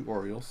 2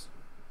 Orioles.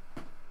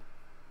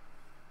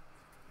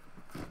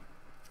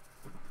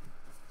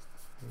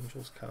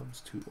 Angels,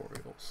 Cubs, 2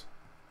 Orioles.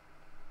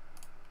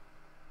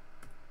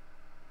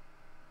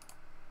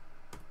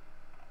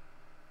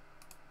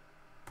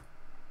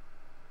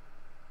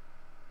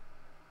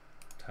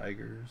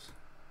 Tigers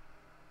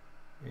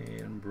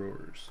and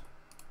Brewers.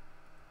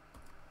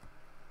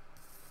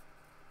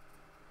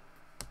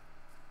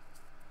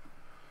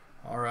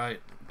 All right,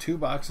 2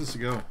 boxes to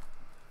go.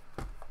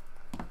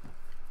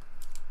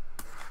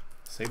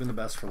 Saving the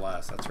best for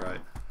last, that's right.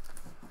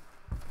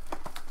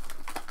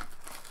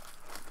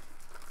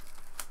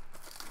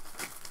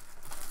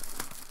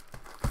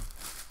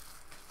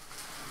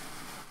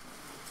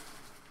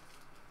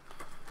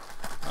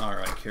 All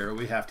right, Kara,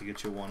 we have to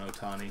get you 1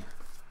 Ohtani.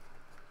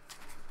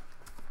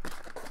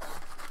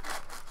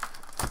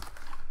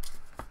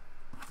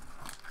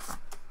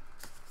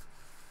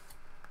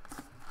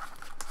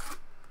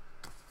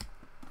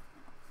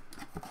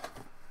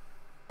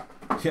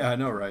 Yeah, I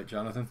know, right,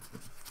 Jonathan?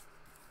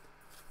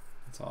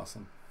 That's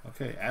awesome.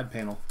 Okay, ad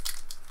panel.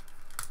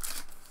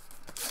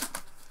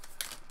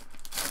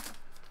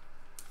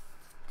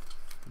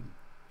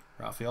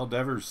 Rafael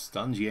Devers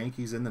stuns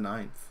Yankees in the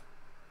 9th.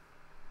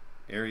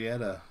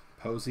 Arrieta,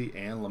 Posey,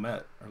 and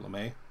Lamet, or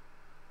LeMay.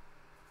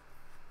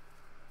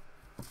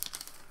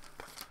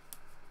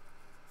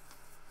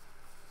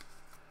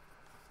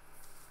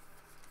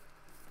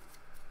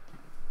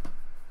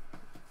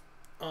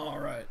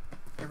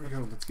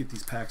 let's get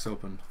these packs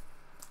open.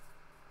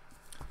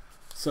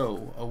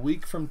 So, a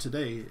week from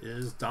today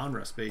is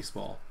Donruss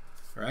Baseball.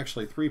 There are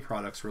actually 3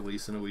 products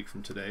released in a week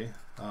from today.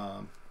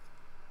 Let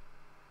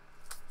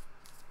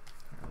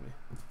me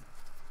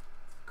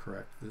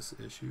correct this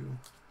issue.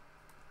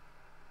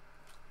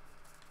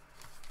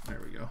 There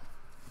we go.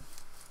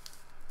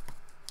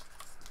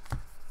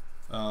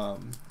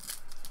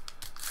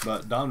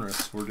 But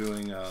Donruss, we're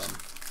doing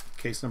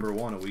case number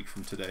 1 a week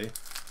from today.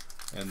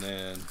 And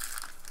then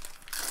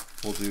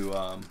we'll do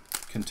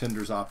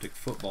Contenders Optic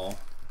Football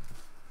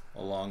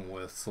along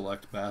with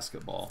Select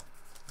Basketball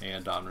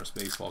and Donruss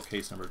Baseball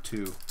case number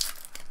 2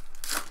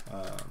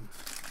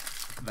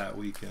 that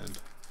weekend.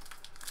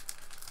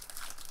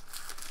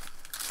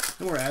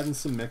 And we're adding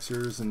some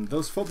mixers, and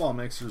those football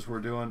mixers we're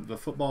doing, the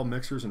football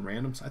mixers and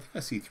randoms, I think I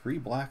see 3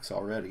 blacks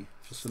already,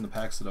 just in the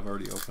packs that I've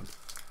already opened.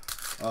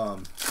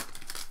 I'm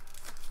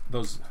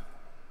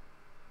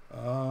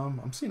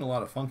seeing a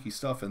lot of funky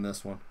stuff in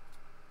this one.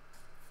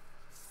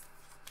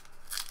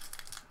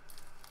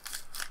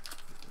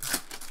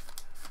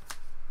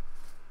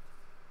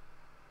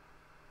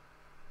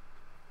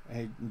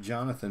 Hey,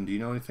 Jonathan, do you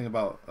know anything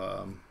about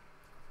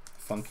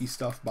funky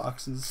stuff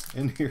boxes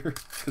in here?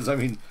 Because, I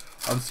mean,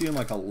 I'm seeing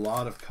like a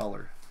lot of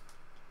color.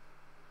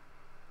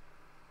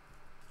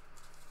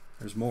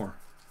 There's more.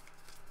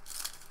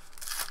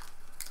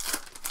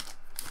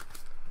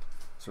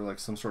 Is there like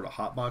some sort of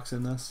hot box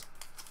in this?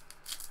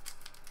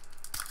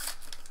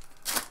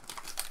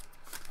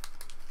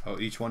 Oh,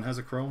 each one has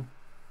a chrome?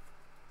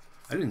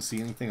 I didn't see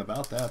anything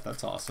about that.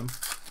 That's awesome.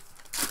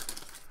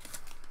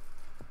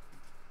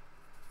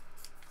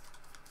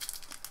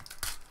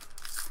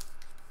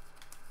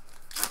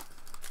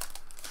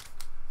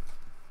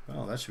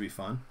 Oh, that should be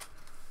fun.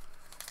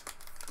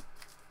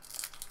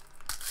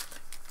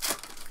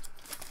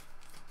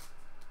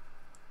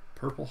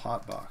 Purple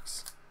hot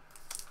box.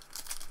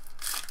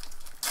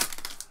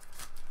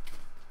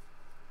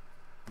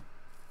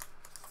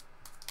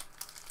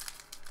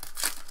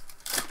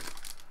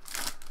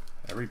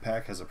 Every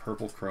pack has a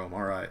purple chrome.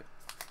 All right.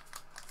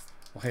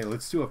 Well, hey,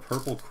 let's do a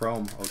purple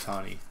chrome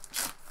Ohtani.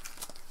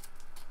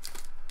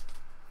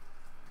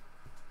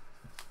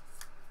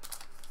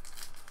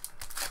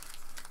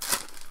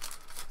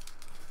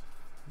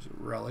 There's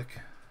a relic.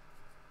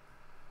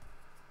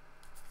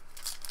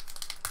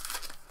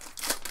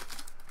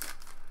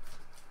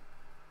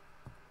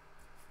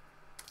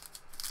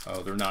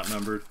 Oh, they're not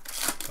numbered.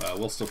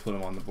 We'll still put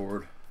them on the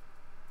board.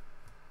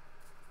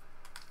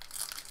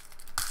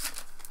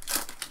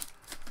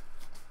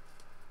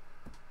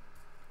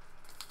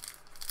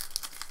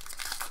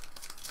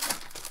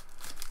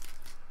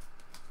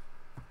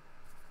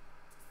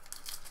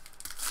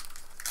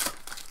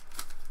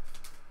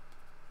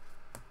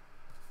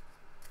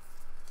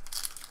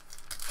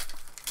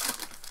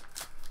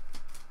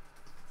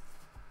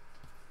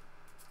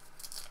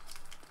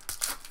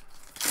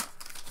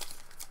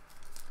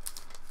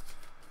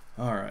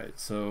 Alright,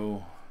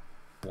 so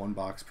 1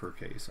 box per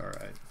case.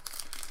 Alright.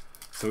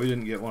 So we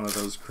didn't get one of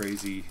those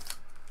crazy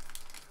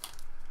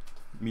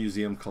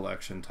museum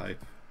collection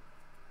type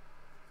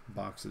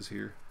boxes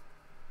here.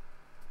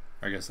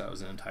 I guess that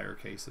was an entire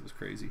case. It was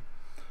crazy.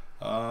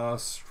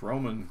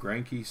 Stroman,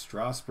 Greinke,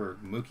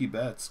 Strasburg, Mookie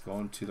Betts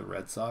going to the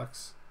Red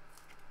Sox.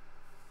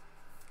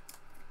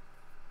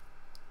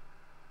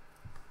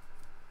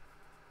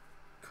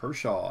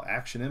 Kershaw,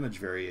 action image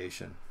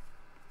variation.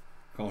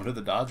 Going to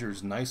the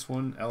Dodgers. Nice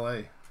one,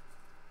 LA.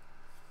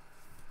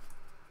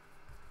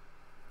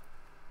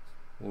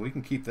 Well, we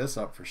can keep this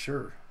up for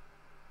sure.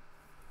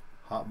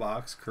 Hot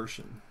box,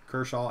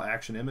 Kershaw,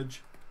 action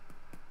image.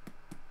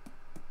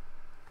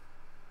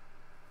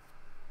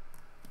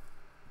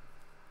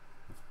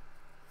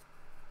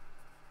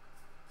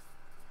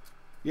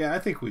 Yeah, I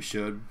think we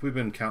should. We've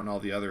been counting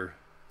all the other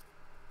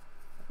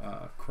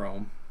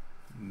chrome.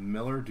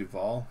 Miller,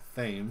 Duvall,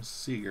 Thames,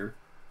 Seager,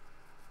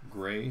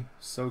 Gray,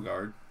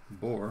 Sogard,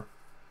 Bohr,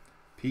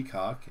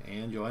 Peacock,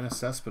 and Yoenis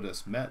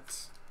Cespedes,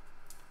 Mets.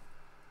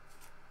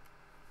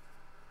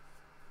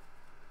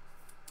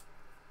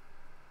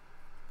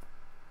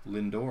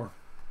 Lindor,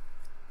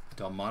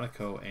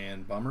 Delmonico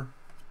and Bummer,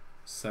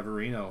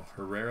 Severino,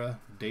 Herrera,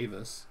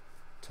 Davis,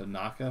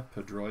 Tanaka,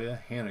 Pedroia,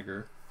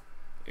 Haniger,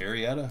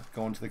 Arrieta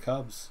going to the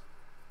Cubs.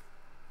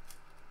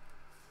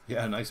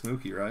 Yeah, nice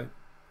Mookie, right?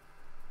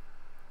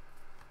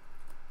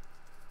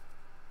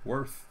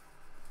 Worth,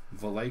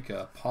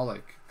 Valleca,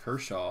 Pollock,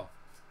 Kershaw,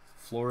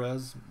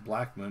 Flores,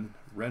 Blackman,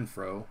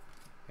 Renfroe,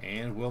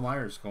 and Will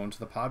Myers going to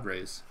the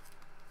Padres.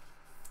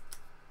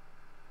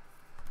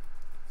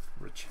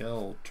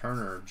 Richel,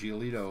 Turner,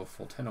 Giolito,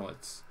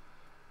 Foltynewicz,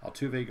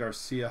 Altuve,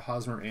 Garcia,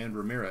 Hosmer, and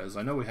Ramirez.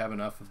 I know we have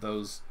enough of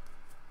those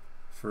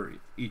for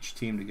each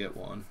team to get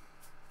one.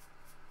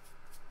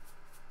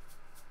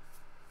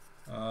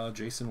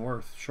 Jason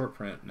Worth, short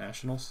print,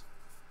 Nationals.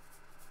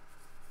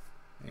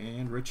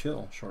 And Rich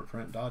Hill, short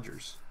print,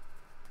 Dodgers.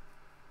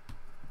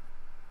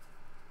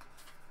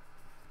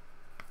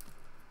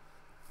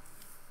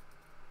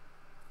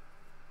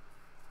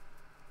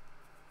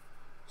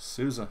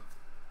 Souza,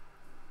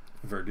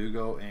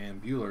 Verdugo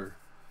and Bueller.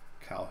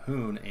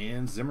 Calhoun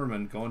and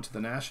Zimmerman going to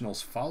the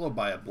Nationals, followed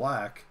by a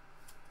black.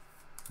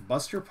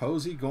 Buster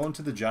Posey going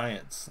to the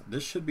Giants.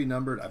 This should be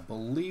numbered, I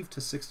believe, to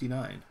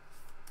 69.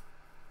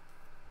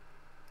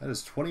 That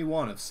is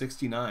 21 of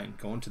 69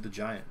 going to the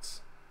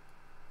Giants.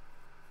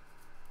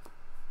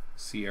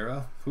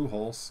 Sierra,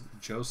 Pujols,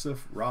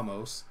 Joseph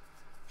Ramos,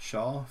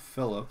 Shaw,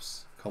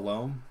 Phillips,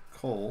 Colomb,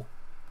 Cole,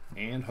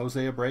 and Jose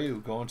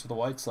Abreu going to the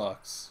White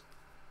Sox.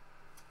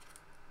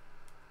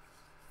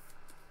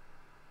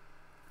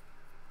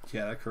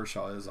 Yeah, that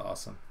Kershaw is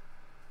awesome.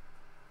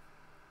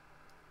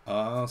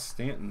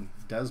 Stanton,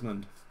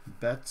 Desmond,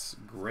 Betts,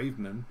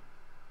 Graveman,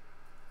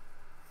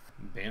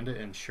 Bandit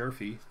and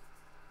Sherfy,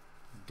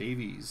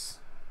 Davies,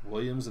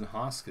 Williams and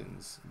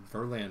Hoskins,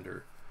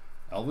 Verlander,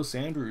 Elvis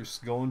Andrus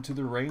going to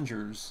the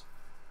Rangers.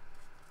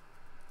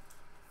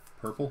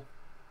 Purple.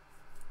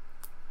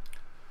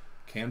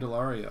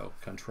 Candelario,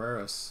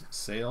 Contreras,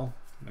 Sale,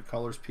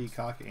 McCullers,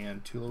 Peacock,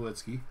 and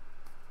Tulowitzki.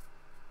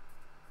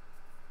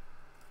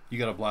 You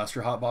got a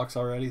blaster hot box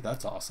already?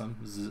 That's awesome.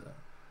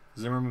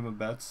 Zimmerman,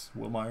 Betts,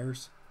 Will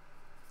Myers.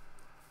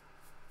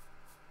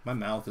 My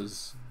mouth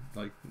is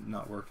like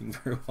not working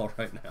very well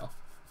right now.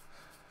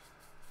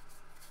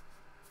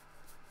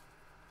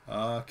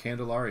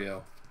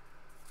 Candelario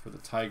for the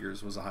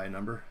Tigers was a high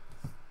number.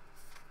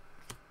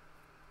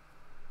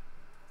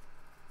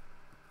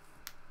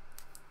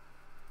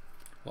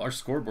 Well, our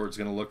scoreboard's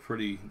going to look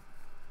pretty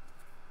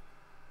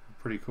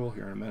cool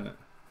here in a minute.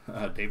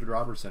 David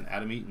Robertson,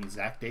 Adam Eaton,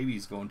 Zach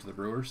Davies going to the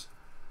Brewers.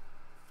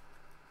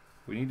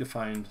 We need to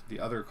find the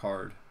other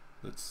card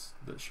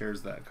that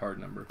shares that card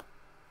number.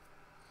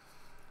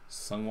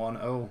 Sungwon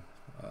Oh,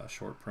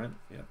 short print.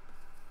 Yep.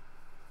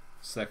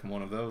 Second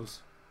one of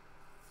those.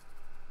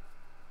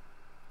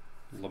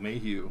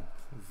 LeMahieu,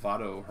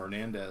 Votto,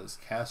 Hernandez,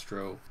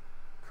 Castro,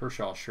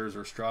 Kershaw,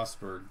 Scherzer,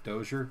 Strasburg,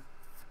 Dozier,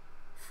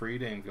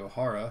 Fried and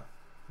Gohara,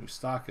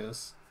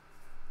 Moustakas,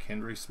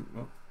 Kendrys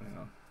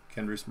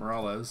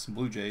Morales,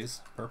 Blue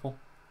Jays, purple.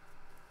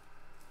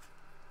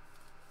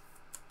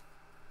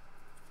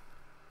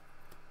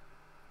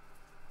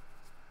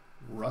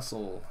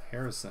 Russell,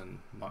 Harrison,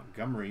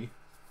 Montgomery,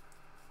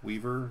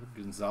 Weaver,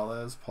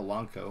 Gonzalez,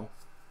 Polanco,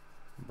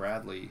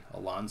 Bradley,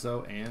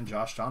 Alonso, and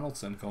Josh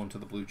Donaldson going to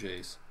the Blue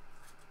Jays.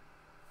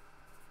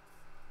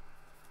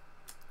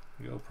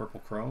 We go purple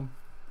chrome.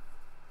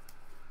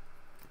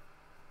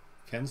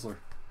 Kinsler,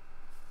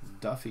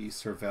 Duffy,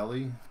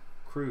 Cervelli,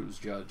 Cruz,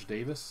 Judge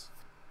Davis,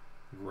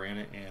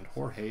 Granite and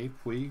Jorge,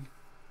 Puig,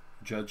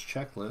 Judge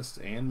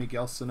Checklist, and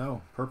Miguel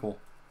Sano, purple.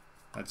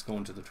 That's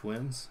going to the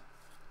Twins.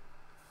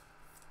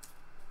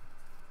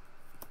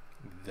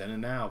 Then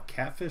and now,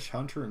 Catfish,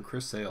 Hunter, and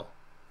Chris Sale.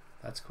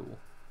 That's cool.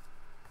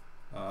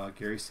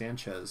 Gary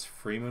Sanchez,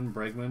 Freeman,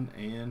 Bregman,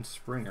 and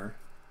Springer.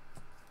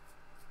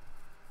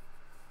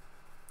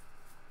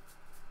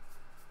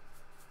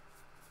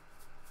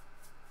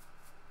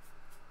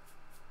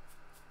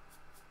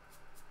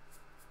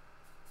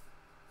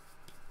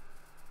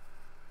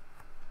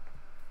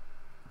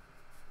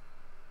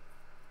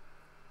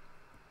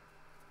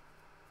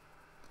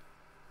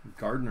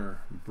 Gardner,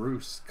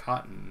 Bruce,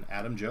 Cotton,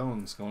 Adam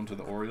Jones going to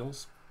the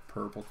Orioles,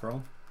 purple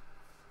chrome.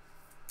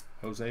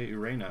 Jose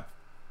Urena,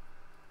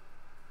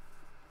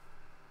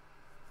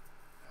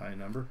 high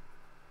number.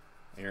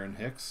 Aaron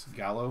Hicks,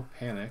 Gallo,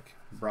 Panic,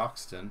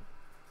 Broxton,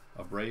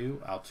 Abreu,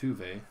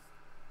 Altuve,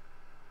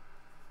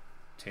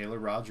 Taylor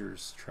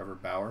Rogers, Trevor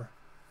Bauer,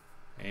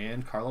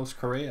 and Carlos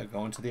Correa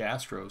going to the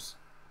Astros.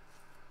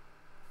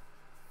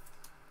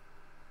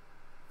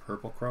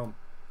 Purple chrome.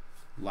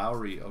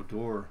 Lowry,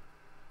 Odor,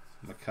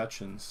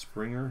 McCutcheon,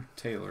 Springer,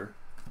 Taylor,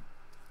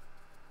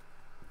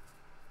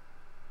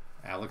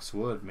 Alex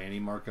Wood, Manny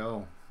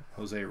Margot,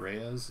 Jose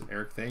Reyes,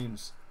 Eric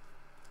Thames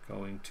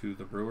going to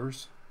the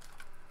Brewers.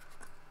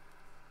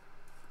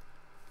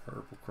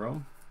 Purple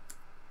chrome.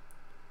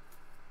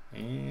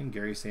 And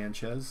Gary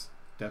Sanchez,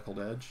 Deckled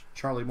Edge,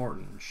 Charlie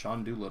Morton,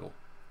 Sean Doolittle,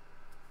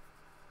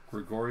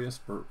 Gregorius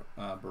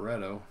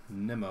Barreto,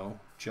 Nimmo,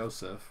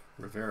 Joseph,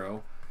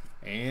 Rivero,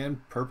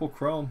 and purple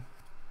chrome.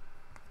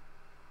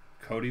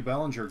 Cody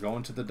Bellinger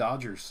going to the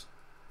Dodgers.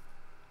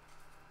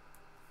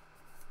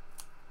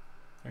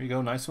 There you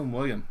go. Nice one,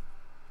 William.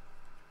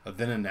 A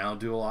then and now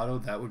dual auto.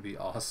 That would be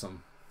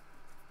awesome.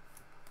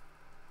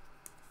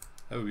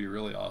 That would be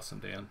really awesome,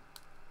 Dan.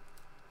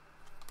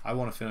 I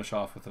want to finish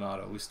off with an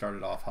auto. We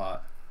started off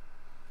hot.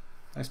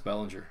 Nice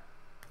Bellinger.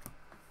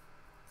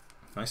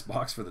 Nice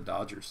box for the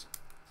Dodgers.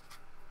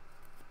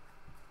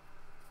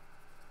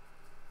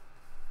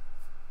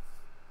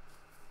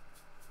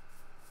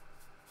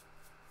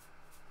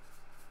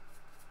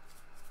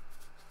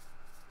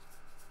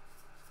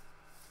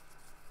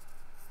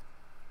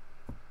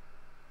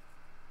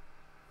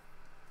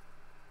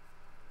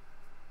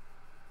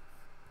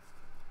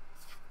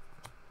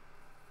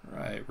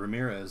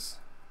 Ramirez,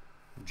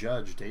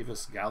 Judge,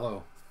 Davis,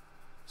 Gallo,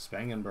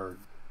 Spangenberg,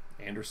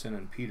 Anderson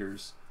and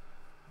Peters,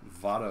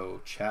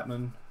 Votto,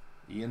 Chapman,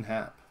 Ian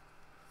Happ,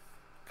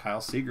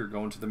 Kyle Seager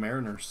going to the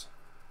Mariners.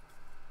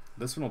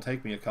 This one will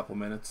take me a couple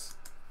minutes.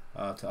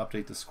 to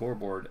update the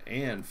scoreboard.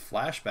 And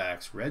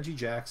flashbacks, Reggie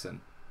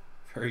Jackson.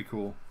 Very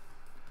cool.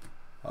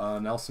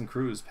 Nelson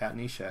Cruz, Pat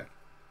Neshek.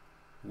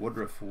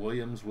 Woodruff,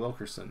 Williams,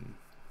 Wilkerson.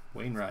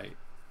 Wainwright.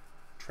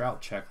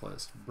 Trout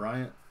checklist.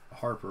 Bryant,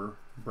 Harper,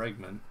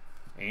 Bregman.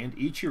 And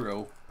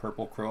Ichiro,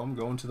 purple chrome,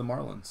 going to the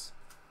Marlins.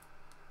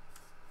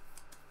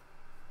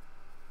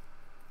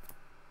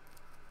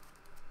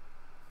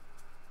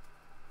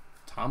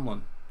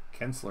 Tomlin,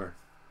 Kensler,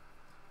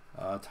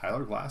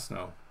 Tyler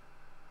Glasnow,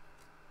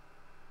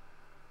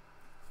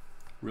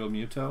 Real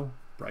Muto,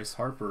 Bryce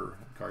Harper,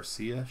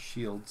 Garcia,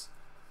 Shields,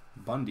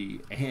 Bundy,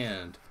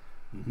 and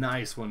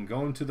nice one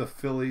going to the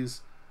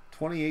Phillies.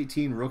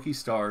 2018 rookie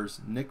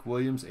stars, Nick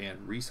Williams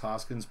and Rhys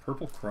Hoskins,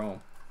 purple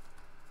chrome.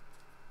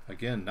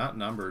 Again, not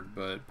numbered,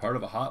 but part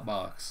of a hot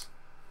box.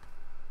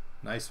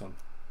 Nice one.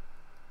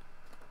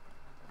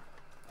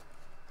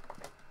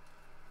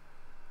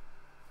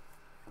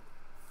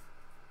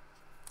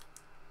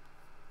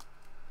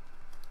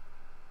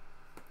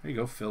 There you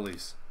go,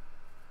 Phillies.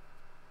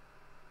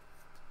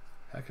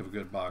 Heck of a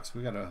good box.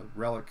 We got a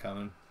relic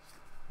coming.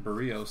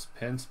 Barrios,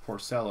 Pence,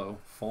 Porcello,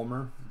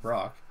 Fulmer,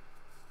 Brock,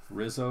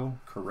 Rizzo,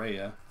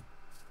 Correa,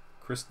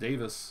 Chris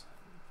Davis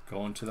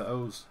going to the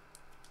O's.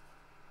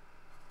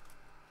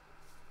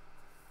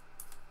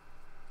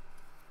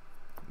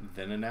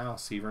 Then and now,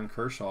 Seaver and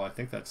Kershaw. I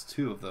think that's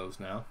 2 of those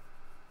now,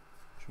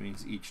 which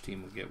means each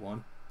team will get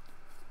one.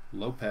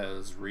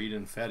 Lopez, Reed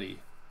and Fetty,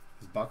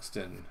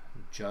 Buxton,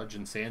 Judge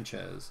and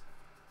Sanchez,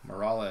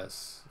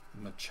 Morales,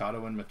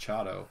 Machado and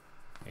Machado,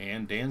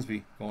 and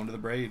Dansby going to the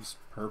Braves,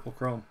 purple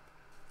chrome.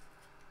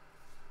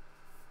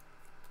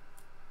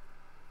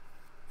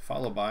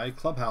 Followed by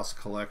Clubhouse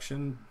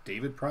Collection,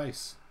 David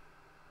Price.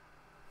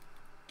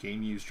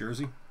 Game used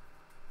jersey.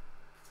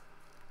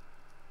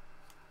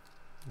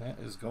 That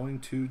is going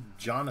to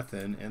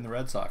Jonathan in the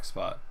Red Sox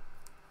spot.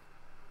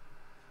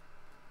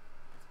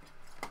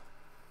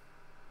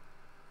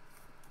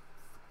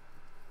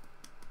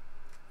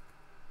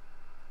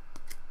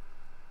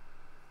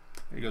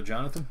 There you go,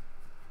 Jonathan.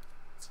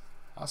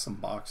 Awesome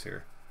box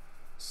here.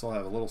 Still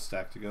have a little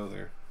stack to go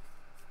there.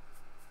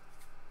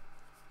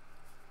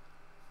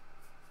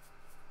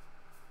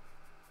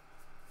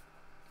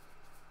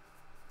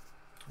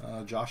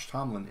 Josh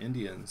Tomlin,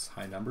 Indians,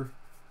 high number.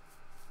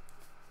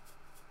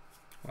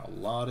 Well, a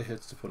lot of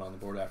hits to put on the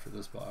board after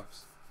this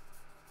box.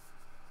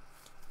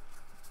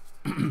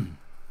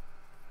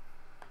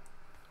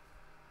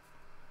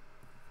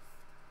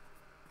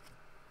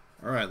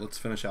 Alright, let's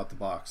finish out the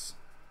box.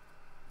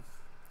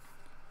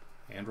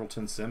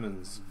 Andrelton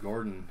Simmons,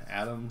 Gordon,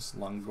 Adams,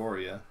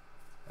 Longoria,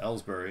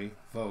 Ellsbury,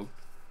 Vogt,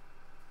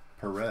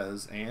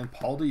 Perez, and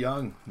Paul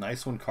DeYoung.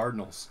 Nice one,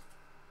 Cardinals.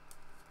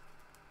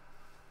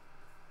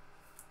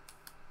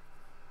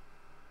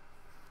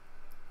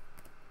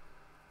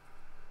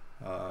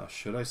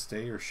 Should I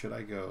stay or should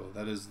I go?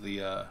 That is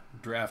the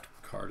draft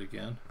card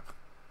again.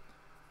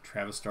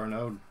 Travis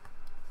d'Arnaud,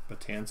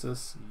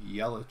 Betances,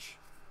 Yelich,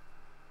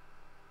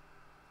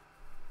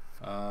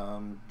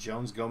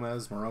 Jones,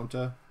 Gomez,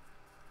 Moronta,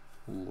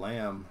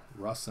 Lamb,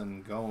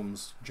 Russin,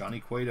 Gomes, Johnny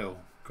Cueto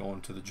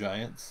going to the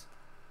Giants.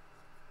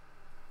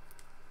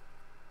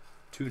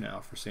 2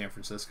 now for San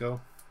Francisco.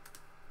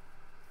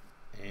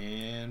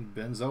 And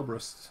Ben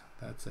Zobrist.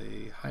 That's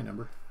a high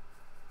number.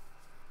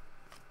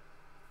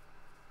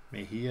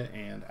 Mejia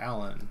and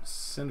Allen,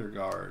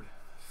 Syndergaard,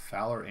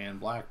 Fowler and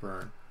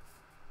Blackburn,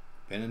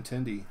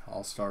 Benintendi,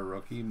 All-Star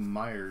rookie,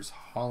 Myers,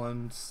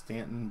 Holland,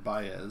 Stanton,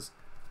 Baez,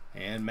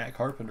 and Matt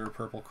Carpenter,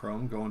 purple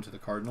chrome, going to the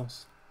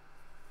Cardinals.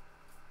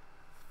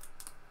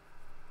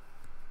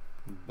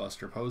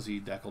 Buster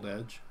Posey, deckled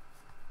edge.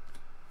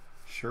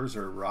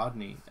 Scherzer,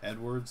 Rodney,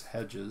 Edwards,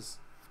 Hedges,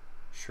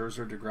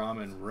 Scherzer,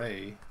 DeGrom, and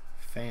Ray,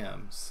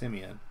 Pham,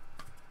 Simeon,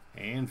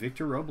 and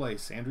Victor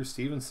Robles, Andrew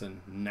Stevenson,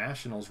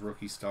 Nationals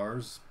rookie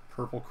stars,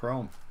 purple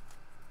chrome.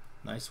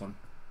 Nice one.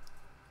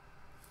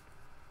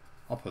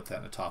 I'll put that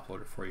in a top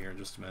loader for you here in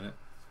just a minute.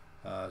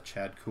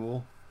 Chad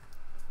Kuhl,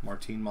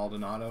 Martin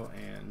Maldonado,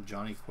 and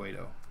Johnny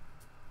Cueto.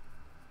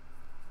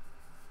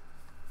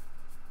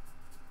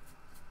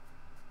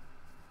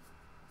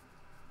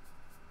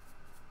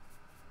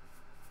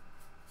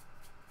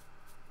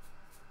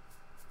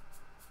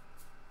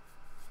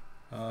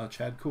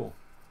 Chad Kuhl,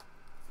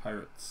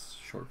 Pirates,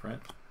 short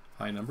print,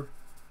 high number.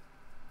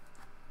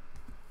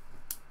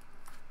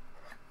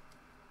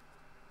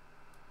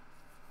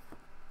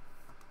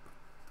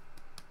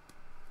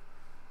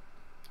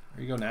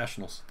 There you go,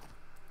 Nationals.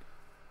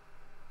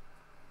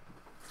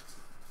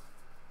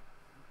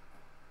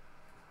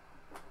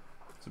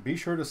 So be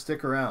sure to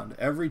stick around.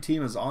 Every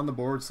team is on the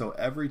board, so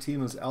every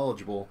team is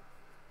eligible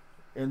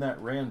in that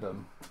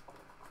random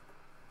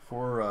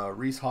for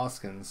Rhys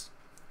Hoskins.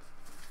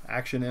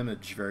 Action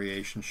image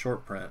variation,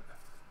 short print.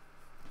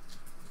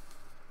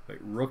 Like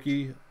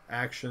rookie,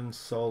 action,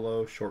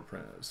 solo, short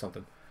print,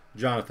 something.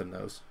 Jonathan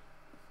knows.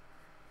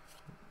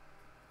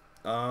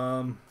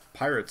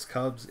 Pirates,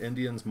 Cubs,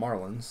 Indians,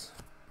 Marlins.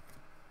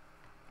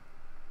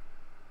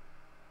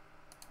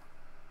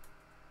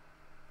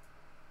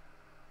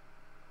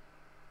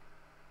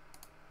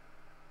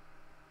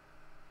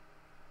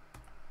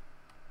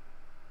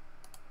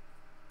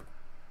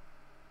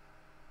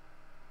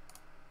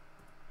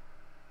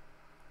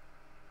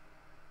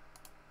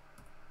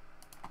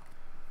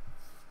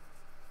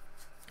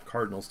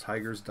 Cardinals,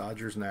 Tigers,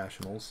 Dodgers,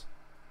 Nationals.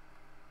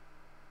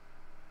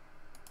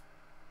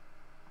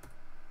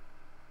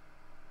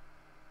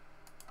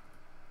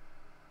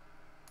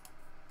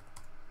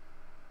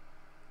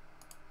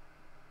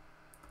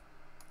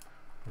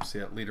 See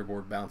that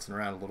leaderboard bouncing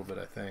around a little bit,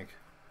 I think.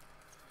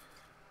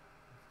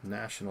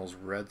 Nationals,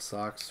 Red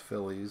Sox,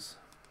 Phillies,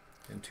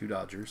 and 2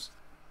 Dodgers.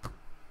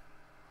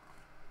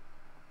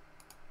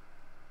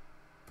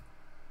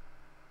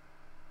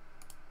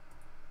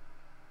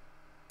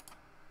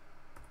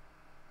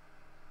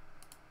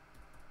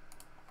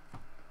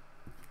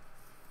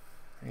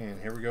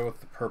 And here we go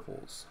with the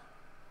purples.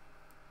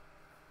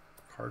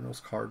 Cardinals,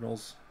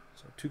 Cardinals.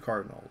 So 2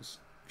 Cardinals.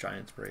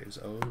 Giants, Braves,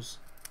 O's.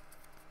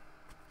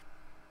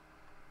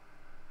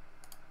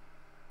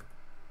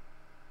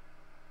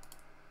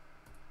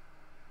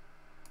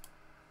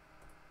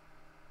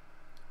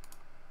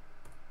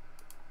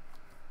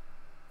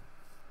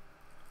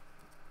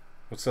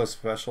 What's so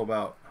special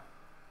about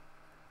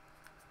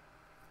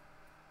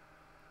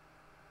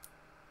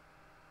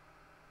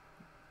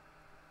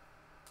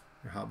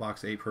your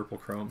Hotbox 8 purple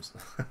chromes?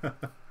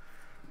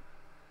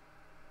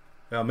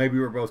 Well, maybe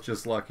we're both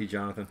just lucky,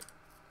 Jonathan.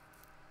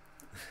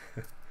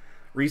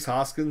 Rhys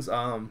Hoskins,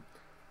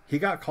 he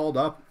got called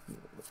up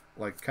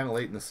like kind of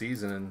late in the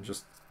season and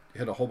just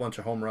hit a whole bunch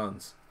of home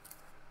runs.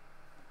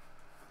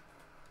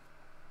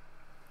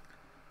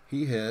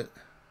 He hit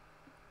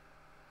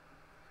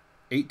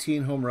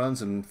 18 home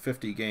runs in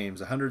 50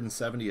 games,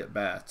 170 at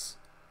bats.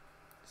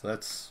 So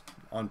that's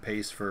on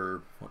pace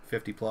for what,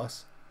 50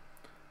 plus.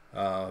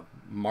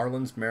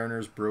 Marlins,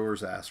 Mariners,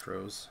 Brewers,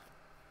 Astros.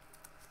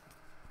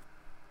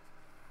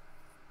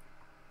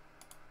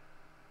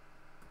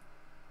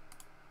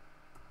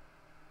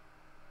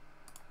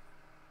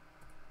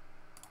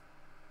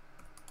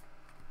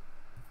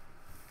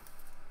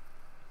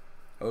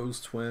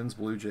 O's, Twins,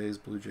 Blue Jays,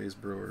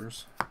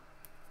 Brewers.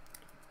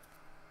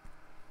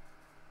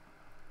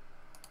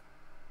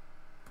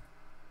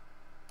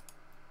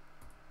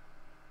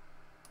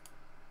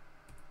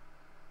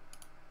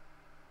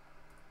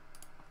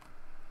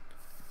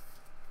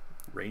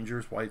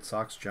 Rangers, White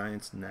Sox,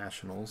 Giants,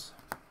 Nationals.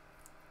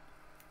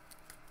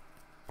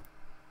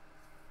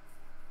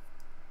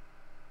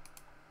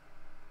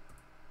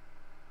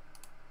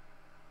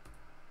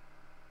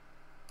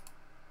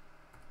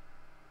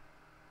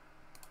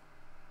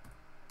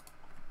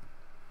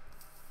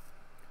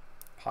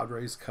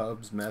 Padres,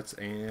 Cubs, Mets,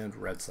 and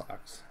Red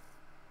Sox.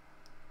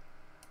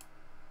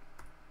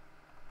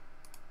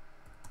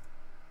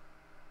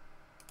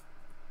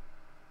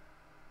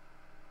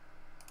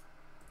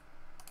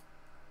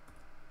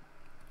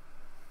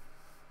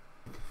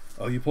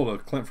 Oh, you pulled a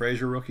Clint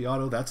Frazier rookie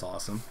auto? That's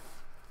awesome.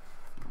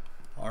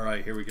 All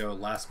right, here we go.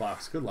 Last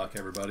box. Good luck,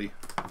 everybody.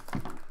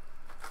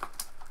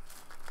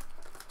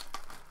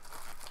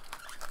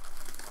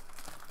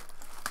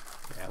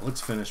 Yeah, let's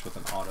finish with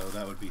an auto.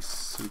 That would be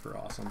super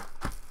awesome.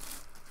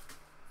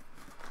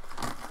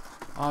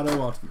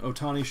 Auto,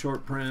 Ohtani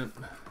short print,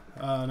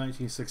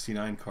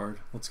 1969 card.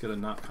 Let's get a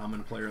not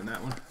common player in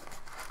that one.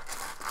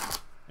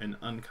 An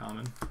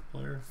uncommon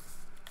player.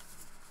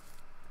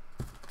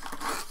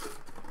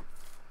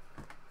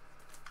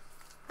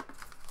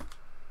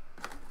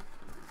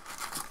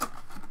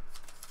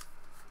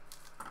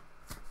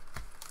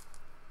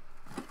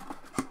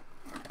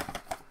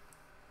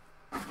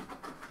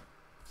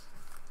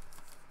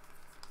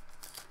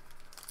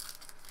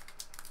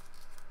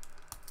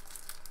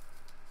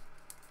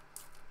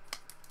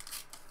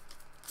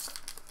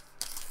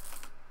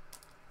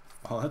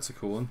 Oh, that's a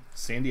cool one.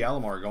 Sandy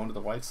Alomar going to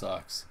the White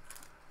Sox.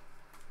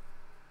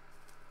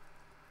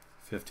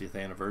 50th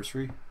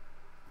anniversary.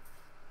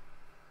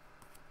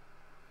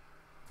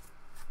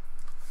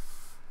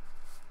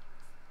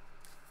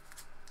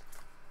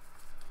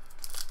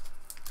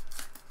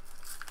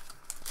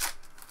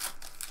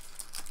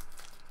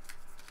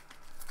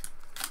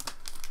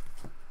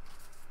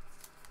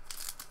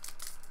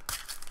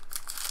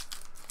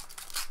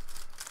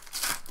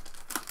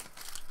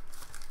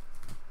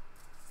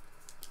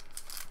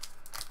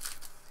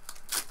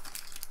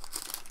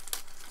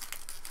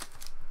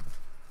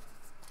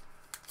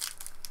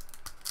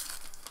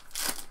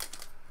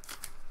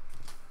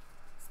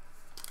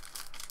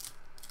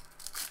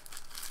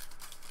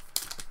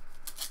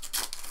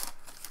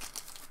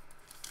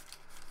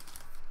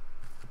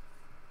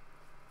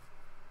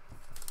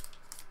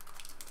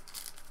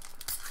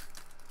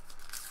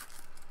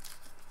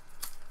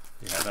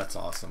 Yeah, that's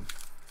awesome.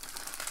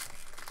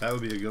 That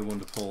would be a good one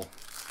to pull.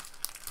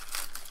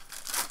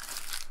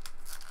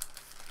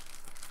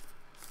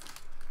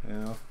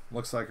 Yeah,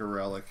 looks like a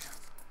relic.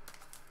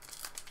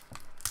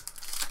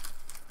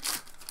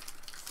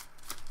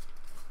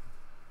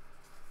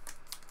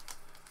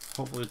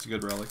 Hopefully it's a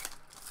good relic.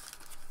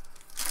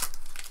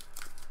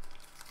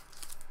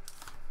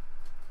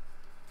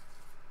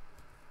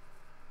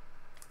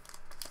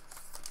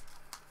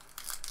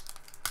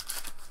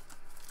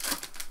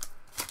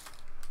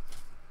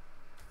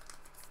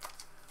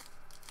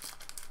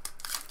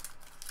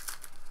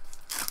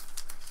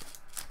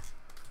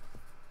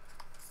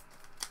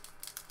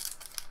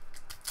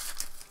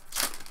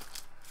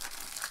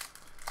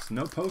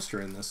 No poster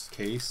in this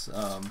case.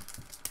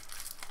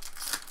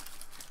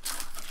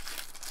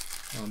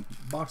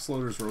 Box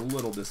loaders were a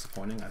little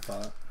disappointing, I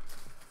thought.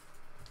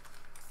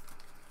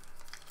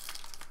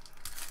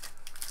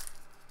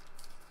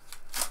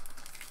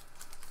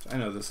 I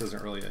know this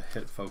isn't really a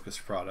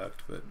hit-focused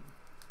product, but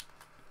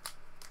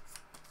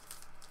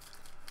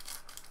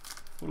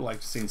would have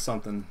liked to seen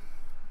something,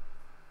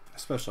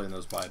 especially in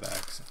those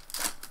buybacks,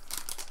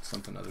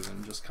 something other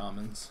than just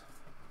commons.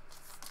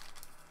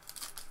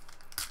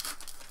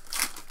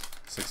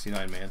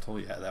 69 Mantle,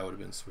 yeah, that would have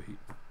been sweet.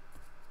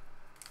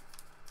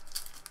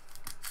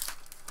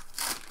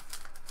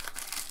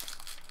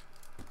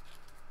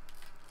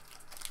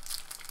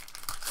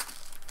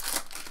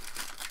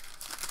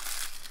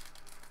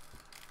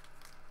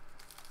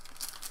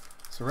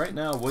 So right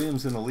now,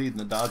 Williams in the lead in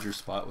the Dodgers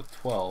spot with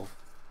 12.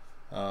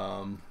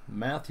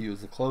 Matthew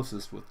is the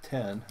closest with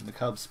 10 in the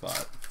Cubs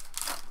spot.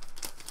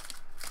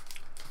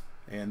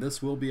 And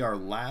this will be our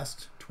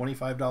last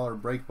 $25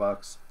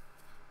 Breakbox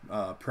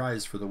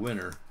prize for the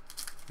winner,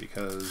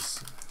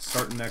 because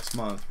starting next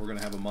month we're going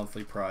to have a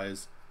monthly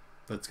prize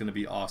that's going to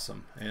be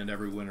awesome, and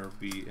every winner will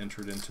be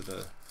entered into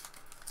the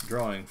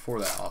drawing for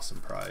that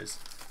awesome prize.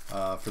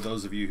 For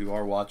those of you who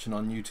are watching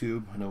on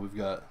YouTube, I know we've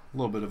got a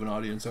little bit of an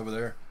audience over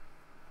there.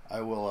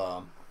 I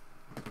will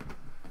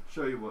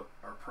show you what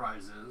our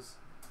prize is.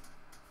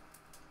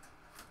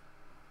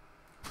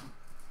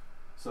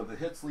 So the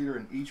hits leader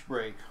in each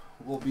break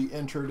will be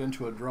entered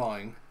into a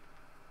drawing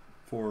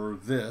for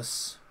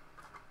this.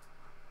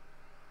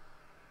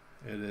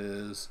 It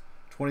is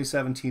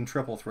 2017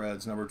 Triple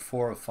Threads, numbered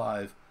 4 of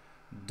 5,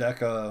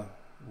 Deca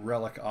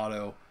Relic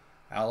Auto,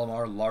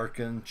 Alomar,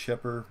 Larkin,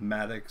 Chipper,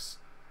 Maddox,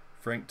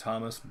 Frank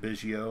Thomas,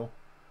 Biggio,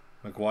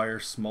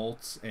 McGuire,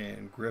 Smoltz,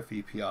 and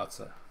Griffey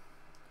Piazza.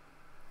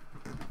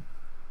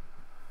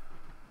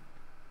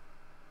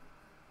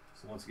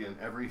 So once again,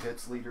 every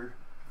hits leader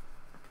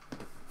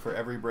for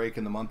every break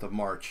in the month of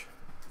March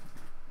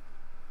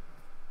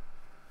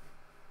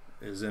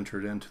is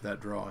entered into that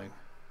drawing.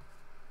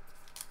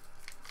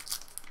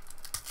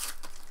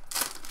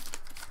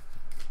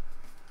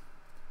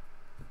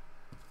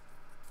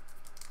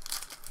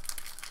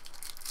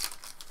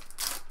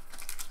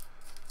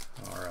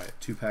 All right,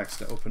 2 packs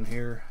to open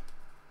here.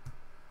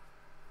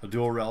 A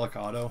dual relic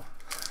auto.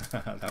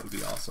 That would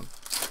be awesome.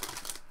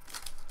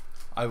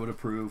 I would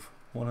approve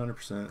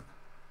 100%.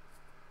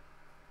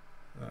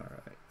 All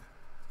right.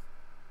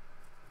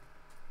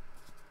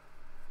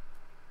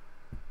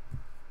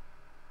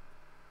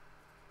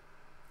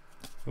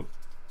 Oh,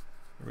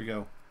 here we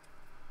go.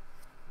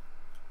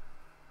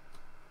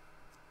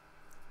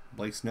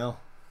 Blake Snell,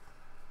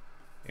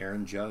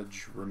 Aaron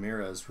Judge,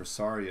 Ramirez,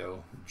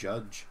 Rosario,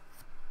 Judge,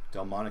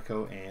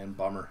 Delmonico, and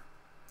Bummer.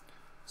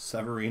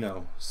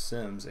 Severino,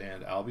 Sims,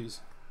 and Albies.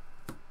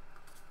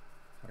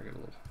 I got a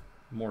little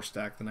more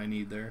stack than I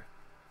need there.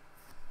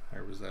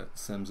 There was that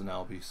Sims and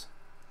Albies.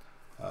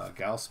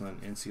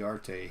 Gaussman,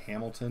 Inciarte,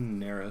 Hamilton,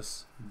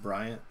 Neris,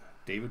 Bryant,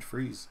 David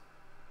Freese.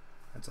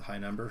 That's a high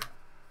number.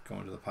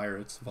 Going to the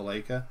Pirates.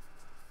 Valleca,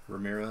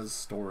 Ramirez,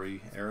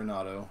 Story,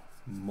 Arenado,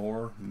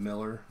 Moore,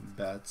 Miller,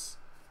 Betts,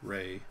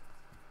 Ray,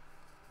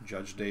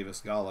 Judge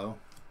Davis, Gallo,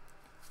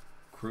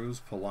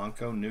 Cruz,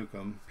 Polanco,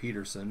 Newcomb,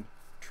 Peterson,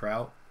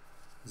 Trout,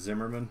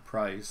 Zimmerman,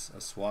 Price,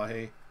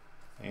 Asuaje,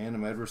 and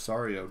Ahmed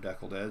Rosario,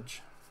 deckled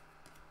edge.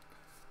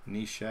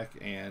 Neshek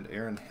and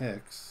Aaron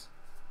Hicks.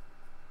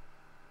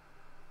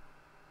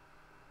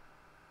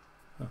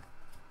 Huh.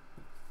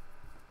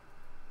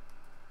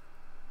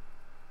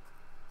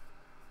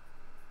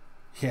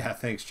 Yeah,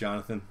 thanks,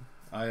 Jonathan.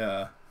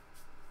 I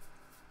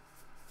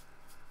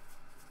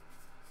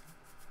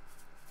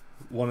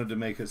wanted to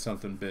make it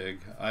something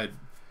big.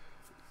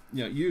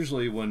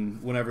 Usually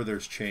whenever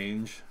there's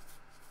change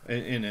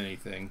in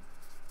anything,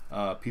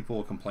 people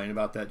will complain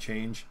about that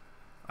change.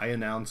 I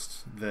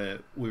announced that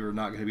we were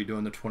not going to be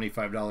doing the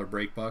 $25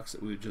 break bucks.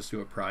 We would just do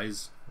a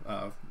prize,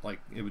 like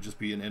it would just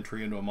be an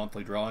entry into a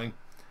monthly drawing.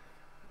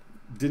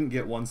 Didn't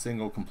get one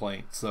single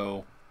complaint,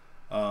 so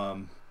I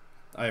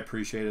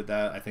appreciated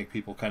that. I think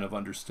people kind of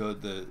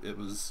understood that it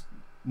was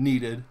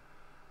needed,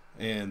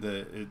 and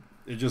that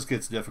it just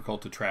gets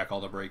difficult to track all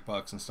the break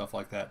bucks and stuff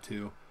like that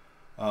too.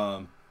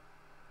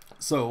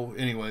 So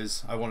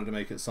anyways, I wanted to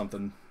make it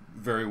something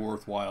very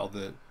worthwhile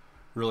that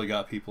really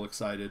got people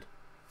excited.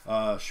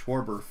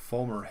 Schwarber,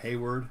 Fulmer,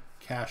 Hayward,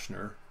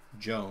 Cashner,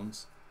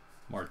 Jones,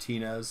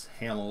 Martinez,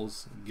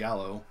 Hamels,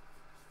 Gallo,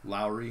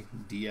 Lowry,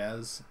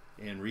 Diaz,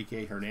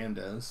 Enrique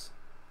Hernandez,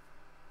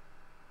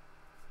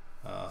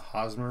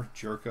 Hosmer,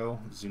 Jerko,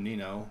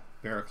 Zunino,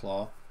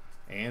 Barraclaw,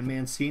 and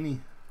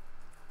Mancini.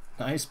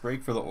 Nice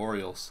break for the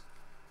Orioles.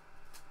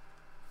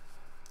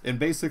 And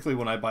basically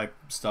when I buy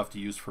stuff to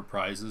use for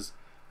prizes,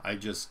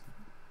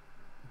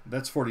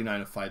 that's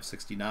 49 of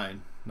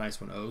 569. Nice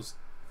one, O's.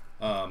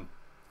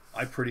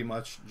 I pretty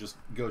much just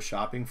go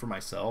shopping for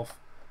myself,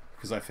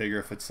 because I figure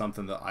if it's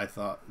something that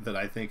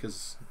I think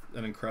is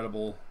an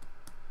incredible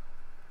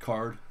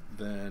card,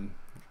 then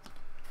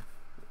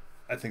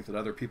I think that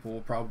other people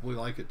will probably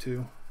like it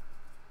too.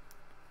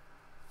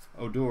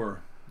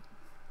 Odor,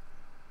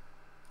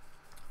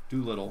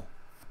 Doolittle,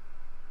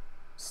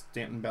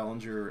 Stanton,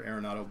 Bellinger,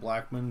 Arenado,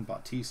 Blackman,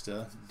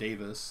 Bautista,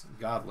 Davis,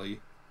 Godley,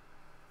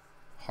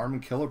 Harmon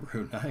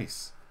Killebrew,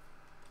 nice.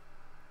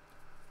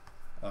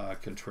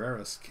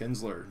 Contreras,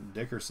 Kinsler,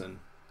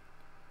 Dickerson,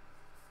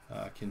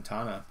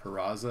 Quintana,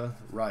 Peraza,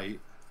 Wright.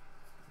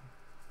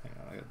 Hang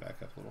on, I gotta back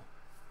up a little.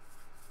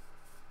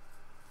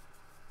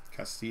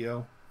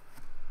 Castillo,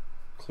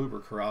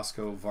 Kluber,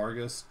 Carrasco,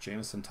 Vargas,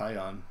 Jameson,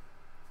 Taillon.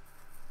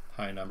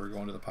 High number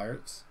going to the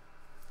Pirates.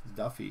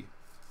 Duffy,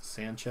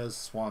 Sanchez,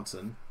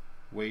 Swanson,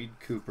 Wade,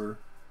 Cooper,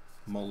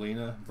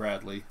 Molina,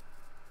 Bradley.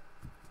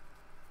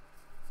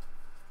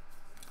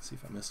 Let's see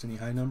if I missed any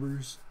high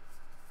numbers.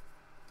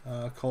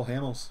 Cole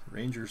Hamels,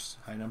 Rangers,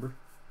 high number.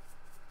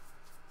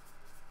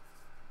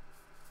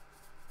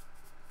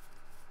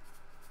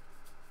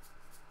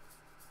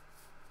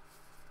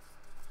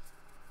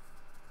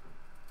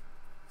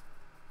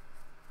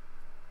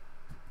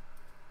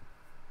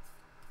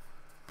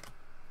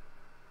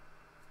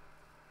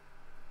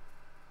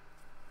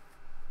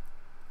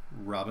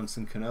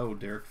 Robinson, Cano,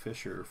 Derek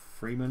Fisher,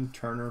 Freeman,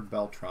 Turner,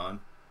 Beltran,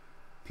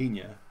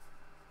 Pena,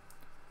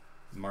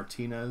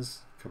 Martinez,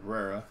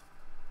 Cabrera,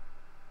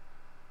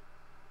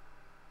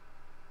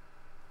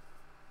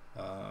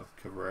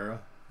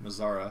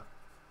 Mazzara,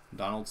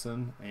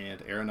 Donaldson, and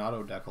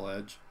Arenado, Deckle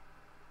Edge,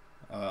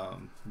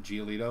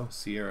 Giolito,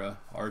 Sierra,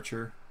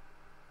 Archer,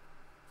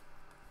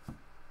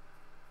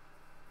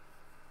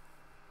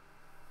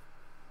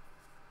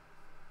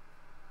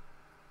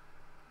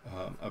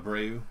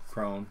 Abreu,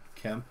 Crone,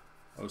 Kemp,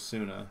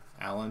 Osuna,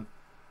 Allen,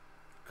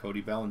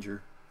 Cody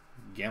Bellinger,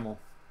 Gamble.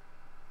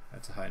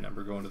 That's a high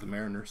number going to the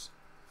Mariners.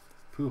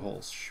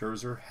 Pujols,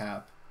 Scherzer,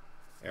 Happ,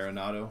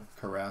 Arenado,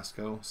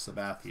 Carrasco,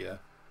 Sabathia,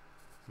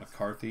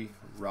 McCarthy,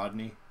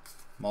 Rodney,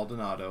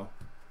 Maldonado.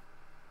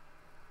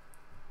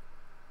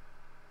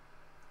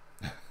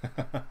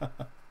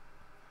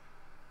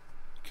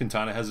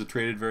 Quintana has a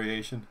traded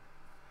variation.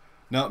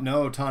 No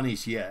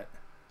Ohtani's yet.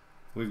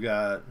 We've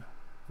got a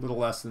little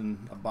less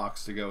than a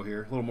box to go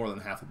here. A little more than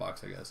half a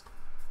box, I guess.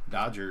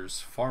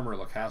 Dodgers, Farmer,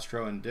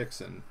 LeCastro, and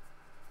Dixon.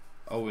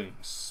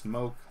 Owings,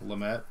 Smoke,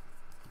 Lamet,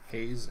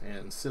 Hayes,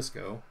 and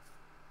Cisco.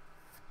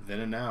 Then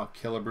and now,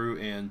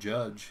 Killebrew and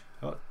Judge.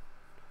 Oh,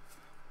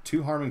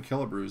 2 Harmon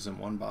Killebrews in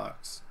one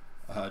box.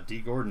 D.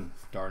 Gordon,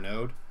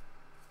 Darnode,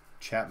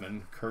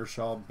 Chapman,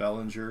 Kershaw,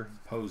 Bellinger,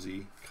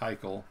 Posey,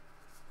 Keuchel,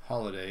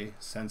 Holiday,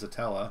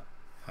 Senzatella,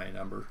 high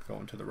number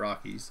going to the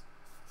Rockies.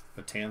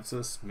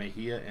 Betances,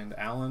 Mejia, and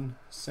Allen,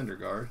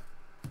 Syndergaard.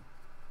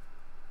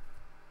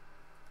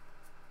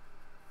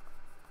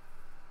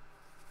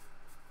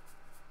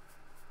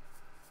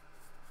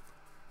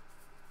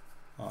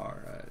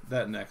 Alright,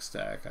 that next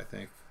stack, I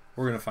think.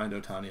 We're going to find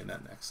Ohtani in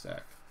that next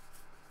stack.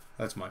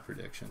 That's my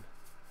prediction.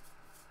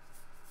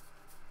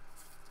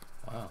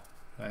 Wow,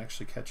 did I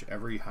actually catch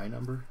every high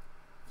number?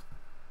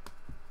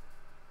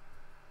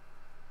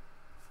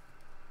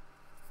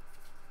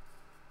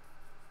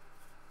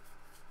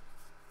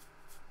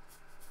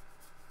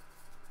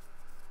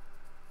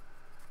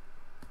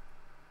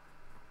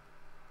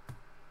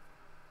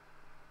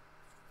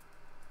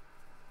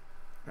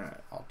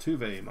 Alright,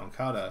 Altuve,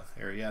 Moncada,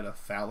 Arrieta,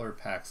 Fowler,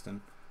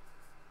 Paxton,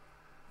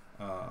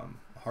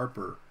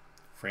 Harper,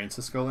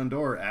 Francisco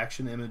Lindor,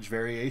 action image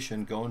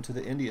variation going to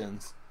the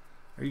Indians.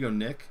 There you go,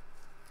 Nick.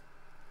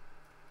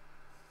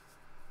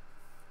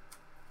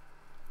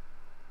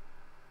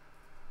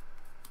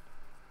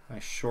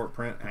 Nice short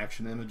print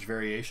action image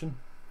variation.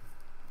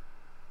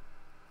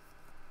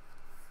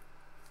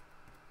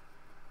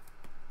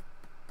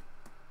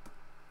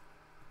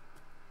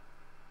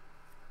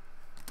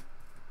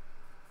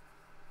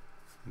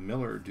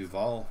 Miller,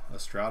 Duvall,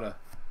 Estrada,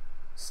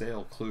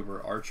 Sale,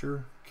 Kluber,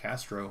 Archer,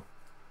 Castro,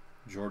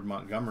 Jordan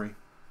Montgomery,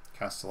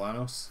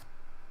 Castellanos,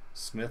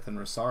 Smith and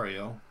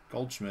Rosario,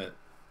 Goldschmidt,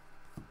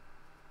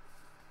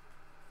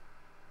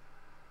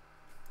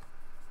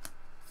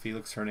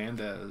 Felix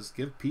Hernandez,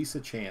 give peace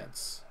a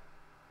chance.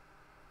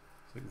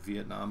 It's like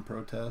Vietnam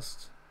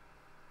protest.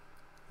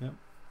 Yep.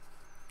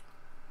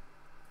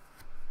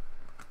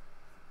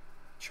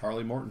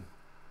 Charlie Morton,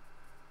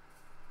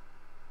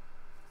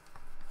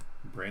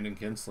 Brandon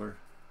Kinsler,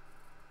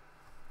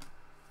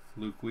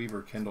 Luke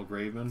Weaver, Kendall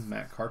Graveman,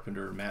 Matt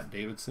Carpenter, Matt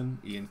Davidson,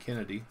 Ian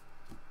Kennedy.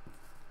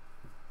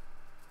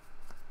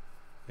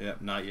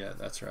 Yep, not yet,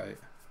 that's right.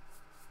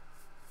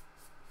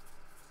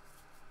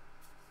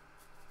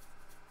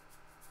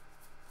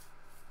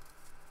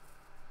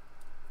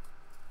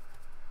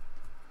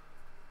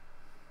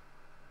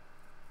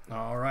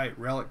 All right,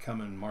 relic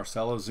coming.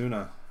 Marcell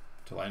Ozuna,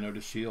 Delino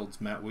DeShields,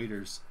 Matt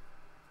Wieters,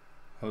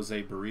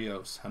 Jose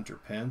Barrios, Hunter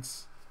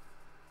Pence,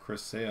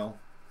 Chris Sale,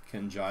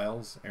 Ken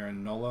Giles,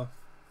 Aaron Nola,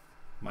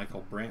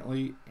 Michael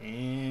Brantley,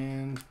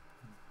 and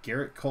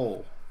Garrett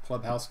Cole.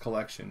 Clubhouse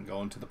Collection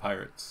going to the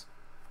Pirates.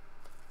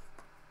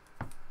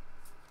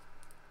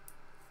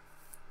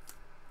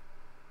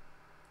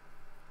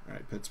 All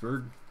right,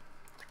 Pittsburgh.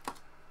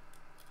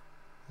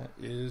 That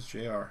is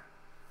JR.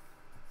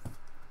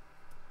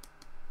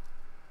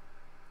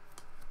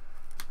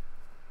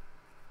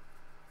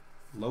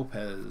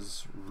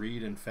 Lopez,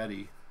 Reed and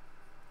Fetty,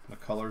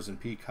 McCullers and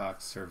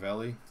Peacocks,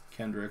 Cervelli,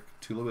 Kendrick,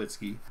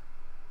 Tulowitzki,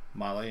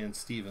 Male and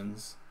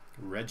Stevens,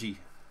 Reggie,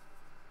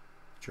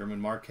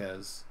 German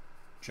Marquez,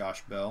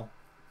 Josh Bell.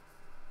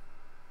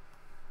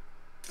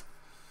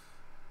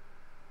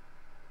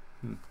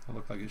 That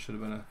looked like it should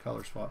have been a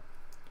color swap.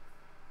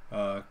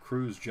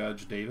 Cruz,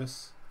 Judge,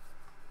 Davis,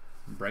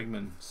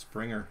 Bregman,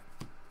 Springer,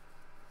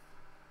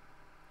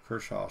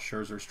 Kershaw,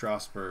 Scherzer,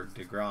 Strasburg,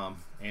 DeGrom,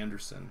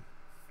 Anderson,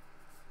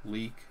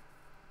 Leak,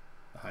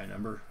 a high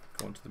number,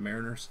 going to the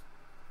Mariners,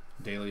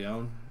 De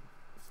Leon,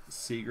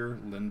 Seager,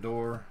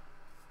 Lindor,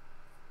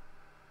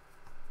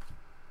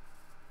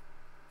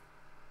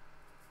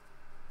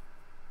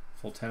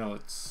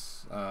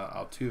 Fultonowicz,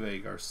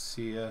 Altuve,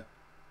 Garcia,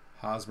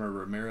 Hosmer,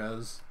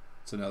 Ramirez.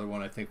 It's another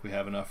one. I think we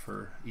have enough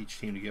for each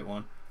team to get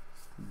one.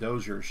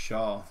 Dozier,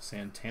 Shaw,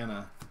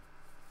 Santana,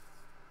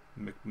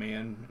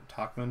 McMahon,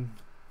 Tachman,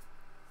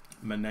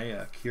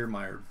 Manea,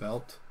 Kiermaier,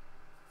 Belt,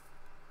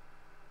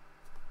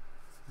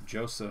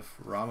 Joseph,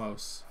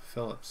 Ramos,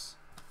 Phillips,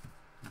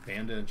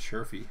 Banda and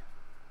Sherfy,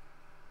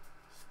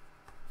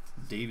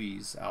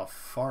 Davies,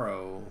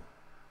 Alfaro,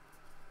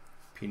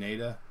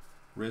 Pineda,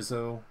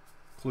 Rizzo,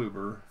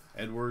 Kluber,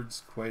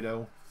 Edwards,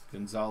 Cueto,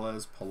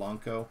 Gonzalez,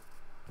 Polanco,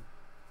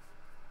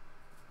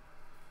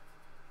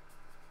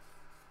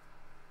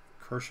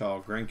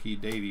 Kershaw, Greinke,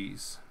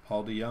 Davies,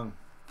 Paul DeYoung,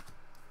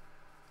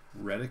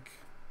 Reddick,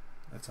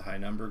 that's a high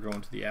number,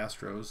 going to the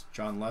Astros,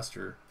 John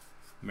Lester,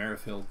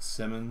 Merrifield,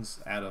 Simmons,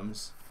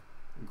 Adams,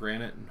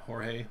 Granite and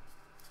Jorge,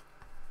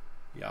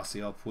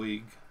 Yasiel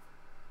Puig,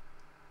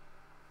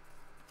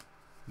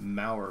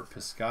 Mauer,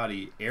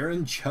 Piscotty,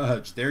 Aaron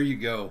Judge, there you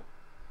go.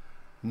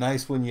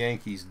 Nice one,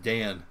 Yankees.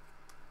 Dan.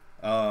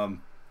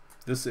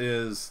 This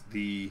is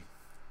the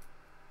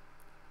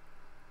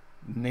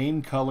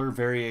name color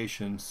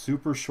variation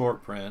super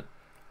short print.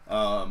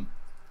 Okay,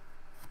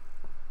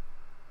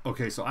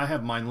 so I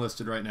have mine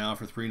listed right now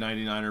for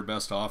 $399 or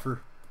best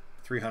offer,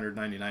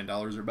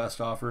 $399 or best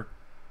offer.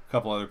 A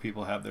couple other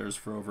people have theirs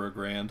for over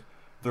 $1,000.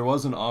 There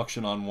was an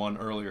auction on one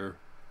earlier.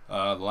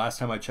 The last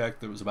time I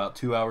checked, there was about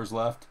 2 hours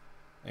left,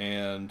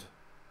 and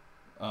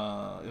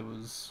it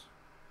was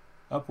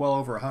up well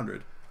over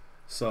 100.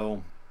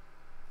 So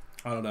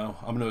I don't know.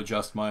 I'm going to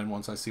adjust mine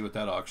once I see what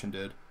that auction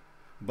did.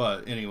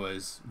 But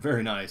anyways,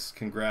 very nice.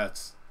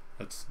 Congrats.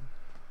 That's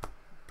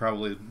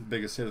probably the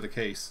biggest hit of the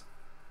case.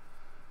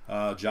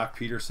 Jock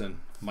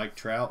Peterson, Mike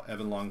Trout,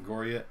 Evan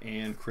Longoria,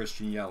 and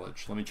Christian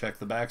Yelich. Let me check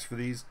the backs for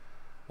these.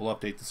 We'll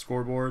update the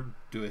scoreboard,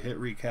 do a hit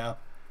recap,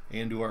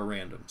 and do our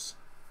randoms.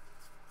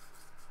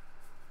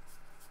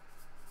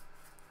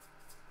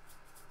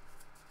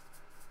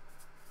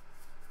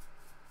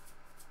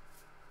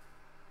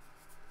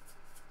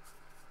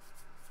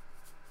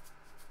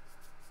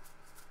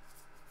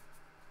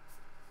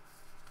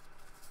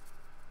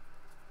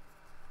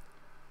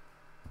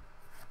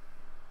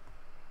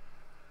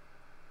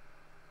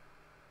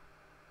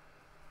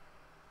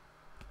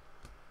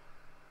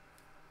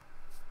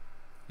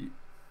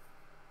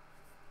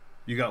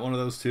 You got one of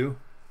those too?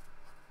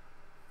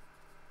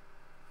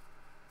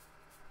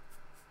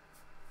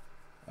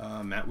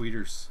 Matt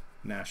Wieters,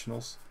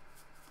 Nationals.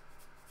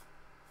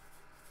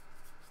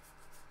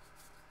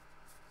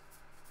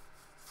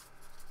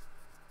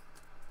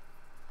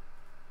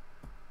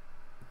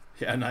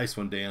 Yeah, nice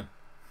one, Dan.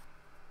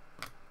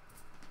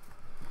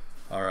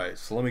 All right,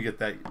 so let me get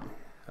that.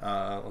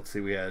 Let's see,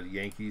 we had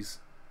Yankees,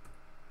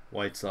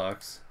 White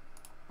Sox,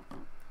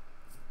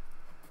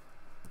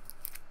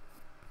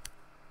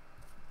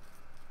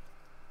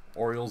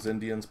 Orioles,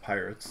 Indians,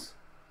 Pirates,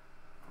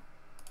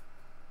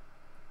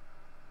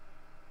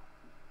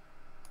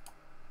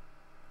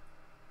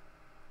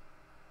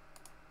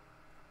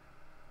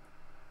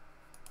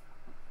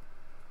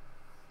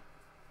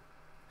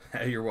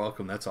 hey, you're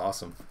welcome. That's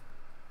awesome.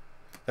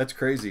 That's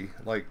crazy.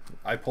 Like,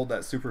 I pulled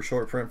that super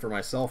short print for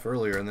myself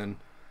earlier,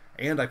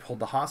 and I pulled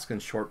the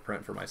Hoskins short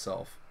print for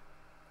myself.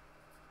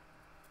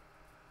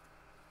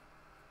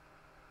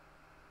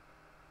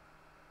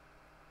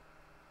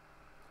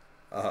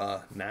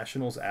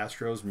 Nationals,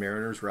 Astros,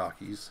 Mariners,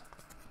 Rockies.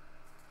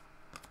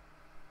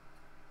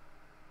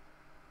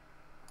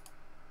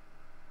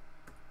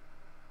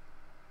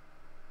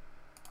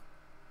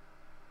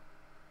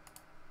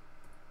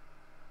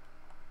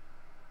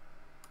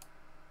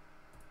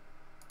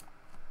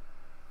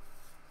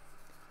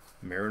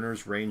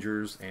 Mariners,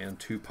 Rangers, and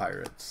 2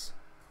 Pirates.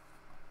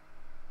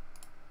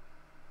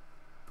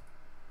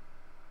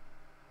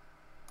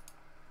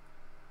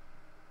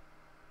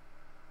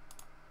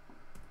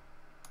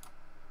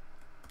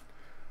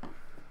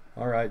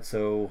 All right,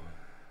 so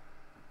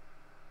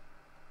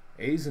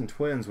A's and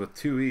Twins with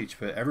 2 each,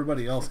 but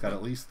everybody else got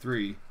at least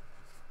 3.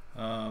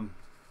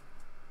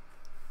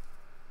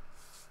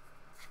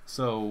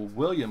 So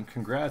William,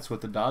 congrats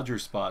with the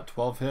Dodgers spot.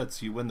 12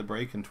 hits, you win the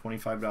break and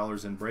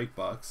 $25 in break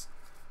bucks.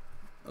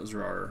 Those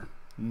are our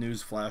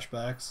news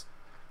flashbacks.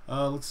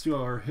 Let's do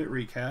our hit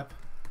recap.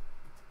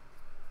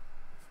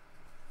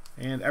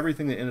 And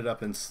everything that ended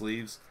up in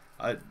sleeves.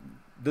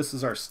 this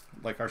is our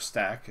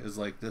stack is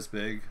like this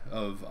big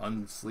of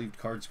unsleeved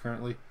cards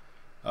currently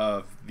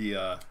of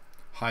the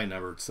high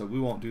numbered, so we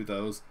won't do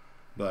those.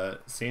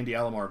 But Sandy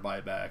Alomar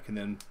buyback, and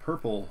then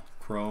purple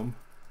chrome.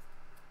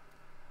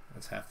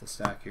 That's half the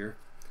stack here.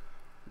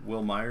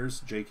 Will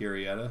Myers, Jake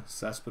Arrieta,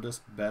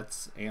 Cespedes,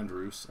 Betts,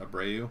 Andrews,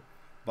 Abreu,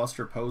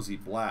 Buster Posey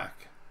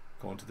black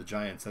going to the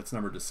Giants. That's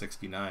numbered to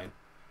 69.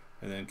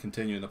 And then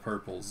continuing the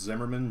purples,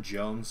 Zimmerman,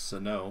 Jones,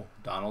 Sano,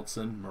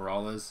 Donaldson,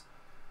 Morales,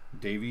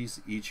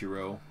 Davies,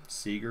 Ichiro,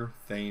 Seager,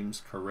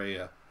 Thames,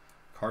 Correa,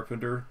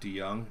 Carpenter,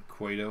 DeYoung,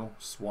 Cueto,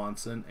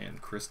 Swanson,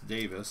 and Chris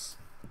Davis.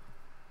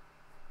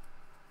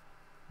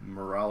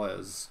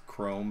 Morales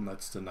chrome,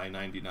 that's to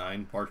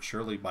 999. Bart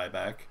Shirley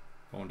buyback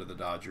going to the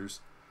Dodgers.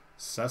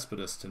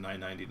 Cespedes to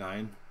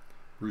 999.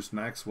 Bruce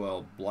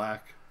Maxwell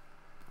black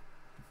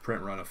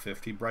print run of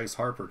 50. Bryce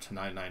Harper to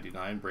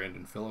 999.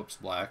 Brandon Phillips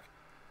black.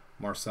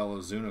 Marcell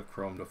Ozuna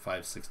chrome to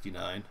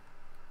 569.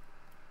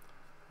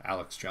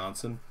 Alex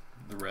Johnson,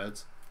 the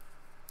Reds.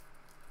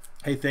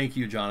 Hey, thank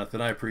you,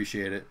 Jonathan. I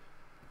appreciate it.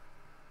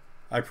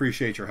 I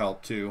appreciate your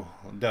help too.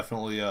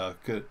 Definitely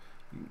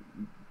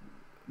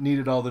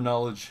needed all the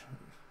knowledge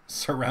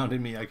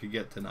surrounding me I could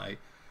get tonight.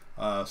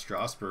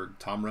 Strasburg,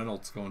 Tom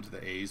Reynolds going to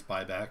the A's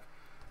buyback.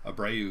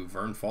 Abreu,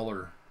 Vern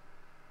Fuller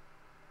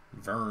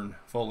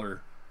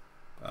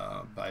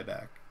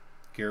buyback.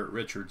 Garrett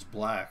Richards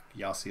black.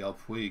 Yasiel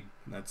Puig,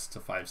 that's to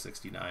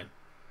 569.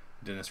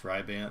 Dennis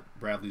Rybant,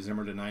 Bradley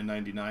Zimmer to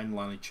 999.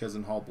 Lonnie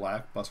Chisenhall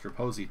black. Buster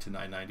Posey to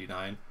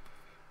 999.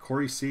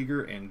 Corey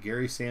Seager and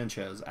Gary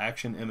Sanchez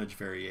action image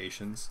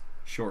variations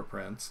short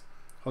prints.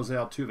 Jose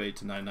Altuve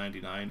to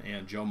 999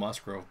 and Joe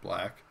Musgrove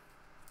black.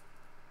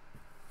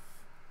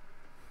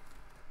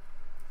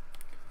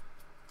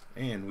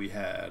 And we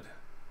had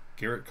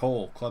Garrett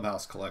Cole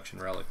Clubhouse Collection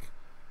relic.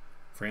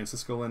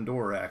 Francisco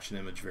Lindor action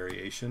image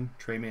variation.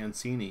 Trey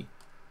Mancini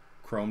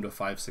chrome to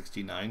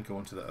 569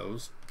 going to the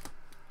O's.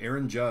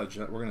 Aaron Judge,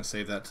 we're going to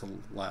save that to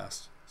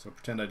last. So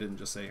pretend I didn't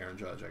just say Aaron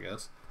Judge, I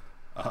guess.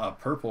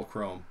 Purple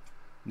chrome.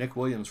 Nick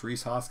Williams,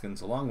 Rhys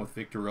Hoskins, along with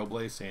Victor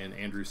Robles and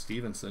Andrew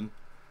Stevenson.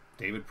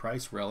 David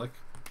Price relic.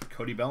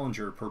 Cody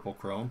Bellinger purple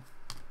chrome.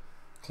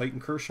 Clayton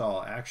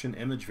Kershaw action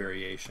image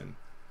variation.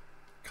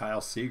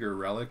 Kyle Seager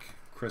relic.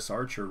 Chris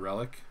Archer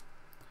relic.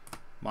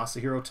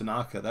 Masahiro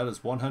Tanaka, that is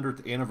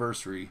 100th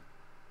anniversary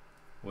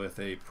with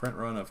a print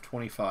run of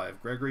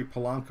 25. Gregory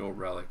Polanco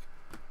relic.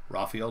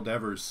 Rafael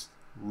Devers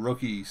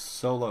rookie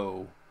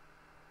solo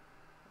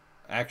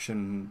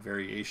action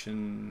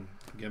variation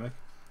gimmick.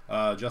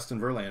 Justin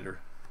Verlander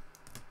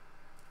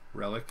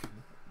relic.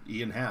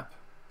 Ian Happ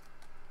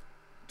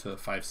to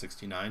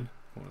 569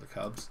 going to the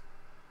Cubs.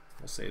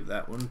 We'll save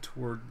that one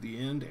toward the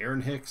end.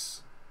 Aaron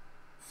Hicks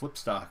flip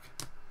stock.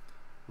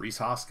 Rhys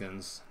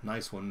Hoskins,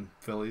 nice one.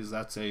 Phillies,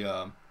 that's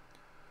a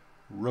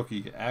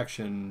rookie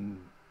action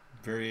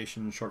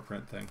variation short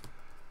print thing.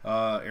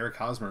 Eric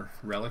Hosmer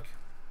relic.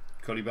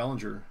 Cody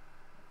Bellinger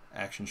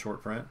action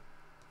short print.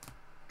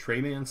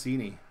 Trey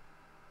Mancini,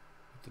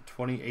 the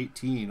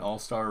 2018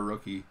 All-Star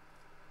rookie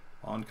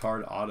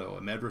on-card auto.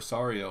 Ahmed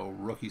Rosario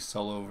rookie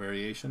solo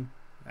variation,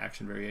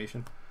 action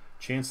variation.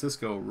 Chance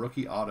Sisco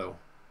rookie auto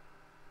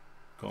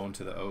going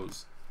to the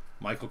O's.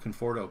 Michael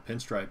Conforto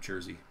pinstripe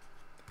jersey.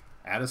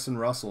 Addison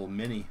Russell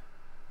mini,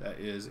 that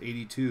is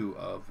 82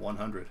 of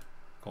 100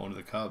 going to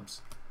the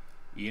Cubs.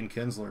 Ian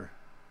Kinsler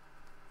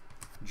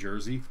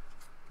jersey.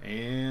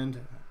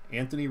 And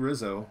Anthony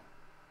Rizzo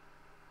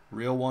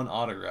Real One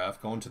autograph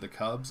going to the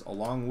Cubs,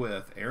 along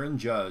with Aaron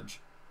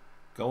Judge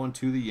going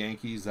to the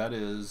Yankees. That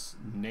is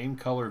name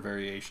color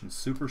variation,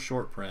 super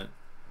short print.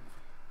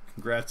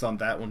 Congrats on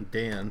that one,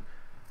 Dan.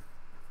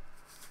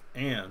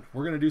 And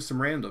we're going to do some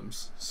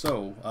randoms.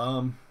 So,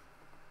 I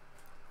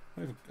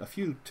have a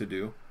few to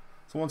do.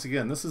 So once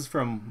again, this is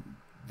from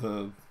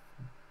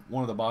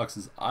one of the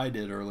boxes I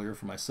did earlier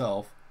for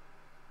myself.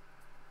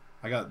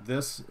 I got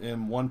this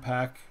in one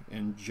pack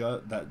and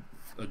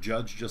a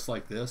Judge just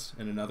like this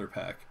in another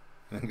pack,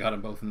 and got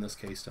them both in this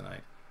case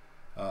tonight.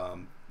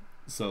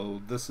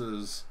 So this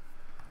is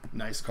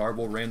nice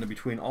cardboard random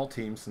between all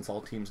teams, since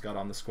all teams got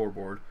on the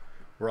scoreboard.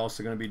 We're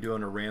also going to be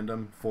doing a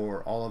random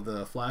for all of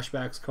the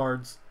flashbacks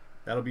cards.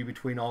 That'll be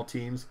between all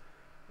teams.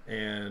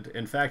 And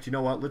in fact, you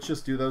know what? Let's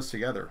just do those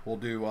together. We'll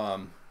do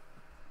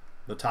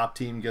the top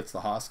team gets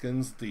the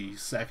Hoskins. The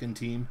second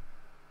team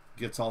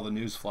gets all the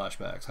news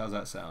flashbacks. How's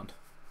that sound?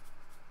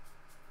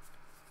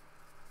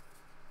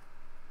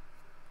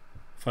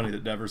 Funny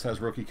that Devers has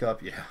Rookie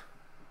Cup. Yeah.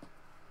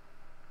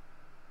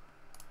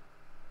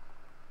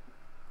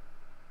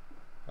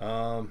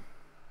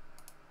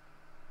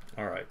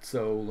 All right,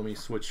 so let me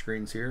switch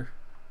screens here,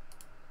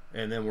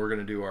 and then we're going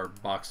to do our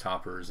box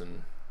toppers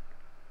and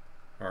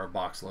our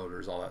box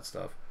loaders, all that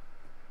stuff.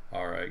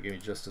 All right, give me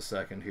just a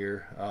second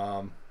here.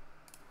 So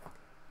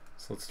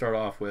let's start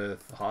off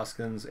with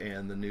Hoskins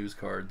and the news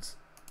cards.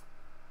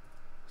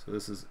 So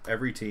this is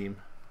every team.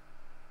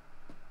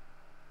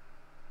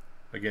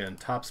 Again,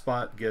 top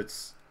spot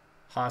gets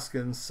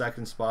Hoskins,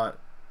 second spot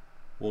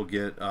will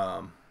get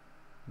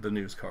the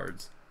news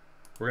cards.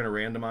 We're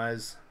going to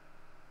randomize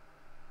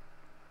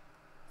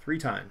 3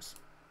 times.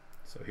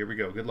 So here we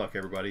go. Good luck,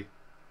 everybody.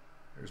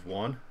 There's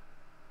 1,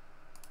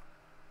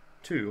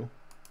 2,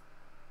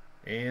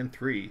 and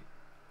 3.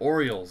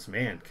 Orioles,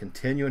 man,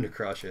 continuing to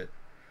crush it.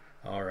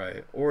 All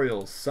right,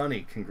 Orioles,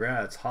 Sonny,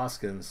 congrats.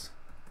 Hoskins.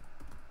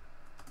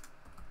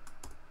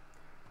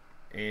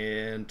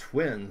 And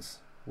Twins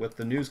with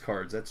the news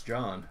cards. That's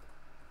John.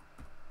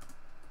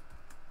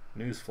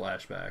 News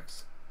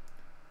flashbacks.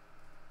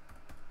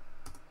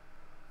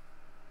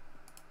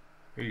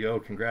 Here you go.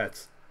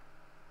 Congrats.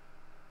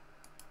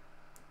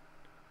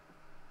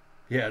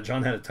 Yeah,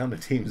 John had a ton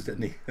of teams,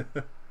 didn't he?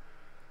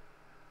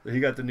 He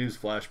got the news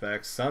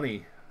flashbacks.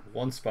 Sonny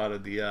one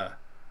spotted the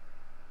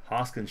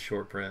Hoskins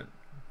short print.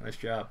 Nice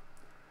job.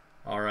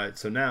 All right,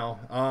 so now,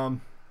 all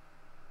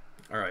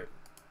right.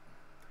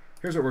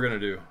 Here's what we're gonna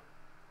do.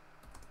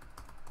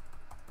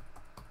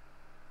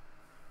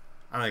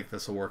 I think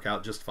this will work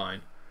out just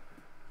fine.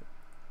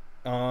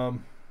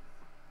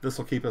 This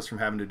will keep us from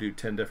having to do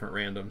 10 different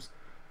randoms.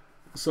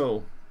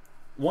 So,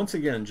 once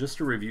again, just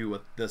to review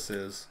what this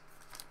is.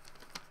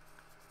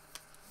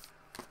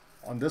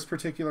 On this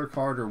particular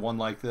card, or one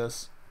like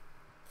this,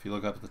 if you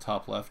look up at the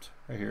top left,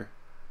 right here,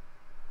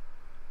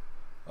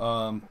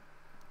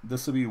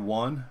 this will be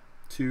 1,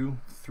 2,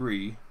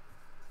 3,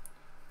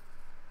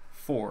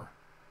 4.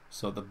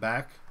 So the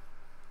back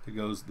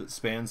that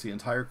spans the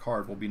entire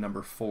card will be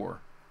number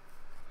 4.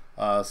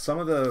 Some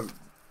of the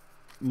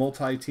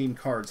multi-team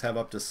cards have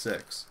up to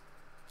 6.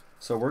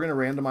 So we're going to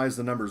randomize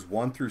the numbers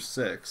 1 through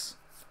 6,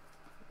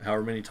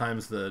 however many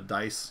times the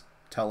dice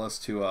tell us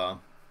to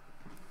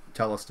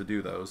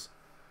do those.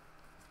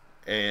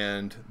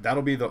 And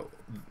that'll be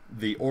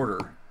the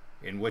order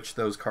in which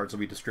those cards will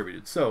be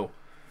distributed. So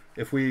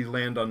if we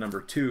land on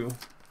number 2,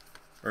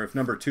 or if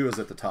number 2 is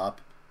at the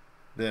top,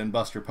 then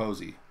Buster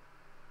Posey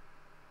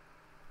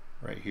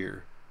right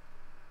here,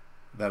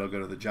 that'll go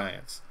to the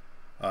Giants.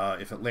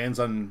 If it lands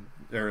on,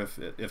 or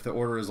if the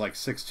order is like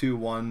 6, 2,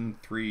 1,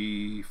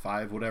 3,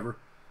 5, whatever,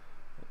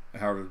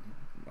 however,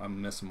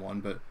 I'm missing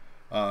one, but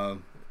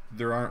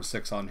there aren't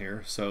 6 on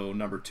here, so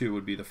number 2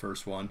 would be the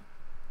first one,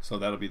 so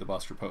that'll be the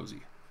Buster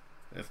Posey.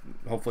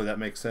 Hopefully that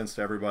makes sense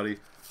to everybody.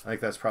 I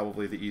think that's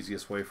probably the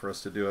easiest way for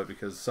us to do it,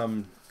 because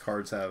some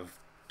cards have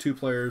 2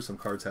 players, some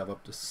cards have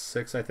up to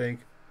 6, I think.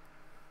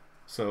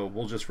 So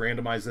we'll just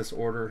randomize this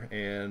order,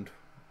 and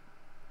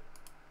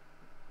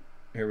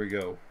here we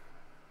go.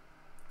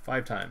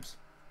 5 times.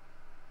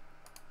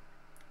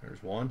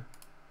 There's 1,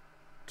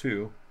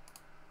 2,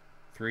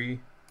 3,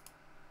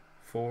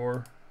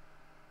 4,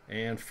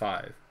 and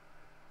 5.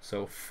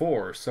 So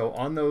 4. So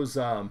on those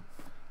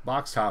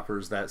box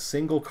toppers, that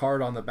single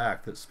card on the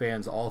back that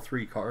spans all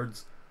 3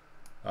 cards,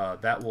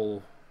 that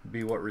will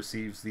be what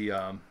receives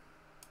the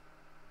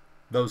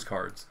those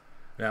cards.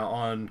 Now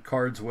on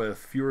cards with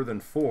fewer than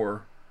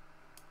 4,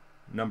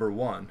 number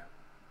 1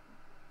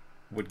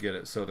 would get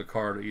it. So the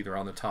card either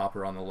on the top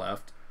or on the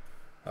left.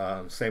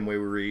 Same way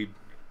we read,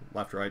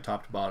 left to right,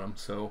 top to bottom.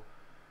 So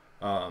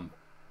I'll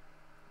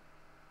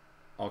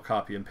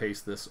copy and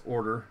paste this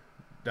order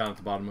down at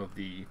the bottom of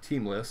the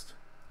team list.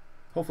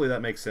 Hopefully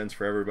that makes sense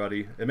for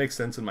everybody. It makes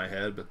sense in my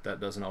head, but that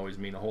doesn't always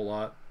mean a whole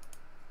lot.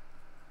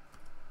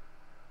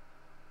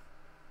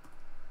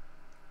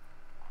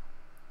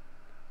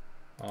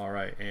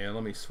 Alright, and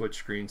let me switch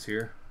screens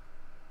here.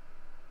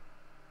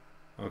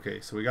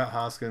 Okay, so we got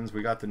Hoskins,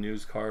 we got the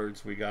news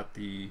cards, we got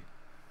the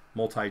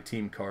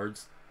multi-team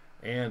cards,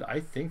 and I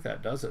think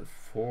that does it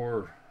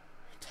for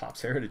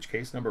Topps Heritage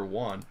case number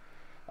 1.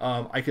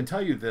 I can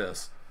tell you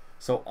this.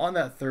 So on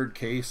that third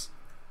case,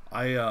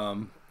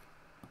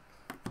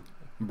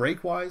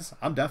 break-wise,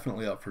 I'm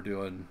definitely up for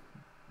doing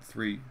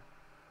 3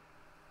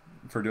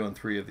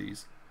 of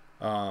these.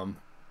 Can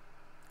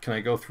I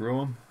go through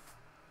them?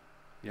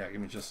 Yeah,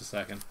 give me just a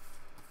second.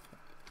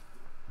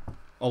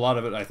 A lot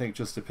of it, I think,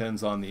 just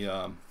depends on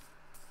the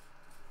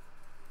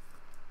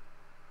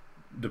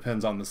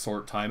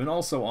sort time, and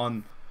also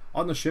on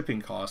the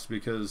shipping cost,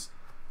 because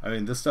I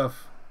mean this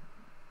stuff,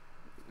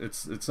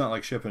 it's not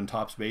like shipping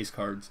Topps base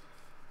cards.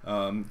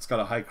 It's got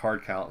a high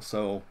card count,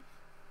 so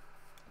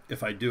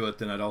if I do it,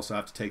 then I'd also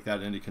have to take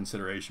that into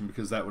consideration,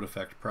 because that would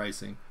affect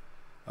pricing.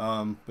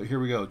 But here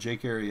we go: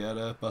 Jake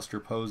Arrieta,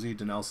 Buster Posey,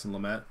 Dinelson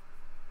Lamet,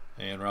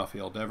 and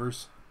Rafael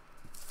Devers.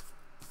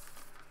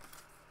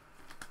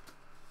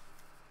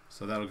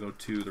 So that'll go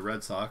to the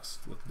Red Sox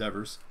with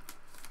Devers.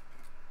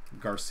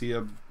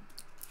 Garcia,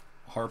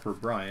 Harper,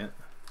 Bryant.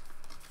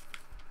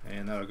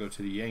 And that'll go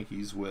to the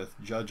Yankees with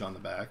Judge on the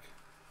back.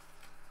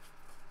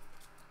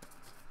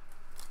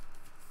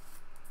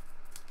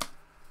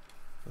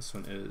 This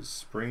one is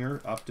Springer,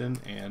 Upton,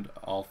 and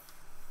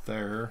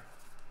Altherr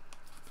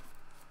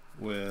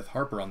with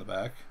Harper on the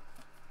back.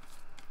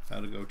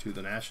 That'll go to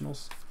the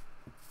Nationals.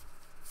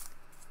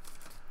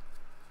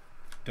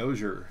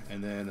 Dozier,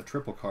 and then a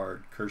triple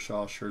card,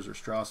 Kershaw, Scherzer,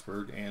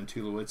 Strasburg, and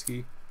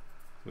Tulowitzki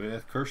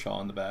with Kershaw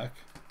on the back.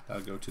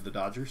 That'll go to the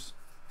Dodgers.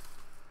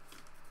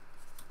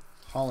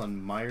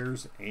 Holland,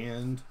 Myers,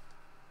 and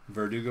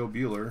Verdugo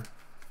Buehler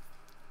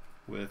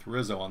with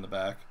Rizzo on the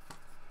back.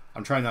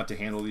 I'm trying not to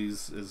handle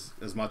these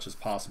as much as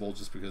possible,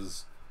 just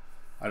because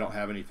I don't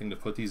have anything to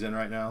put these in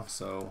right now,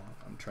 so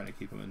I'm trying to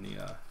keep them in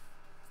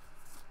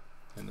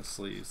the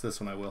sleeves. This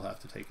one I will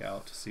have to take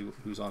out to see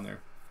who's on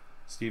there.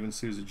 Steven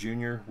Souza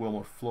Jr.,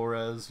 Wilmer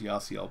Flores,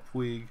 Yasiel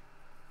Puig,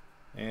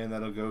 and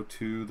that'll go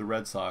to the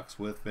Red Sox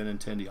with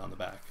Benintendi on the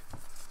back.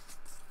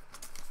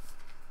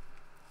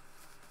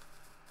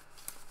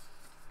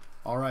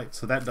 All right,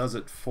 so that does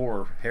it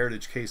for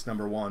Heritage case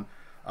number 1.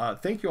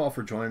 Thank you all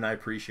for joining. I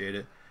appreciate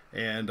it.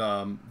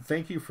 And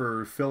thank you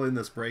for filling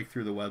this break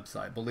through the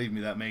website. Believe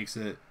me, that makes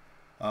it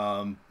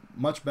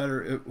much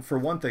better. For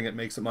one thing, it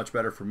makes it much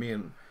better for me.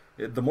 And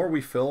the more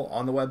we fill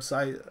on the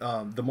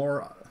website, the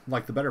more,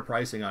 the better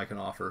pricing I can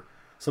offer.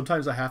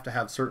 Sometimes I have to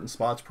have certain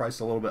spots priced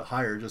a little bit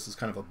higher just as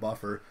kind of a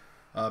buffer,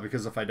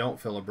 because if I don't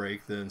fill a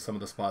break, then some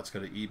of the spots go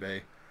to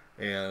eBay.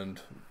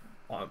 And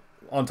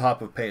on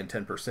top of paying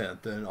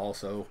 10%, then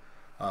also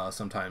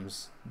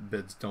sometimes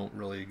bids don't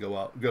really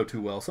go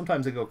too well.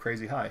 Sometimes they go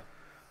crazy high.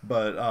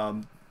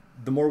 But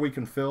the more we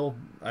can fill,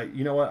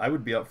 you know what, I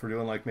would be up for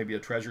doing maybe a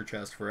treasure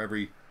chest for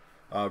every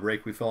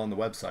break we fill on the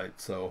website.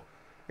 So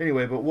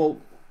anyway, but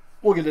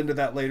we'll get into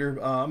that later.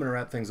 I'm going to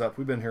wrap things up.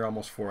 We've been here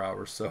almost 4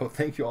 hours, so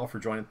thank you all for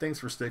joining. Thanks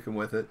for sticking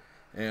with it,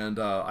 and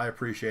I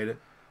appreciate it.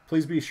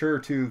 Please be sure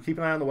to keep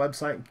an eye on the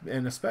website,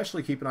 and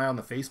especially keep an eye on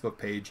the Facebook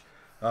page,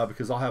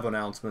 because I'll have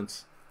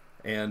announcements,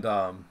 and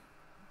I'll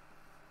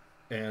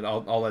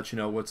let you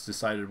know what's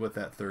decided with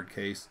that third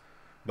case.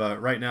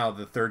 But right now,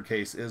 the third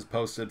case is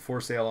posted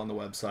for sale on the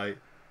website,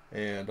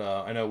 and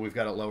I know we've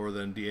got it lower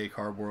than DA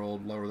Card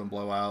World, lower than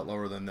Blowout,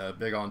 lower than the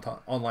big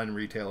online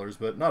retailers,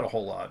 but not a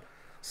whole lot.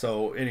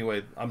 So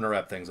anyway, I'm gonna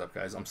wrap things up,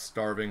 guys. I'm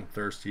starving,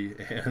 thirsty,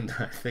 and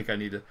I think I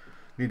need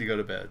to go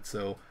to bed.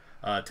 So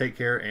take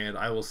care, and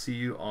I will see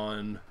you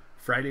on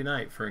Friday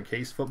night for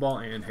Encased Football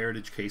and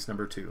Heritage case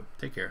number 2.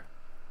 Take care.